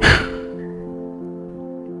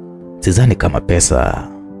 "Sidhani kama pesa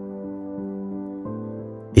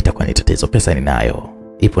itakuwa ni tatizo. Pesa ninayo,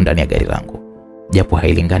 ipo ndani ya gari langu, japo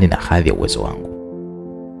hailingani na hadhi ya uwezo wangu.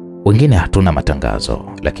 Wengine hatuna matangazo,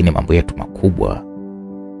 lakini mambo yetu makubwa.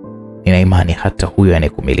 Nina imani hata huyo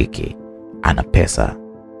anayekumiliki ana pesa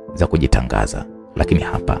za kujitangaza, lakini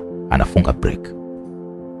hapa anafunga break."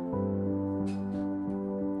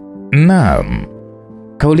 Naam.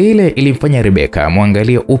 Kauli ile ilimfanya Rebeka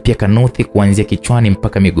muangalie upya Kanuthi kuanzia kichwani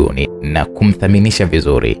mpaka miguuni na kumthaminisha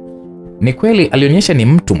vizuri. Ni kweli alionyesha ni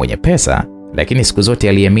mtu mwenye pesa, lakini siku zote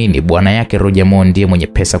aliamini bwana yake Roger ndiye mwenye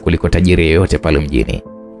pesa kuliko tajiri yeyote pale mjini.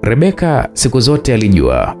 Rebeka siku zote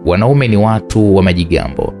alijua wanaume ni watu wa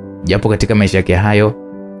majigambo, japo katika maisha yake hayo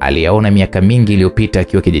aliyaona miaka mingi iliyopita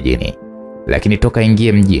akiwa kijijini. Lakini toka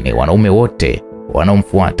ingie mjini, wanaume wote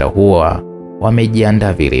wanaomfuata huwa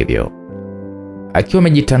wamejiandaa vilivyo. Akiwa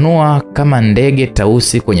amejitanua kama ndege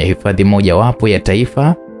tausi kwenye hifadhi moja wapo ya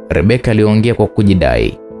taifa, Rebeka aliongea kwa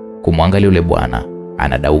kujidai. Kumwangalia yule bwana,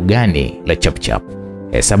 ana dau gani la chapchap?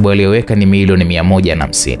 Hesabu aliyoweka ni milioni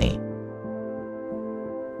 150.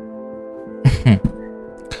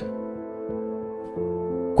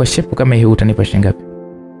 Kwa shepu kama hii utanipa shilingi ngapi?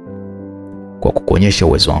 Kwa kukuonyesha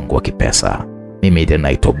uwezo wangu wa kipesa, mimi ndiye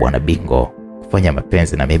naitwa Bwana Bingo. Kufanya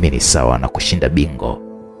mapenzi na mimi ni sawa na kushinda bingo.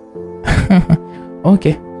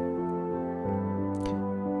 Okay.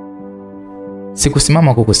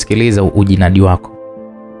 Sikusimama kukusikiliza ujinadi wako.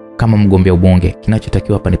 Kama mgombea ubunge,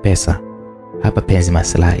 kinachotakiwa hapa ni pesa. Hapa penzi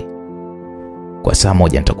maslahi. Kwa saa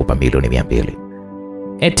moja nitakupa milioni 200.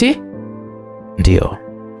 Eti? Ndio.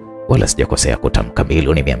 Wala sijakosea kutamka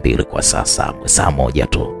milioni 200 kwa saa moja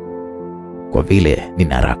tu. Kwa vile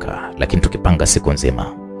nina haraka, lakini tukipanga siku nzima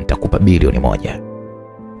nitakupa bilioni 1.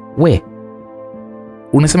 We,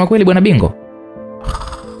 unasema kweli Bwana Bingo?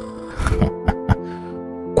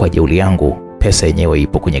 Kwa jeuli yangu, pesa yenyewe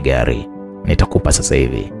ipo kwenye gari. Nitakupa sasa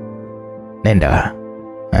hivi. Nenda.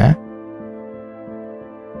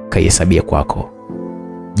 Kaihesabia kwako.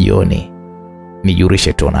 Jioni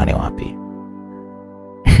nijurishe tuonane wapi.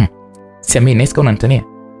 Siamini, nasikia unanitania.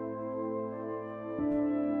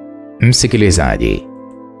 Msikilizaji,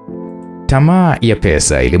 tamaa ya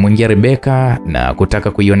pesa ilimwingia Rebeka na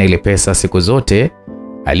kutaka kuiona ile pesa siku zote.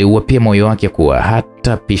 Aliuapia moyo wake kuwa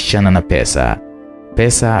hata pishana na pesa.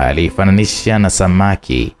 Pesa alifananisha na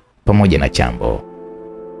samaki pamoja na chambo.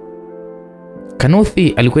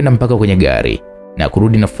 Kanuthi alikwenda mpaka kwenye gari na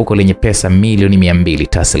kurudi na fuko lenye pesa milioni 200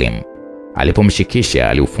 taslim. Alipomshikisha,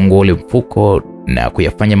 aliufungua ule mfuko na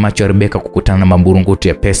kuyafanya macho ya Rebeka kukutana na maburungutu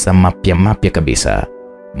ya pesa mapya kabisa.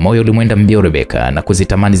 Moyo ulimwenda mbio Rebeka na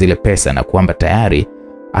kuzitamani zile pesa na kwamba tayari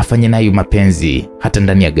afanye nayo mapenzi hata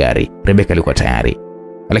ndani ya gari. Rebeka alikuwa tayari,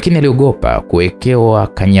 lakini aliogopa kuwekewa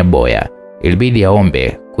kanyaboya. Ilibidi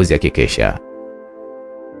aombe kuzihakikisha.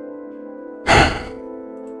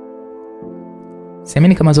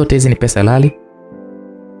 Semeni kama zote hizi ni pesa halali.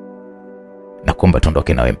 Na kwamba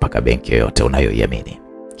tuondoke nawe mpaka benki yoyote unayoiamini.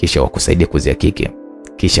 Kisha wakusaidie kuzihakiki.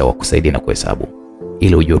 Kisha wakusaidie na kuhesabu.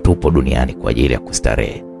 Ili ujue tupo duniani kwa ajili ya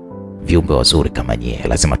kustarehe. Viumbe wazuri kama nyie,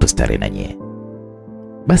 lazima tustarehe na nyie.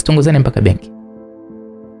 Basi tuongozane mpaka benki.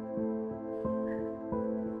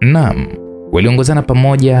 Naam, waliongozana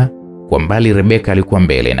pamoja. Kwa mbali Rebeka alikuwa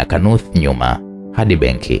mbele na Kanuth nyuma hadi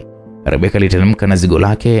benki. Rebeka aliteremka na zigo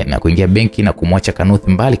lake na kuingia benki na kumwacha Kanuth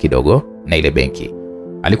mbali kidogo na ile benki.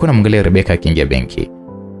 Alikuwa anamwangalia Rebeka akiingia benki.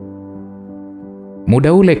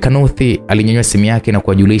 Muda ule Kanuthi alinyanyua simu yake na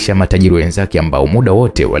kuwajulisha matajiri wenzake ambao muda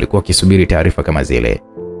wote walikuwa wakisubiri taarifa kama zile.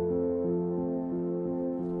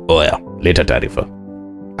 Oya, leta taarifa.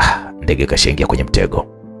 Ndege kashaingia kwenye mtego.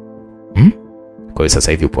 Kwa hiyo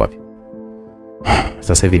sasa hivi upo wapi?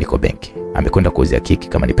 Sasa hivi niko benki. Amekwenda kuuzia kiki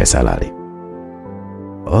kama ni pesa halali.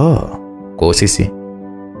 Kwa hiyo sisi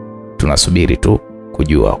tunasubiri tu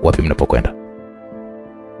kujua wapi mnapokwenda.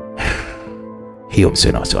 Hiyo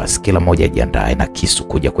msiwe na wasiwasi, kila mmoja ajiandae na kisu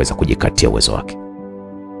kuja kuweza kujikatia uwezo wake.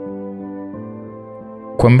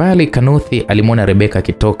 Kwa mbali Kanuthi alimwona Rebeka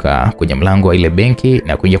akitoka kwenye mlango wa ile benki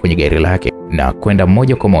na kuingia kwenye gari lake na kwenda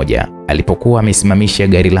moja kwa moja alipokuwa amesimamisha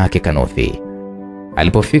gari lake Kanuthi.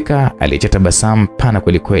 Alipofika aliacha tabasamu pana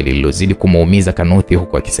kweli kweli lilozidi kumuumiza Kanuthi,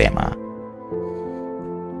 huku akisema,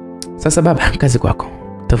 sasa baba, kazi kwako.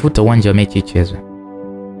 Tafuta uwanja wa mechi ichezwe.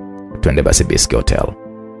 Twende basi Biscuit Hotel.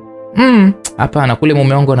 Hapana, kule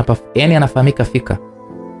mume wangu anafahamika fika.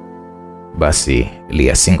 Basi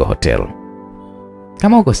Lia Single Hotel.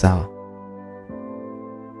 Kama uko sawa.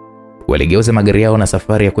 Waligeuza magari yao na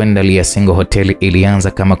safari ya kwenda Lia Single Hotel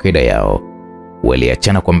ilianza kama kawaida yao.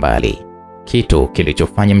 Waliachana kwa mbali, kitu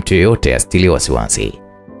kilichofanya mtu yeyote astilie wasiwasi.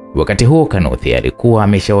 Wakati huo Kanuthi alikuwa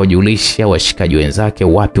ameshawajulisha washikaji wenzake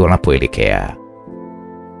wapi wanapoelekea.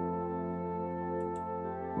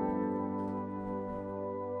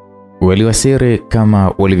 Waliwasiri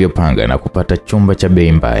kama walivyopanga na kupata chumba cha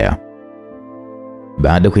bei mbaya.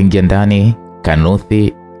 Baada ya kuingia ndani,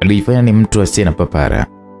 Kanuthi alijifanya ni mtu asiye na papara.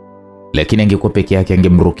 Lakini angekuwa peke yake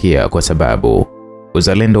angemrukia kwa sababu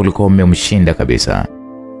uzalendo ulikuwa umemshinda kabisa.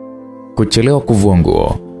 Kuchelewa kuvua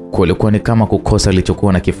nguo kulikuwa ni kama kukosa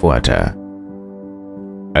alichokuwa nakifuata.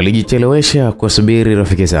 Alijichelewesha kusubiri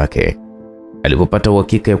rafiki zake. Alipopata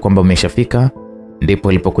uhakika ya kwamba ameshafika, ndipo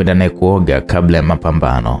alipokwenda naye kuoga kabla ya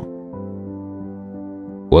mapambano.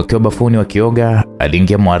 Wakiwa bafuni wakioga,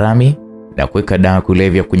 aliingia Mwarami na kuweka dawa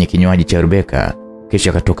kulevya kwenye kinywaji cha Rebeka, kisha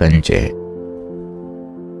akatoka nje.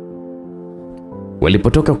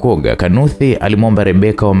 Walipotoka kuoga, Kanuthi alimwomba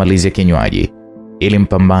Rebeka wamalize kinywaji ili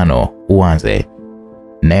mpambano uanze.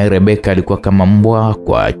 Naye Rebeka alikuwa kama mbwa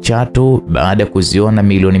kwa chatu. Baada ya kuziona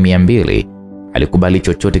milioni 200, alikubali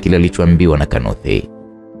chochote kile alichoambiwa na Kanuthi.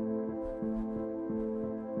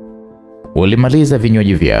 Walimaliza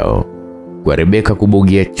vinywaji vyao kwa Rebeka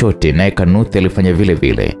kubugia chote, naye Kanuthi alifanya vile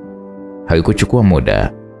vile. Haikuchukua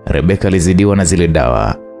muda, Rebeka alizidiwa na zile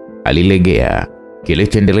dawa, alilegea.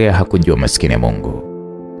 Kilichoendelea hakujua maskini ya Mungu.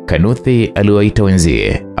 Kanuthi aliwaita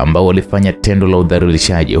wenzie ambao walifanya tendo la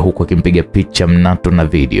udhalilishaji, huku akimpiga picha mnato na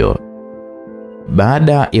video.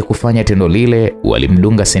 Baada ya kufanya tendo lile,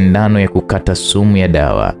 walimdunga sindano ya kukata sumu ya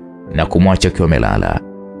dawa na kumwacha akiwa amelala.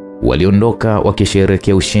 Waliondoka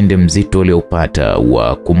wakisherehekea ushindi mzito ulioupata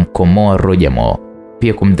wa kumkomoa Rojamo,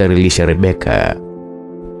 pia kumdhalilisha Rebeka.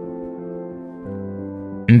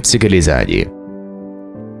 Msikilizaji,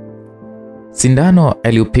 sindano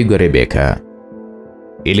aliyopigwa Rebeka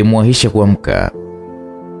ilimwahisha kuamka.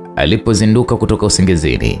 Alipozinduka kutoka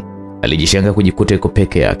usingizini, alijishangaa kujikuta yuko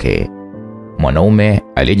peke yake. Mwanaume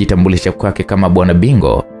aliyejitambulisha kwake kama Bwana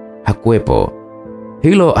Bingo hakuwepo.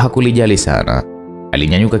 Hilo hakulijali sana.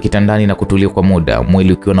 Alinyanyuka kitandani na kutulia kwa muda,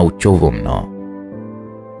 mwili ukiwa na uchovu mno.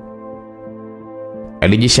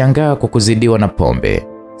 Alijishangaa kwa kuzidiwa na pombe.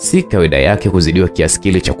 Si kawaida yake kuzidiwa kiasi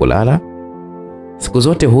kile cha kulala. Siku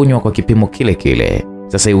zote hunywa kwa kipimo kile kile.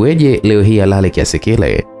 Sasa iweje leo hii alale kiasi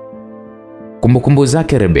kile? Kumbukumbu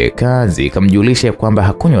zake Rebeka zikamjulisha kwamba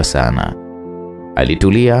hakunywa sana.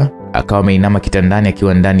 Alitulia, akawa ameinama kitandani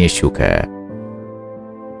akiwa ndani ya shuka.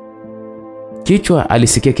 Kichwa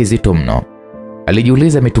alisikia kizito mno.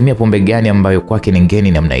 Alijiuliza ametumia pombe gani ambayo kwake ni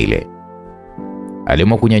ngeni namna ile.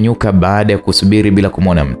 Aliamua kunyanyuka baada ya kusubiri bila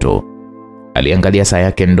kumwona mtu. Aliangalia saa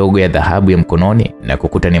yake ndogo ya dhahabu ya mkononi na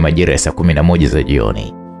kukuta ni majira ya saa 11 za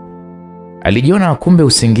jioni. Alijiona kumbe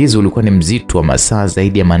usingizi ulikuwa ni mzito wa masaa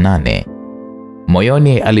zaidi ya 8.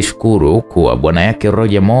 Moyoni alishukuru kuwa bwana yake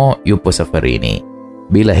Rojamo yupo safarini.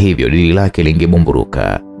 Bila hivyo dili lake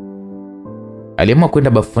lingebumburuka. Aliamua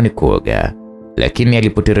kwenda bafuni kuoga, lakini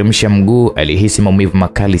alipoteremsha mguu alihisi maumivu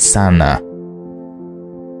makali sana.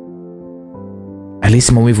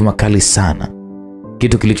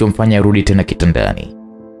 Kitu kilichomfanya arudi tena kitandani.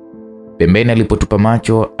 Pembeni alipotupa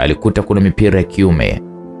macho, alikuta kuna mipira ya kiume,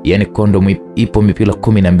 yani kondom ipo mipira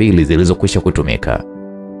 12 zilizokwisha kutumika.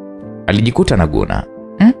 Alijikuta na guna.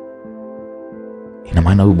 Ina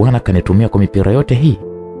maana huyu bwana kanitumia kwa mipira yote hii?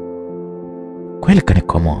 Kweli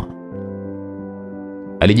kanikomoa.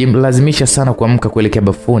 Alijimlazimisha sana kuamka kuelekea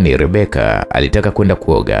bafuni. Rebeka alitaka kwenda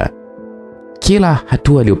kuoga. Kila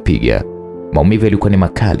hatua aliyopiga, maumivu yalikuwa ni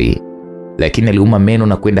makali, lakini aliuma meno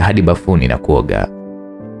na kwenda hadi bafuni na kuoga.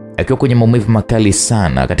 Akiwa kwenye maumivu makali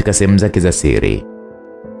sana katika sehemu zake za siri,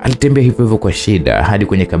 alitembea hivyo hivyo kwa shida hadi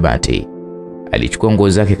kwenye kabati. Alichukua nguo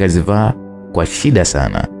zake kazivaa kwa shida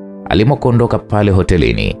sana. Aliamua kuondoka pale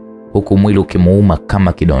hotelini, huku mwili ukimuuma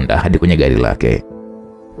kama kidonda, hadi kwenye gari lake.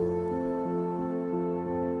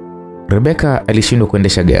 Rebeka alishindwa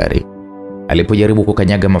kuendesha gari. Alipojaribu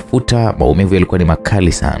kukanyaga mafuta, maumivu yalikuwa ni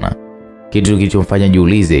makali sana. Kitu kilichomfanya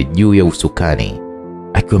jiulize juu ya usukani,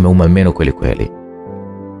 akiwa ameuma meno kweli kweli.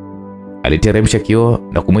 Aliteremsha kioo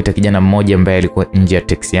na kumuita kijana mmoja ambaye alikuwa nje ya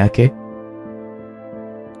teksi yake.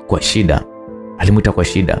 Kwa shida, alimuita kwa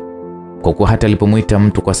shida, kwa kuwa hata alipomuita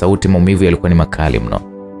mtu kwa sauti maumivu yalikuwa ni makali mno.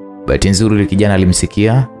 Bahati nzuri yule kijana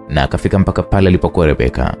alimsikia na akafika mpaka pale alipokuwa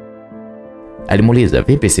Rebeka. Alimuuliza,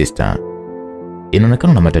 "Vipi sister?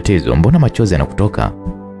 Inaonekana una matatizo, mbona machozi yanakutoka?"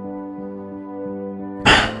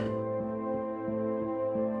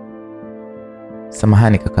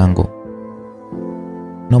 "Samahani kakangu.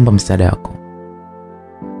 Naomba msaada wako."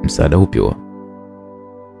 "Msaada upi huo?"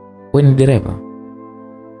 "Wewe ni dereva?"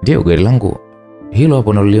 "Ndio, gari langu hilo hapo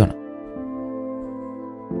unaliona."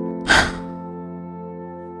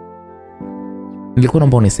 "Nilikuwa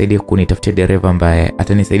naomba unisaidie kunitafutia dereva ambaye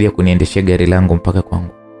atanisaidia kuniendeshea gari langu mpaka kwangu."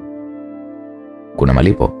 "Kuna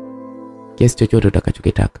malipo?" "Kiasi chochote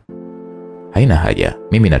utakachokitaka." "Haina haja,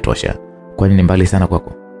 mimi natosha. Kwani ni mbali sana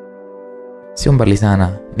kwako?" "Sio mbali sana,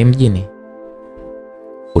 ni mjini."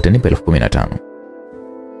 "Utanipa 15,000.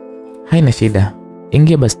 "Haina shida,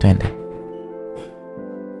 ingia basi twende."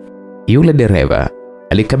 Yule dereva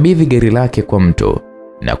alikabidhi gari lake kwa mtu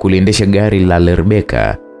na kuliendesha gari la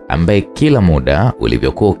Rebeka, ambaye kila muda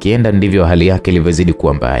ulivyokuwa ukienda ndivyo hali yake ilivyozidi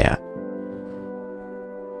kuwa mbaya.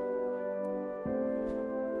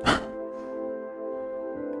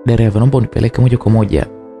 dereva, naomba unipeleke moja kwa moja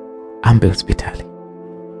Ambe hospitali.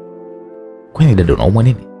 Kwani dada unaumwa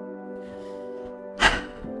nini?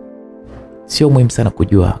 Sio muhimu sana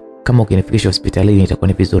kujua, kama ukinifikisha hospitalini itakuwa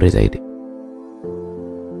ni vizuri zaidi,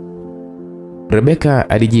 Rebeka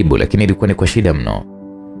alijibu, lakini ilikuwa ni kwa shida mno.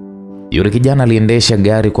 Yule kijana aliendesha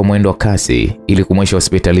gari kwa mwendo wa kasi ili kumwesha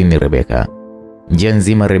hospitalini Rebeka. Njia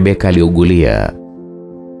nzima Rebeka aliugulia.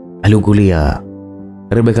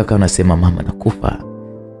 Rebeka akawa anasema, mama nakufa.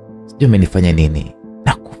 Sijui amenifanya nini,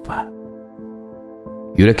 nakufa.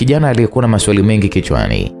 Yule kijana aliyekuwa na maswali mengi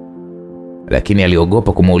kichwani, lakini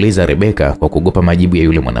aliogopa kumuuliza Rebeka kwa kuogopa majibu ya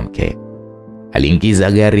yule mwanamke.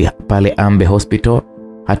 Aliingiza gari pale Ambe Hospital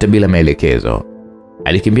hata bila maelekezo.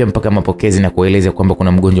 Alikimbia mpaka mapokezi na kueleza kwamba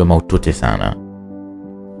kuna mgonjwa mahututi sana.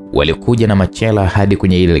 Walikuja na machela hadi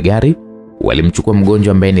kwenye ile gari, walimchukua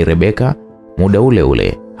mgonjwa ambaye ni Rebeka. Muda ule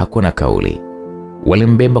ule hakuna kauli.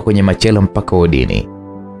 Walimbeba kwenye machela mpaka wodini.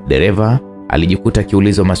 Dereva alijikuta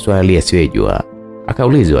akiulizwa maswali yasiyojua.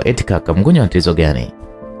 Akaulizwa, eti kaka, mgonjwa ana tatizo gani?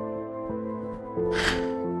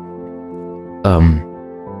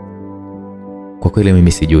 Kwa kweli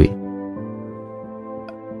mimi sijui.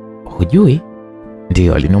 Hujui?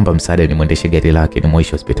 Ndio, aliniomba msaada nimwendeshe gari lake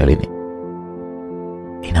nimwaishe hospitalini.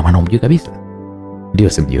 Ina maana umjui kabisa? Ndio,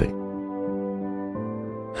 simjui.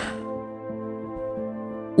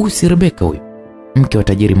 Si Rebeka huyu, mke wa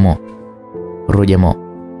tajiri Roger Mo.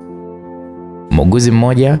 Muuguzi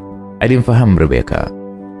mmoja alimfahamu Rebeka.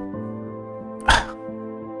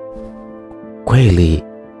 Kweli.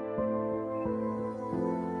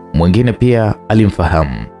 Mwingine pia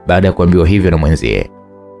alimfahamu baada ya kuambiwa hivyo na mwenzie.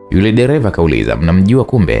 Yule dereva kauliza, mnamjua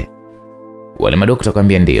kumbe? Wale madokta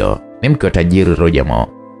akamwambia ndio, ni mke wa tajiri Roger Mo.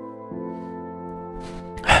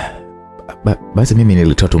 Basi mimi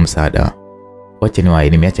nilitoa tu msaada. Wacha niwahi,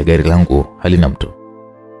 nimeacha gari langu halina mtu.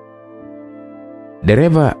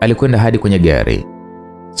 Dereva alikwenda hadi kwenye gari.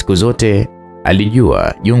 Siku zote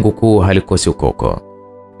alijua jungu kuu halikosi ukoko.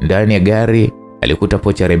 Ndani ya gari alikuta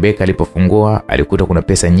pocha Rebeka. Alipofungua alikuta kuna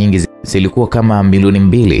pesa nyingi, zilikuwa kama milioni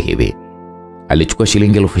 2 hivi. Alichukua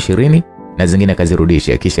shilingi 20,000 na zingine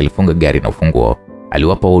akazirudisha, kisha alifunga gari na ufunguo.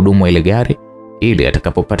 Aliwapa wahudumu wa ile gari ili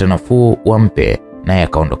atakapopata nafuu wampe, naye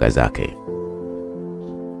akaondoka zake.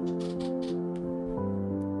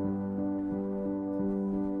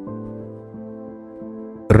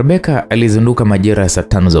 Rebeka alizinduka majira ya saa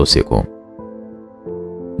 5 za usiku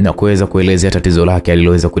na kuweza kuelezea tatizo lake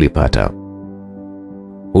aliloweza kulipata.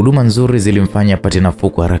 Huduma nzuri zilimfanya apate nafuu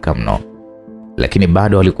kwa haraka mno, lakini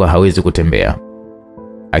bado alikuwa hawezi kutembea.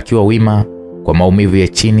 Akiwa wima kwa maumivu ya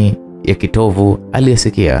chini ya kitovu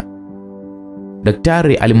aliyesikia.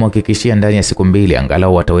 Daktari alimhakikishia ndani ya siku 2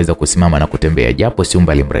 angalau ataweza kusimama na kutembea, japo si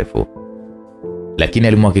umbali mrefu. Lakini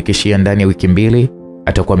alimhakikishia ndani ya wiki 2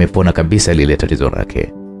 atakuwa amepona kabisa lile tatizo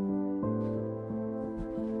lake.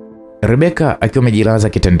 Rebeka akiwa amejilaza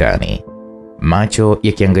kitandani, macho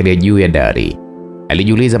yakiangalia juu ya dari,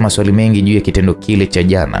 alijiuliza maswali mengi juu ya kitendo kile cha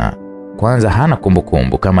jana. Kwanza, hana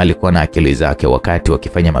kumbukumbu kama alikuwa na akili zake wakati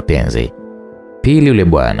wakifanya mapenzi. Pili, yule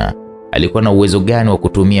bwana alikuwa na uwezo gani wa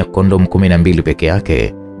kutumia kondomu 12 peke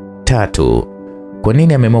yake? 3, kwa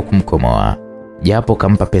nini ameamua kumkomoa japo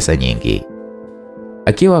kampa pesa nyingi?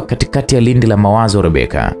 Akiwa katikati ya lindi la mawazo,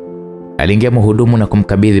 Rebeka aliingia mhudumu na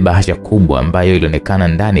kumkabidhi bahasha kubwa ambayo ilionekana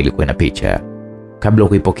ndani ilikuwa na picha. Kabla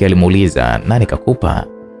kuipokea alimuuliza, nani kakupa?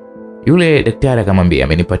 Yule daktari akamwambia,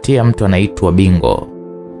 amenipatia mtu anaitwa Bingo.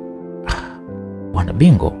 Bwana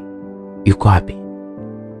Bingo yuko wapi?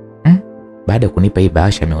 Baada ya kunipa hii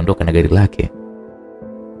bahasha ameondoka na gari lake.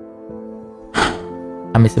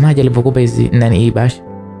 Amesemaje alipokupa hii bahasha?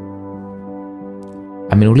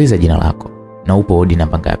 Ameniuliza jina lako na upo wodi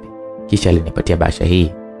namba ngapi, kisha alinipatia bahasha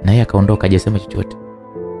hii na yeye akaondoka, hajasema chochote.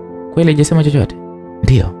 Kweli hajasema chochote?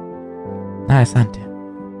 Ndio. Asante.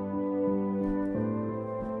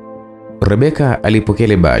 Rebeka alipokea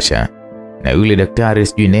ile bahasha na yule daktari,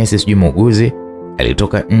 sijui nesi, sijui muuguzi,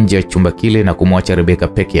 alitoka nje ya chumba kile na kumwacha Rebeka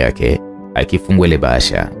peke yake akifungua ile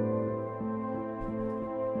bahasha.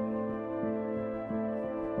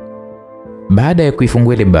 Baada ya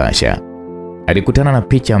kuifungua ile bahasha, alikutana na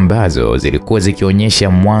picha ambazo zilikuwa zikionyesha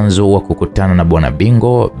mwanzo wa kukutana na Bwana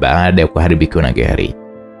Bingo baada ya kuharibikiwa na gari.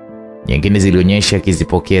 Nyingine zilionyesha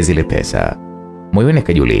akizipokea zile pesa. Moyoni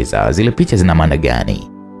akajiuliza, zile picha zina maana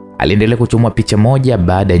gani? Aliendelea kuchomwa picha moja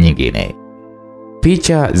baada ya nyingine.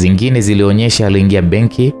 Picha zingine zilionyesha aliingia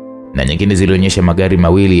benki na nyingine zilionyesha magari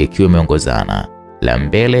mawili yakiwa yameongozana. La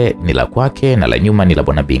mbele ni la kwake na la nyuma ni la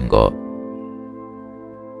Bwana Bingo.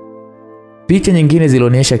 Picha nyingine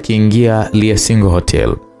zilionyesha akiingia Lia Single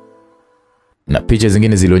Hotel. Na picha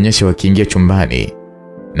zingine zilionyesha wakiingia chumbani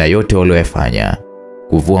na yote waliyofanya.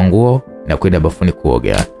 kuvua nguo na kwenda bafuni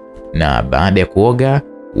kuoga, na baada ya kuoga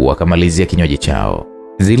wakamalizia kinywaji chao.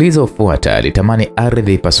 Zilizofuata alitamani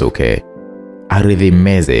ardhi ipasuke, ardhi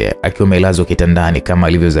meze, akiwa amelazwa kitandani kama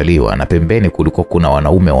alivyozaliwa, na pembeni kulikuwa kuna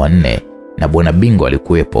wanaume 4 na bwana Bingo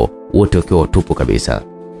alikuwepo, wote wakiwa tupu kabisa.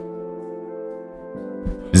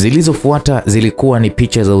 Zilizofuata zilikuwa ni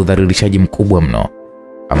picha za udhalilishaji mkubwa mno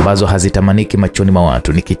ambazo hazitamaniki machoni mwa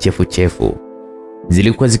watu, ni kichefu-chefu.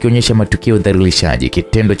 Zilikuwa zikionyesha matukio ya udhalilishaji,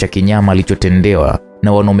 kitendo cha kinyama alichotendewa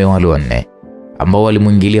na wanaume wale 4 ambao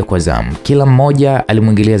walimuingilia kwa zamu. Kila mmoja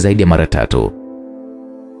alimuingilia zaidi ya mara 3.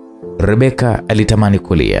 Rebeka alitamani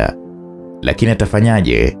kulia, lakini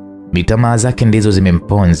atafanyaje? Mitamaa zake ndizo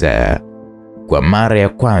zimemponza. Kwa mara ya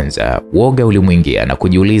kwanza woga ulimuingia na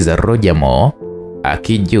kujiuliza Rojamo,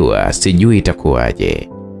 akijua sijui itakuwaje.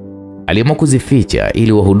 Aliamua kuzificha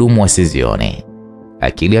ili wahudumu wasizione.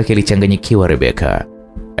 Akili yake ilichanganyikiwa. Rebeka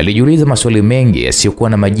alijiuliza maswali mengi yasiyokuwa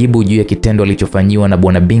na majibu juu ya kitendo alichofanyiwa na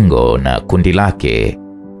bwana Bingo na kundi lake.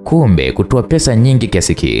 Kumbe kutoa pesa nyingi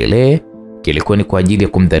kiasi kile kilikuwa ni kwa ajili ya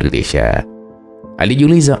kumdhalilisha.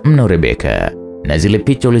 Alijiuliza mno Rebeka, na zile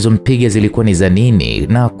picha ulizompiga zilikuwa ni za nini,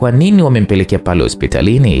 na kwa nini wamempelekea pale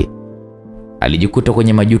hospitalini? Alijikuta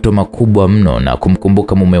kwenye majuto makubwa mno na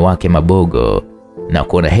kumkumbuka mume wake Mabogo, na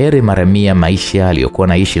kuona heri mara 100 maisha aliyokuwa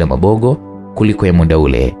naishi na Mabogo kuliko ya muda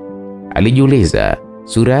ule. Alijiuliza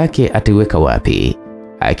sura yake ataiweka wapi?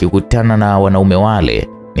 Akikutana na wanaume wale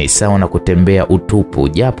ni sawa na kutembea utupu,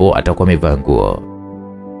 japo atakuwa amevaa nguo.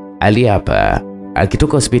 Aliapa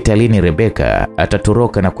akitoka hospitalini Rebeka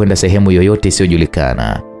atatoroka na kwenda sehemu yoyote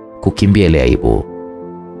isiyojulikana, kukimbia ile aibu.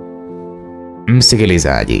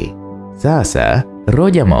 Msikilizaji, sasa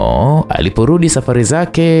Rojamo aliporudi safari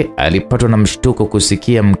zake alipatwa na mshtuko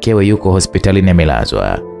kusikia mkewe yuko hospitalini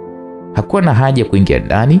amelazwa. Hakuwa na haja kuingia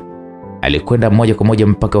ndani, alikwenda moja kwa moja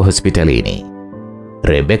mpaka hospitalini.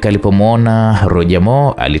 Rebeka alipomwona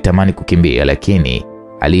Rojamo alitamani kukimbia, lakini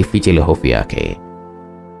alificha ile hofu yake.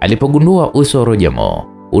 Alipogundua uso wa Rojamo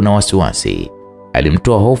una wasiwasi,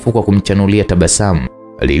 alimtoa hofu kwa kumchanulia tabasamu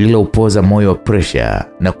lililoupoza moyo wa presha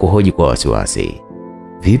na kuhoji kwa wasiwasi,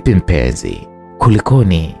 vipi mpenzi,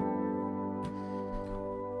 kulikoni?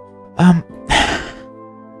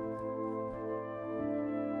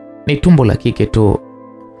 Ni tumbo la kike tu.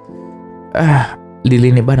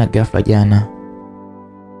 Lilinibana ghafla jana.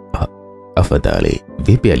 Afadhali,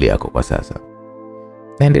 vipi hali yako kwa sasa?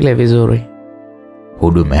 Naendelea vizuri.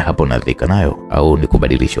 Huduma hapo nadhika nayo au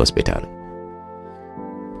nikubadilisha hospitali?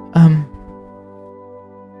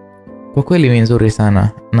 Kwa kweli ni nzuri sana,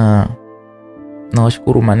 na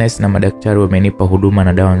nawashukuru manesi na madaktari wamenipa huduma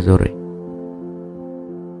na dawa nzuri.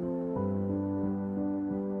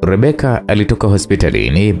 Rebeka alitoka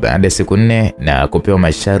hospitalini baada ya siku 4 na kupewa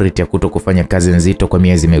masharti ya kutokufanya kazi nzito kwa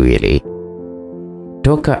miezi 2.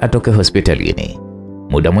 Toka atoke hospitalini,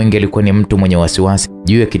 muda mwingi alikuwa ni mtu mwenye wasiwasi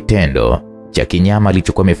juu ya kitendo cha kinyama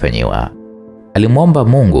alichokuwa amefanyiwa. Alimwomba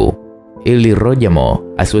Mungu ili Rojamo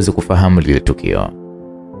asiweze kufahamu lile tukio.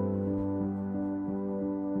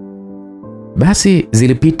 Basi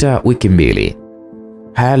zilipita wiki 2.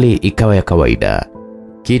 Hali ikawa ya kawaida,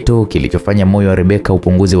 kitu kilichofanya moyo wa Rebeka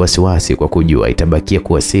upunguze wasiwasi kwa kujua itabakia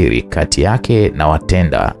kuwa siri kati yake na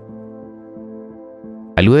watenda.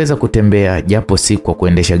 Aliweza kutembea japo si kwa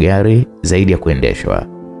kuendesha gari, zaidi ya kuendeshwa.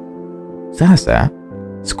 Sasa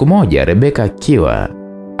siku moja Rebeka akiwa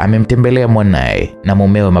amemtembelea mwanae na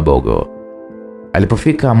mumewe Mabogo.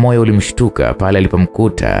 Alipofika moyo ulimshtuka pale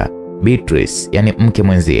alipomkuta Beatrice, yani mke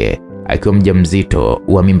mwenzie, akiwa mjamzito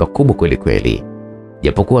wa mimba kubwa kweli kweli.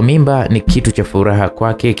 Japokuwa mimba ni kitu cha furaha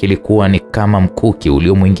kwake, kilikuwa ni kama mkuki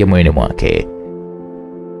uliomuingia moyoni mwake.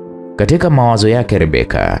 Katika mawazo yake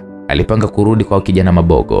Rebeka alipanga kurudi kwa kijana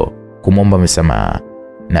Mabogo kumwomba msamaha,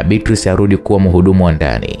 na Beatrice arudi kuwa mhudumu wa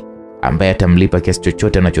ndani ambaye atamlipa kiasi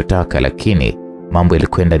chochote anachotaka, lakini mambo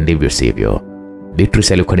yalikwenda ndivyo sivyo.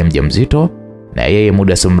 Beatrice alikuwa ni mjamzito na yeye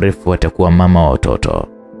muda si mrefu atakuwa mama wa watoto.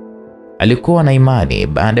 Alikuwa na imani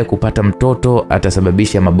baada ya kupata mtoto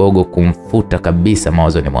atasababisha Mabogo kumfuta kabisa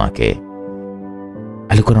mawazoni mwake.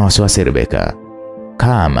 Alikuwa na wasiwasi Rebeka,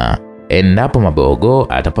 kama endapo Mabogo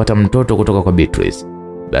atapata mtoto kutoka kwa Beatrice,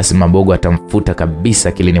 basi Mabogo atamfuta kabisa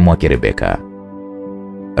akilini mwake Rebeka.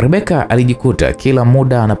 Rebeka alijikuta kila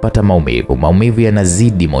muda anapata maumivu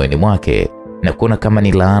yanazidi moyoni mwake na kuona kama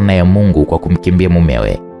ni laana ya Mungu kwa kumkimbia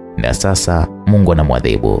mumewe, na sasa Mungu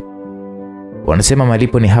anamwadhibu. Wanasema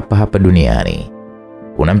malipo ni hapa hapa duniani.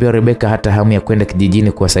 Unaambiwa Rebeka hata hamu ya kwenda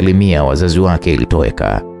kijijini kuwasalimia wazazi wake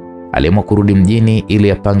ilitoweka. Aliamua kurudi mjini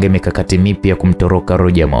ili apange mikakati mipya kumtoroka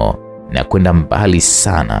Rojamo na kwenda mbali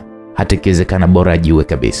sana, hata ikiwezekana bora ajiue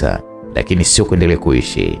kabisa, lakini sio kuendelea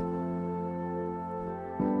kuishi.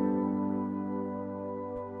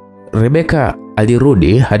 Rebeka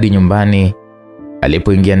alirudi hadi nyumbani.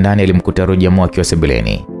 Alipoingia ndani alimkuta Roger Moore akiwa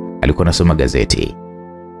sebuleni. Alikuwa anasoma gazeti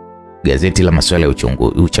la masuala ya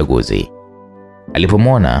uchaguzi.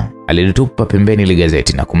 Alipomwona, alilitupa pembeni ile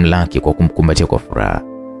gazeti na kumlaki kwa kumkumbatia kwa furaha.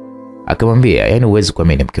 Akamwambia, "Yaani huwezi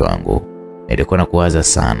kuamini mke wangu. Nilikuwa nakuwaza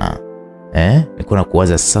sana. Nilikuwa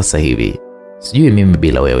nakuwaza sasa hivi. Sijui mimi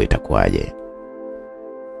bila wewe itakuwaje."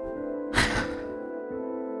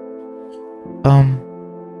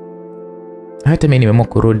 Hata mimi nimeamua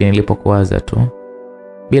kurudi nilipokuwaza tu.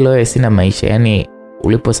 Bila wewe sina maisha. Yaani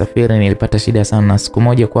uliposafiri nilipata shida sana. Siku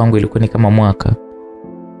moja kwangu ilikuwa ni kama mwaka.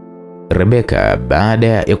 Rebeka, baada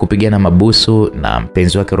ya kupigana mabusu na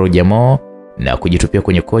mpenzi wake Roger Moore na kujitupia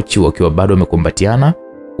kwenye kochi wakiwa bado wamekumbatiana,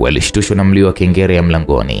 walishtushwa na mlio wa kengele ya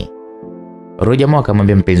mlangoni. Roger Moore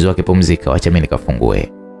akamwambia mpenzi wake, "Pumzika, acha mimi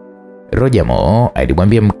nikafungue." Roger Moore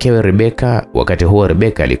alimwambia mkewe Rebeka. Wakati huo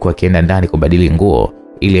Rebeka alikuwa akienda ndani kubadili nguo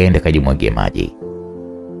ili aende kujimwagia maji.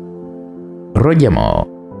 Roger Moore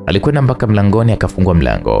alikwenda mpaka mlangoni akafungua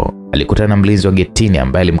mlango. Alikutana na mlinzi wa getini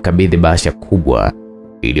ambaye alimkabidhi bahasha kubwa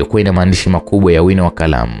iliyokuwa ina maandishi makubwa ya wino wa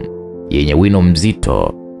kalamu yenye wino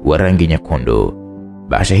mzito wa rangi nyekundu.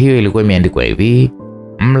 Bahasha hiyo ilikuwa imeandikwa hivi: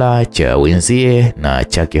 "Mla cha wenzie na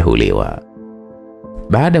chake huliwa."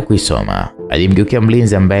 Baada ya kuisoma, alimgeukia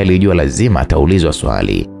mlinzi ambaye alijua lazima ataulizwa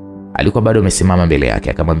swali. Alikuwa bado amesimama mbele yake.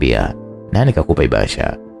 Akamwambia, "Nani kakupa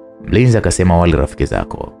bahasha?" Mlinzi akasema, "Wale rafiki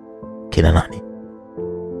zako." "Kina nani?"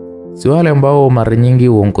 "Si wale ambao mara nyingi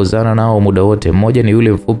huongozana nao muda wote. Mmoja ni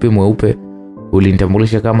yule mfupi mweupe,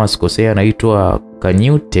 ulinitambulisha kama sikosea, anaitwa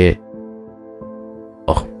Kanyute."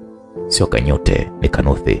 "Oh, sio Kanyute, ni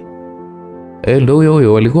Kanuthi." "Ndio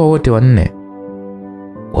huyo, walikuwa wote wanne."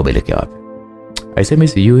 "Wabelekea wapi?" "Aisemi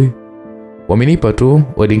sijui. Wamenipa tu,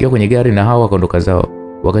 waliingia kwenye gari na hawa wakaondoka zao.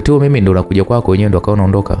 Wakati huo mimi ndo nakuja kwako, wenyewe ndo akawa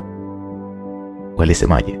naondoka."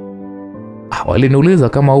 "Walisemaje?" "Waliniuliza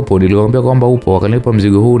kama upo, niliwaambia kwamba upo, wakanipa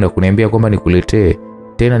mzigo huu na kuniambia kwamba nikuletee.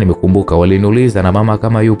 Tena nimekumbuka waliniuliza na mama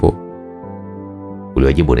kama yupo."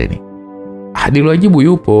 "Uliwajibu nini?" "Niliwajibu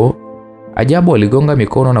yupo." Ajabu, waligonga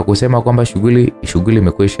mikono na kusema kwamba shughuli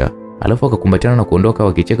imekwisha. Alafu wakakumbatiana na kuondoka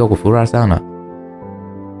wakicheka kwa furaha sana.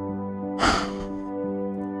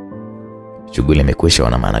 Shughuli imekwisha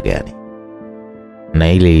wana maana gani?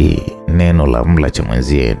 Na ili neno la mla cha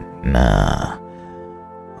mwenzie na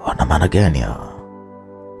wana maana gani hawa?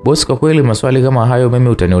 "Bosi, kwa kweli maswali kama hayo mimi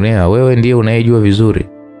utanionea, wewe ndiye unayejua vizuri."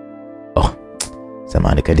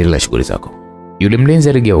 Samahani, kaendelea na shughuli zako." Yule mlinzi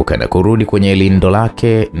aligeuka na kurudi kwenye lindo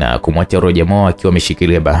lake na kumwacha Roger Moore akiwa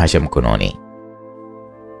ameshikilia bahasha mkononi.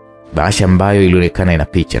 Bahasha ambayo ilionekana ina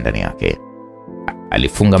picha ndani yake.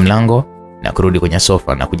 Alifunga mlango na kurudi kwenye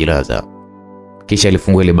sofa na kujilaza. Kisha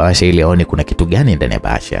alifungua ile bahasha ili aone kuna kitu gani ndani ya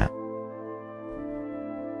bahasha.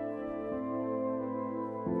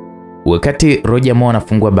 Wakati Roger Moore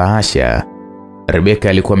anafungua bahasha, Rebeka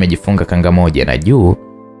alikuwa amejifunga kanga moja na juu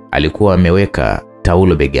alikuwa ameweka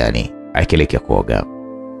taulo begani akielekea kuoga.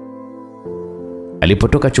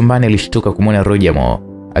 Alipotoka chumbani alishtuka kumwona Roger Moore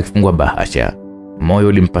akifungua bahasha. Moyo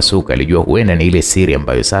ulimpasuka, alijua huenda ni ile siri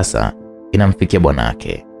ambayo sasa inamfikia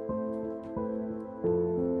bwanake.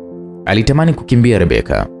 Alitamani kukimbia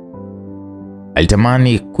Rebeka.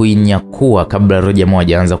 Alitamani kuinyakua kabla Roger Moore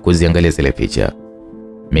hajaanza kuziangalia zile picha.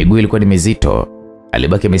 Miguu ilikuwa ni mizito.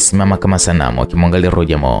 Alibaki amesimama kama sanamu akimwangalia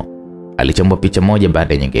Roger Moore. Alichambua picha moja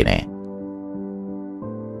baada ya nyingine.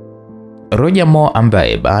 Roger Moore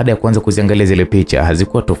ambaye baada ya kuanza kuziangalia zile picha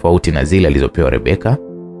hazikuwa tofauti na zile alizopewa Rebeka.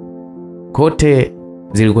 Kote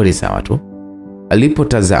zilikuwa ni sawa tu.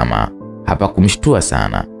 Alipotazama hapa kumshtua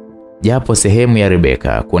sana. Japo sehemu ya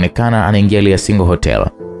Rebeka kuonekana anaingia ile single hotel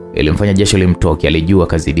ilimfanya jasho limtoke, alijua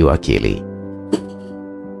kazidiwa akili.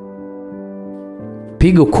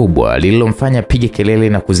 Pigo kubwa lililomfanya pige kelele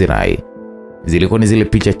na kuzirai zilikuwa ni zile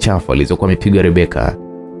picha chafu alizokuwa amepiga Rebeka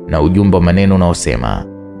na ujumbe wa maneno unaosema,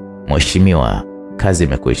 "Mheshimiwa, kazi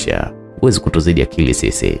imekwisha. Huwezi kutuzidi akili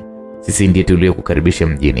sisi. Sisi ndiye tuliokukaribisha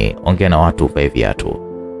mjini. Ongea na watu uvae viatu.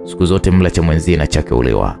 Siku zote mla cha mwenzie na chake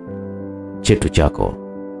uliwa. Chetu chako,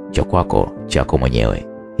 cha kwako, chako mwenyewe.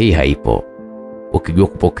 Hii haipo. Ukijua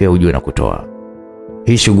kupokea ujue na kutoa.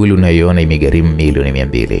 Hii shughuli unayoiona imegharimu milioni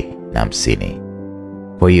 250.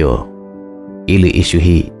 Kwa hiyo ili issue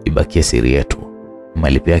hii ibakie siri yetu,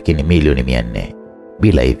 malipo yake ni milioni 400.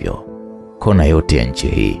 Bila hivyo, kona yote ya nchi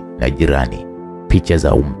hii na jirani, picha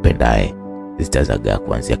za umpendaye zitazagaa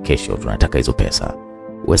kuanzia kesho. Tunataka hizo pesa.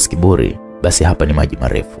 Uwezi kiburi, basi hapa ni maji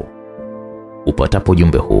marefu. Upatapo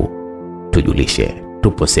ujumbe huu, tujulishe.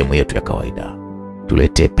 Tupo sehemu yetu ya kawaida.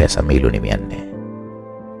 Tuletee pesa milioni 400.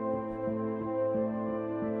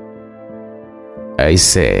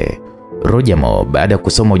 Aise, Roger Moore baada ya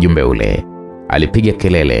kusoma ujumbe ule alipiga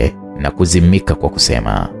kelele na kuzimika kwa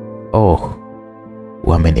kusema, "Oh,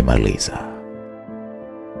 wamenimaliza."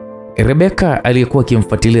 Rebeka aliyekuwa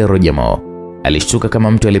akimfuatilia Roger Moore alishtuka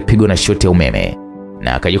kama mtu alipigwa na shoti ya umeme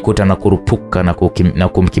na akajikuta na kurupuka na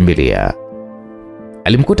kumkimbilia.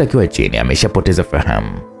 Alimkuta akiwa chini ameshapoteza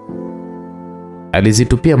fahamu.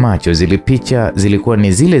 Alizitupia macho, zile picha zilikuwa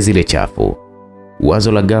ni zile zile chafu.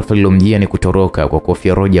 Wazo la ghafla lilomjia ni kutoroka kwa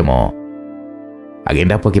kofia Roger Moore.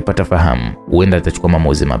 Agendapo akipata fahamu, huenda atachukua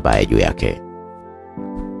maamuzi mabaya juu yake.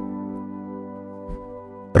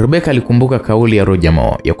 Rebeka alikumbuka kauli ya Roger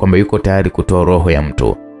Moore ya kwamba yuko tayari kutoa roho ya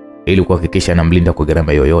mtu ili kuhakikisha anamlinda kwa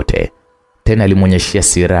gharama yoyote. Tena alimuonyeshia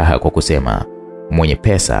silaha kwa kusema, "Mwenye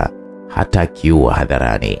pesa hata akiua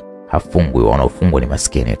hadharani hafungwi, wanaofungwa ni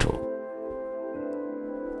maskini tu."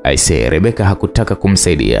 Aise, Rebeka hakutaka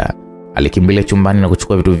kumsaidia. Alikimbilia chumbani na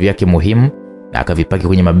kuchukua vitu vyake muhimu na akavipaki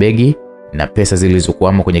kwenye mabegi na pesa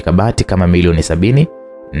zilizokuwamo kwenye kabati kama milioni 70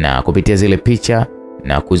 na kupitia zile picha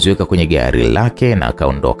na kuziweka kwenye gari lake na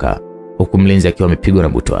akaondoka, huku mlinzi akiwa amepigwa na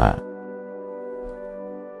butwaa.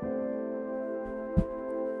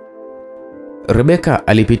 Rebeka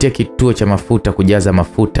alipitia kituo cha mafuta kujaza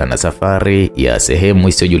mafuta na safari ya sehemu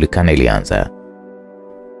isiyojulikana ilianza.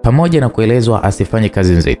 Pamoja na kuelezwa asifanye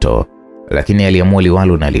kazi nzito, lakini aliamua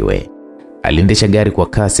liwalo na liwe. Aliendesha gari kwa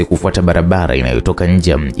kasi kufuata barabara inayotoka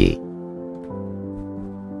nje ya mji.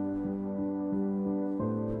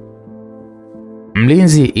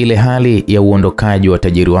 Mlinzi, ile hali ya uondokaji wa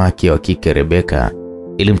tajiri wake wa kike Rebeka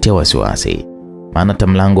ilimtia wasiwasi, maana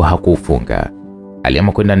mlango hakuufunga.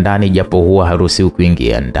 Aliamua kwenda ndani japo huwa haruhusiwi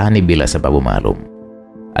kuingia ndani bila sababu maalum.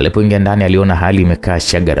 Alipoingia ndani aliona hali imekaa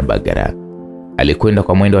shagara bagara. Alikwenda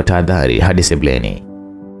kwa mwendo wa tahadhari hadi sebleni.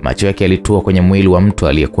 Macho yake yalitua kwenye mwili wa mtu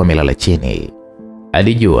aliyekuwa amelala chini.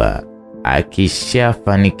 Alijua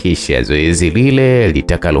akishafanikisha zoezi lile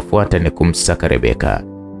litakalofuata ni kumsaka Rebeka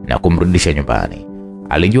na kumrudisha nyumbani.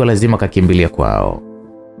 Alijua lazima kakimbilia kwao.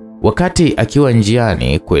 Wakati akiwa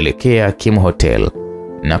njiani kuelekea Kim Hotel,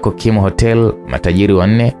 nako Kim Hotel matajiri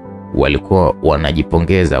 4 walikuwa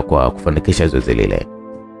wanajipongeza kwa kufanikisha zoezi lile.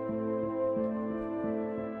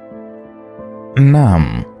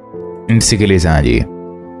 Naam, msikilizaji.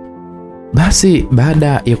 Basi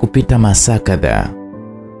baada ya kupita masaa kadhaa,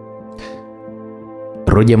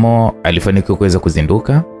 Roger Moore alifanikiwa kuweza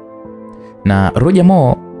kuzinduka. Na Roger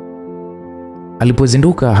Moore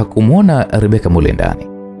alipozinduka hakumuona Rebeka mule ndani.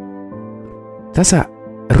 Sasa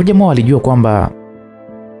Roger Moore alijua kwamba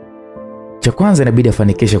cha kwanza inabidi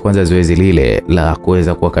afanikishe kwanza zoezi lile la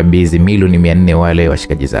kuweza kuwakabidhi milioni 400 wale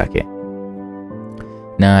washikaji zake.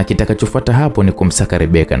 Na kitakachofuata hapo ni kumsaka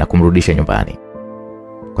Rebeka na kumrudisha nyumbani,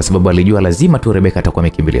 kwa sababu alijua lazima tu Rebeka atakuwa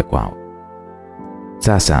amekimbilia kwao.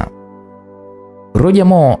 Sasa Roger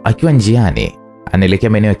Moore akiwa njiani anaelekea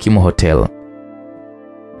maeneo ya Kim Hotel.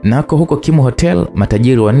 Nako huko Kim Hotel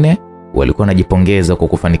matajiri 4 walikuwa wanajipongeza kwa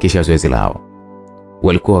kufanikisha zoezi lao.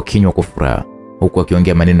 Walikuwa wakinywa kwa furaha huku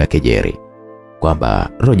wakiongea maneno ya kejeri kwamba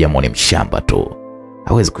Roger Moore ni mshamba tu,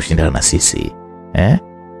 hawezi kushindana na sisi.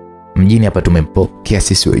 Mjini hapa tumempokea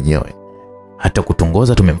sisi wenyewe, hata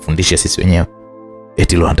kutongoza tumemfundisha sisi wenyewe,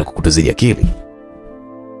 eti leo anataka kutuzidi akili.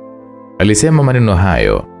 Alisema maneno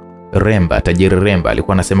hayo Remba, tajiri Remba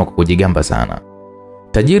alikuwa anasema kwa kujigamba sana.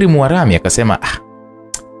 Tajiri Muarami akasema,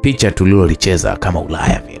 picha tulilolicheza kama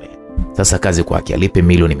Ulaya vile. Sasa kazi kwake, alipe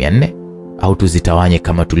milioni 400 au tuzitawanye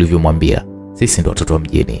kama tulivyomwambia. Sisi ndo watoto wa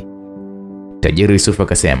mjini. Tajiri Yusufu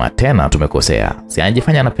akasema, tena tumekosea. Si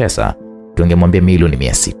anajifanya na pesa, tungemwambia milioni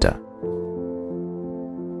 600.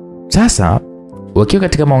 Sasa wakiwa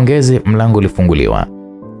katika maongezi, mlango ulifunguliwa.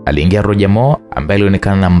 Aliingia Roger Moore ambaye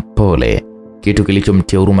alionekana mpole, kitu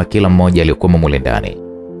kilichomtia huruma kila mmoja aliyokuwa mule ndani.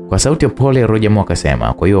 Kwa sauti ya pole Roger Moore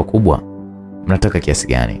akasema, kwa hiyo wakubwa, mnataka kiasi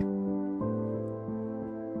gani?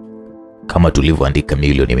 Kama tulivyoandika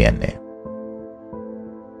milioni 400.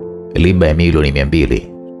 Liba ya milioni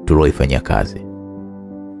 200 tuloifanyia kazi,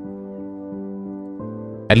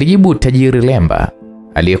 alijibu tajiri Lemba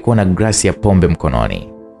aliyekuwa na glasi ya pombe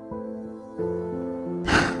mkononi.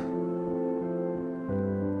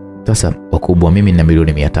 Sasa wakubwa, mimi na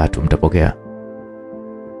milioni 300 mtapokea?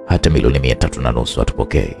 Hata milioni 350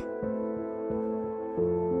 hatupokei.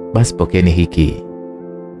 Basi pokeeni hiki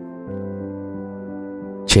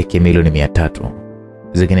cheki milioni 300,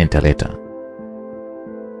 zingine nitaleta.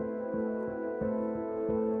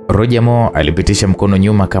 Roger Moore alipitisha mkono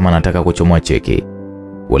nyuma kama anataka kuchomoa cheki.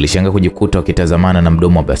 Walishanga kujikuta wakitazamana na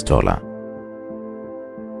mdomo wa bastola.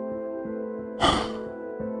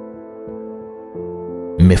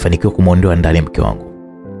 Mmefanikiwa kumuondoa ndani mke wangu,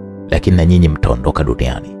 lakini na nyinyi mtaondoka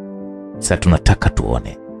duniani. Sasa tunataka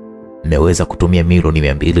tuone mmeweza kutumia milioni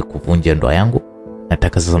 200 kuvunja ndoa yangu.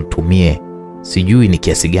 Nataka sasa mtumie sijui ni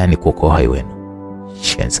kiasi gani kuokoa uhai wenu.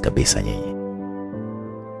 Shenzi kabisa nyinyi.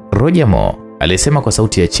 Roger Moore alisema kwa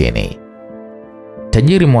sauti ya chini.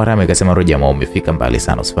 Tajiri Mwaramu akasema, Roger Moore, umefika mbali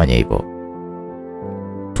sana, usifanye hivyo.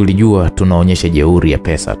 Tulijua tunaonyesha jeuri ya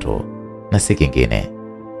pesa tu na si kingine.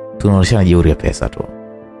 Tunaonyesha jeuri ya pesa tu.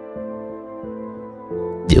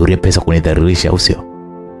 Jeuri ya pesa kunidhalilisha au sio?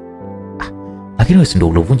 Lakini wewe ndio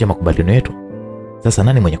ulovunja makubaliano yetu. Sasa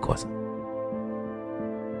nani mwenye kosa?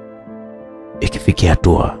 Ikifikia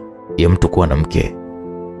hatua ya mtu kuwa na mke,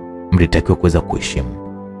 mlitakiwa kuweza kuheshimu.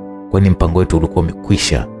 Kwani mpango wetu ulikuwa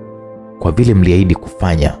umekwisha. Kwa vile mliahidi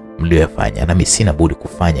kufanya mlioyafanya, na mimi sina budi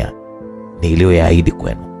kufanya niliyoyaahidi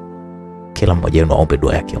kwenu. Kila mmoja wenu aombe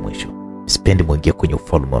dua yake ya mwisho. Sipendi muingie kwenye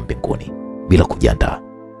ufalme wa mbinguni bila kujiandaa.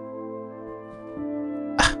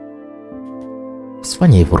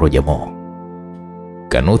 Usifanye hivyo Roger Moore,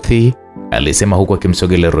 Kanuthi alisema huku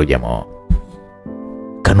akimsogelea Roger Moore.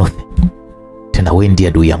 Kanuthi, tena wewe ndiye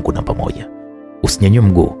adui yangu namba 1. Usinyanyue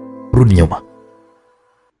mguu, rudi nyuma.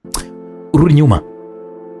 Rudi nyuma.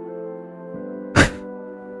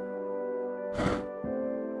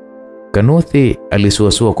 Kanuthi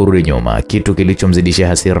alisuasua kurudi nyuma, kitu kilichomzidishia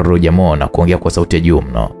hasira Roger Moore na kuongea kwa sauti ya juu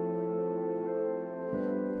mno.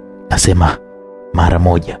 Nasema mara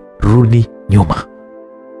moja, rudi nyuma.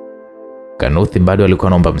 Kanuthi bado alikuwa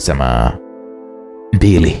anaomba msamaha.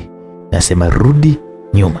 2, nasema rudi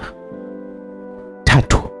nyuma.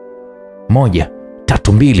 3, 1, 3,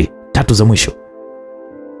 2, 3 za mwisho.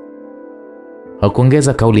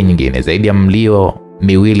 Hakuongeza kauli nyingine zaidi ya mlio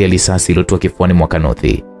miwili ya risasi iliyotoka kifuani mwa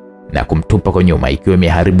Kanuthi na kumtupa kwa nyuma, ikiwa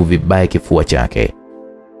imeharibu vibaya kifua chake.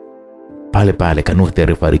 Pale pale Kanuthi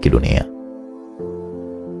alifariki dunia.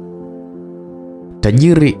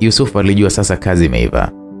 Tajiri Yusuf alijua sasa kazi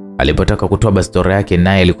imeiva. Alipotaka kutoa bastola yake,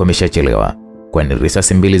 naye alikuwa ameshachelewa, kwani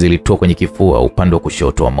risasi 2 zilitua kwenye kifua upande wa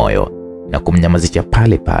kushoto wa moyo na kumnyamazisha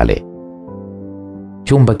pale pale.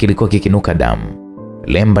 Chumba kilikuwa kikinuka damu.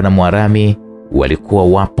 Lemba na Mwarami walikuwa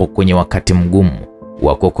wapo kwenye wakati mgumu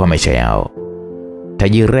wa kuokoa maisha yao.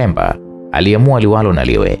 Tajiri Remba aliamua liwalo na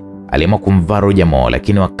liwe. Aliamua kumvaa Roger Moore,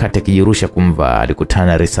 lakini wakati akijirusha kumvaa alikutana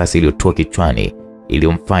na risasi iliyotua kichwani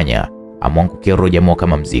iliyomfanya amwangukie Roger Moore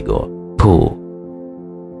kama mzigo. Puh.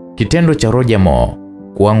 Kitendo cha Roger Moore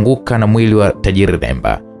kuanguka na mwili wa tajiri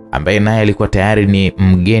Remba, ambaye naye alikuwa tayari ni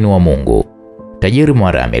mgeni wa Mungu. Tajiri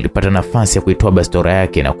Mwarami alipata nafasi ya kuitoa bastola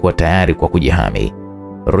yake na kuwa tayari kwa kujihami.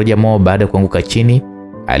 Roger Moore baada ya kuanguka chini,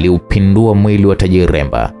 aliupindua mwili wa tajiri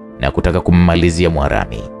Remba na kutaka kummalizia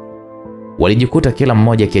Mwarami. Walijikuta kila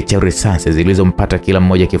mmoja akiacha risasi zilizompata kila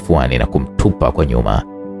mmoja kifuani na kumtupa kwa nyuma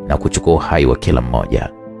na kuchukua uhai wa kila mmoja.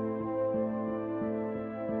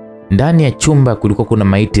 Ndani ya chumba kulikuwa kuna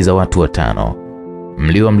maiti za watu 5.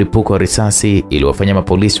 Mlio wa mlipuko wa risasi iliwafanya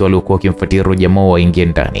mapolisi waliokuwa wakimfuatia Roger Moore waingie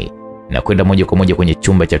ndani na kwenda moja kwa moja kwenye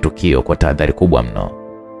chumba cha tukio kwa tahadhari kubwa mno.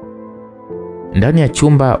 Ndani ya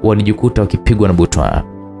chumba walijikuta wakipigwa na butwaa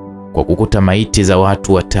kwa kukuta maiti za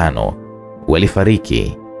watu 5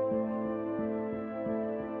 walifariki.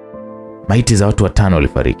 Maiti za watu 5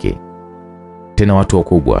 walifariki, tena watu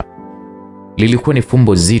wakubwa. Lilikuwa ni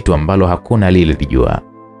fumbo zito ambalo hakuna aliyelijua.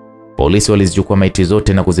 Polisi walizichukua maiti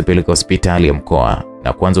zote na kuzipeleka hospitali ya mkoa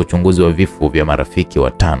na kuanza uchunguzi wa vifo vya marafiki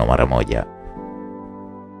 5 mara moja.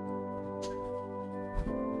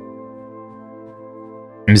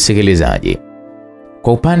 Msikilizaji,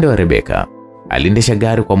 kwa upande wa Rebeka, aliendesha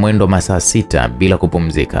gari kwa mwendo wa masaa 6 bila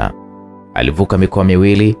kupumzika. Alivuka mikoa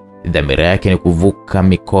miwili. Dhamira yake ni kuvuka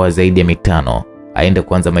mikoa zaidi ya 5 aende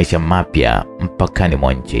kuanza maisha mapya mpakani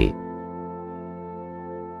mwa nchi.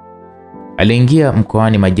 Aliingia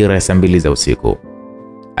mkoani majira ya saa 2 za usiku.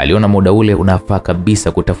 Aliona muda ule unafaa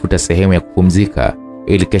kabisa kutafuta sehemu ya kupumzika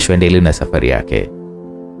ili kesho aendelee na safari yake.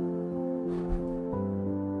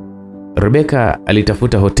 Rebeka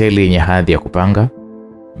alitafuta hoteli yenye hadhi ya kupanga.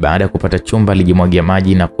 Baada ya kupata chumba, alijimwagia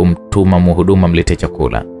maji na kumtuma mhudumu amletee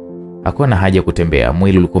chakula. Hakuwa na haja ya kutembea,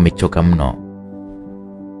 mwili ulikuwa umechoka mno.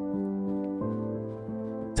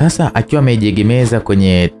 Sasa akiwa amejiegemeza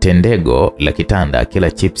kwenye tendego la kitanda,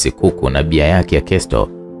 kila chipsi, kuku na bia yake ya Kesto,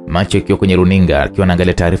 macho yakiwa kwenye runinga akiwa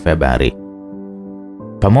anaangalia taarifa ya habari.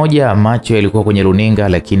 Pamoja macho yalikuwa kwenye runinga,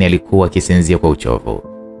 lakini alikuwa akisinzia kwa uchovu.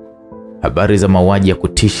 Habari za mauaji ya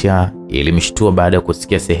kutisha ilimshtua baada ya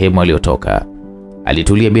kusikia sehemu aliyotoka.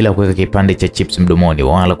 Alitulia bila kuweka kipande cha chips mdomoni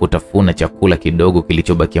wala kutafuna chakula kidogo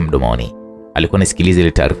kilichobakia mdomoni. Alikuwa anasikiliza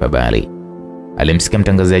ile taarifa habari. Alimsikia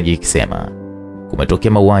mtangazaji akisema,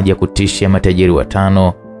 kumetokea mauaji ya kutisha matajiri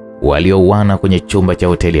 5 waliouana kwenye chumba cha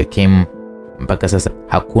hoteli ya Kim. Mpaka sasa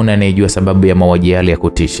hakuna anayejua sababu ya mauaji yale ya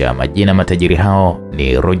kutisha. Majina matajiri hao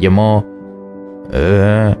ni Roger Moore.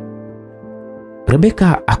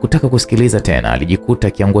 Rebeka hakutaka kusikiliza tena. Alijikuta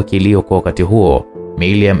akiangua kilio kwa wakati huo.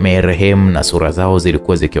 Miili ya marehemu na sura zao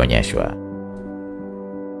zilikuwa zikionyeshwa.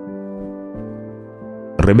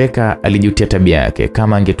 Rebeka alijutia tabia yake.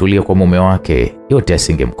 Kama angetulia kwa mume wake, yote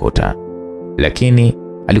asingemkuta. Lakini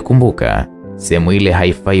alikumbuka sehemu ile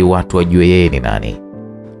haifai watu wajue yeye ni nani.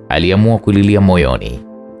 Aliamua kulilia moyoni.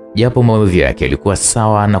 Japo maumivu yake yalikuwa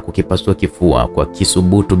sawa na kukipasua kifua kwa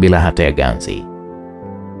kisubutu bila hata ya ganzi.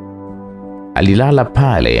 Alilala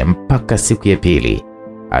pale mpaka siku ya pili.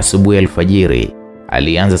 Asubuhi alfajiri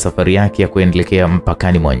alianza safari yake ya kuelekea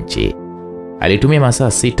mpakani mwa nchi. Alitumia masaa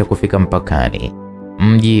 6 kufika mpakani,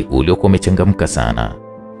 mji uliokuwa umechangamka sana.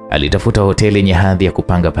 Alitafuta hoteli yenye hadhi ya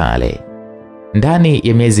kupanga pale. Ndani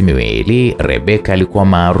ya miezi miwili, Rebeka alikuwa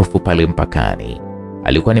maarufu pale mpakani.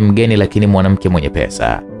 Alikuwa ni mgeni lakini mwanamke mwenye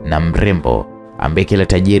pesa na mrembo ambaye kila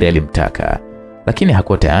tajiri alimtaka, lakini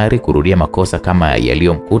hakuwa tayari kurudia makosa kama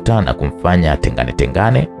yaliyomkuta na kumfanya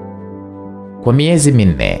tengane. Kwa miezi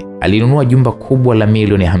 4 alinunua jumba kubwa la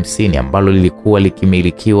milioni 50 ambalo lilikuwa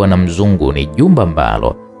likimilikiwa na mzungu. Ni jumba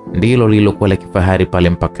ambalo ndilo lililokuwa la kifahari pale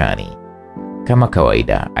mpakani. Kama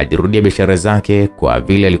kawaida, alirudia biashara zake. Kwa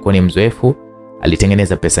vile alikuwa ni mzoefu,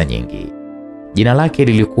 alitengeneza pesa nyingi. Jina lake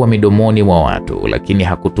lilikuwa midomoni mwa watu, lakini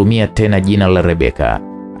hakutumia tena jina la Rebeka.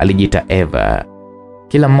 Alijiita Eva.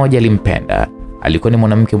 Kila mmoja alimpenda. Alikuwa ni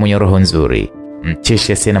mwanamke mwenye roho nzuri,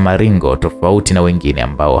 mcheshi asiye na maringo, tofauti na wengine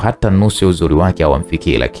ambao hata nusu ya uzuri wake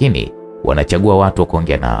hawamfikii, lakini wanachagua watu wa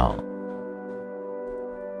kuongea nao.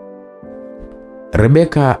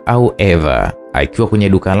 Rebeka au Eva akiwa kwenye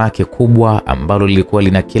duka lake kubwa ambalo lilikuwa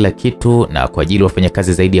lina kila kitu na kwa ajili ya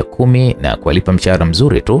wafanyakazi zaidi ya 10 na kuwalipa mshahara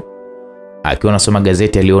mzuri tu. Akiwa anasoma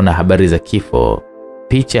gazeti aliona habari za kifo.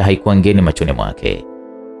 Picha haikuwa ngeni machoni mwake.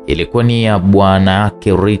 Ilikuwa ni ya bwana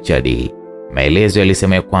wake Richard. Maelezo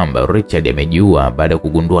yalisema kwamba Richard amejiua baada ya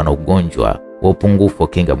kugundua na ugonjwa wa upungufu wa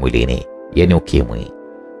kinga mwilini, yani ukimwi.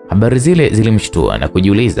 Habari zile zilimshtua na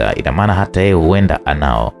kujiuliza, ina maana hata yeye huenda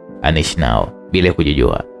anaishi nao bila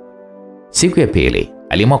kujijua. Siku ya pili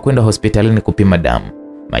aliamua kwenda hospitalini kupima damu.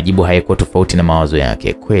 Majibu hayakuwa tofauti na mawazo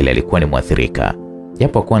yake. Kweli alikuwa ni mwathirika,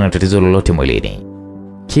 japo hakuwa na tatizo lolote mwilini.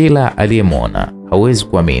 Kila aliyemwona hawezi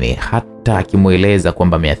kuamini, hata akimueleza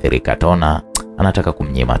kwamba ameathirika ataona anataka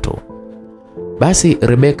kumnyima tu. Basi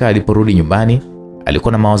Rebeka aliporudi nyumbani,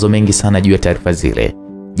 alikuwa na mawazo mengi sana juu ya taarifa zile.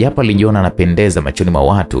 Japo alijiona anapendeza machoni mwa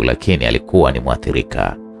watu, lakini alikuwa ni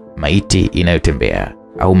mwathirika, maiti inayotembea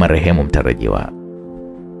au marehemu mtarajiwa.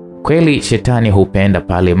 Kweli shetani hupenda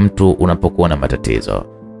pale mtu unapokuwa na matatizo.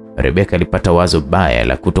 Rebeka alipata wazo baya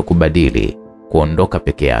la kutokubadili, kuondoka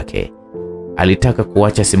peke yake. Alitaka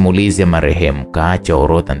kuacha simulizi ya marehemu, kaacha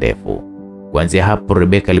orodha ndefu. Kuanzia hapo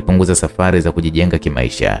Rebeka alipunguza safari za kujijenga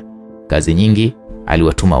kimaisha. Kazi nyingi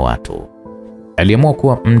aliwatuma watu. Aliamua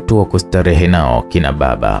kuwa mtu wa kustarehe nao kina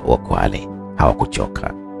baba wa Kwale.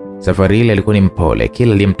 Hawakuchoka. Safari ile alikuwa ni mpole.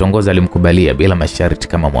 Kila aliyemtongoza alimkubalia bila masharti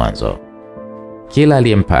kama mwanzo. Kila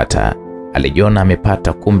aliyempata alijiona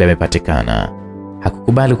amepata, kumbe amepatikana.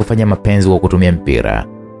 Hakukubali kufanya mapenzi kwa kutumia mpira.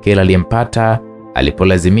 Kila aliyempata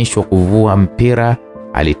alipolazimishwa kuvua mpira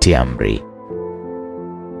alitia amri.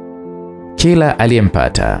 Kila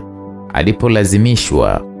aliyempata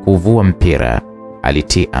alipolazimishwa kuvua mpira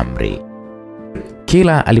alitii amri.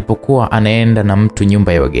 Kila alipokuwa anaenda na mtu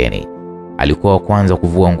nyumba ya wageni, alikuwa wa kwanza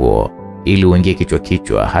kuvua nguo ili uingie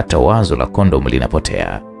kichwa, hata wazo la kondomu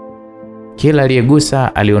linapotea. Kila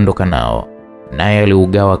aliyegusa aliondoka nao, naye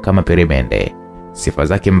aliugawa kama peremende. Sifa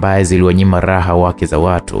zake mbaya ziliwanyima raha wake za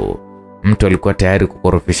watu. Mtu alikuwa tayari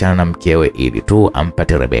kukorofishana na mkewe ili tu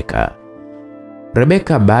ampate Rebeka.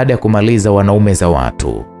 Rebeka baada ya kumaliza wanaume za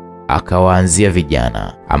watu, akawaanzia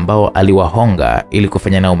vijana ambao aliwahonga ili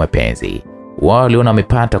kufanya nao mapenzi. Wao waliona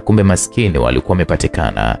wamepata, kumbe maskini walikuwa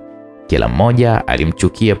wamepatikana. Kila mmoja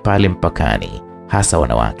alimchukia pale mpakani, hasa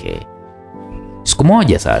wanawake. Siku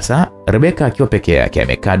moja sasa, Rebeka akiwa peke yake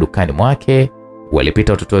amekaa dukani mwake,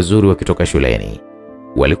 walipita watoto wazuri wakitoka shuleni.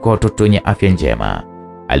 Walikuwa watoto wenye afya njema.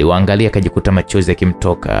 Aliwaangalia akajikuta machozi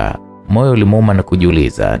yakimtoka. Moyo ulimuuma na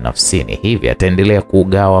kujiuliza nafsini, hivi ataendelea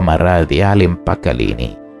kuugawa maradhi yale mpaka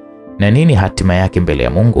lini? Na nini hatima yake mbele ya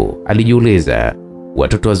Mungu? Alijiuliza.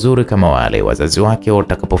 Watoto wazuri kama wale, wazazi wake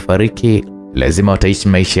watakapofariki lazima wataishi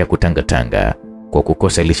maisha ya kutangatanga, kwa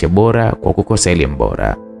kukosa lishe bora, kwa kukosa elimu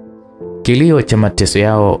bora. Kilio cha mateso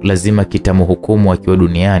yao lazima kitamhukumu akiwa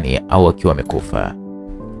duniani au akiwa amekufa.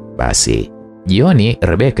 Basi jioni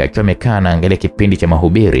Rebeka akiwa amekaa anaangalia kipindi cha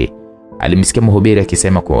mahubiri, alimsikia mhubiri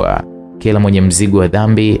akisema kuwa kila mwenye mzigo wa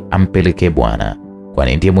dhambi ampelekee Bwana,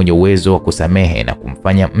 kwani ndiye mwenye uwezo wa kusamehe na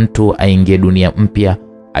kumfanya mtu aingie dunia mpya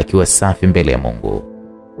akiwa safi mbele ya Mungu.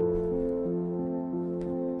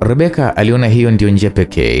 Rebeka aliona hiyo ndio njia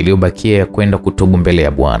pekee iliyobakia ya kwenda kutubu mbele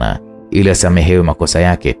ya Bwana ili asamehewe makosa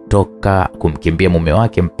yake toka kumkimbia mume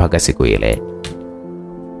wake mpaka siku ile.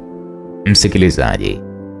 Msikilizaji,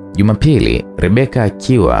 Jumapili Rebeka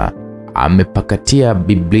akiwa amepakatia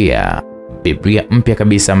Biblia mpya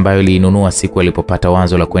kabisa ambayo aliinunua siku alipopata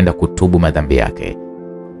wazo la kwenda kutubu madhambi yake.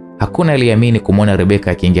 Hakuna aliyeamini kumwona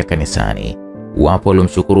Rebeka akiingia kanisani. Wapo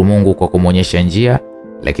waliomshukuru Mungu kwa kumwonyesha njia,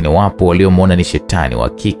 lakini wapo waliomwona ni shetani wa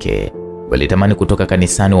kike, walitamani kutoka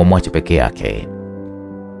kanisani wamwache peke yake.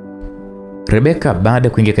 Rebeka baada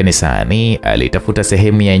ya kuingia kanisani alitafuta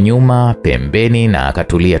sehemu ya nyuma pembeni na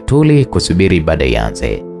akatulia tuli kusubiri ibada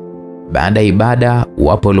ianze. Baada ya ibada,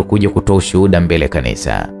 wapo waliokuja kutoa ushuhuda mbele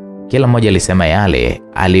kanisa. Kila mmoja alisema yale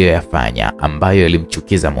aliyoyafanya ambayo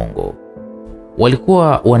yalimchukiza Mungu.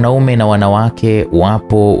 Walikuwa wanaume na wanawake,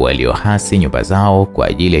 wapo waliohasi nyumba zao kwa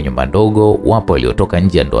ajili ya nyumba ndogo, wapo waliotoka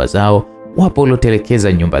nje ya ndoa zao, wapo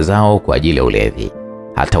waliotelekeza nyumba zao kwa ajili ya ulevi.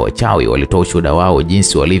 Hata wachawi walitoa ushuhuda wao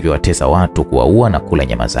jinsi walivyowatesa watu, kuwaua na kula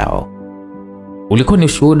nyama zao. Ulikuwa ni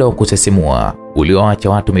ushuhuda wa kusisimua ulioacha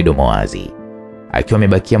watu midomo wazi. Akiwa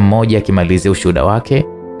amebakia mmoja akimalizia ushuhuda wake,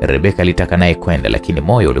 Rebeka alitaka naye kwenda, lakini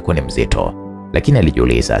moyo ulikuwa ni mzito. Lakini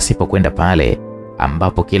alijiuliza, asipokwenda pale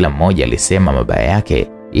ambapo kila mmoja alisema mabaya yake,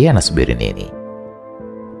 yeye anasubiri nini?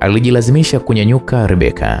 Alijilazimisha kunyanyuka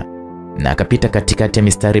Rebeka na akapita katikati ya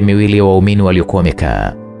mistari miwili ya waumini waliokuwa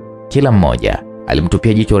wamekaa. Kila mmoja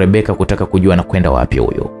alimtupia jicho Rebeka kutaka kujua na kwenda wapi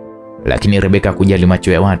huyo. Lakini Rebeka hakujali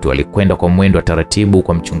macho ya watu, alikwenda kwa mwendo wa taratibu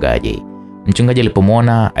kwa mchungaji. Mchungaji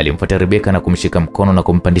alipomwona alimfuata Rebeka na kumshika mkono na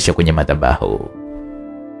kumpandisha kwenye madhabahu.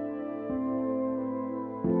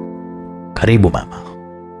 Karibu mama.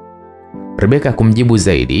 Rebeka kumjibu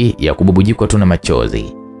zaidi ya kububujikwa tu na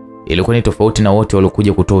machozi. Ilikuwa ni tofauti na wote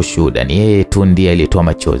waliokuja kutoa ushuhuda, ni yeye tu ndiye aliyetoa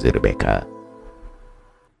machozi Rebeka.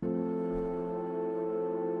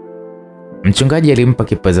 Mchungaji alimpa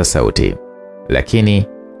kipaza sauti, lakini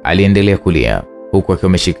aliendelea kulia huku akiwa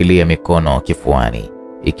ameshikilia mikono kifuani,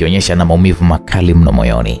 ikionyesha na maumivu makali mno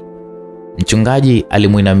moyoni. Mchungaji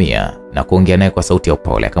alimuinamia na kuongea naye kwa sauti ya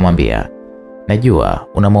upole, akamwambia, najua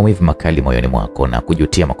una maumivu makali moyoni mwako na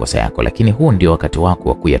kujutia makosa yako, lakini huu ndio wakati wako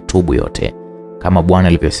wa kuyatubu yote. Kama Bwana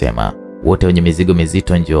alivyosema, wote wenye mizigo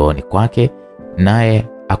mizito njooni kwake naye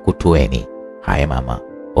akutueni. Haya mama,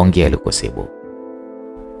 ongea likusibu.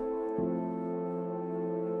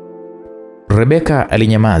 Rebeka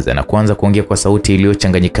alinyamaza na kuanza kuongea kwa sauti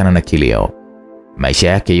iliyochanganyikana na kilio. Maisha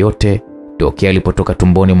yake yote tokea alipotoka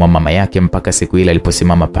tumboni mwa mama yake mpaka siku ile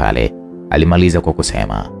aliposimama pale, alimaliza kwa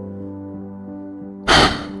kusema,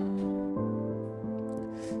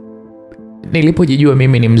 nilipojijua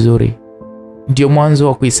mimi ni mzuri, ndio mwanzo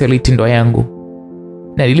wa kuisaliti ndoa yangu.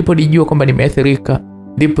 Na nilipojijua kwamba nimeathirika,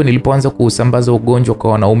 ndipo nilipoanza kuusambaza ugonjwa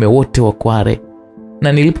kwa wanaume wote wa Kware.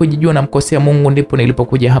 Na nilipojijua namkosea Mungu, ndipo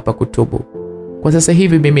nilipokuja hapa kutubu. Kwa sasa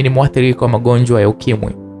hivi mimi ni mwathirika wa magonjwa ya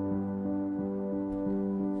ukimwi.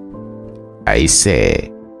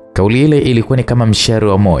 Aise, kauli ile ilikuwa ni kama mshari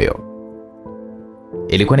wa moyo.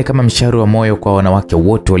 Ilikuwa ni kama mshari wa moyo kwa wanawake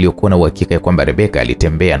wote waliokuwa na uhakika ya kwamba Rebeka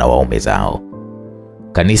alitembea na waume zao.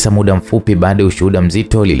 Kanisa muda mfupi baada ya ushuhuda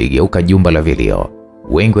mzito liligeuka jumba la vilio.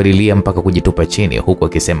 Wengi walilia mpaka kujitupa chini huku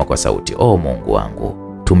wakisema kwa sauti, "Oh Mungu wangu,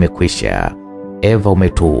 tumekwisha. Eva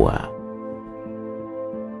umetuua."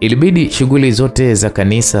 Ilibidi shughuli zote za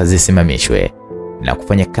kanisa zisimamishwe na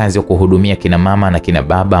kufanya kazi ya kuhudumia kina mama na kina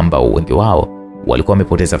baba ambao wengi wao walikuwa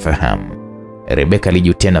wamepoteza fahamu. Rebeka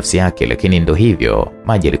alijutia nafsi yake, lakini ndo hivyo,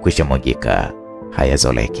 maji yalikwisha mwagika,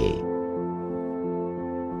 hayazoleki.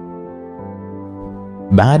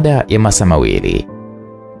 Baada ya masaa mawili,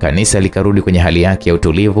 kanisa likarudi kwenye hali yake ya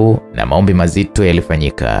utulivu na maombi mazito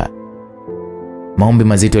yalifanyika. Maombi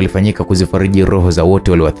mazito yalifanyika kuzifariji roho za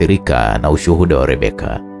wote walioathirika na ushuhuda wa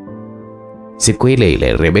Rebeka. Siku ile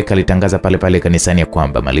ile Rebeka alitangaza pale pale kanisani ya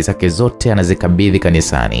kwamba mali zake zote anazikabidhi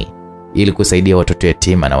kanisani ili kusaidia watoto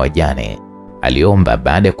yatima na wajane. Aliomba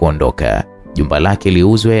baada ya kuondoka, jumba lake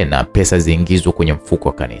liuzwe na pesa ziingizwe kwenye mfuko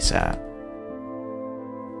wa kanisa.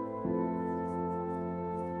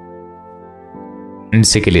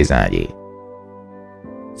 Msikilizaji,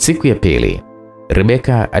 siku ya pili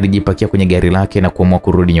Rebeka alijipakia kwenye gari lake na kuamua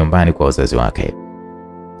kurudi nyumbani kwa wazazi wake.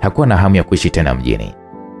 Hakuwa na hamu ya kuishi tena mjini.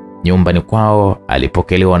 Nyumbani kwao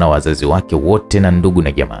alipokelewa na wazazi wake wote na ndugu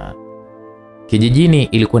na jamaa. Kijijini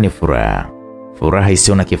ilikuwa ni furaha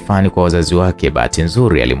isiyo na kifani kwa wazazi wake. Bahati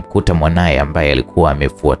nzuri alimkuta mwanaye ambaye alikuwa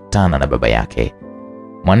amefuatana na baba yake.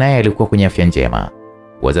 Mwanaye alikuwa kwenye afya njema.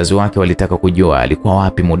 Wazazi wake walitaka kujua alikuwa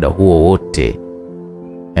wapi muda huo wote,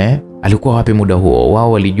 Alikuwa wapi muda huo?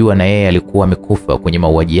 Wao walijua na yeye alikuwa amekufa kwenye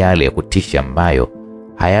mauaji yale ya kutisha ambayo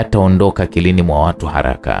hayataondoka akilini mwa watu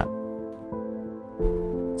haraka.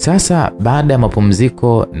 Sasa baada ya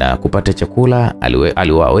mapumziko na kupata chakula,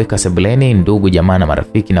 aliwaweka sebuleni ndugu jamaa na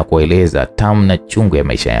marafiki na kueleza tamu na chungu ya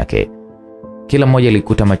maisha yake. Kila mmoja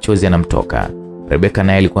alikuta machozi yanamtoka. Rebeka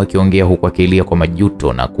naye alikuwa akiongea huku akilia kwa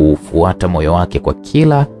majuto na kufuata moyo wake kwa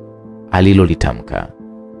kila alilolitamka.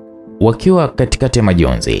 Wakiwa katikati ya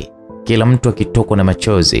majonzi, kila mtu akitokwa na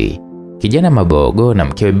machozi, kijana Mabogo na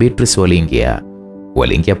mkewe Beatrice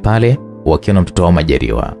waliingia pale wakiwa na mtoto wao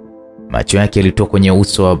Majaliwa. Macho yake yalitoka kwenye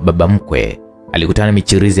uso wa baba mkwe. Alikutana na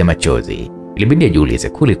michirizi ya machozi. Ilibidi ajiulize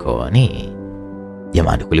kulikoni?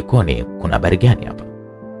 Jamani, kulikoni? Kuna habari gani hapa?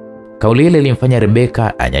 Kauli ile ilimfanya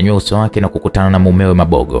Rebeka anyanyue uso wake na kukutana na mumewe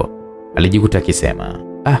Mabogo. Alijikuta akisema,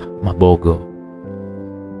 Mabogo,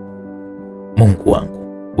 Mungu wangu,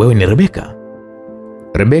 wewe ni Rebeka?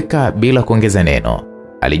 Rebeka bila kuongeza neno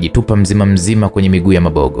alijitupa mzima mzima kwenye miguu ya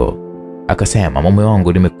Mabogo. Akasema, mume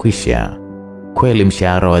wangu, nimekwisha. Kweli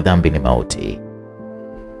mshahara wa dhambi ni mauti.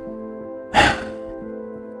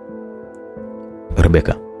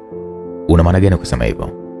 Rebeka, una maana gani kusema hivyo?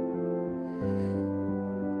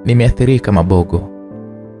 Nimeathirika Mabogo.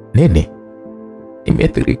 Nini?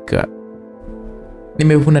 Nimeathirika.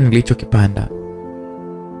 Nimevuna nilichokipanda.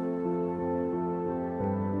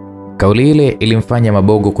 Kauli ile ilimfanya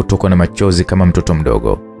Mabogo kutokwa na machozi kama mtoto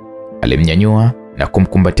mdogo. Alimnyanyua na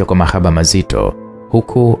kumkumbatia kwa mahaba mazito,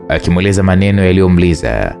 huku akimweleza maneno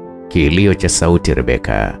yaliyomliza kilio cha sauti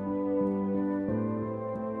Rebeka.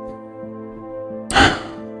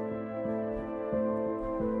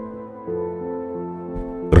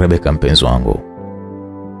 Rebeka mpenzi wangu,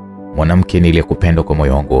 mwanamke niliyekupenda kwa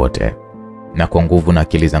moyo wangu wote na kwa nguvu na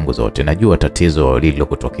akili zangu zote. Najua tatizo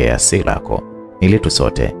lililokutokea si lako, ni letu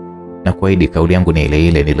sote. Na kuahidi kauli yangu ni ile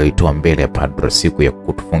ile niliyoitoa mbele ya padre siku ya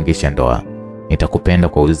kutufungisha ndoa. Nitakupenda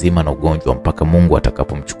kwa uzima na ugonjwa mpaka Mungu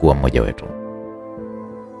atakapomchukua mmoja wetu.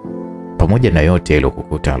 Pamoja na yote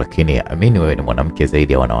yaliyokukuta, lakini amini wewe ni mwanamke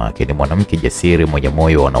zaidi ya wanawake. Ni mwanamke jasiri mwenye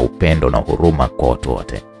moyo na upendo na huruma kwa watu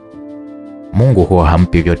wote. Mungu huwa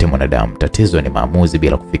hampi vyote mwanadamu. Tatizo ni maamuzi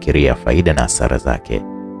bila kufikiria faida na hasara zake.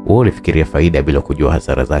 Wewe ulifikiria faida bila kujua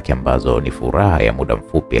hasara zake ambazo ni furaha ya muda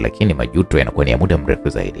mfupi, lakini majuto yanakuwa ni ya muda mrefu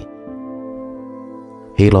zaidi.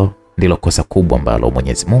 Hilo ndilo kosa kubwa ambalo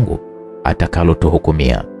Mwenyezi Mungu atakalo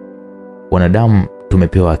tuhukumia. Wanadamu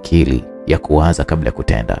tumepewa akili ya kuwaza kabla ya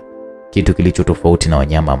kutenda, kitu kilicho tofauti na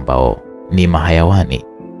wanyama ambao ni mahayawani.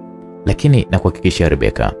 Lakini na kuhakikisha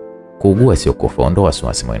Rebeka, kuugua sio kufa. Ondoa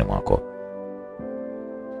wasiwasi moyoni mwako.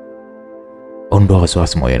 Ondoa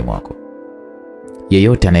wasiwasi moyoni mwako.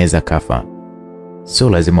 Yeyote anaweza kafa. Sio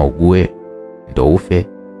lazima ugue ndo ufe.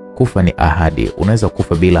 Kufa ni ahadi. Unaweza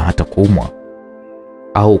kufa bila hata kuumwa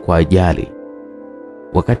au kwa ajali.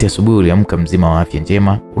 Wakati asubuhi uliamka mzima wa afya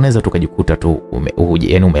njema, unaweza tukajikuta tu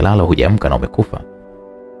umelala hujaamka na umekufa.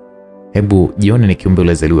 Hebu jione ni kiumbe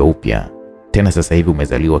ulizaliwa upya. Tena sasa hivi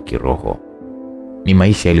umezaliwa kiroho. Ni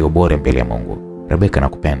maisha yaliyo bora mbele ya Mungu. Rebeka,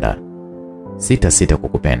 nakupenda. Sita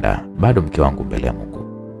kukupenda. Bado mke wangu mbele ya Mungu.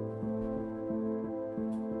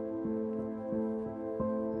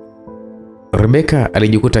 Rebeka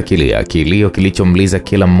alijikuta kilio kilichomliza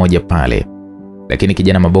kila mmoja pale. Lakini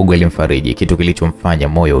kijana Mabogo alimfariji, kitu kilichomfanya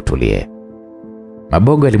moyo utulie.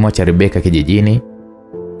 Mabogo alimwacha Rebeka kijijini,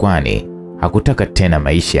 kwani hakutaka tena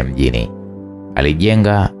maisha ya mjini.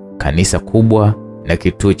 Alijenga kanisa kubwa na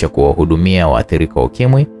kituo cha kuwahudumia waathirika wa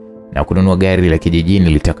ukimwi na kununua gari la kijijini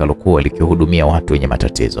litakalokuwa likihudumia watu wenye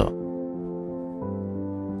matatizo.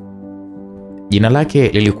 Jina lake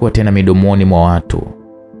lilikuwa tena midomoni mwa watu.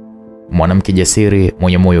 Mwanamke jasiri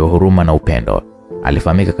mwenye moyo wa huruma na upendo.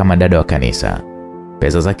 Alifahamika kama dada wa kanisa.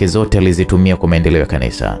 Pesa zake zote alizitumia kwa maendeleo ya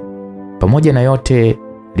kanisa. Pamoja na yote,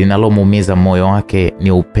 linalomuumiza moyo wake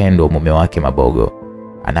ni upendo wa mume wake Mabogo.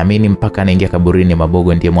 Anaamini mpaka anaingia kaburini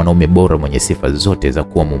Mabogo ndiye mwanaume bora mwenye sifa zote za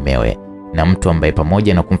kuwa mumewe, na mtu ambaye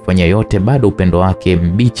pamoja na kumfanyia yote bado upendo wake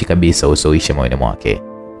mbichi kabisa usoisha moyoni mwake.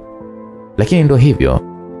 Lakini ndio hivyo,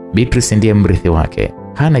 Beatrice ndiye mrithi wake.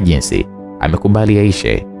 Hana jinsi, amekubali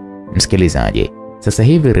aishe. Msikilizaji, sasa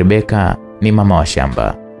hivi Rebeka ni mama wa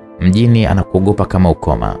shamba. Mjini anakuogopa kama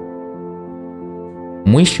ukoma.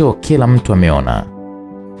 Mwisho kila mtu ameona.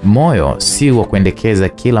 Moyo si wa kuendekeza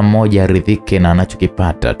kila mmoja aridhike na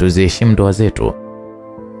anachokipata. Tuziheshimu ndoa zetu.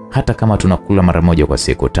 Hata kama tunakula mara moja kwa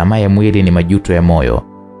siku, tamaa ya mwili ni majuto ya moyo.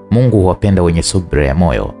 Mungu huwapenda wenye subira ya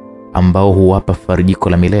moyo, ambao huwapa farijiko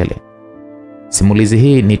la milele. Simulizi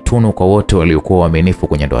hii ni tunu kwa wote waliokuwa waaminifu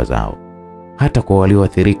kwenye ndoa zao. Hata kwa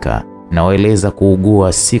walioathirika, na waeleza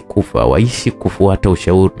kuugua si kufa, waishi kufuata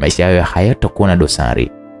ushauri. Maisha yao hayatakuwa na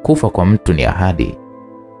dosari. kufa kwa mtu ni ahadi.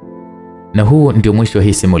 Na huu ndio mwisho wa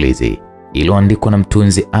hii simulizi iliyoandikwa na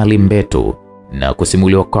mtunzi Ali Mbetu na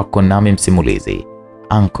kusimuliwa kwako nami msimulizi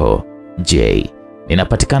Uncle J.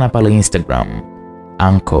 Ninapatikana pale Instagram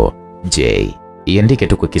Uncle J. Iandike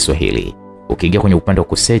tu kwa Kiswahili. Ukiingia kwenye upande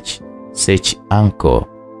wa search Uncle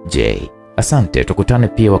J. Asante, tukutane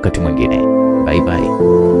pia wakati mwingine. Bye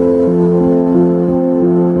bye.